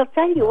 because I'll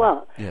tell you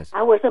what,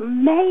 I was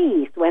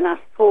amazed when I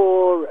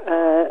saw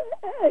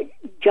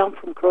John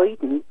from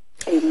Croydon.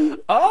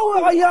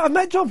 I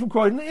met John from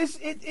Croydon. Do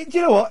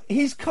you know what?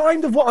 He's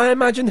kind of what I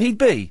imagined he'd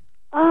be.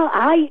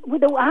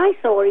 I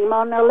saw him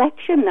on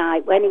election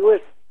night when he was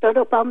stood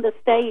up on the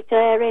stage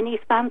there in his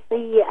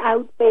fancy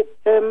outfit,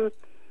 when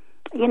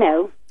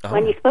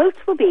his votes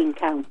were being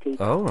counted.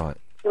 Oh, right.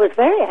 It was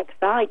very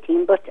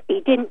exciting, but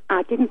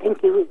I didn't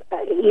think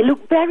he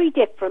looked very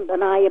different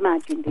than I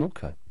imagined him.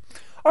 Okay.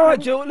 All right,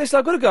 Jill, listen,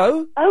 I've got to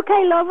go.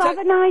 Okay, love, have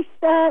a nice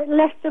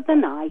rest of the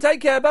night.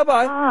 Take care,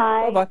 bye-bye.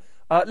 Bye.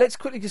 Bye-bye. Let's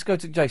quickly just go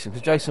to Jason,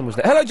 because Jason was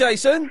there. Hello,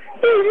 Jason.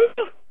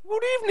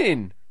 Good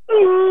evening.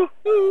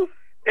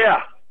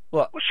 Yeah.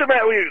 What? What's the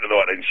matter with you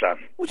tonight then, son?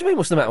 What do you mean,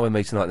 what's the matter with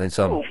me tonight then,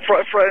 son? Oh,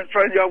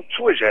 throwing your old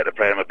toys out to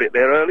play them a bit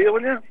there earlier,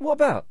 weren't you? What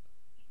about?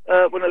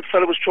 When the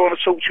fella was trying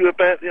to talk to you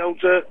about the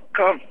old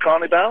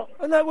carnival.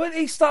 And that when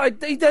he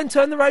then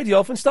turned the radio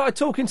off and started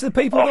talking to the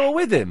people that were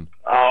with him.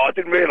 Oh, I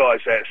didn't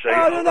realise that, see.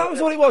 Oh, no, that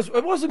was what it was.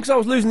 It wasn't because I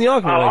was losing the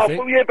argument, I think.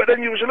 Well, yeah, but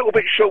then you was a little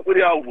bit short with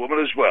the old woman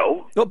as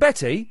well. What,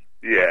 Betty?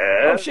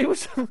 Yeah. Oh, she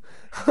was...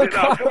 No,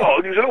 come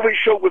on, you was a little bit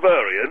short with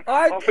her, Ian.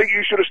 I think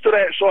you should have stood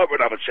outside for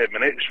another 10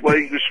 minutes where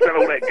you could smell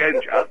all that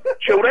ganja,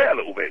 chilled out a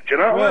little bit, do you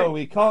know what I mean? Well,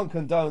 we can't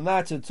condone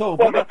that at all.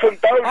 Well,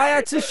 I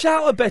had to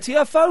shout at Betty,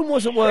 her phone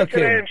wasn't working.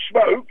 Second-hand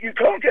smoke, you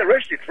can't get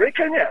arrested for it,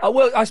 can you?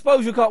 Well, I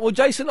suppose you can't. Well,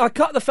 Jason, I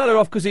cut the fella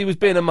off because he was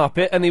being a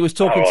muppet and he was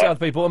talking to other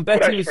people, and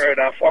Betty was... fair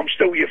enough, I'm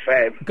still your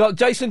fan.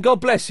 Jason,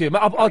 God bless you.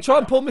 I'll try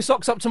and pull my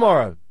socks up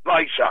tomorrow.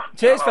 Later.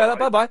 Cheers, fella,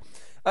 bye-bye.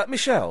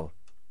 Michelle.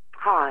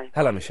 Hi.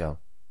 Hello, Michelle.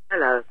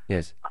 Hello.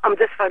 Yes. I'm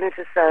just phoning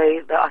to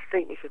say that I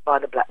think you should buy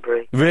the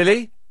BlackBerry.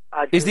 Really?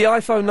 I do. Is the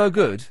iPhone no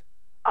good?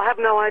 I have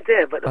no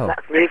idea, but the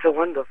BlackBerries are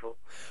wonderful.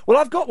 Well,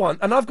 I've got one,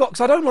 and because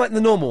I don't like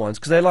the normal ones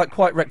because they're like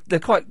they're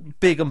quite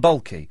big and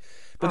bulky.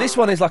 But this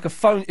one is like a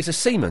phone. It's a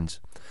Siemens,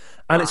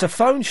 and it's a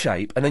phone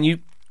shape, and then you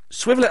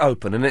swivel it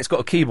open, and it's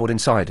got a keyboard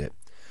inside it.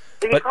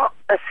 But you got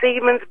a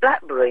Siemens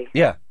BlackBerry.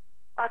 Yeah.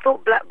 I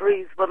thought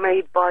BlackBerries were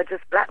made by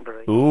just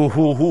BlackBerry.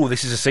 Ooh,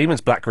 this is a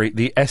Siemens BlackBerry,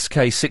 the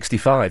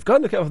SK65. Go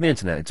and look it up on the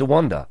internet. It's a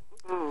wonder.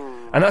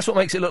 And that's what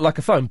makes it look like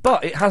a phone.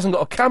 But it hasn't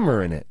got a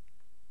camera in it.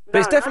 But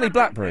it's definitely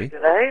BlackBerry. Do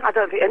they? I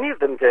don't think any of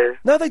them do.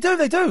 No, they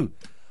do.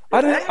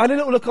 I had a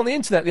little look on the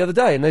internet the other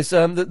day, and there's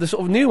the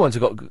sort of new ones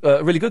have got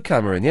a really good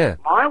camera in, yeah.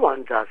 My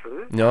one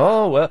doesn't.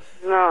 No, well...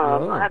 No,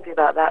 I'm not happy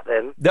about that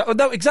then.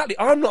 No, exactly.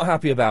 I'm not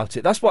happy about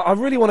it. That's why I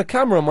really want a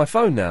camera on my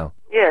phone now.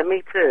 Yeah,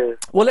 me too.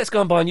 Well, let's go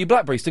and buy new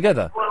BlackBerries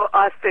together. Well,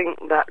 I think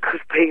that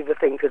could be the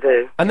thing to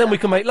do. And then we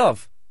can make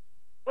love.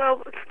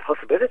 Well, it's a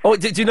possibility. Oh,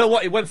 do you know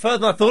what? It went further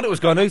than I thought it was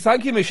going to.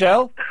 Thank you,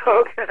 Michelle.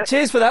 Okay.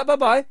 Cheers for that.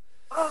 Bye-bye.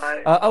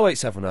 Bye.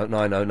 0870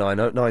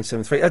 9090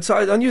 973. So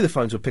I knew the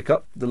phones would pick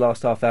up the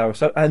last half hour or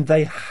so, and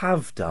they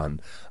have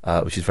done,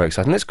 which is very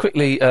exciting. Let's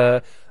quickly...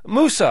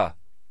 Musa!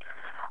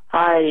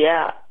 Hi,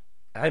 yeah.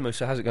 Hey,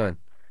 Musa, how's it going?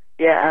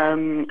 Yeah,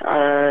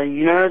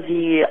 you know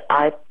the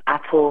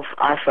Apple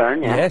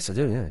iPhone, yeah? Yes, I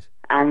do, yes.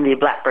 And the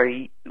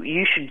BlackBerry,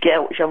 you should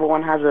get whichever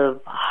one has a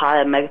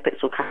higher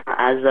megapixel camera,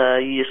 as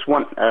you just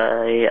want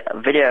a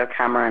video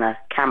camera and a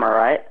camera,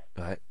 right?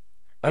 Right.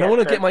 And I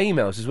want to get my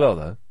emails as well,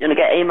 though. You want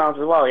to get emails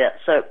as well, yeah.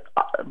 So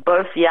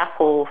both the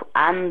Apple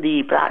and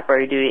the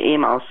BlackBerry do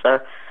emails, so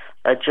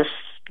just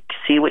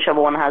see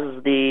whichever one has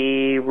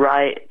the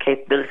right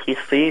capabilities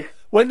for you.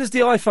 When does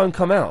the iPhone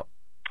come out?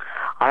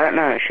 I don't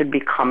know. It should be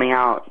coming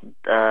out,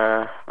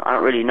 I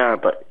don't really know,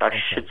 but I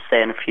should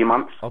say in a few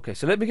months. Okay,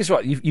 so let me guess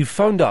right. You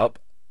phoned up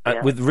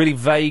with a really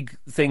vague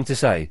thing to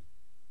say?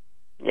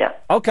 Yeah.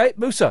 Okay,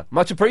 Musa,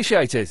 much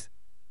appreciated.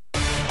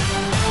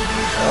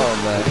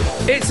 Oh,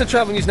 man. It's the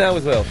travel news now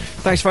with Will.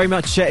 Thanks very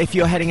much. If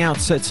you're heading out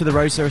to the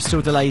roads, there are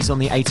still delays on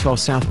the A12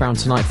 southbound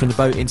tonight from the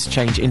boat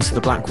interchange into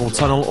the Blackwall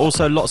Tunnel.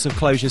 Also, lots of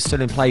closures still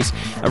in place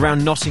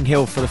around Notting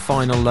Hill for the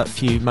final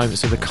few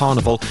moments of the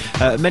carnival.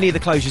 Many of the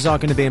closures are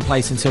going to be in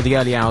place until the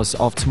early hours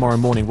of tomorrow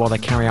morning while they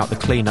carry out the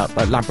clean-up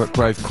at Ladbroke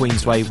Grove,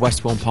 Queensway,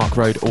 Westbourne Park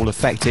Road, all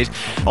affected.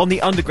 On the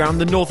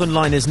Underground, the Northern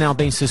Line has now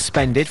been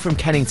suspended from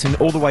Kennington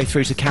all the way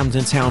through to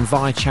Camden Town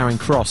via Charing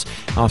Cross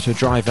after a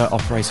driver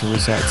operator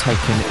was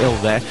taken ill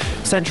there.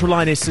 Central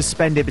Line is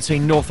suspended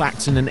between North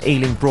Acton and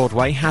Ealing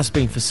Broadway, has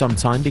been for some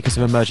time because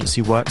of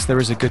emergency works. There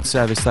is a good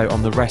service though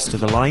on the rest of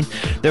the line.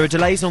 There are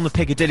delays on the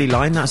Piccadilly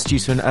line, that's due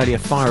to an earlier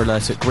fire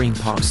alert at Green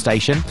Park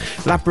Station.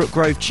 Ladbroke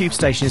Grove Tube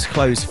Station is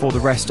closed for the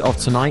rest of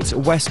tonight.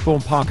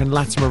 Westbourne Park and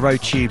Latimer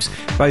Road tubes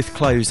both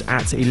close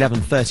at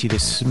 11:30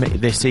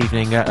 this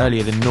evening,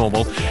 earlier than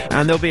normal.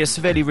 And there'll be a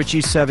severely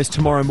reduced service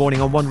tomorrow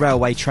morning on one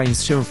railway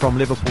trains to and from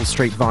Liverpool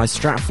Street via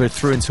Stratford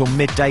through until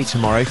midday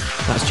tomorrow.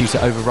 That's due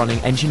to overrunning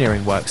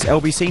engineering works.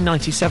 LBC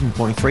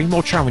 97.3,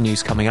 more travel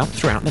news coming up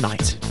throughout the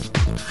night.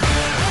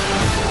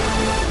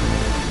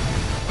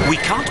 We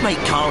can't make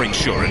car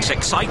insurance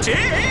exciting,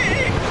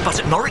 but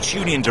at Norwich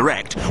Union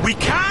Direct, we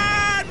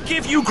can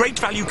give you great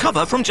value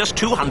cover from just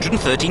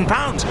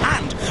 £213.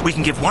 And we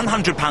can give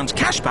 £100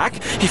 cash back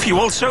if you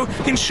also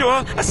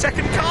insure a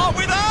second car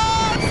with us!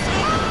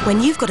 When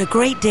you've got a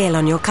great deal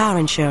on your car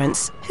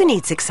insurance, who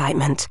needs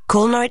excitement?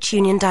 Call Norwich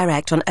Union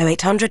Direct on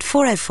 0800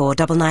 404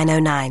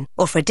 9909.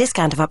 Or for a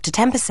discount of up to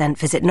 10%,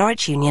 visit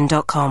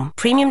norwichunion.com.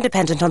 Premium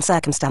dependent on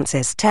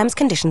circumstances. Terms,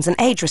 conditions and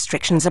age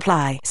restrictions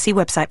apply. See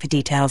website for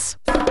details.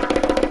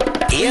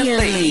 Ian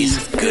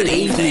Lee's Good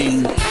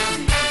Evening. Nearly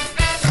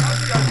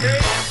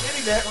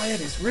there. My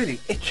head is really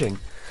itching.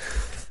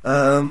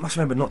 Must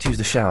remember not to use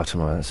the shower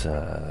tomorrow. That's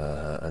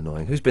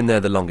annoying. Who's been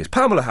there the longest?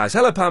 Pamela has.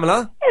 Hello,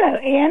 Pamela. Hello,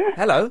 Ian.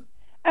 Hello.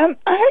 I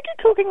heard you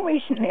talking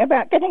recently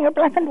about getting a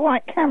black and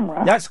white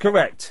camera. That's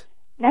correct.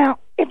 Now,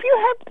 if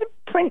you have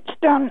the prints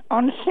done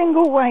on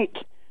single weight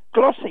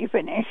glossy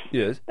finish,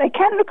 yes, they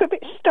can look a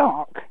bit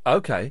stark.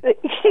 Okay. They're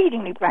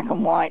exceedingly black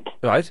and white.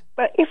 Right.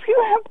 But if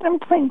you have them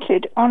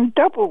printed on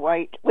double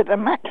weight with a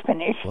matte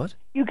finish, what?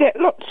 You get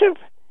lots of,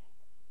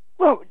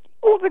 well,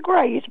 all the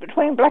greys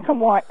between black and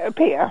white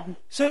appear.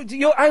 So,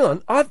 hang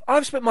on,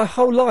 I've spent my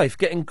whole life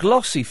getting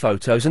glossy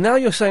photos, and now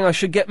you're saying I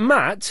should get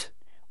matte?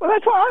 Well,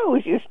 that's what I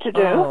always used to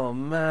do. Oh,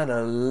 man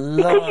alive.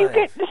 Because you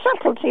get the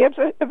subtlety of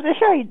the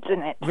shades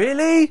in it.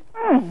 Really?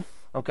 Mm.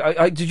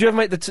 Okay. Did you ever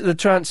make the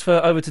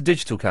transfer over to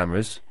digital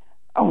cameras?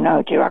 Oh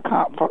no, dear, I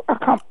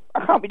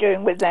can't be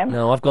doing with them.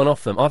 No, I've gone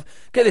off them.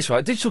 Get this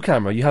right. Digital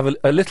camera, you have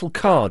a little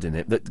card in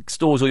it that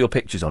stores all your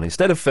pictures on.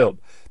 Instead of film,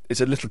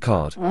 it's a little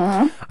card.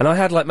 Mm-hmm. And I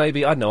had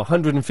maybe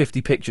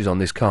 150 pictures on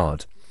this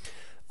card.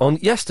 On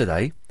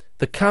yesterday,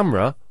 the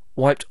camera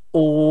wiped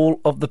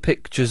all of the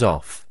pictures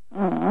off.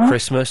 Mm-hmm.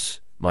 Christmas,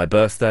 my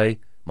birthday,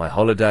 my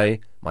holiday,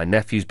 my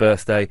nephew's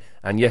birthday,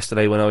 and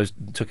yesterday when I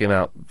took him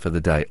out for the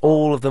day.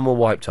 All of them were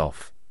wiped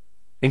off,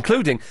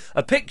 including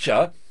a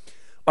picture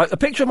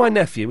of my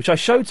nephew, which I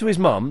showed to his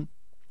mum,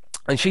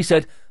 and she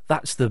said,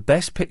 "That's the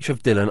best picture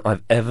of Dylan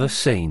I've ever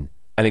seen,"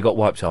 and it got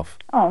wiped off.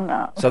 Oh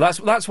no! So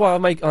that's why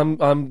I'm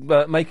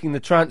making the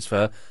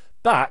transfer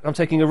back. I'm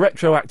taking a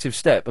retroactive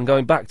step and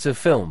going back to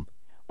film.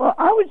 Well,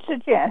 I would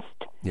suggest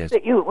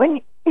that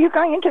when you're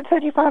going into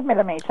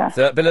 35mm,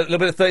 a little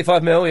bit of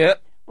 35mm, yeah.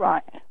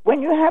 Right.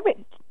 When you have it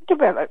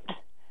developed,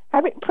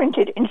 have it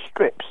printed in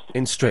strips.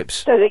 In strips.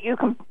 So that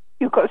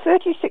you've got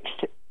 36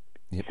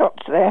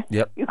 shots there.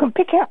 Yep. You can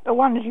pick out the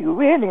ones you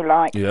really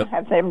like Yep. and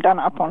have them done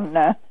up on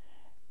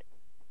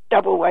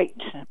double weight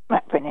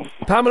matte finish.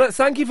 Pamela,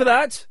 thank you for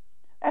that.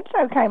 That's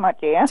okay, my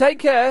dear. Take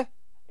care.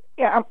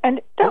 Yeah,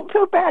 and don't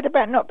feel bad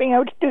about not being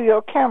able to do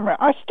your camera.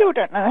 I still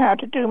don't know how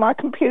to do my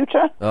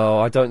computer. Oh,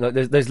 I don't know.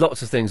 There's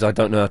lots of things I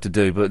don't know how to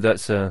do, but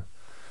that's a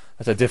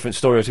different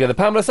story altogether.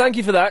 Pamela, thank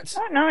you for that.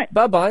 Good night.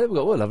 Bye-bye. We've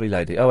got a lovely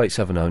lady.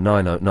 0870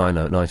 90 90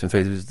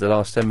 973. This is the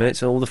last 10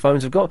 minutes and all the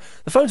phones have gone.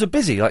 The phones are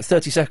busy like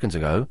 30 seconds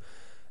ago.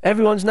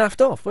 Everyone's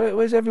naffed off.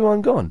 Where's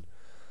everyone gone?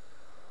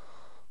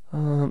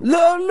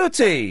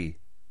 Lutty!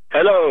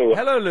 Hello.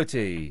 Hello,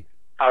 Lutty.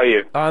 How are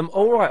you? I'm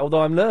all right,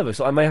 although I'm nervous.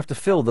 I may have to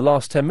fill the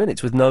last 10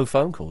 minutes with no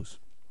phone calls.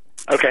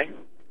 Okay.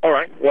 All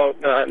right. Well,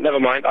 never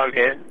mind. I'm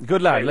here.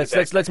 Good lad.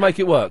 Let's make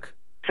it work.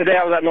 Today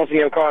I was at Notting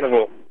Hill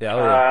Carnival.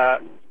 Yeah.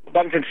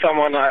 Bumped into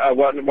someone I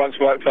once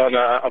worked on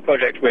a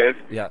project with.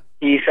 Yeah.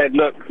 He said,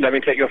 "Look, let me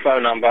take your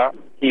phone number."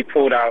 He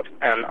pulled out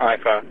an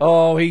iPhone.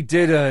 Oh, he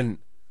didn't.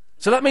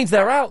 So that means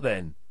they're out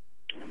then.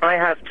 I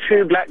have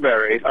 2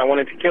 BlackBerries. I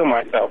wanted to kill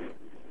myself.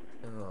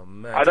 Oh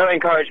man. I don't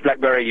encourage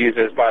BlackBerry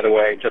users, by the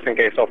way, just in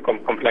case of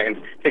complaints,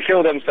 to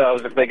kill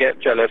themselves if they get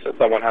jealous of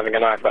someone having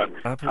an iPhone.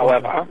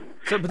 However,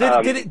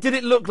 but did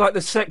it look like the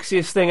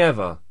sexiest thing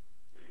ever?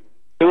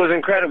 It was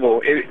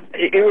incredible.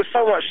 It was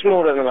so much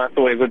smaller than I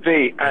thought it would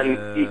be, and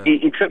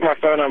he took my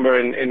phone number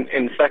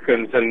in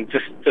seconds and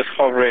just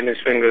hovering his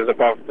fingers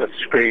above the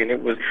screen.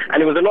 It was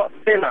a lot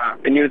thinner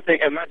than you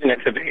would imagine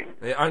it to be.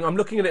 Yeah, I'm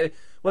looking at it.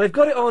 Well, they've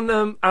got it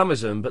on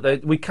Amazon,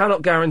 but we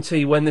cannot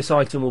guarantee when this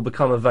item will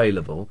become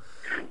available.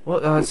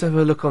 Let's have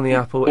a look on the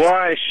Apple. Well,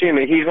 I assume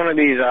he's one of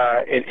these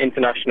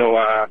international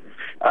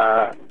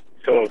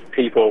sort of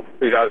people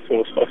who does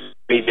all sorts of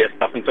media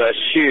stuff, and so I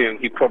assume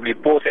he probably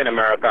bought it in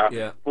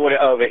America, bought it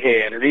over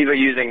here, and is either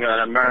using an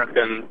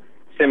American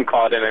SIM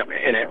card in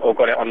it or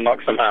got it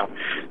unlocked somehow.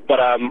 But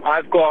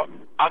I've got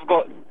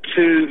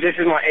 2. This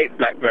is my 8th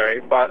BlackBerry,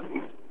 but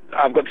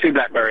I've got 2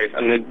 BlackBerries,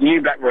 and the new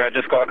BlackBerry I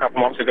just got a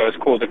couple months ago is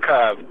called the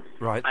Curve.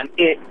 Right. And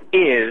it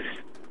is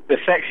the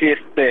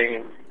sexiest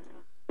thing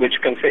which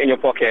can fit in your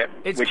pocket,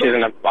 which is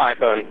an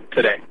iPhone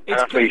today. And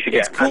that's what you should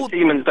get. And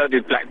Siemens don't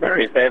do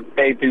BlackBerries.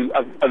 They do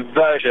a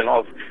version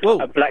of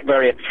a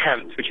BlackBerry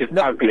attempt, which is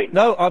ugly.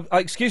 No,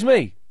 excuse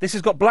me. This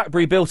has got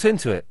BlackBerry built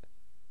into it.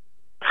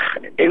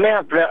 It may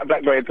have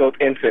BlackBerry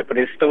built into it, but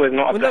it still is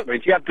not a BlackBerry.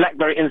 Do you have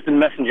BlackBerry Instant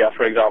Messenger,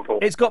 for example?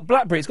 It's got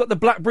BlackBerry. It's got the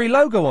BlackBerry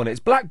logo on it.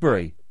 It's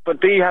BlackBerry. But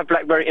do you have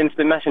BlackBerry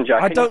Instant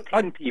Messenger? I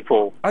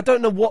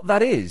don't know what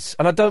that is,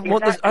 and I don't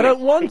want this. I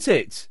don't want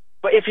it.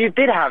 But if you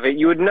did have it,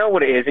 you would know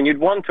what it is, and you'd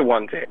want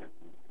it.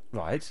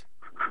 Right.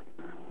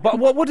 But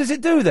what does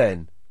it do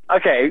then?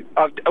 Okay,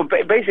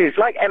 basically it's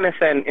like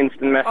MSN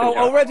Instant Messenger. Oh,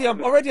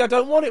 already I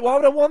don't want it. Why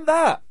would I want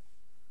that?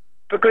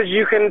 Because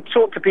you can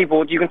talk to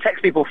people, you can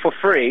text people for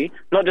free.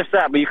 Not just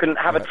that, but you can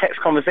have a text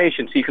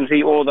conversation, so you can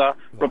see all the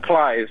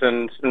replies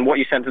and what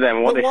you sent to them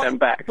and what they sent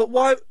back. But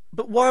why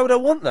would I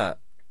want that?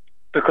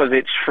 Because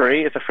it's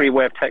free. It's a free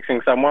way of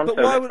texting someone. So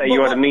let's say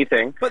you're at a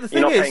meeting, but the thing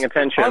you're not is, paying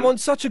attention. I'm on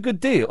such a good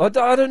deal. I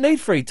don't need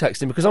free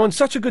texting because I'm on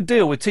such a good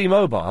deal with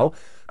T-Mobile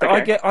that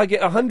I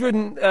get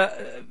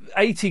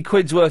 180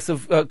 quid's worth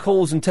of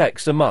calls and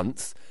texts a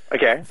month.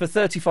 Okay. For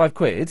 35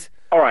 quid.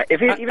 All right.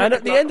 And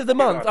at the end of the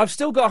month, I've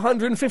still got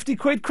 150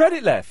 quid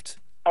credit left.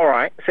 All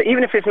right. So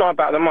even if it's not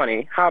about the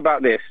money, how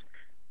about this?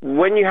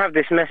 When you have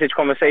this message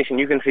conversation,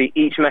 you can see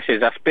each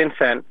message that's been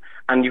sent,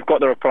 and you've got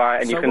the reply,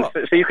 and so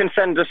you can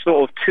send just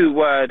sort of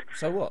 2-word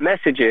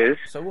messages,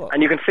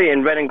 and you can see it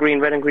in red and green,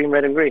 red and green,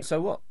 red and green.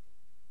 So what?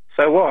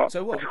 So what?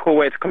 So what? It's a cool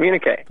way to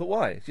communicate. But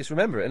why? Just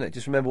remember it, innit?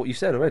 Just remember what you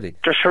said already.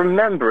 Just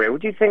remember it.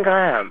 What do you think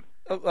I am?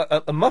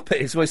 A muppet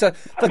is what he said.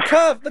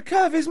 The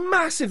curve is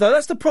massive, though.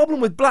 That's the problem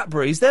with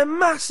BlackBerries. They're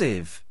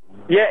massive.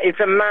 Yeah, it's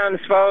a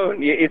man's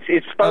phone.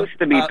 It's supposed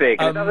to be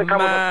big. It doesn't come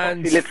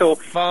with a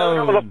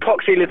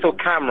poxy little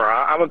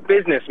camera. I'm a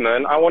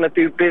businessman. I want to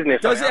do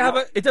business. Does it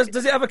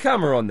have a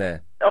camera on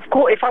there? Of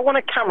course. If I want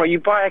a camera, you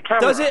buy a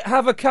camera. Does it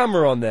have a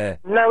camera on there?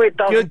 No, it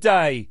doesn't. Good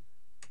day.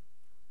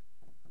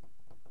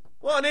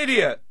 What an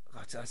idiot!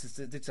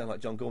 It did sound like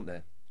John Gaunt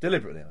there.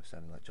 Deliberately, I was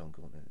sounding like John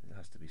Gaunt. It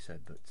has to be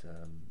said, but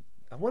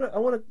I want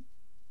a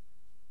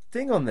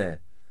thing on there.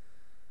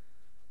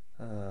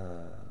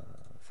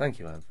 Thank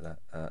you, Anne, for that.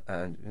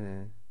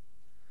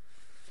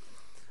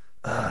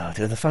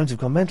 The phones have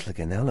gone mental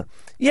again now, look.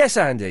 Yes,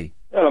 Andy.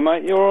 Hello,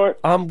 mate, you alright?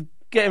 I'm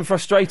getting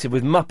frustrated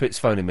with Muppets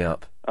phoning me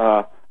up.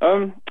 Well,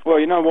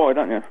 you know why,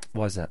 don't you?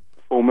 Why's that?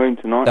 Full moon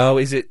tonight. Oh,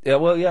 is it? Yeah,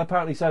 well, yeah,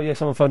 apparently so, yeah,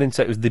 someone phoned in and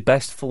said it was the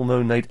best full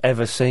moon they'd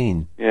ever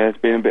seen. Yeah, it's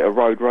been a bit of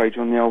road rage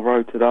on the old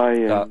road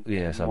today.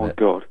 Yes, I bet. Oh, my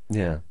God.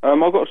 Yeah.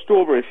 I've got a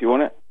strawberry if you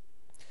want it.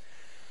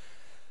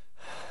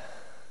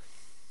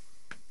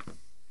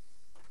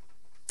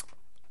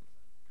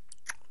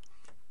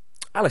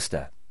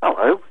 Alistair.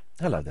 Hello.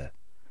 Hello there.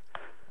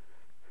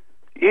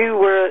 You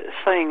were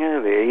saying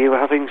earlier you were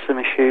having some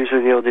issues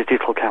with your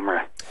digital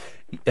camera.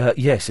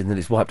 Yes, and then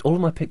it's wiped all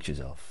of my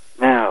pictures off.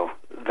 Now,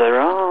 there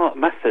are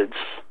methods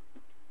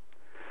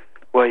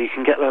where you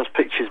can get those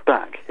pictures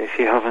back if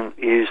you haven't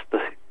used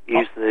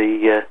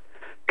the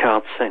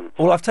card since.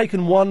 Well, I've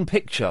taken one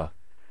picture.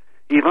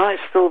 You might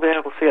still be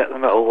able to get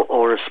them,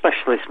 or a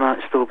specialist might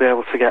still be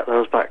able to get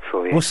those back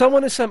for you. Well,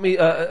 someone has sent me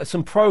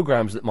some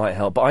programs that might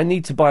help, but I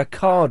need to buy a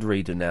card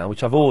reader now,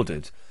 which I've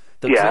ordered.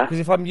 Yeah. Because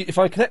if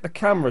I connect the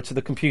camera to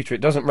the computer,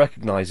 it doesn't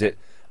recognise it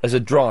as a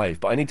drive,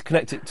 but I need to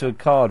connect it to a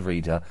card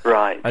reader.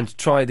 Right. And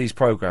try these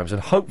programs,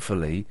 and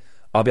hopefully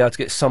I'll be able to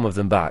get some of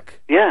them back.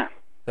 Yeah.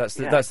 That's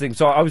the thing.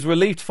 So I was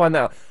relieved to find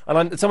out.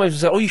 And someone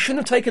said, "Oh, you shouldn't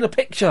have taken a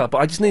picture," but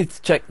I just needed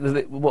to check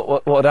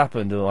what had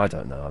happened. Oh, I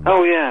don't know.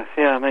 Yeah.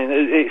 I mean,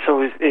 it's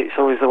always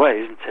the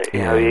way, isn't it?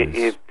 Yeah,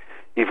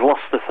 you've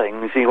lost the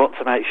things. You want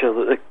to make sure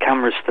that the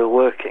camera's still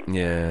working.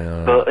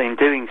 Yeah. But in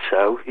doing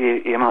so,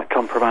 you might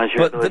compromise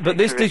your ability. But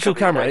this digital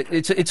camera,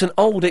 it's an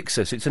old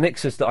Ixus. It's an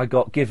Ixus that I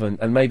got given,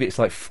 and maybe it's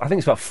like I think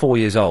it's about 4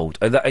 years old.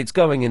 It's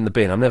going in the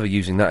bin. I'm never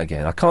using that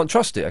again. I can't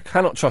trust it. I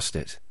cannot trust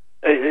it.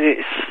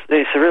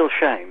 It's a real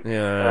shame.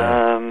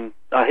 Yeah.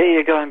 I hear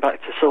you're going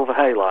back to silver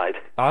halide.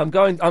 I'm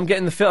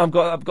getting the film.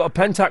 I've got a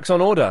Pentax on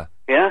order.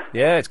 Yeah.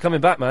 Yeah, it's coming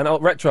back, man.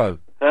 Retro.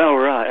 Oh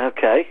right,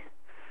 okay.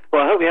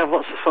 Well, I hope you have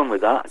lots of fun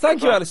with that.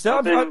 Thank you, Alistair.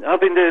 I've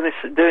been doing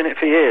it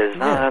for years.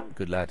 Yeah,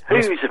 good lad.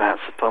 Who's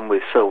amounts of fun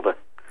with silver?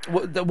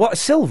 What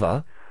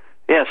silver?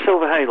 Yeah,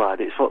 silver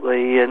halide. It's what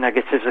the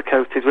negatives are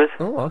coated with.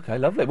 Oh, okay,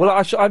 lovely. Well,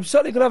 I'm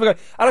certainly going to have a go.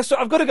 Alistair,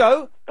 I've got to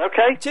go.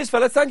 Okay. Cheers,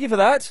 fella. Thank you for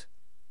that.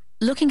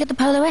 Looking at the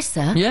Polo S,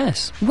 sir?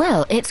 Yes.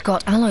 Well, it's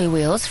got alloy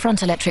wheels,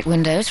 front electric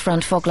windows,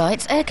 front fog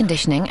lights, air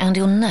conditioning, and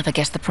you'll never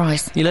guess the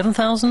price.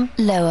 11,000?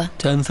 Lower.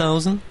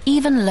 10,000?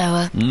 Even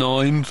lower.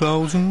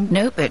 9,000?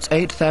 Nope, it's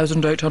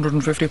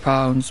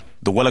 £8,850.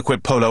 The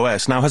well-equipped Polo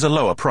S now has a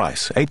lower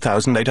price,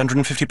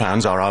 £8,850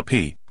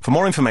 RRP. For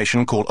more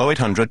information, call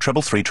 0800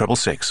 333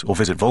 666 or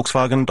visit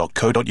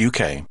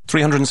volkswagen.co.uk.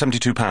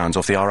 £372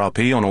 off the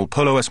RRP on all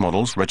Polo S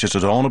models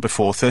registered on or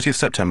before 30th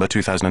September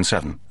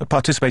 2007. At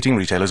participating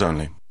retailers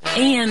only.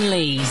 Ian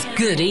Lee's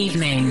Good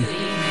Evening.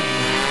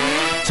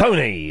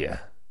 Tony.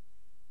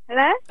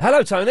 Hello?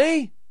 Hello,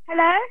 Tony.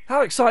 Hello?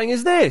 How exciting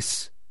is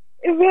this?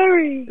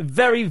 Very.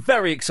 Very,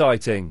 very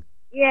exciting.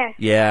 Yes.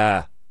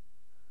 Yeah.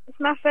 It's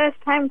my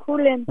first time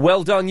calling.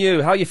 Well done,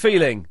 you. How are you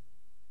feeling?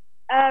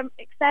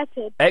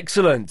 Excited.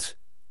 Excellent.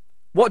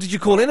 What did you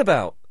call in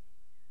about?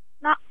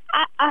 No,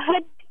 I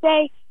heard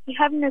today you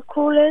have no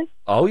callers,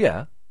 Oh,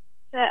 yeah.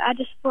 so I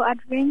just thought I'd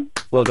ring.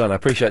 Well done. I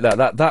appreciate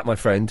that. That, my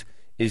friend,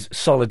 is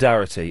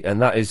solidarity, and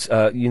that is,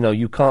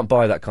 you can't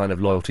buy that kind of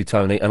loyalty,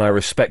 Tony, and I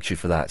respect you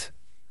for that.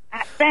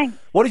 Thanks.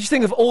 What did you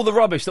think of all the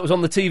rubbish that was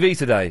on the TV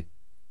today?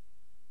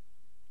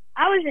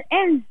 I wasn't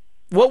in.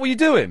 What were you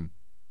doing?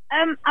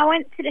 I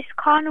went to this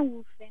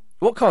carnival thing.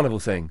 What carnival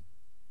thing?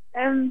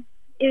 It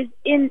was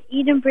in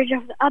Edenbridge.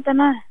 I don't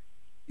know.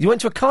 You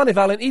went to a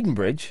carnival in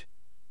Edenbridge?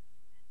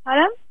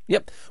 Pardon?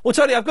 Yep. Well,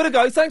 Tony, I've got to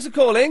go. Thanks for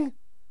calling.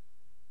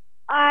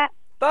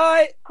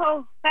 Bye.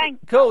 Cool.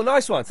 Thanks. Cool.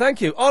 Nice one.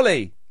 Thank you.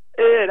 Ollie.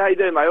 Ian, how you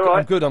doing, mate? All right?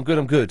 I'm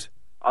good.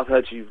 I've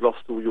heard you've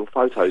lost all your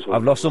photos.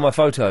 I've lost all my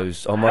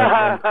photos on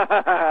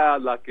my...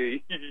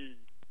 Lucky.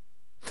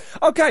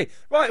 Okay,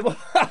 right, well,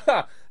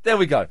 there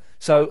we go.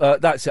 So,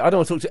 that's it. I don't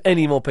want to talk to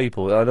any more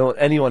people. I don't want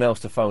anyone else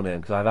to phone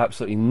in, because I have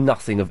absolutely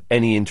nothing of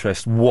any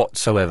interest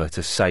whatsoever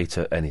to say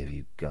to any of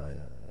you guys.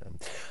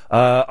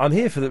 I'm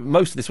here for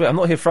most of this week. I'm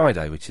not here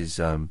Friday, which is...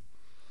 Oh,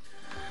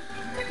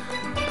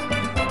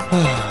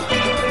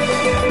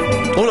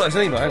 no, there's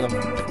an email. Hang on.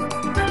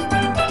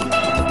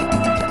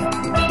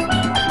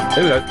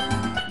 Here we go.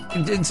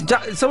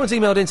 Someone's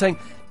emailed in saying,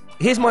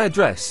 "Here's my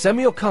address. Send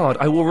me your card.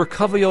 I will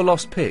recover your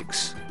lost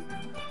pics."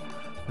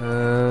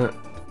 Do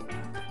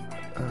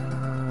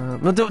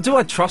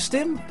I trust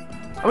him?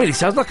 I mean, he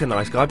sounds like a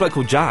nice guy. A bloke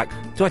called Jack.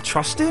 Do I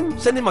trust him?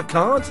 Send him my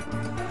card?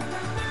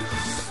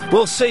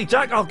 We'll see,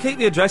 Jack. I'll keep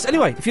the address.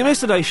 Anyway, if you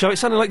missed today's show, it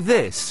sounded like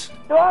this.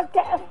 Do I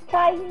get a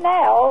say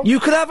now? You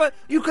could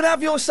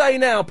have your say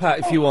now, Pat,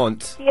 if you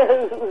want.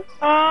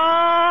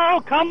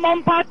 Oh, come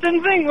on, Pat,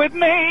 and sing with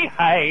me.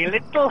 Hey,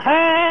 little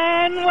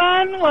hen,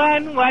 one,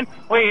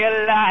 will you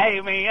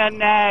lay me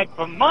an egg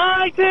for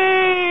my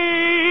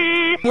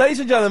tea? Ladies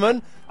and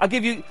gentlemen, I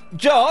give you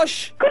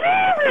Josh. Good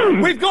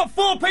evening. We've got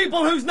 4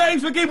 people whose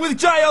names begin with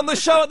J on the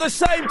show at the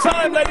same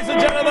time, ladies and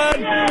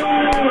gentlemen.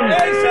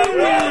 It's a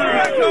world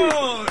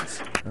record.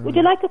 Would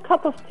you like a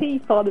cup of tea,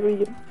 Father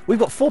Ian? We've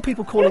got 4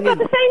 people calling in.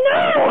 Say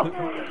no.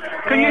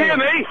 Can you hear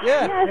me?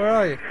 Yeah. Yes. Where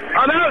are you?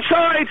 I'm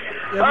outside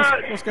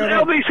what's going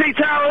on? LBC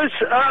Towers.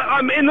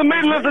 I'm in the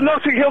middle of the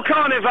Notting Hill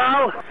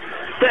Carnival.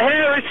 The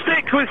hair is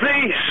thick with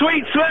the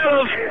sweet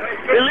smell of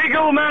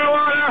illegal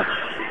marijuana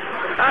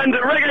and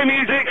reggae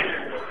music.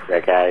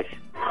 Okay.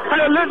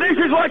 Look, this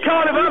is why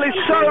Carnival is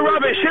so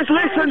rubbish. Just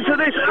listen to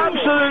this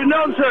absolute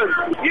nonsense.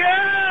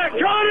 Yeah,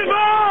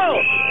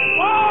 Carnival!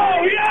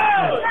 Oh,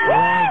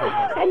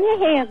 yeah! Can you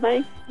hear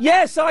me?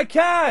 Yes, I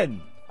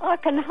can. I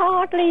can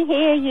hardly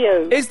hear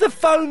you. Is the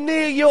phone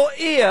near your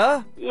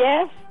ear?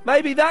 Yes.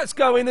 Maybe that's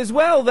going as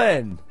well,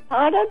 then.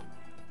 Pardon?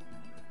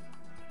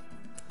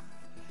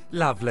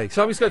 Lovely.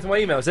 So I'm just going to my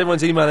emails.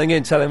 Everyone's emailing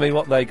in telling me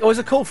what they... Oh, there's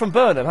a call from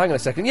Burnham. Hang on a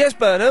second. Yes,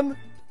 Burnham?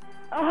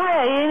 Oh,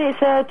 hi, Ian. It's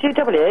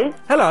 2W.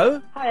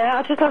 Hello. Hiya.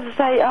 I'd just like to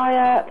say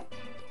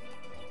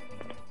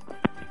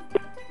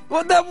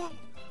What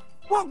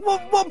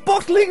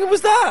bottling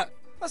was that?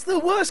 That's the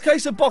worst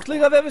case of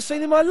bottling I've ever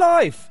seen in my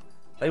life.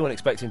 They weren't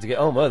expecting to get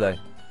on, were they?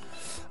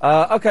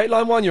 OK,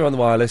 line 1, you're on the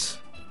wireless.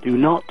 Do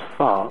not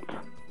fart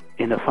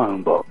in a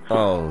phone box.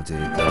 Oh,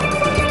 dear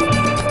God.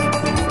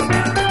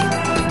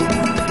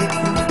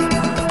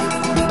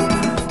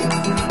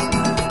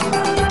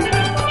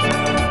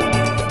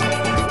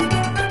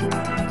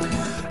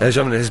 Ladies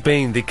and gentlemen, it has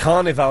been the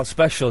Carnival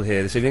special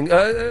here this evening.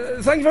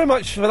 Thank you very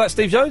much for that,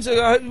 Steve Jones.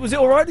 Was it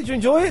all right? Did you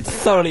enjoy it?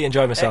 Thoroughly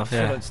enjoyed myself.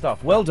 Excellent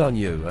stuff. Well done,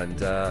 you.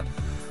 And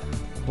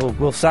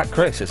we'll sack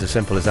Chris. It's as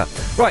simple as that.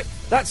 Right,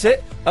 that's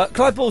it.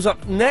 Clive Ball's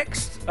up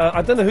next.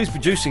 I don't know who's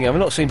producing him. I've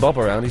not seen Bob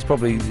around. He's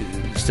probably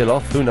still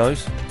off. Who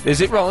knows?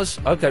 Is it Roz?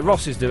 OK,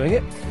 Ross is doing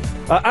it.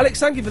 Alex,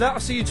 thank you for that. I'll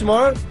see you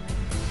tomorrow.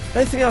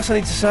 Anything else I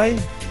need to say?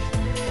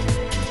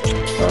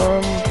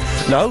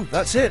 No,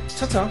 that's it.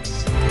 Ta-ta.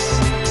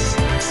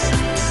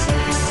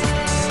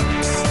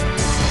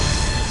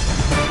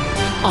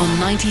 On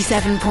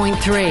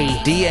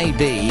 97.3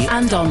 DAB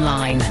and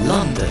online.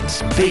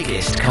 London's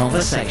biggest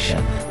conversation.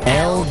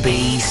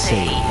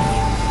 LBC.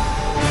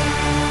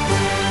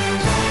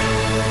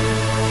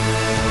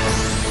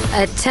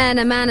 At 10,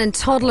 a man and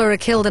toddler are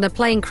killed in a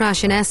plane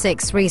crash in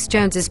Essex. Rhys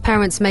Jones's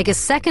parents make a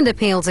second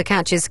appeal to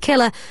catch his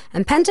killer,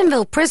 and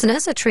Pentonville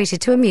prisoners are treated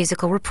to a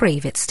musical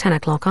reprieve. It's 10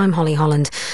 o'clock. I'm Holly Holland.